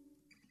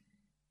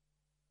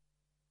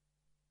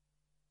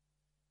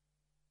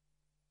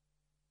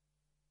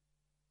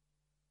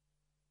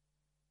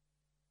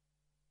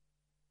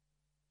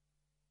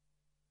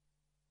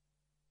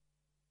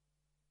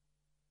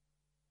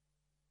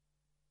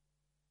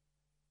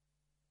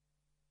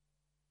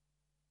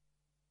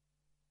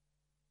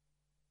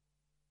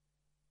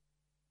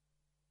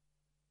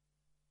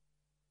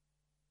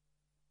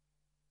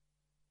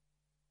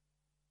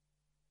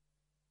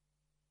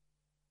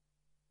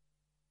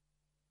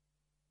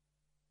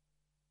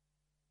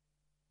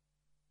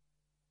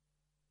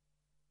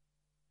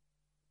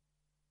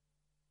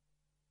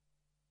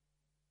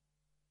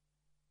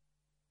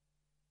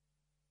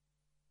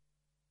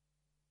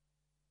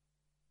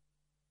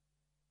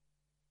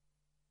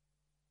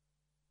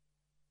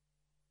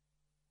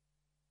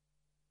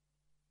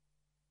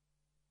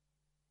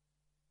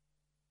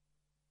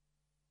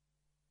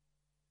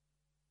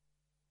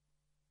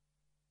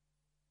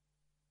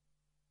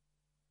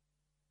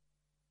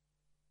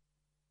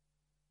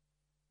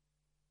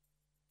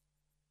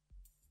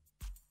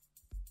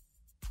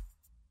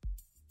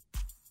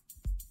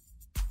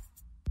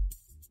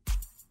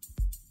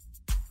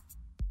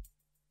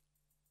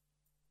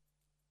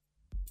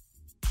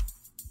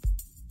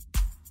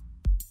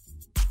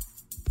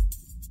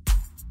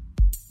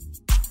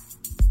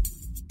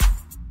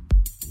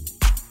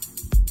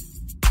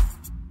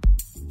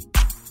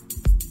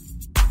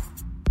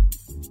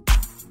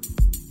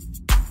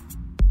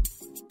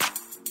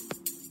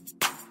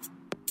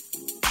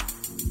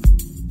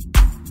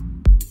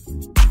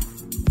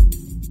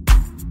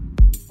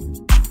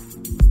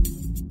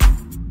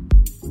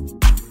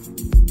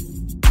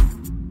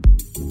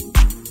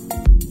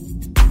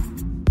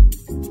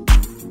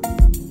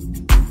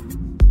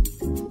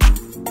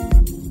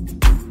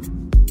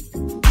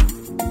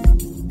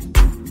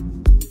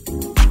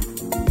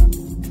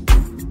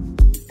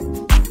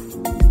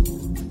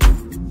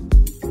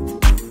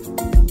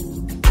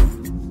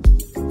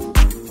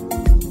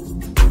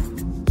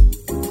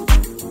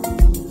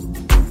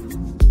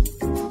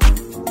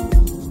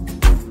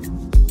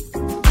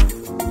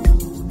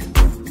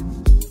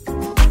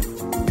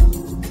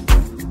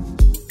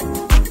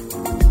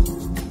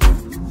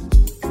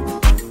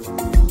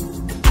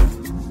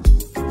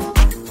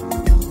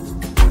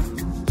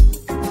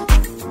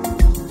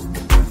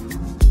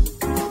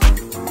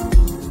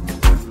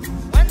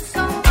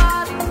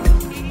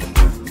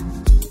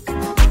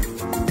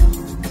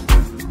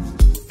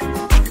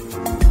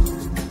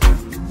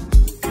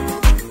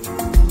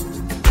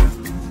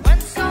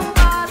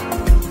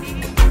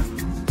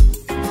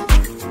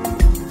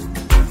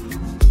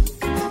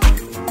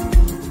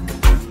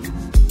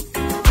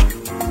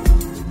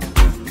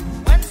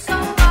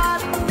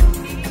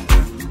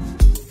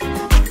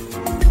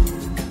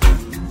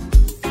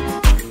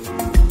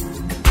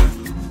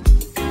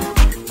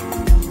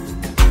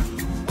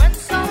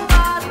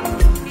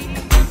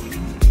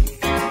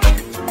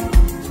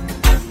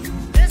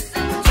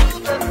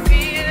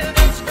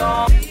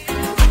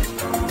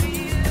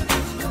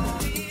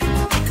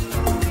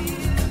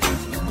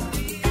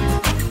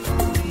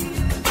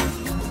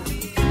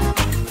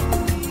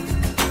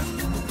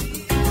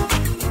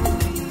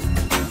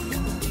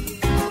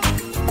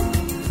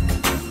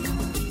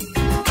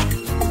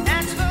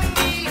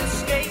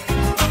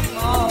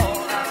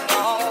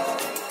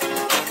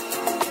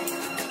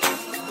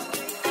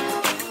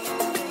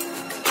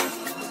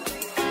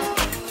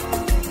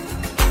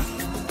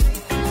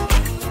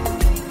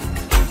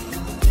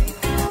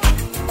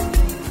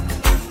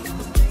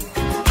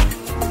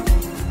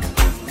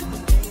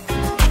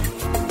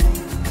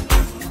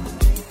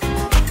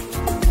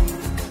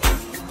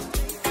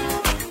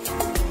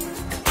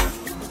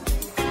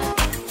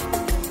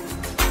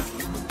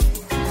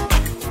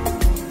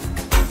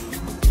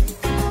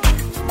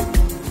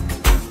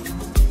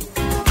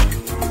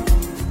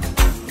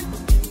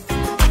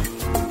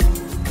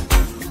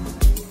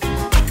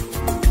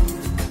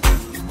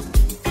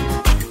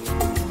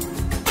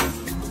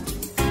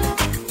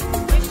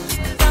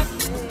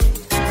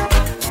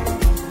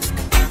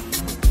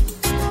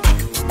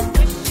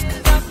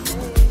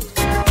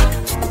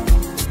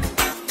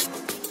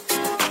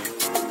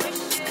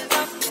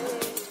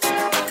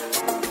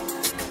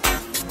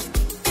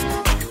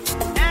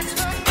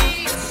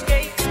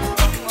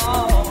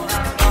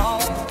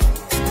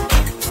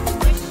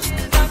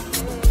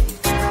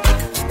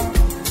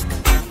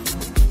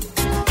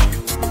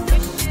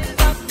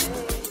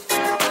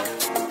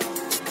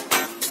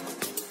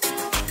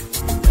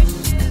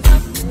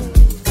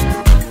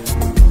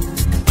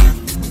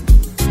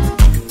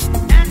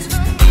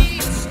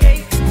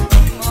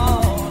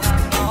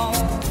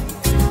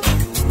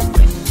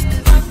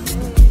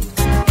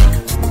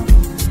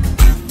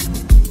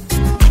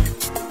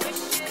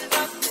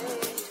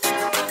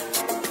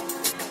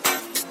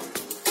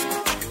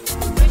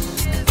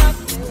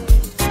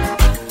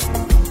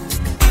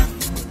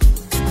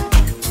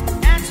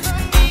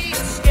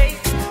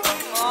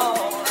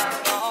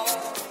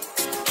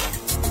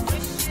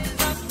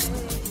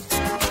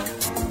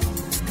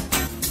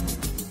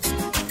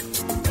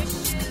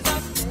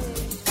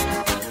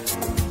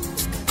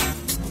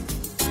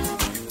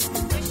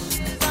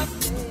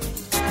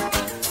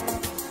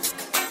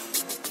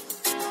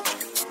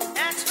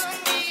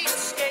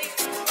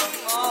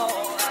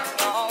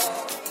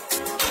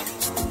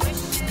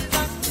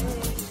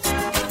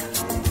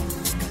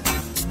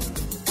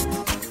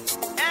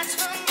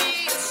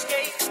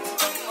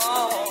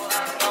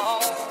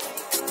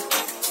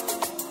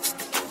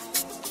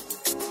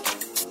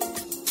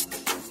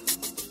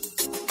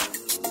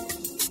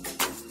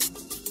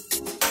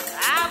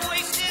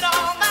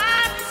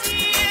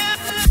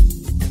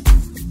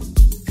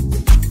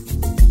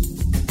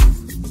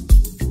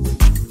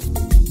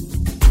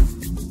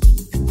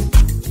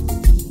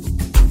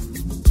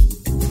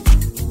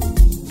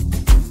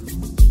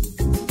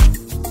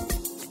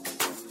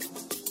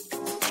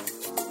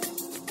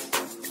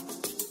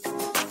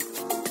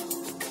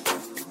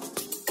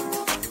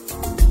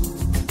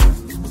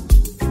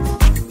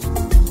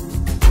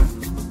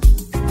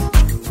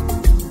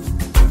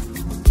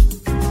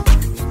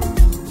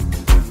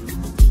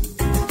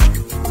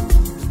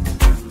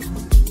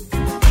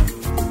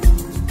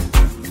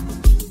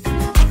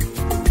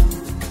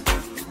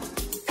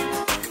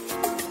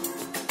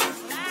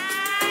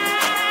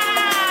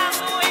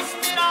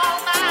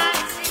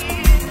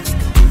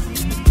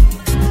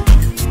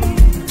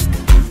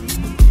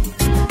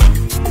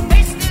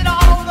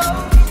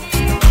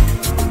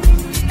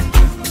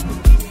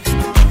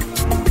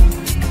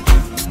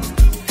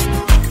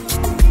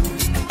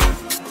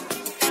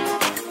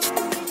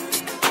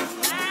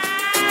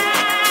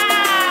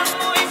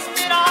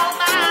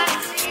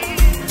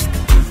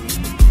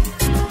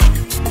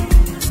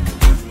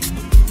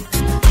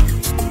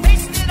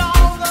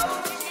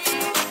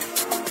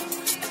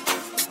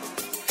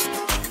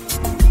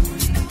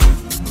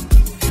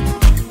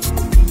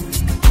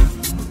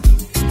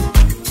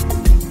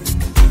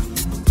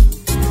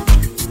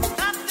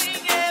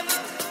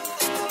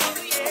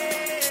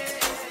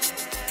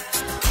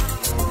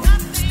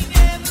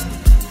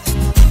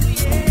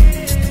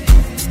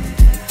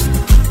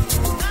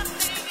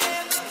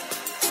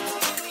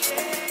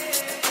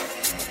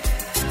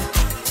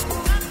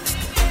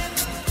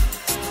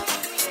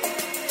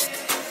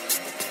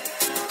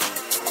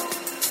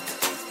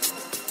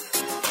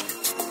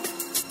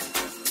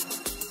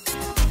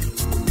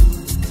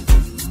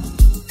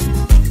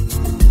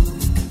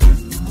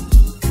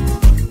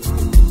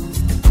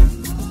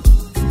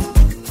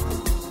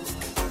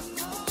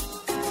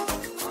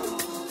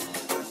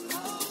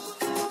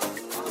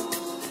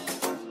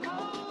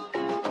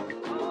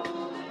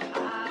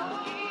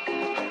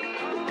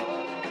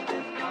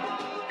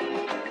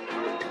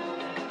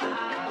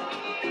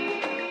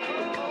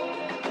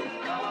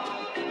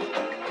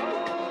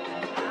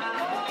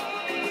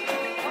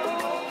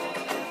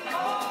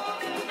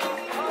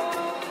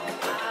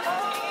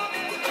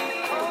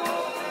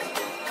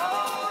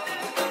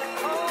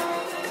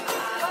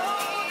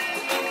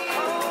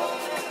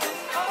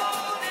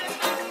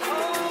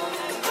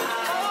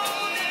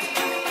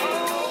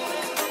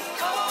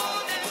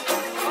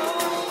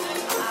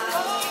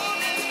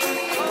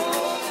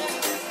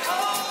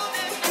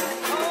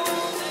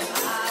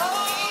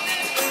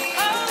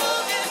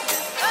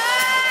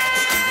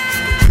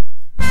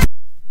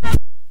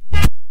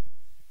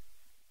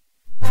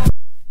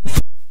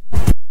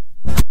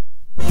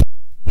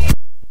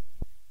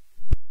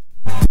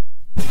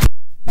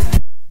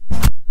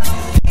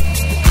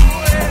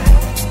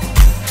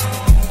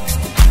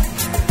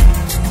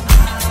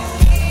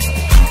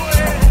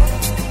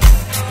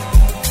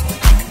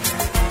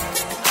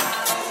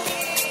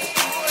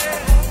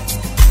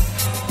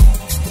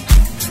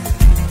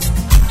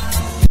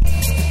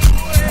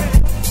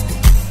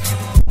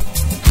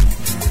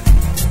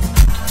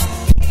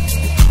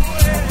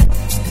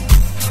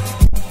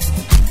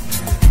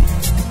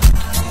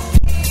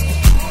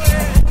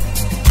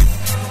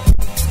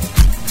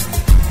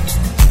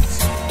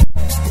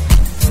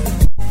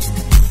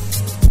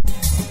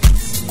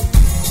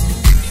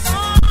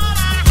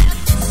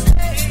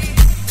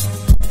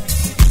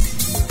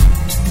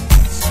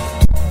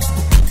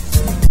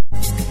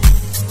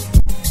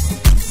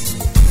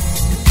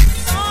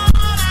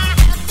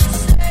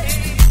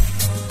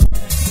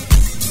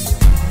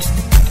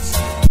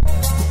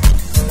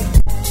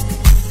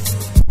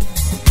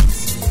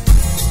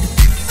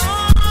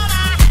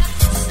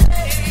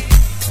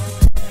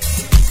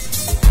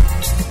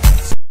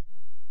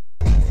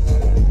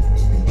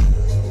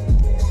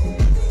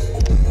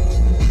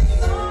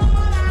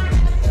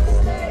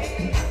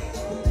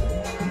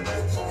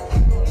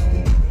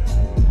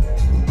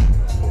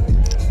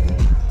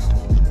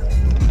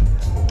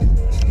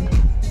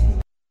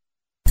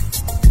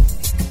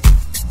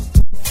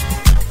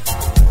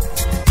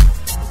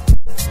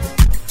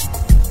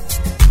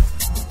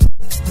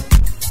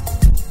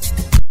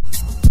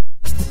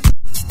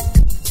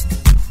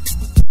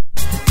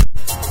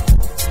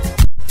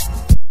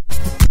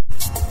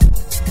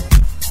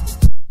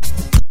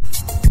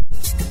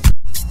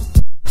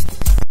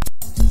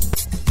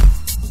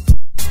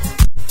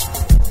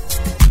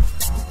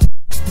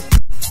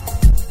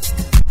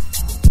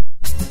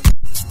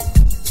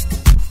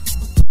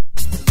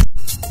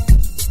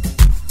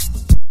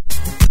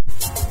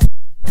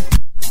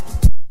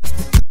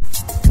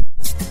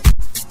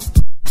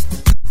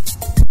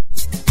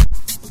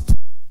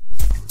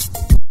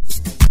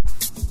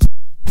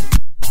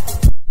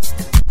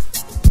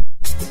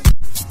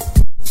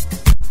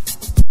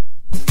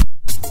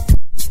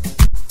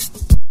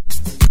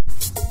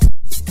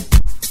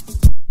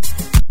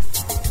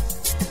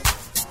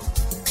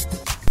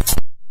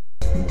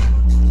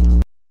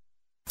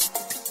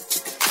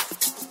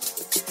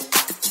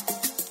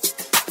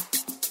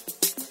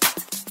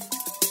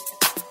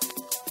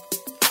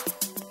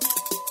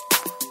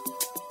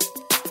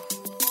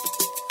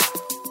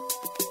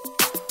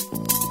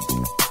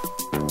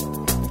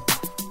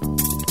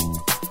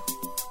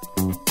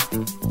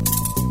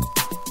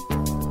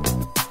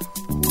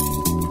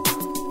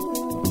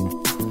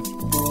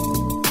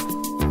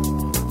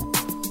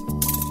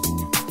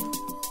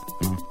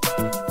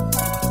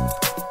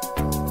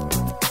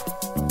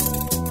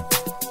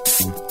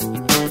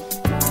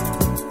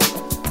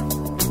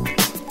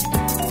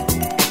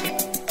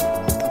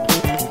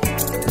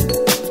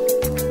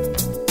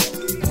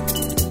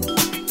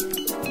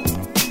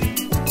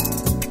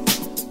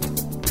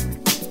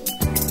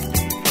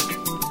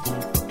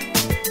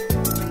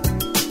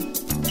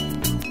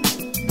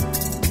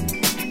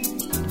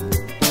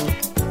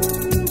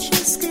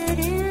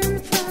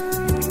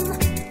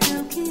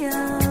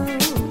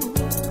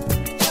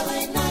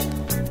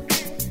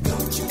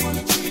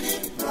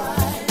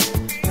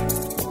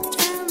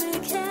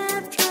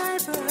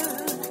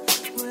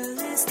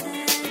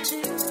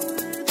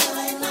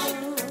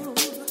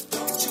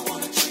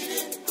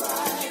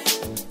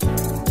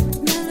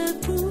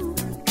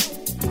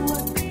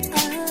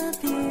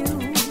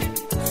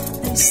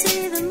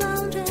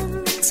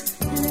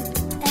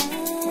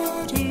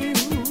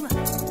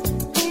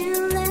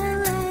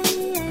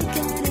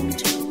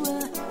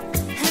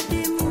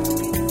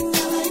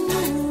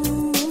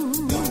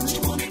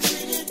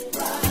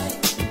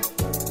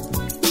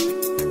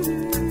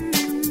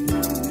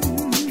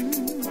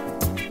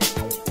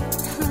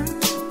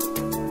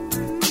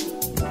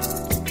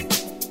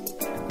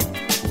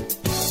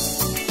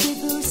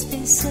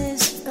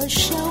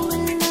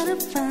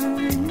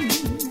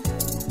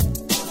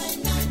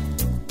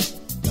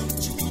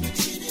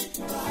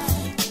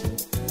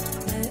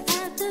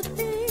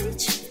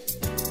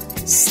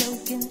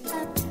 soaking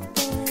up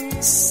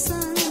the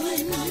sun.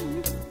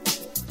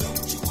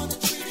 Don't you wanna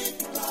treat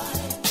it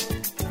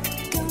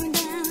right? Going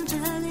down to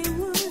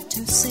Hollywood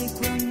to see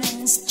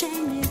romance,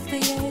 Jamie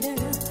Theater,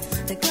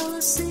 the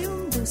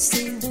Coliseum to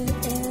see the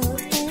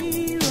LA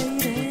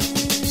Raiders.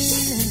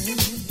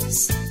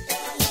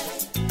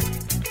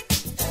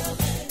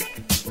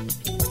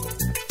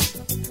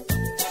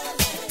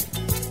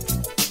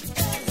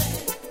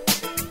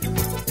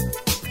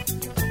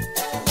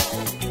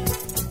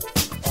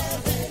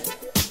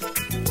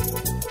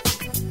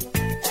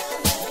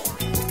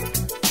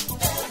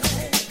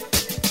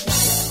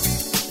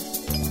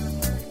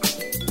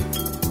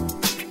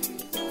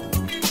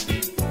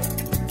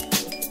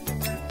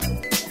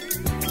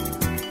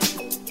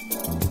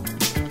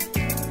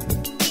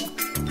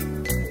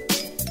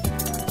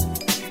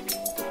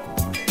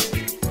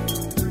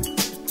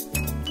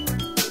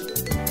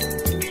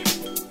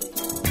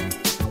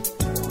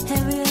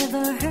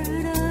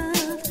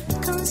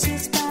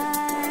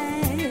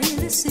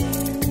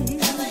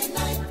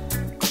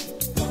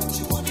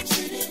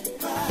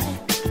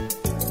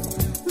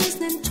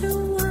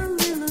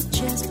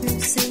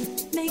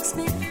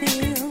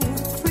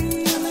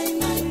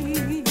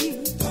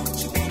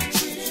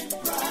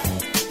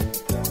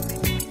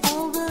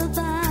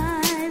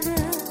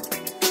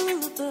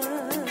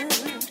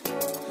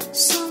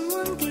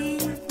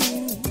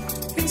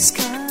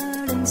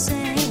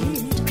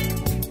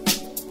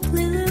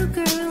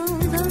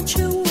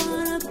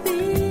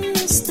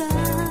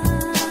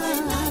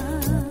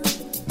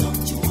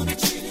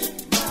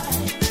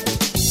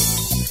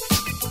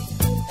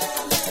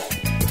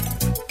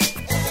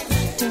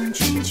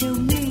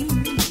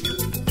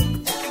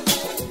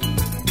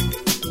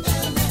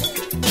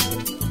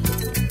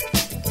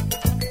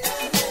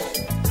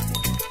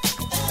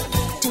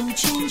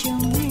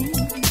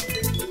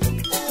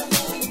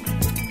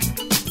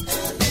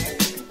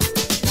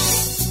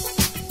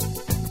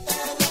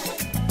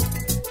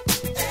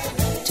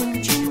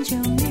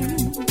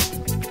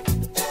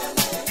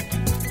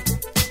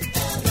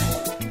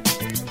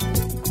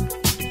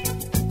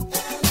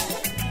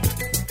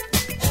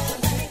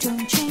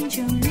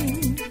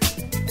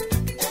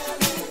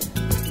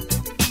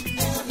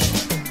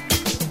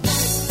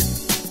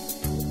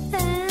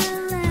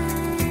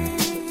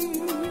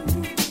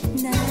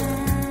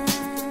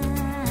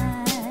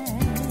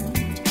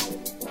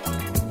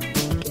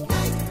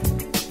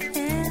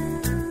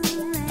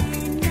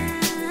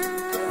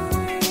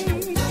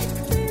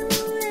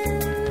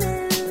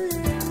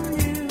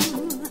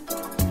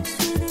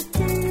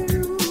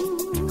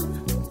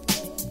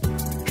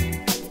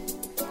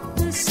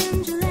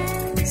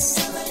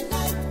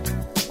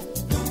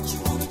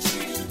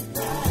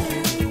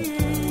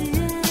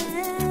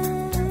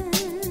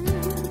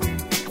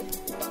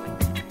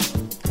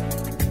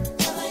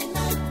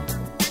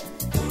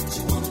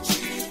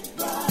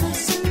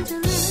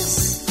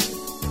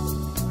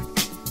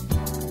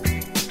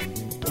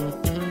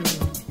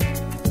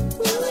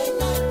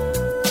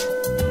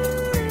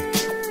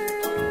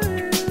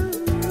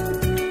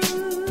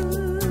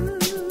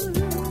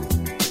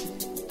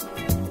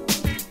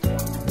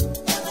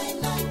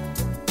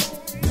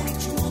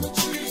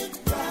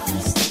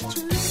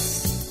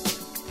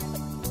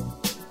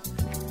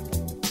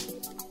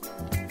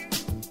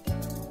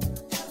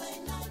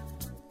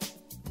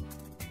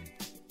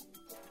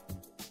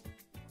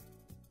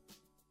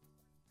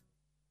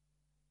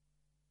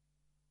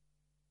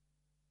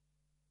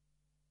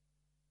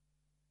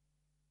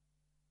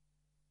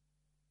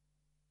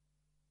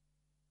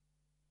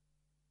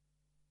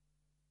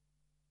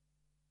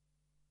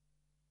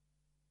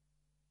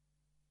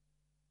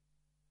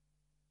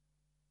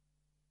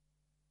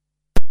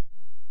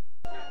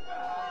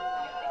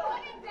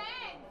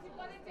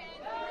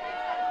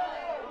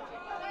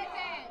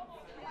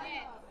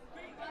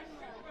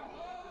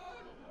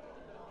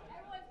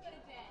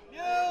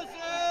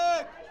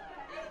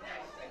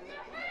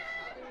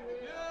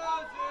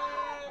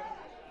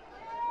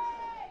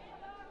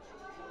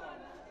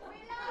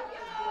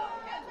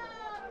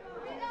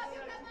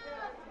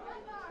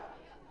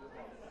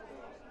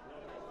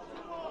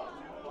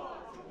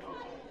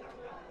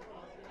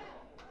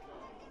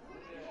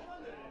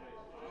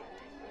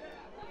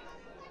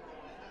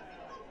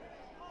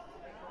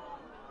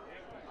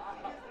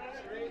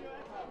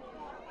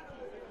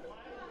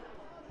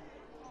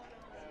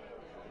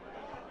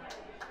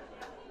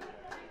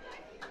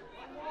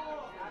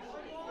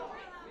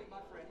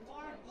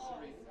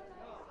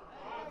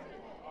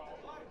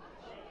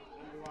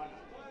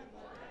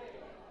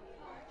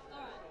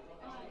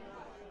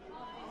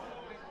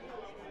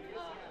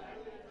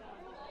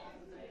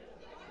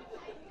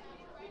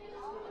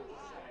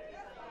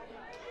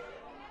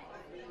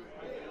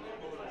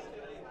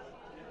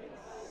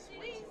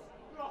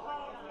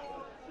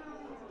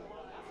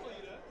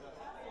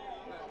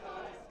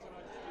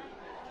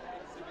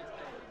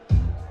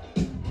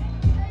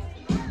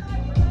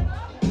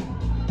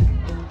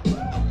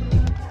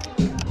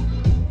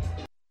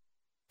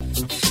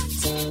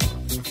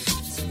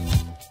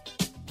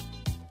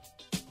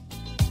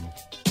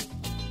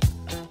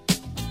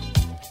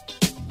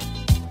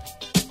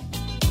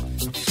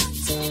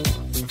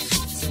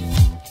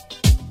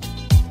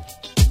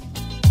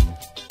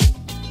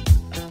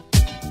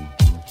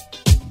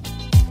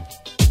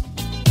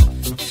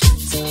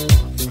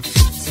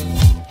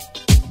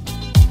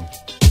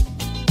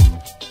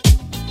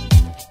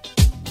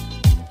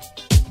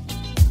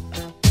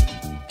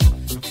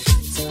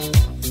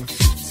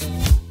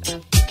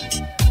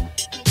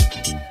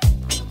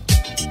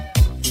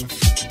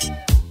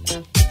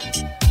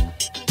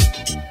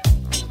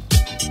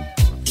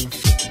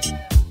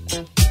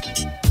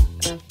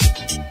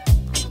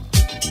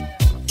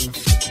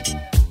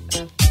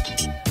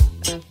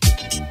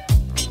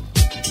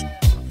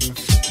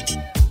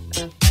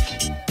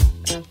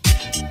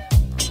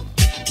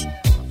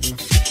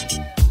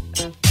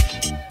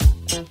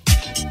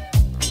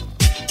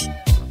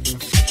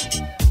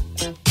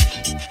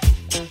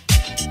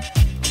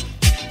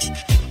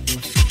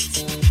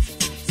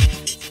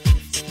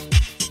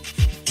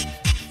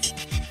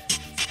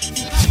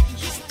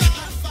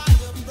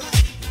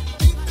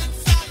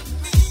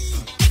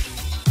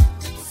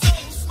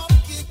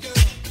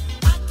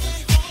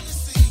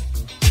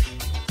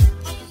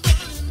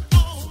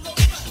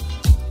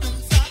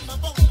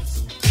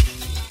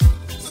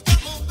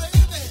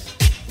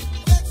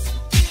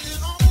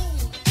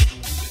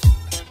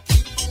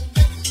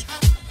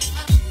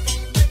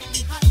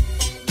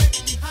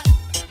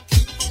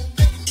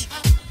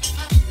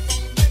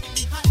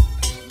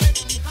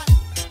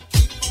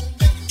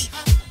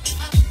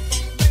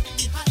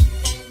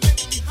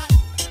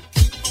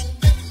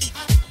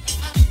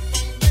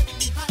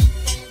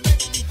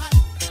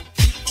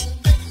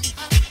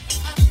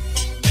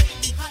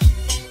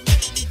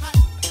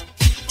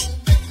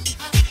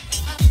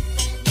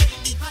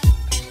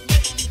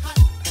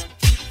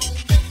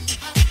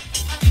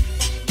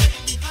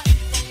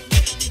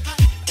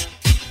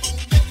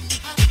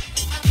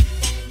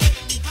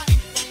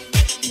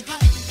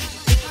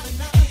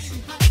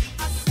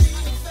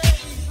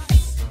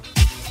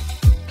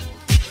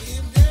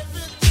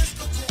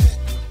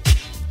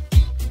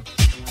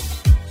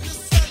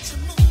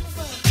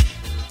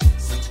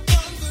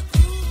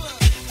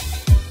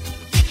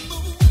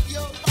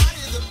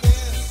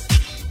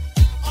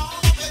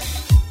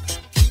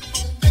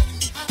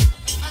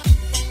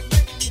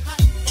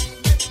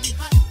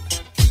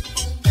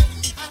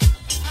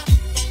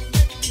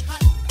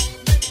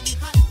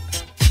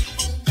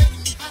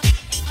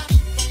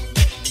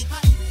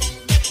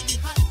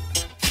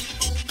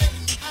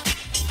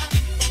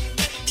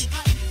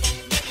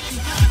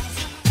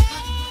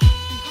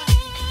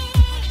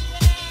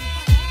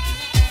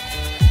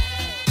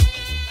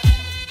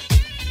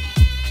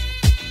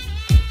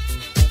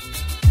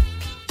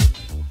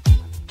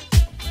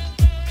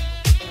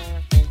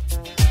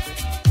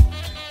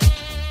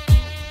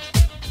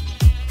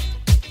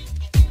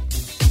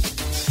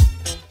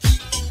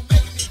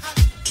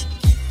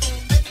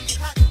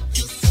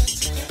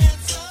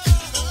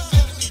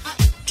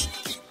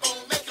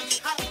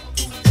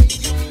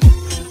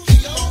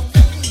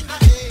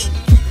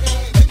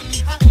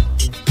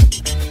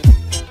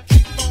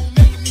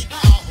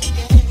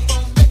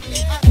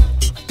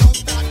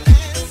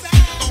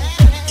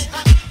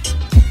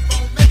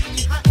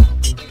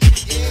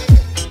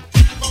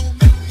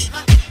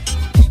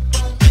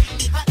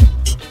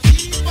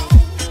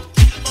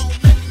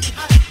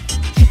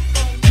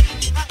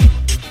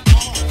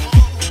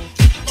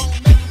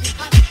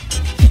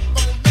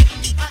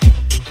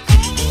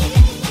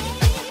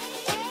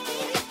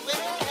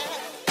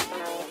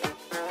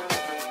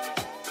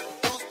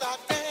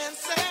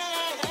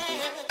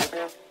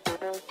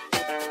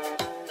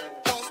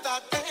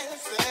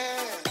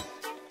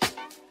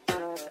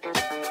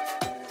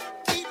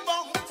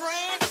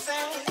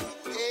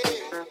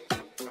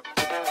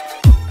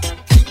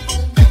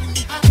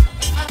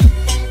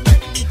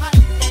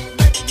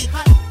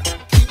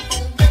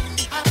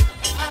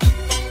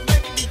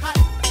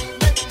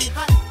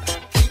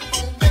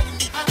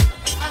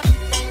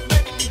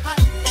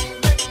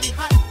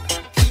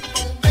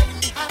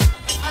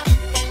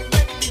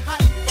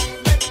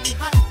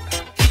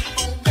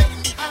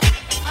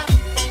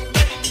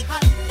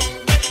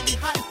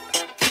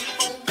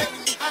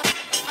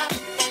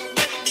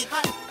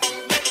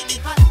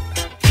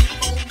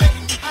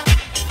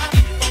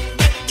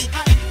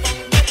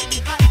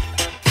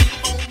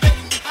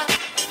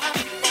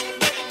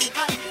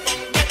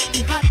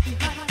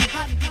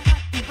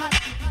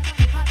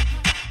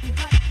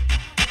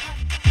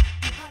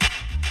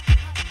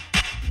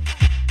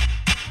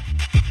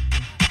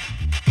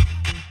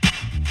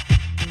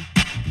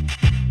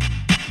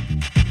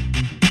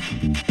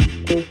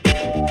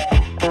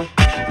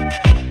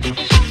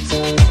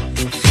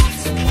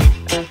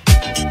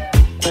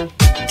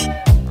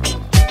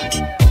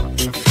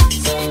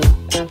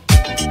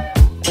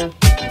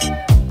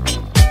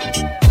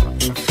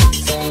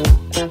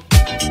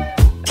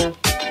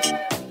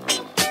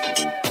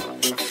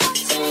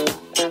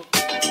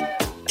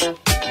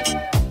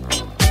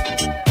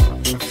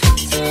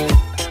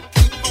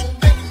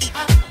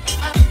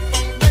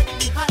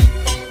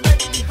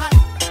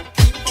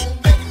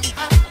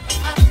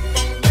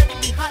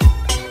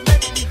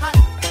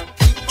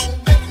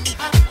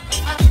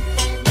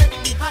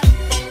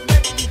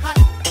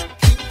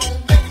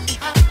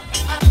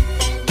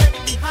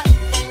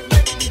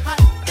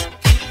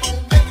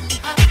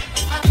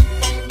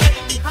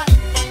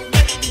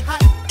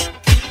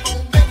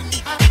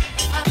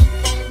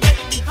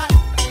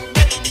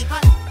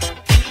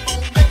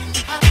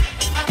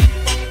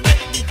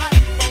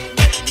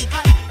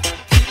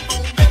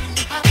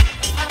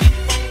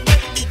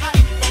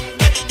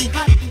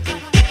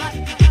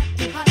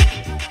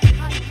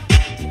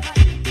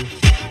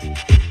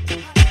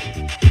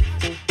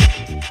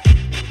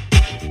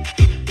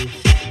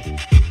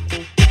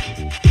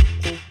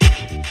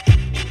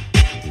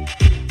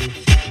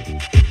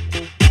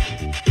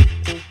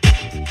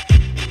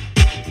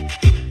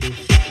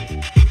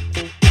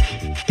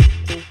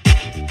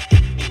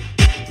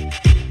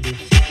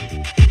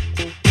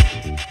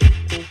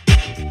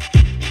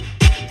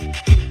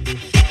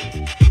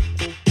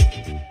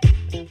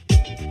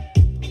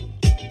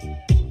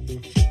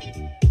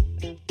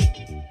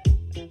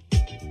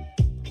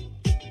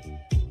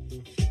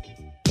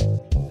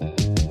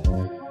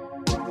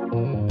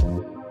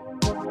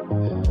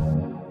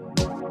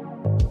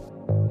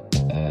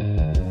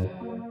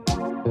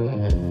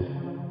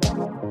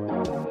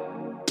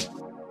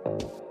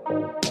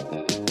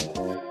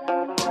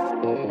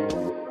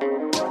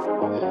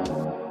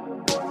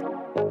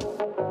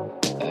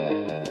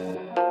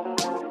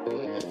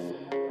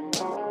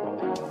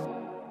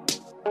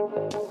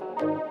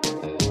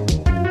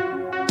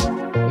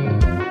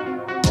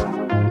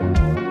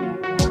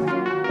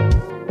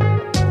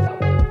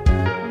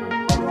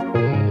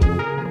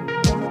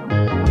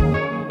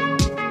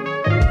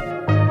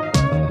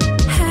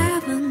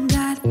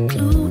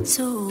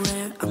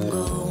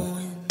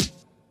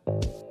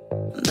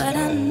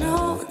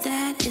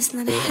 it's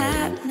not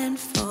happening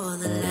for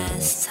the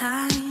last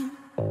time.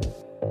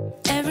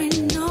 Every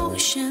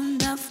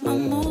notion of my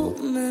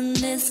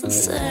movement is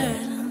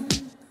uncertain,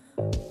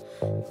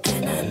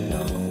 and I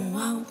know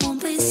I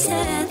won't be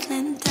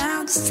settling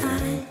down this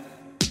time.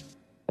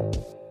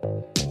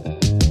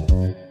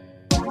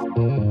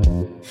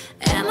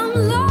 And I'm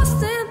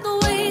lost in the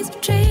ways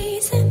of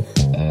chasing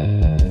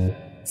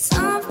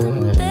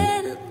something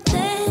better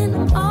than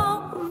I'm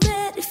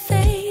already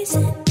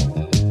facing.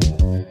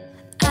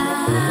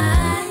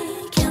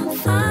 I can't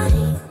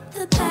find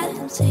the path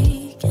I'm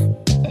taking,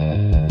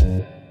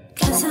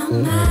 'cause I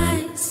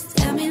might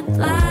stand me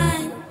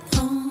blind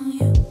on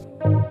you.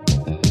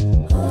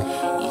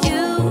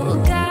 You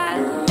got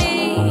me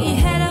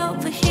head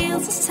over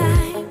heels this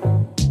time.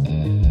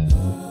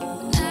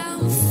 Now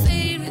I'm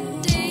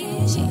fading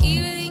days, you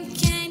even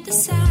can't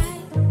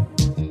decide.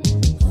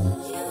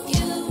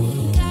 You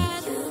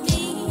got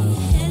me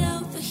head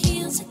over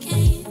heels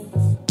again.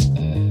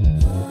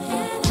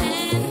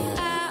 And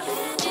I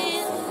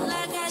feel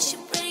like I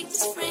should break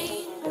this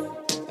frame.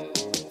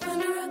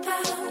 Wonder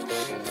about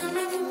the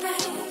living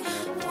back,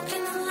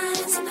 walking the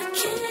lines, and I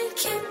can't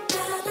keep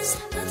balance.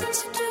 Nothing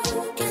to do,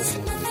 guess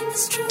nothing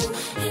is true.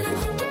 And I'm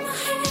holding my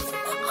head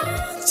from my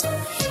arms to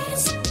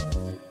his.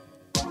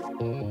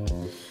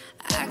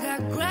 I got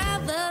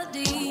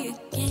gravity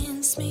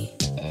against me,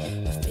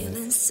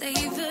 feeling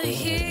safer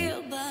here,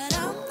 but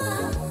I'm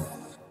not.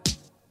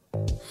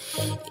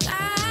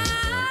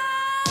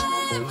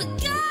 I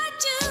forgot.